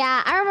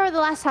 Yeah, I remember the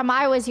last time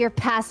I was your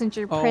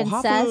passenger Oh,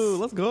 princess. Hafu,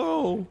 let's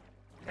go.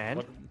 And?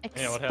 What-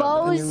 yeah, what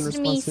happened? Exposed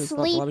me Response to this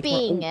about the body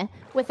sleeping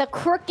with a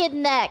crooked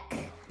neck.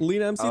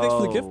 Lena MC, thanks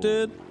for the Oh.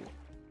 gifted.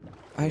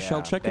 I shall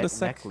Yeah, check in a bent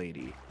sec, neck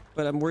lady.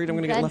 but I'm worried I'm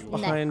gonna get Red left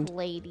neck behind.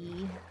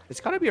 lady. It's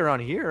gotta be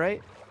around here,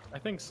 right? I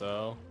think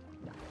so.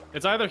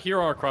 It's either here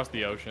or across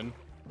the ocean.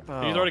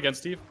 Can you throw it again,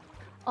 Steve?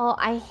 Oh,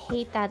 I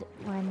hate that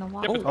we're in the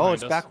water. Yep, Oh, behind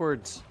it's us.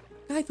 backwards.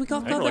 Guys, we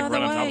gotta I think go we're the like other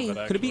right on top way. of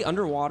it, Could it be actually.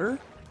 underwater?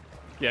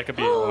 Yeah, it could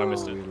be. Oh, I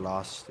missed We it.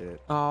 lost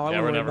it. Oh, I Yeah, wouldn't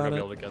we're worry never about gonna be it.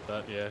 able to get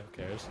that. Yeah,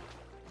 who cares?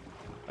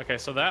 Okay,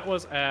 so that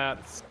was at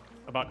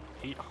about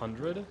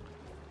 800.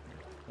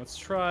 Let's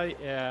try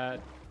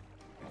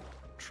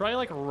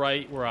like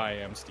right where I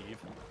am, Steve.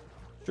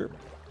 Sure.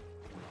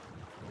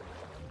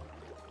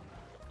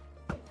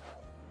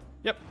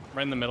 Yep,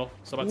 right in the middle.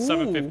 So about Ooh.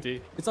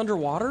 750. It's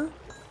underwater?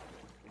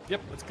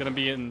 Yep, it's gonna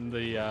be in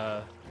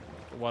the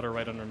water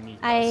right underneath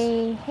us.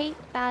 I hate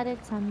that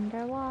it's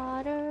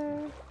underwater.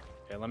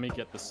 Okay, let me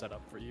get this set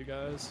up for you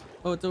guys.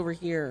 Oh, it's over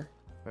here.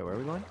 Wait, where are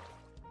we going?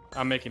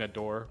 I'm making a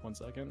door. 1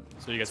 second,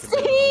 so you guys can. Be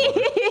in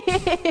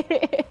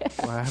the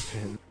water. What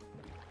happened?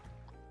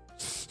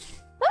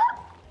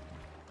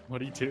 What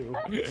do you do?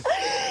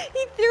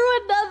 He threw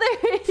another.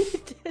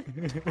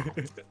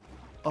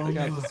 Oh, I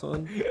got this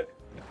one.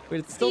 Wait,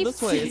 it's still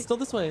this way. It's still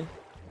this way.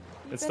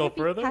 It's still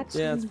further.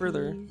 Yeah, it's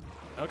further.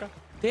 Okay.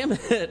 Damn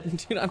it.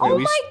 Dude, Oh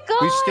we my s- god!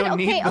 we still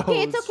need okay,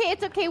 okay, it's those. okay,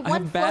 it's okay. I One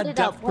have bad floated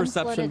depth up, one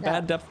perception. floated Bad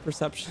up. depth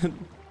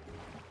perception.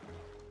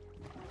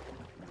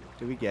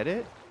 Did we get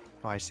it?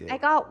 Oh, I see it. I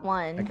got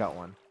one. I got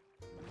one.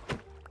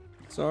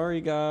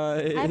 Sorry,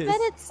 guys. I bet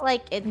it's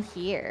like in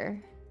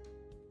here.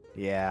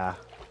 Yeah.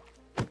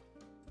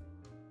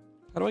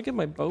 How do I get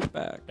my boat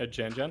back?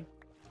 Jen.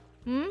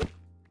 Hmm?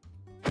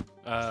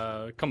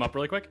 Come up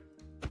really quick.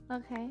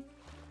 Okay.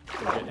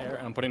 Go get air,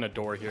 and I'm putting a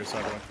door here so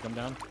everyone can come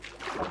down.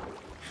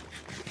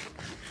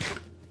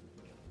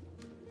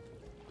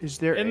 Is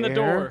there In the air?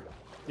 door.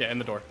 Yeah, in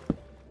the door.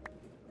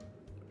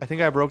 I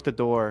think I broke the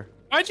door.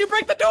 Why'd you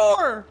break the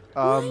door?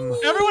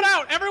 Everyone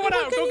out! Everyone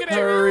out! Go get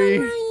air! Hurry.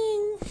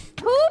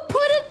 Who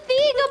put a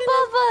thing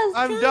above us?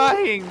 I'm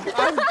dying.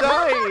 I'm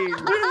dying.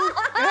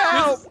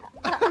 Help.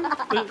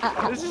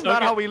 This is not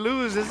Okay. how we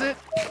lose, is it?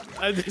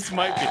 This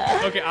might be.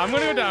 Okay, I'm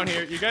gonna go down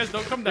here. You guys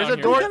don't come down There's a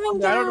here. door.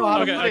 Coming I don't know how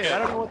to Okay, put it. okay. I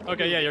don't know what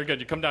Okay, yeah, you're good.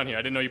 You come down here.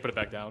 I didn't know you put it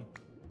back down.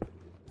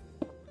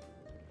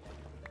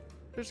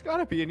 There's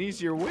gotta be an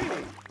easier way.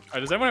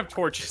 Alright, does everyone have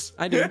torches?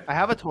 I do. I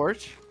have a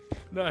torch.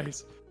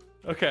 Nice.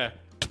 Okay.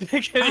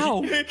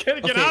 Ow!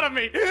 Get out of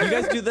me! You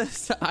guys do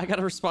this. I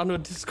gotta respond to a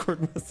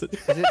Discord message.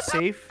 Is it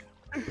safe?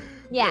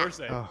 Yeah. We're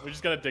safe. Oh. We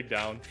just gotta dig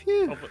down.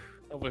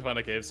 Hopefully find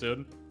a cave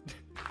soon.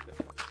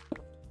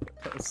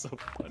 That was so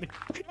funny.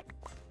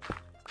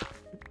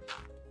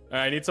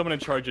 Alright, I need someone in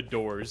charge of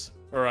doors.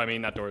 Or, I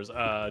mean, not doors,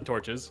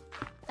 torches.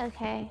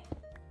 Okay.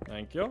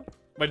 Thank you.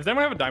 Wait, does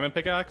anyone have a diamond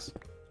pickaxe?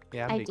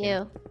 Yeah, I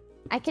do.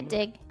 I could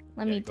dig.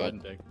 Let me go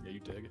ahead dig. and dig. Yeah, you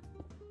dig.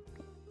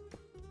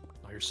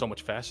 Oh, you're so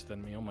much faster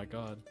than me. Oh my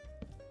god.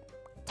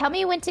 Tell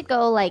me when to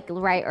go like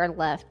right or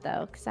left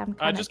though, because I'm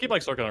kind of. Just keep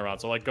like circling around.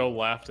 So like go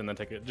left and then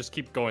take it. Just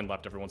keep going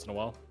left every once in a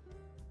while.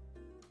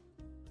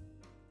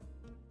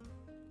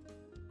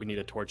 We need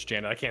a torch,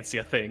 Janet. I can't see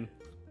a thing.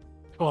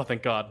 Oh,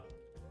 thank God.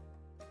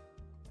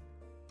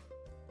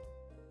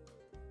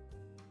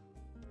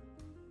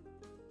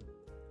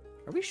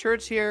 Are we sure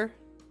it's here?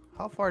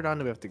 How far down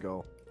do we have to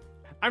go?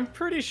 I'm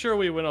pretty sure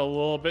we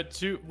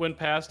went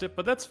past it,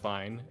 but that's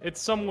fine. It's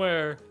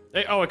somewhere.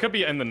 Oh, it could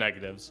be in the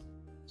negatives.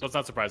 So it's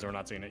not surprising we're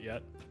not seeing it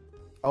yet.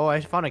 Oh,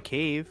 I found a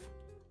cave.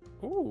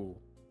 Ooh.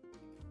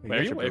 Wait,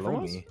 Are you away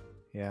from us?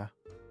 Yeah.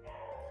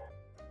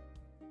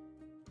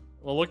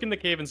 Well, look in the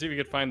cave and see if you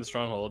could find the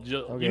stronghold. You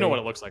Okay. know what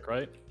it looks like,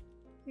 right?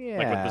 Yeah.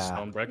 Like with the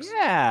stone bricks?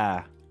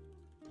 Yeah.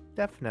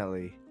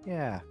 Definitely.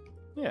 Yeah.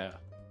 Yeah.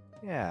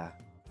 Yeah.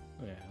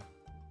 Yeah.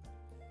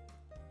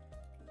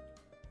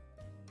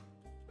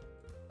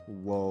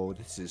 Whoa,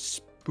 this is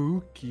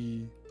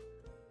spooky.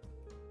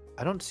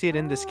 I don't see it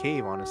in this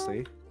cave,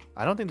 honestly.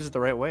 I don't think this is the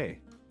right way.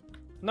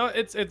 No,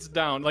 it's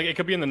down. Like, it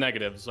could be in the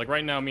negatives. Like,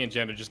 right now, me and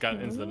Janet just got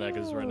into the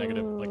negatives. We're at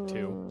negative, like,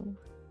 2.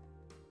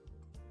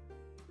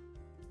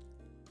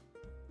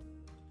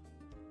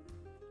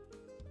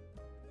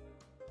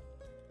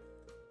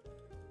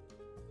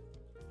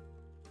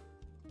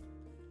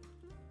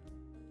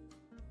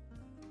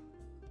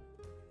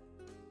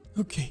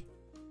 Okay.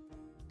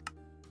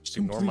 Just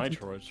ignore my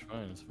torch.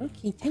 Fine, it's fine.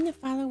 Okay, time to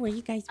follow where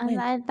you guys went.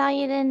 I thought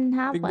you didn't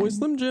have Big one. boy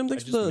Slim Jim,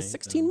 thanks for the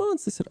 16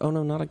 months. They said, oh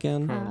no, not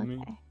again. Oh,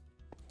 okay.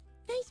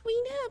 Guys, wait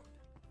up.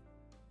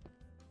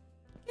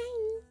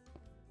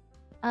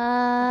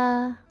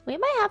 We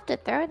might have to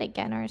throw it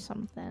again or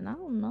something. I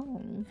don't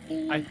know.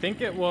 I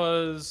think it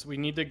was. We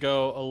need to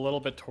go a little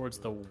bit towards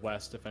the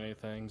west, if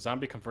anything.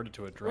 Zombie converted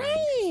to a drone.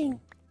 Ryan!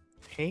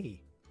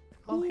 Hey.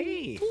 Oh,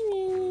 hey.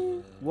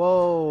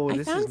 Whoa,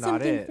 this is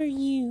not it. I found something for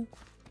you.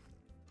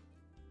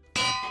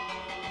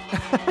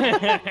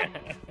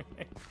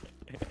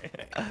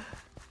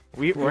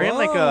 We're in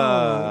like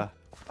a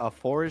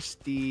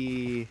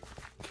foresty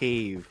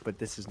cave, but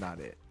this is not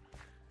it.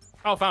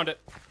 Oh, found it.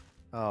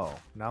 Oh,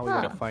 now we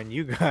gotta find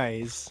you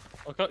guys.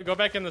 Well, go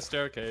back in the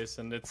staircase,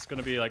 and it's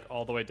gonna be like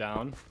all the way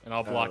down, and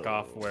I'll block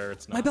off where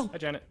it's not. My bell. Hi,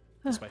 Janet.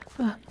 This way.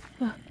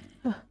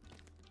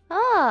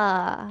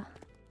 Ah.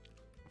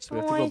 So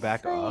we have to go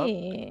back up.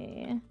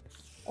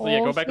 Well, yeah,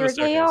 go back to the here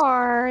staircase. they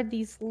are,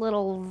 these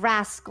little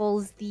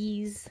rascals.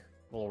 These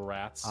Little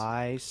rats.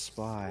 I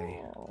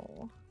spy.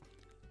 Oh.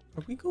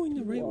 Are we going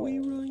the right way,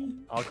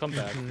 Ryan? I'll come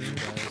back for you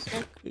guys.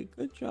 Okay,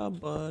 good job,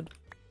 bud.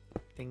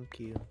 Thank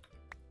you.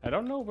 I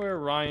don't know where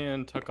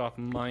Ryan took off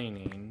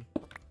mining.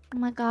 Oh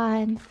my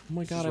god. Oh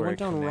my god, is I where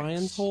went it down connects.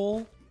 Ryan's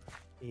hole.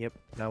 Yep,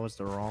 that was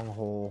the wrong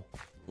hole.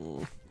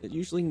 It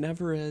usually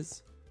never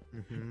is.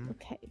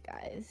 Okay,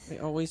 guys. They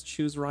always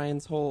choose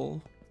Ryan's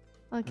hole.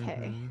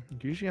 Okay.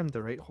 Usually I'm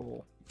the right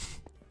hole.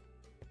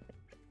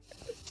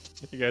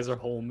 You guys are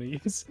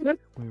homies.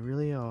 We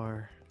really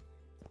are.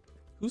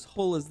 Whose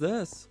hole is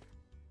this?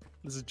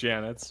 This is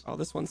Janet's. Oh,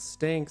 this one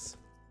stinks.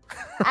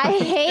 I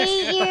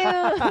hate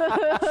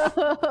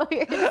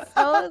you. You're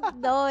so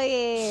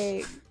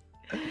annoying.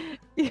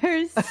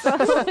 You're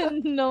so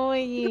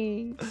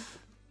annoying.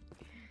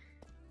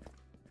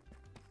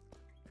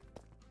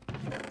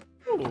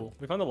 Ooh,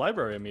 we found the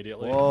library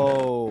immediately.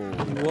 Whoa.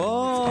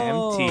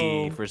 Whoa. It's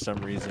empty for some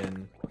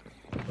reason.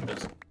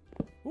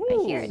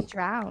 I hear it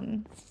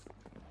drown.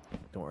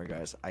 Don't worry,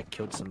 guys. I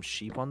killed some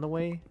sheep on the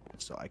way,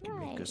 so I can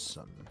make us Nice.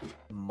 some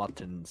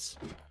muttons.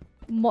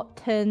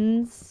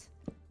 Muttons.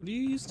 What do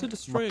you use to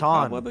destroy a Matan.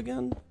 cobweb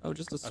again? Oh,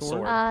 just a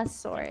sword?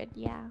 Sword,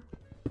 yeah.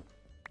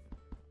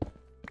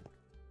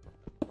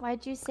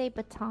 Why'd you say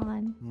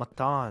baton?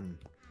 Matan.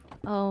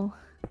 Oh.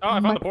 Oh, I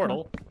found the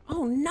portal.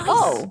 Oh, nice.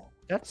 Oh!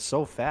 That's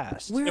so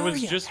fast. Where It are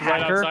was you? just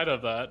right hacker? outside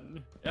of that.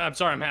 Yeah, I'm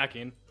sorry, I'm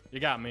hacking. You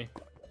got me.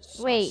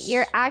 Wait,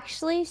 you're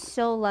actually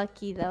so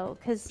lucky though,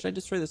 because Should I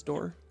destroy this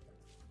door?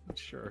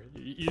 Sure.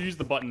 You use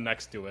the button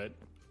next to it.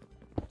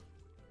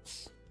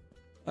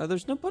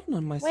 There's no button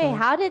on my wait, side.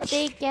 how did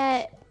they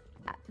get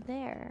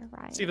there,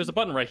 Ryan? See, there's a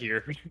button right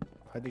here.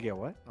 How'd they get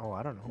what? Oh,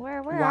 I don't know.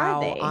 Where Wow,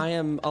 are they? I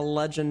am a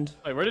legend.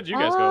 Wait, where did you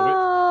guys go?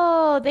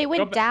 Oh, they Go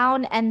went ba-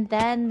 down and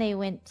then they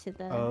went to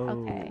the. Oh.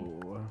 Okay.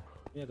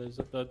 Yeah, there's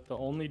the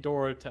only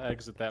door to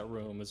exit that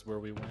room is where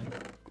we went.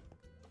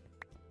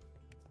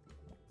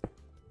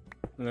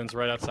 And then it's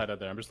right outside of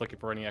there. I'm just looking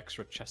for any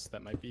extra chests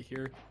that might be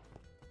here.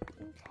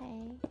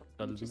 Okay.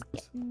 The I'm just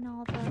loot. getting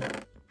all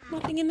the.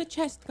 Nothing in the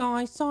chest,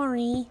 guys.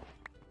 Sorry.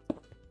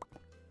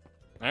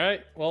 All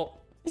right, well,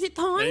 Is it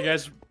yeah, you time?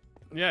 guys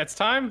Yeah, it's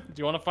time. Do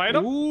you want to fight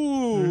him?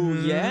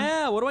 Ooh,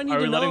 yeah. What do I need to know?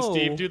 Are we letting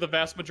Steve do the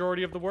vast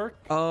majority of the work?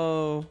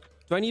 Oh,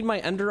 do I need my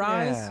ender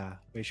eyes? Yeah.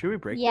 Wait, should we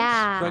break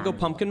Yeah. Do I go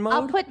pumpkin mode?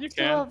 I'll put You 2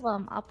 can. of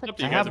them. I'll put Up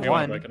to 2. you guys if you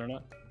want to one. break it or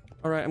not.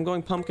 All right, I'm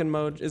going pumpkin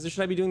mode. Should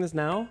I be doing this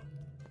now?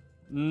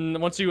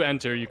 Once you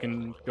enter, you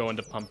can go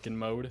into pumpkin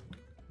mode.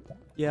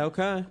 Yeah,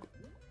 okay.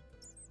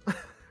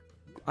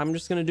 I'm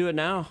just gonna do it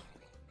now.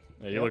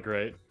 Yeah, you look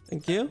great.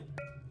 Thank you.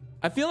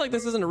 I feel like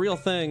this isn't a real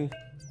thing.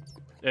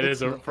 It is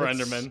for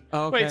Enderman.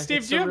 Oh, okay. Wait, Steve,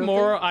 It's do you a have real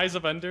more thing? Eyes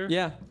of Ender?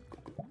 Yeah.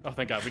 Oh,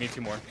 thank God. We need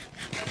 2 more.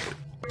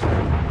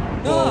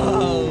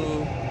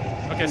 Oh.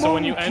 Okay, so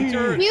when you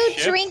enter, Do you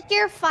shift- drink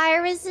your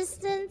fire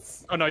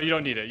resistance? Oh no, you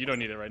don't need it. You don't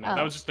need it right now.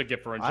 That Oh. was just a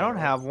gift for. I don't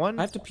have one.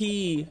 I have to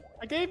pee.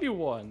 I gave you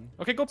one.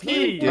 Okay, go You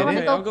pee. want to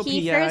Okay, go I'll go pee pee.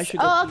 Yeah, I first? should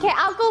go Oh, pee. okay.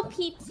 I'll go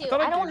pee too.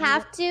 Thought I I don't gave you-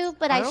 have to,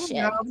 but I should.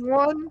 have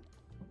one.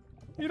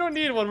 You don't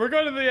need one. We're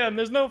going to the end.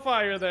 There's no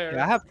fire there.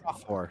 Yeah, I have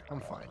Prof 4. I'm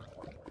fine.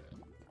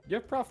 You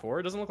have Prof 4?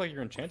 It doesn't look like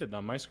you're enchanted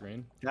on my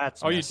screen.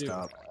 That's Oh, you messed do.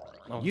 up.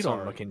 Oh, You sorry.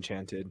 don't look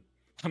enchanted.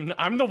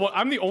 I'm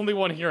the only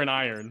one here in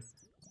iron.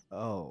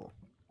 Oh.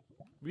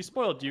 We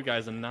spoiled you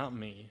guys and not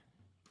me.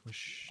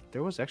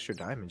 There was extra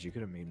diamonds. You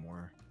could have made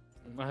more.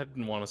 I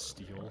didn't want to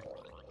steal.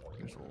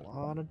 There's a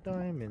lot of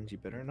diamonds. You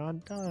better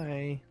not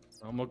die.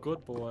 I'm a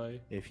good boy.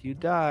 If you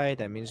die,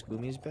 that means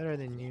Gloomy's better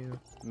than you.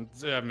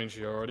 I mean,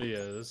 she already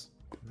is.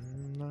 I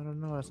don't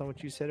know. That's not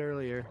what you said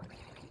earlier.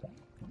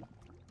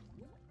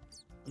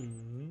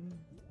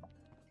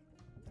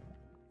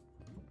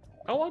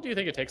 How long do you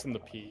think it takes them to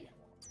pee?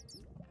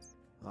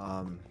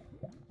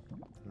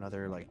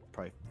 Another like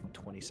probably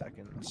 20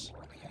 seconds.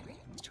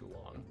 It's too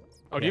long.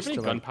 Oh, do you have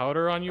any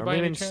gunpowder on you or by maybe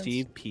any when chance?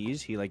 Steve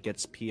pees, he like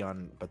gets pee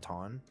on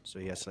baton, so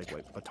he has to like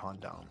wipe baton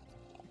down.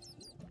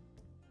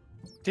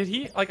 Did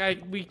he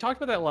we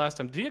talked about that last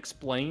time? Did he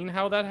explain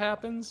how that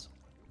happens?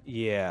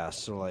 Yeah,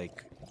 so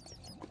like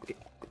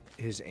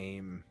his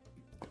aim.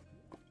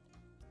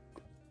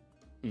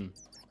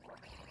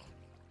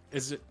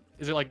 Is it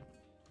like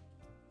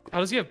how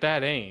does he have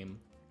bad aim?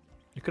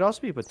 It could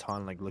also be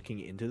baton like looking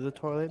into the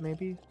toilet,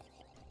 maybe.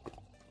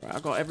 I'll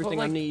got everything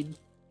I need.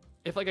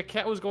 If like a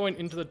cat was going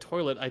into the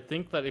toilet, I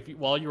think that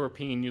while you were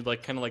peeing, you'd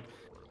like kind of like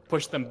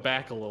push them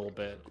back a little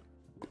bit.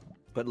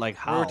 But like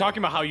how? We were talking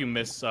about how you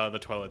miss the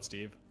toilet,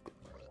 Steve.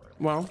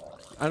 Well,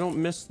 I don't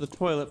miss the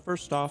toilet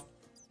first off.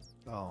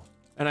 Oh.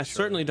 And I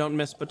certainly don't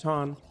miss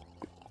baton.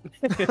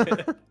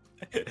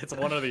 It's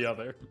one or the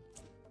other.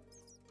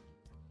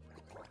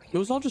 It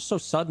was all just so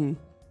sudden.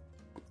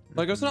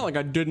 Like it's not like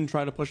I didn't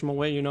try to push him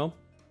away, you know?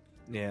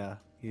 Yeah.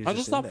 I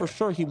just thought for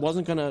sure he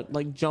wasn't gonna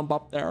like jump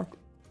up there.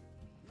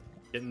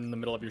 Get in the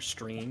middle of your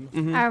stream.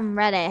 I'm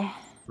ready.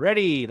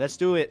 Ready. Let's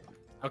do it.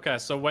 Okay,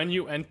 so when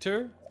you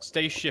enter,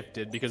 stay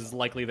shifted because it's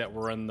likely that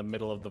we're in the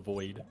middle of the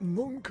void.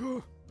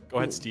 Monka. Go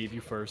ahead, Steve.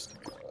 You first.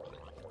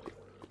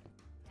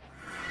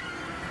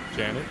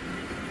 Janet.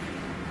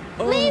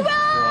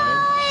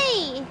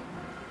 Leroy!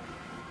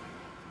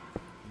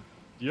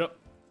 Yep.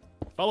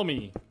 Follow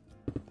me.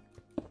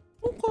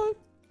 Okay.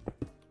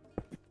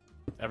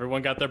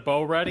 Everyone got their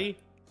bow ready?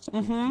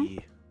 Spooky.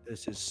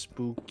 This is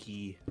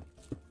spooky.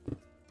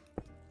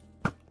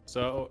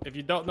 So, if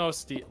you don't know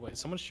Steve... Wait,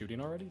 someone's shooting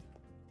already?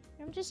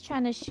 I'm just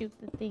trying to shoot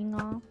the thing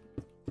off.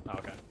 Oh,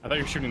 okay. I thought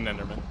you were shooting an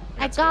Enderman.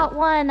 I got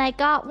one. I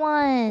got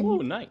one. Oh,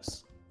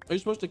 nice. Are you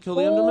supposed to kill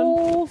the Enderman?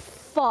 Oh,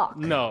 fuck.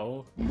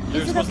 No.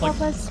 Is it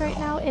above us right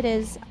now? It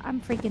is.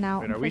 I'm freaking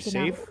out. Wait, I'm are we freaking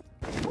safe?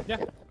 Yeah,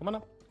 come on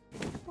up.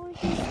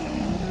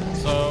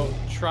 So,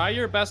 try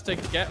your best to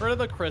get rid of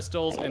the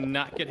crystals and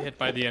not get hit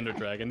by the Ender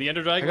Dragon. The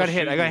Ender Dragon I got will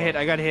hit. shoot I got you hit.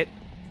 up. I got hit.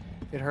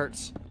 It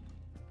hurts.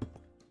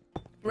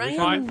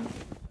 Fine.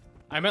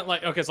 I meant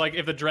like, okay, so like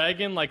if the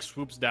dragon like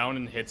swoops down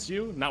and hits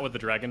you, not with the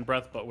dragon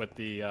breath, but with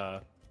the,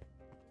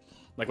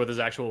 like with his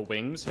actual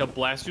wings, he'll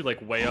blast you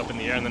like way up in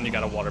the air and then you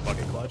got a water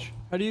bucket clutch.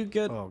 How do you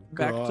get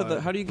back to the?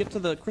 How do you get to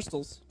the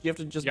crystals? Do you have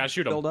to just gotta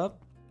shoot 'em. build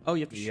up? Oh,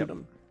 you have to shoot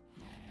them.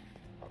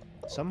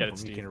 Some Get of it,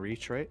 them you Steve. can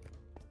reach, right?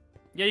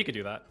 Yeah, you could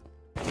do that.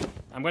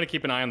 I'm gonna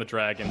keep an eye on the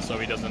dragon so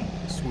he doesn't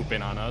swoop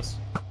in on us.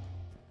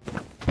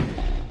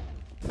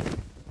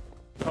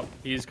 Oh,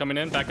 he's coming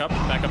in. Back up.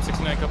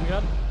 69 coming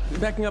up.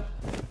 Backing up.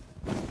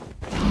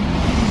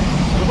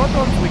 What about the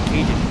ones with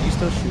cages? Can you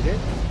still shoot it?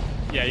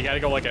 Yeah, you gotta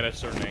go like at a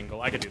certain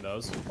angle. I could do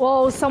those.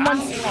 Whoa, someone's...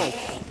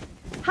 Oh,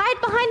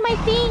 Hide behind my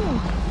thing.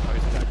 oh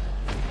he's back.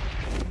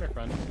 Come here,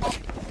 friend.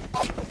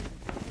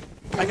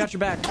 I got your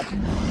back.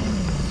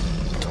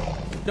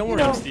 Don't worry,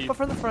 No, Steve. but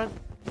from the front.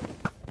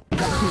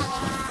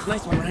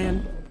 Nice one,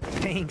 Ryan.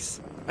 Thanks.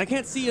 I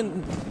can't see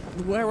in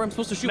where I'm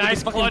supposed to shoot Nice with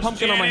this fucking clutch,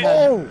 pumpkin on my Janet.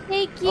 head. Oh!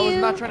 Thank I was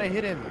you. not trying to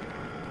hit him.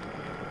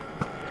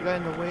 You got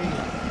in the way.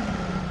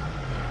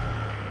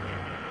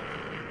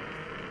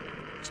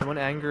 Someone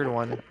angered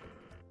one.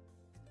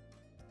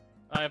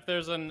 If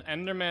there's an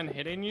Enderman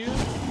hitting you,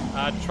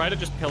 try to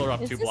just pillar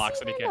up Is 2 this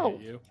blocks and he even can't a-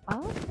 hit you.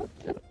 Oh.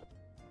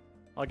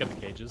 I'll get the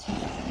cages.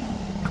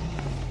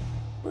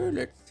 Well,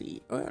 let's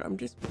see. Well, I'm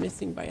just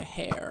missing by a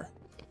hair.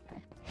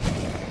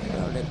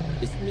 Well, let's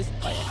just miss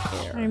by a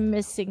hair. I'm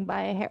missing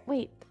by a hair.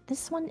 Wait,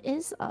 this one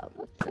is up.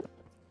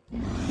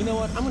 You know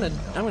what? I'm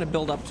gonna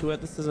build up to it.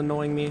 This is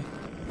annoying me.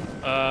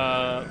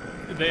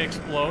 They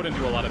explode and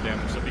do a lot of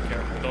damage, so be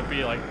careful.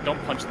 Don't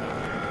punch them.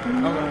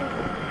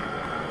 Okay.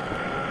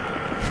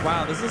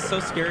 Wow, this is so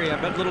scary. I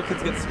bet little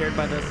kids get scared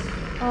by this.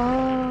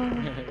 Oh.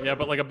 Yeah,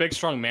 but like a big,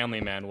 strong,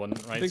 manly man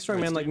wouldn't, right? Big,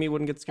 strong man like me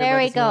wouldn't get scared There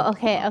by we this. go.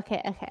 No.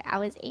 Okay. I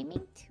was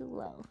aiming too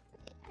low.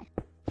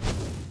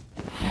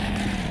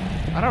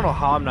 I don't know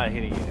how I'm not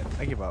hitting it.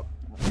 I give up.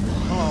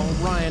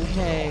 Oh, Ryan,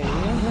 hey.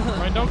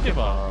 Ryan, don't give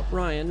up.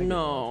 Ryan,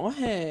 no,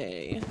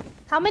 hey.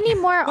 How many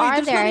more Wait, are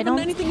there's there? not I even don't.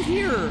 anything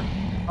here.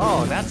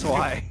 Oh, that's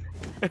why.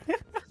 You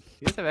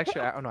guys have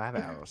extra. Oh no, I have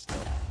arrows still.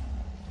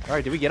 All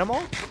right, did we get them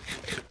all?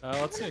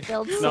 Let's see.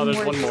 Build No, some there's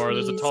more one more.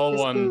 There's a trees. tall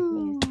Just-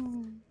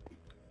 one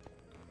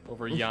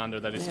over yonder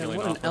that he's Man, healing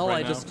what an off of L right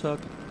I now. just took.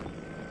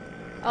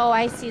 Oh,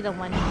 I see the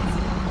one.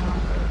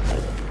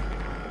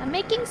 I'm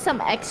making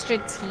some extra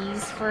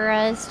teas for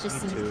us,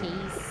 just Me in too.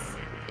 case.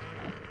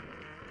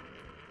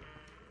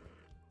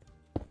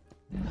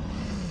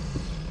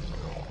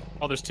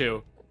 Oh, there's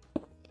two.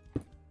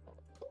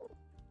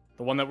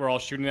 The one that we're all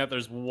shooting at,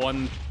 there's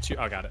 1, 2.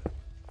 Oh, got it.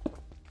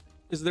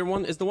 Is there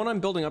one? Is the one I'm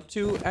building up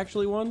to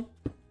actually one?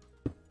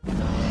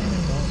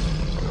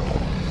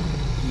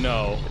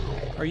 No.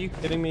 Are you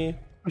kidding me?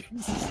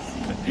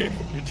 You're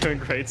doing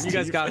great, Steve. You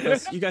guys got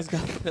this. You guys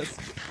got this.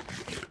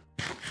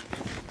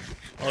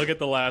 I'll get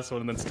the last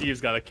one, and then Steve's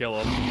got to kill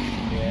him.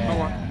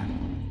 Yeah.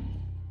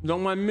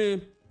 Don't mind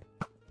me.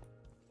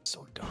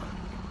 So dumb.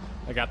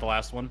 I got the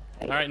last one.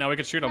 All right, now we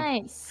can shoot him.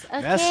 Nice.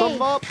 Okay. Mess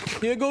them up.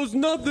 Here goes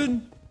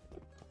nothing.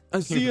 I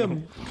see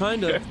him,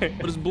 kind of, but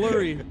it's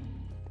blurry.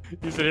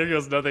 You said here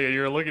goes nothing, and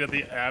you were looking at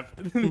the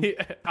the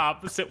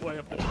opposite way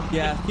of it.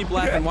 Yeah, keep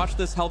laughing. Watch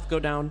this health go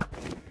down.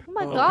 Oh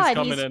my he's god,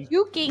 coming he's in.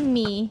 juking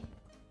me.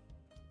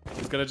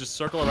 He's gonna just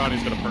circle around.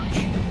 He's gonna perch.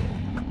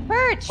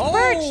 Perch,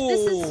 perch.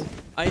 This is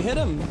I hit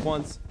him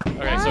once. Okay,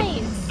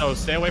 nice. so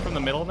stay away from the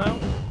middle now.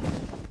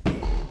 I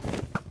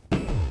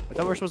thought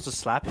we were supposed to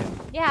slap him.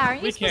 Yeah,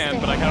 aren't you We supposed can, to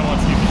but I kind of want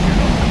to see if you shoot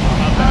him.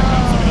 I'll back up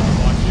so he doesn't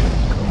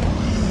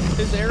watch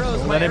His arrows,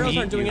 Don't my let him arrows eat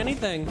aren't doing you.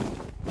 anything. you.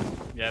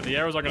 Yeah, the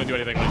arrows aren't gonna do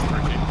anything when he's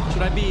perching.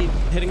 Should I be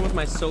hitting with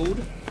my sword?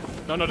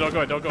 No, don't go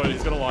ahead, don't go ahead.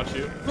 He's gonna watch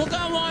you. Look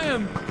how I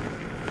am.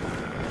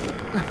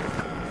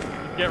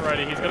 Get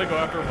ready. He's gonna go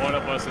after one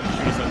of us and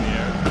shoot us in the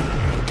air.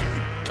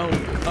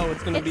 Oh,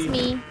 it's gonna It's be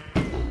me.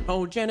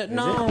 Oh, Janet,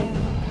 no.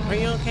 Are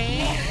you okay?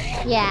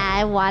 Yeah,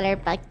 I water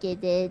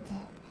bucketed.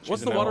 What's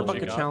She's the an water MLG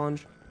bucket god.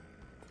 challenge?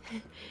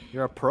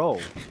 You're a pro.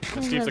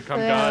 And Steve's a cum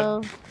Bro.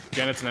 god.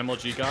 Janet's an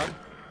MLG god.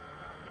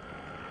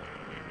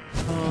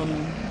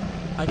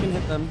 I can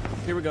hit them.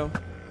 Here we go.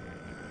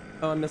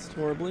 Oh, I missed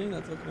horribly.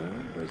 That's okay.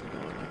 Where's it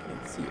going? I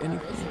can't see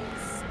anything.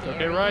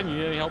 Okay, Ryan, you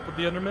need any help with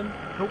the Enderman?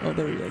 Oh,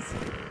 there he is.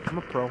 I'm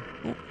a pro.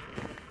 You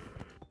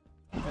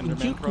Enderman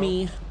juke pro?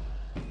 me.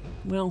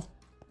 Well,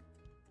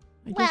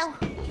 I Well.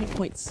 just can't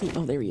quite see.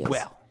 Oh, there he is.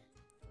 Well.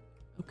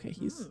 Okay,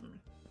 he's.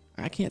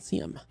 I can't see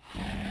him.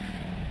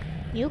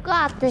 You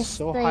got this,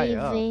 So high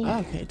up. baby.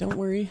 Okay, don't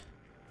worry.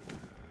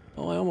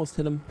 Oh, I almost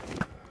hit him.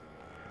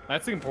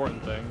 That's the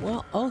important thing.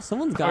 Well, oh,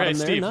 someone's got Okay, him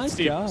there. Steve, Nice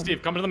Steve, job.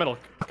 Steve, come to the middle.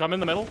 Come in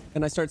the middle.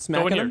 And I start Go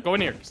smacking in here. him. Go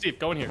in here. Steve,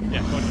 go in here.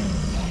 Yeah, go in here.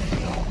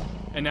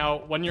 And now,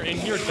 when you're in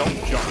here,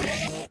 don't jump.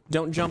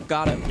 Don't jump.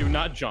 Got it. Do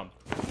not jump.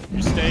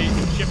 You stay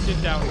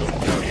shifted down.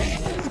 Don't jump.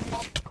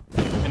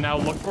 And now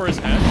look for his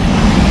head.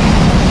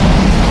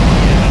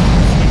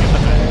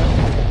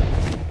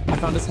 I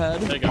found his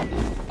head. There you go.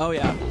 Oh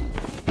yeah.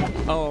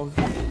 Oh,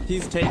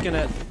 he's taking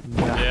it.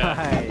 Yeah.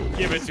 Nice.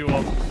 Give it to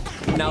him.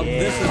 Now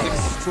this is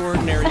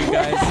extraordinary, you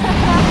guys.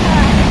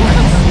 Are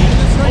you seeing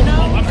this right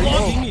now? I'm Are you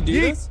lost. seeing me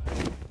do this?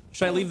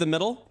 Should I leave the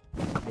middle?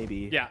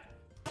 Maybe. Yeah.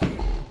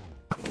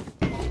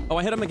 Oh,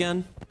 I hit him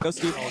again. Go,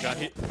 Steve. Oh god,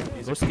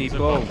 he's Go, Steve, he's a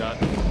go. bug god.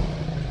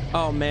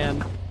 Oh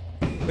man.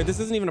 Wait, this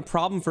isn't even a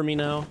problem for me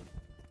now.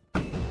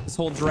 This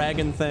whole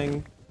dragon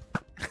thing.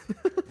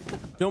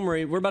 Don't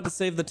worry, we're about to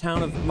save the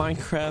town of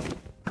Minecraft.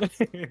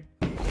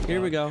 Here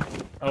we go.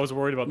 I was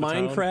worried about the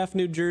town. Minecraft,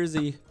 New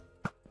Jersey.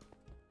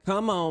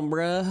 Come on,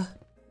 bruh.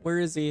 Where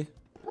is he?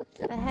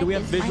 The heck Do we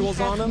have is visuals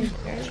on Minecraft him? New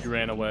Jersey? She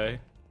ran away.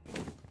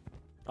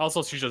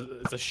 Also, she's just,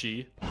 it's a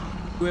she. Do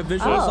we have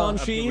visuals Oh. on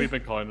she? We've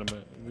been calling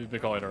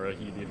her a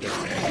he the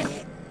entire time.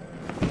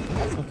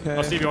 Okay.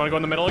 Oh, Steve, you want to go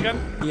in the middle again?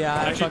 Yeah, I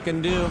Actually-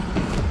 fucking do. All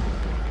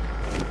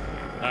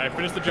right,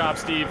 finish the job,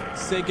 Steve.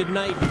 Say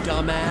goodnight,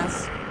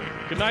 dumbass.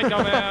 Good night,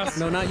 dumbass.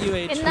 No, not you,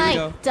 H. Good Here we night,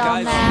 go.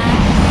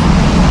 dumbass.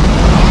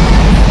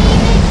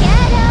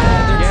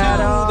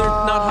 Guys, they're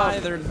not high.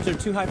 They're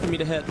too high for me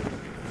to hit.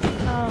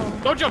 Oh.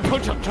 Don't jump,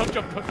 don't jump, don't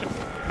jump, don't jump.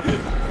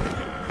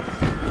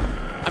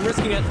 I'm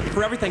risking it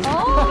for everything.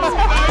 Oh.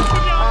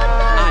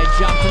 I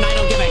jumped and I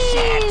don't give a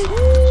shit.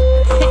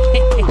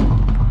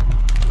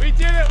 We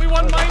did it, we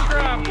won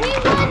Minecraft. We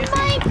won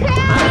Minecraft! I'm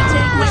gonna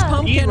take my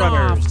pumpkin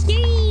off.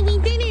 Yay, we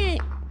did it!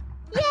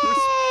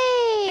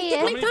 Yay!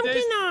 How many Pumpkin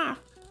days? off!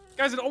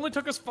 Guys, it only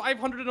took us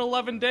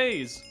 511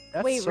 days.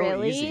 That's Wait, so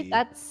really? easy.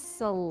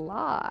 That's a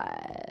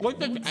lot.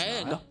 Look at the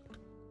egg.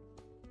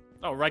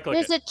 Oh, right click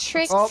There's it. a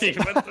trick. Oh. Steve,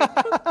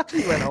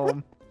 He went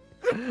home.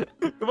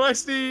 Goodbye,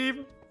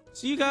 Steve.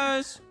 See you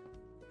guys.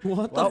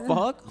 What the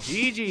fuck?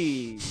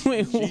 GG.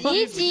 Wait,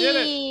 what?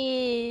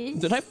 GG.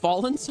 Did I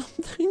fall in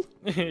something?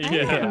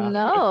 Yeah.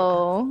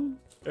 No.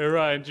 Hey,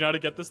 Ryan, do you know how to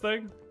get this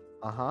thing?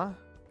 Uh-huh.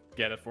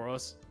 Get it for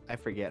us. I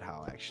forget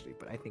how, actually,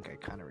 but I think I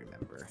kind of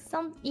remember.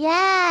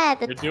 Yeah,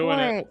 the You're torch. doing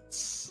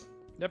it.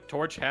 Yep,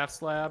 torch, half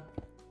slab.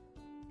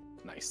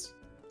 Nice.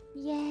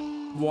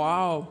 Yeah.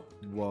 Wow.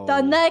 Whoa.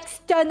 The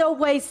next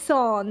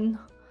generation.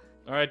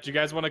 All right, do you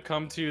guys want to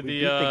come to We the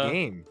beat the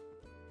game.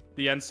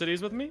 the end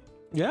cities with me?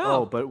 Yeah.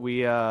 Oh, but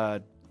we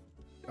are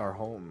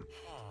home.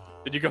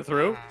 Did you go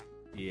through?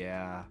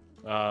 Yeah.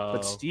 But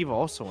But Steve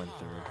also went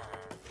through.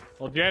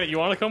 Well, Janet, you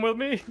want to come with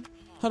me?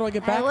 How do I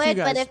get I back to you would,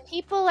 guys? but if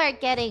people are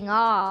getting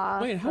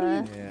off. Wait, how do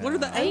you? What are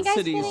the Are you end guys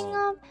cities? getting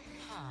off?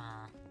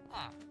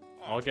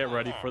 I'll get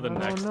ready for the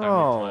next time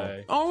no. we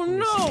play. Oh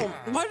no!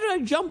 Why did I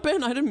jump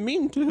in? I didn't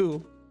mean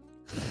to.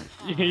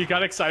 You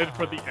got excited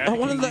for the egg. I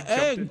wanted and you the jumped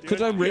egg. into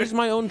Could it? I raise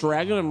my own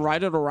dragon and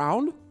ride it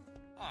around?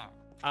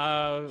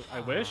 I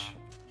wish.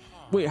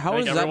 Wait, how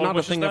Think is that everyone not a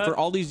wishes thing? that? After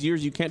all these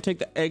years, you can't take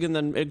the egg and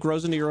then it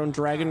grows into your own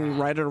dragon and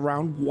you ride it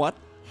around? What?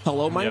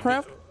 Hello, Yep.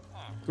 Minecraft?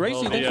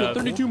 Gracie, Well, thanks for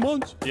 32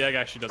 months. The egg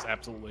actually does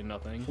absolutely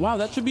nothing. Wow,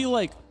 that should be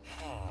like...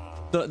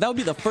 that would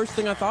be the first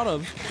thing I thought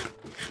of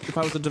if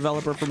I was a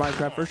developer for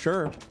Minecraft, for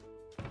sure.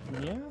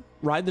 Yeah.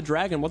 Ride the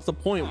dragon. What's the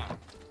point?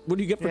 What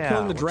do you get for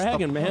killing the what's the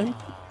dragon, man?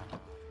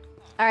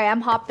 All right,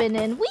 I'm hopping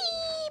in. Wee!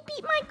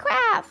 Beat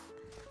Minecraft.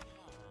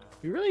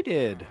 You really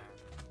did.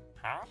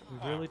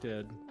 We really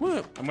did.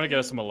 What? I'm gonna get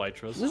us some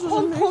elytras. This is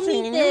Homie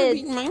amazing. I've never did.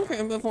 beaten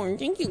Minecraft before.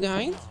 Thank you,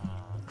 guys.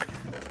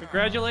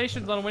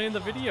 Congratulations on winning the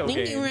video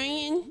Thank game. you,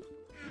 Ryan.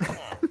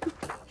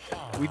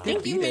 We did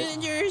Thank you, beat it.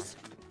 villagers.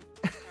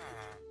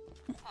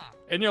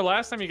 In your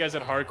last time you guys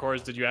had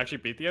hardcores, did you actually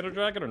beat the Ender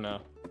Dragon or no?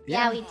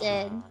 Yeah, we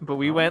did. But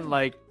we went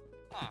like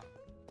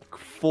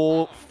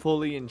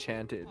fully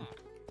enchanted.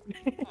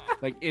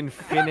 Like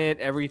infinite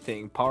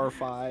everything. Power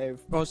 5.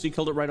 Oh, so you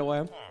killed it right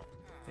away?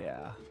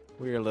 Yeah.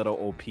 We were a little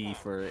OP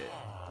for it.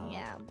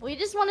 Yeah, we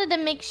just wanted to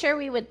make sure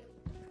we would.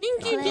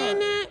 Thank you,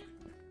 Janet.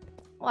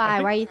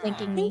 Why? Why are you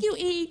thanking me? Thank you,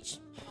 H.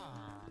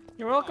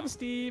 You're welcome,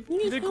 Steve. You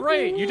Yes, did welcome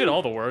great. You in. did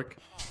all the work.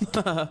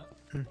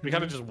 We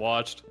kind of just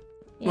watched.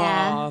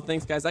 Yeah. Aw,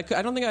 thanks, guys. I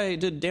don't think I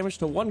did damage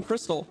to one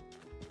crystal.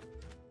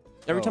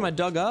 Every time I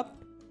dug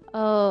up.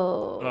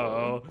 Oh.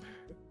 Uh-oh.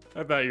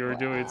 I thought you were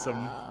doing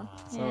some...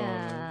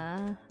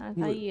 Yeah. I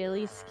thought you at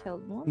least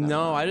killed one.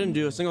 No, I didn't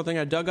do a single thing.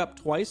 I dug up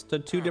twice to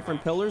 2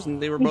 different pillars,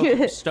 and they were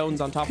both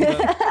stones on top of it.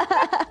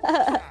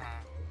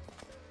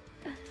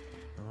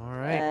 All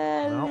right.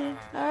 Well,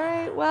 All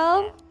right.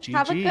 Well,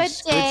 have a good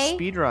GG's. day. Good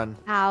speed run.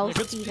 Ow, Yeah,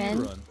 good Steven.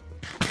 speedrun.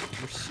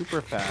 You're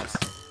super fast.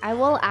 I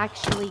will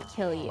actually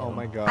kill you. Oh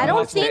my god. I don't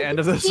That's think the end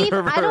of the Steve,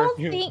 server. I don't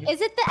think. Is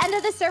it the end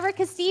of the server?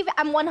 Because Steve,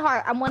 I'm one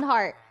heart. I'm one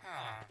heart.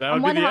 That would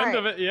I'm be one the heart. end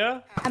of it,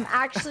 yeah? I'm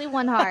actually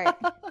one heart.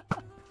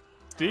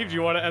 Steve, do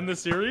you want to end the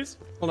series?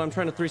 Hold on, I'm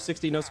trying to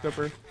 360 no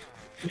scoper.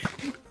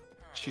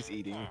 She's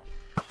eating.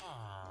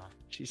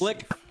 She's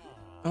Flick. safe.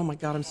 Oh my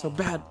god, I'm so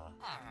bad.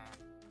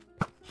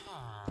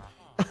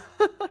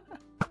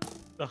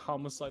 The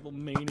homicidal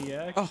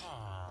maniac. Oh,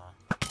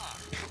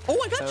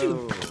 I got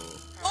you.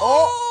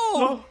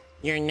 Oh.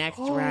 You're next,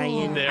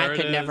 Ryan. There I it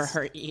could never is.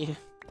 hurt you.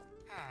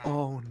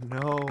 Oh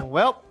no.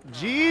 Well,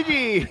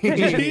 GG.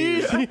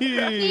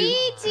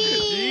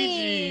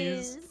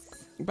 GG's.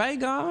 Bye,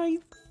 guys.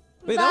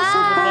 Wait, that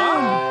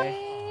Bye.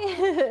 was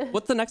so fun.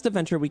 What's the next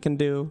adventure we can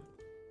do?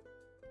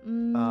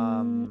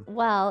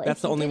 Well, That's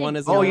if the you only didn't one,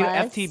 isn't Oh, it? you tell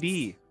us-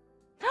 FTB.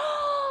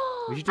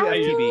 We should do I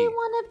FTB. really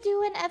want to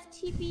do an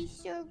FTB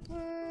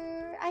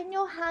server. I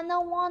know Hannah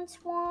wants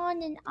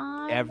one, and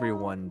I.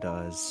 Everyone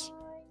does.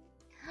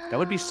 That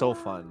would be so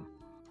fun.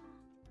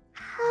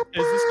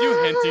 Is this you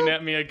hinting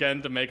at me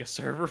again to make a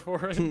server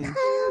for it?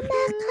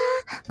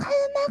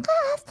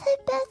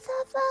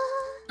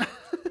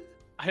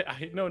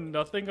 I know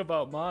nothing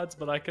about mods,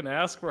 but I can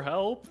ask for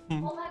help. Oh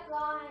my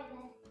god.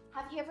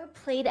 Have you ever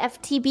played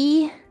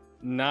FTB?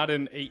 Not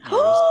in 8 years.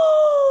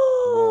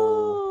 Oh!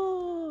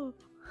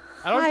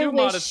 I don't do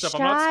modded wish stuff.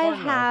 I'm not I smart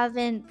enough.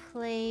 haven't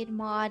played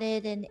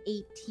modded in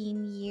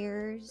 18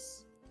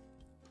 years.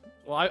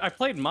 Well, I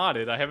played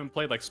modded. I haven't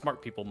played like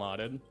smart people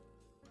modded.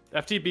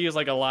 FTB is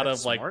like a lot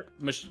That's of like smart?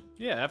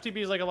 yeah, FTB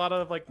is like a lot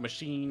of like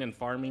machine and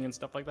farming and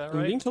stuff like that, I'm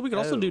right? being told we could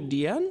also do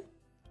DN?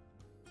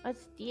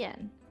 What's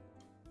DN?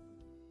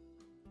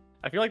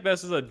 I feel like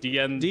this is a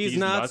DN. D's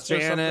nuts, or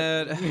something.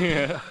 Janet.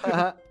 Yeah.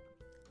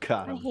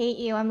 Got I him. hate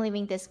you. I'm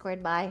leaving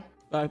Discord. Bye.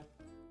 Bye.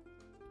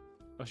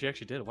 Oh, she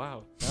actually did.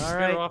 Wow. All Scare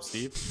right. off,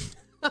 Steve.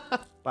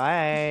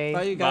 Bye.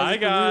 Bye, you Bye, guys.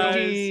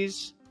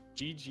 guys.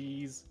 GG's.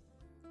 GG's.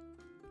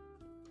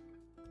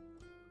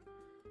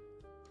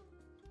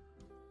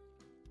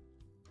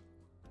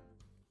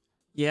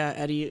 Yeah,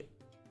 Eddie,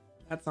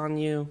 that's on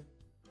you.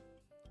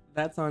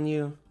 That's on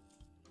you.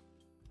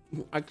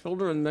 I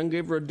killed her and then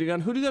gave her a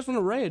DN. Who do you guys want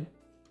to raid?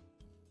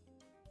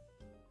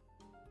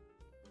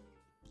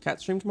 Cat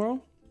stream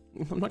tomorrow?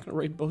 I'm not gonna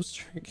raid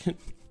Bowster again.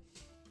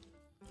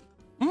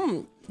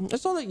 I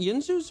saw that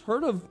Yinzu's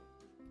heard of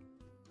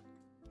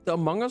The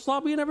Among Us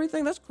lobby and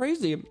everything? That's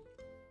crazy.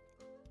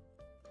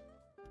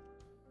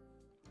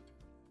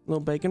 Little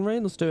bacon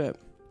rain, let's do it.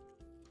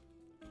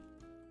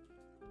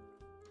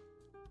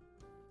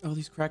 Oh,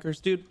 these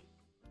crackers, dude.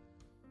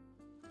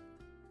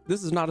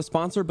 This is not a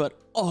sponsor, but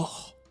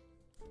oh.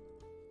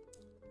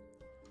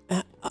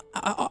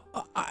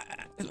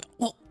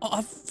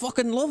 I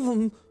fucking love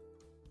them.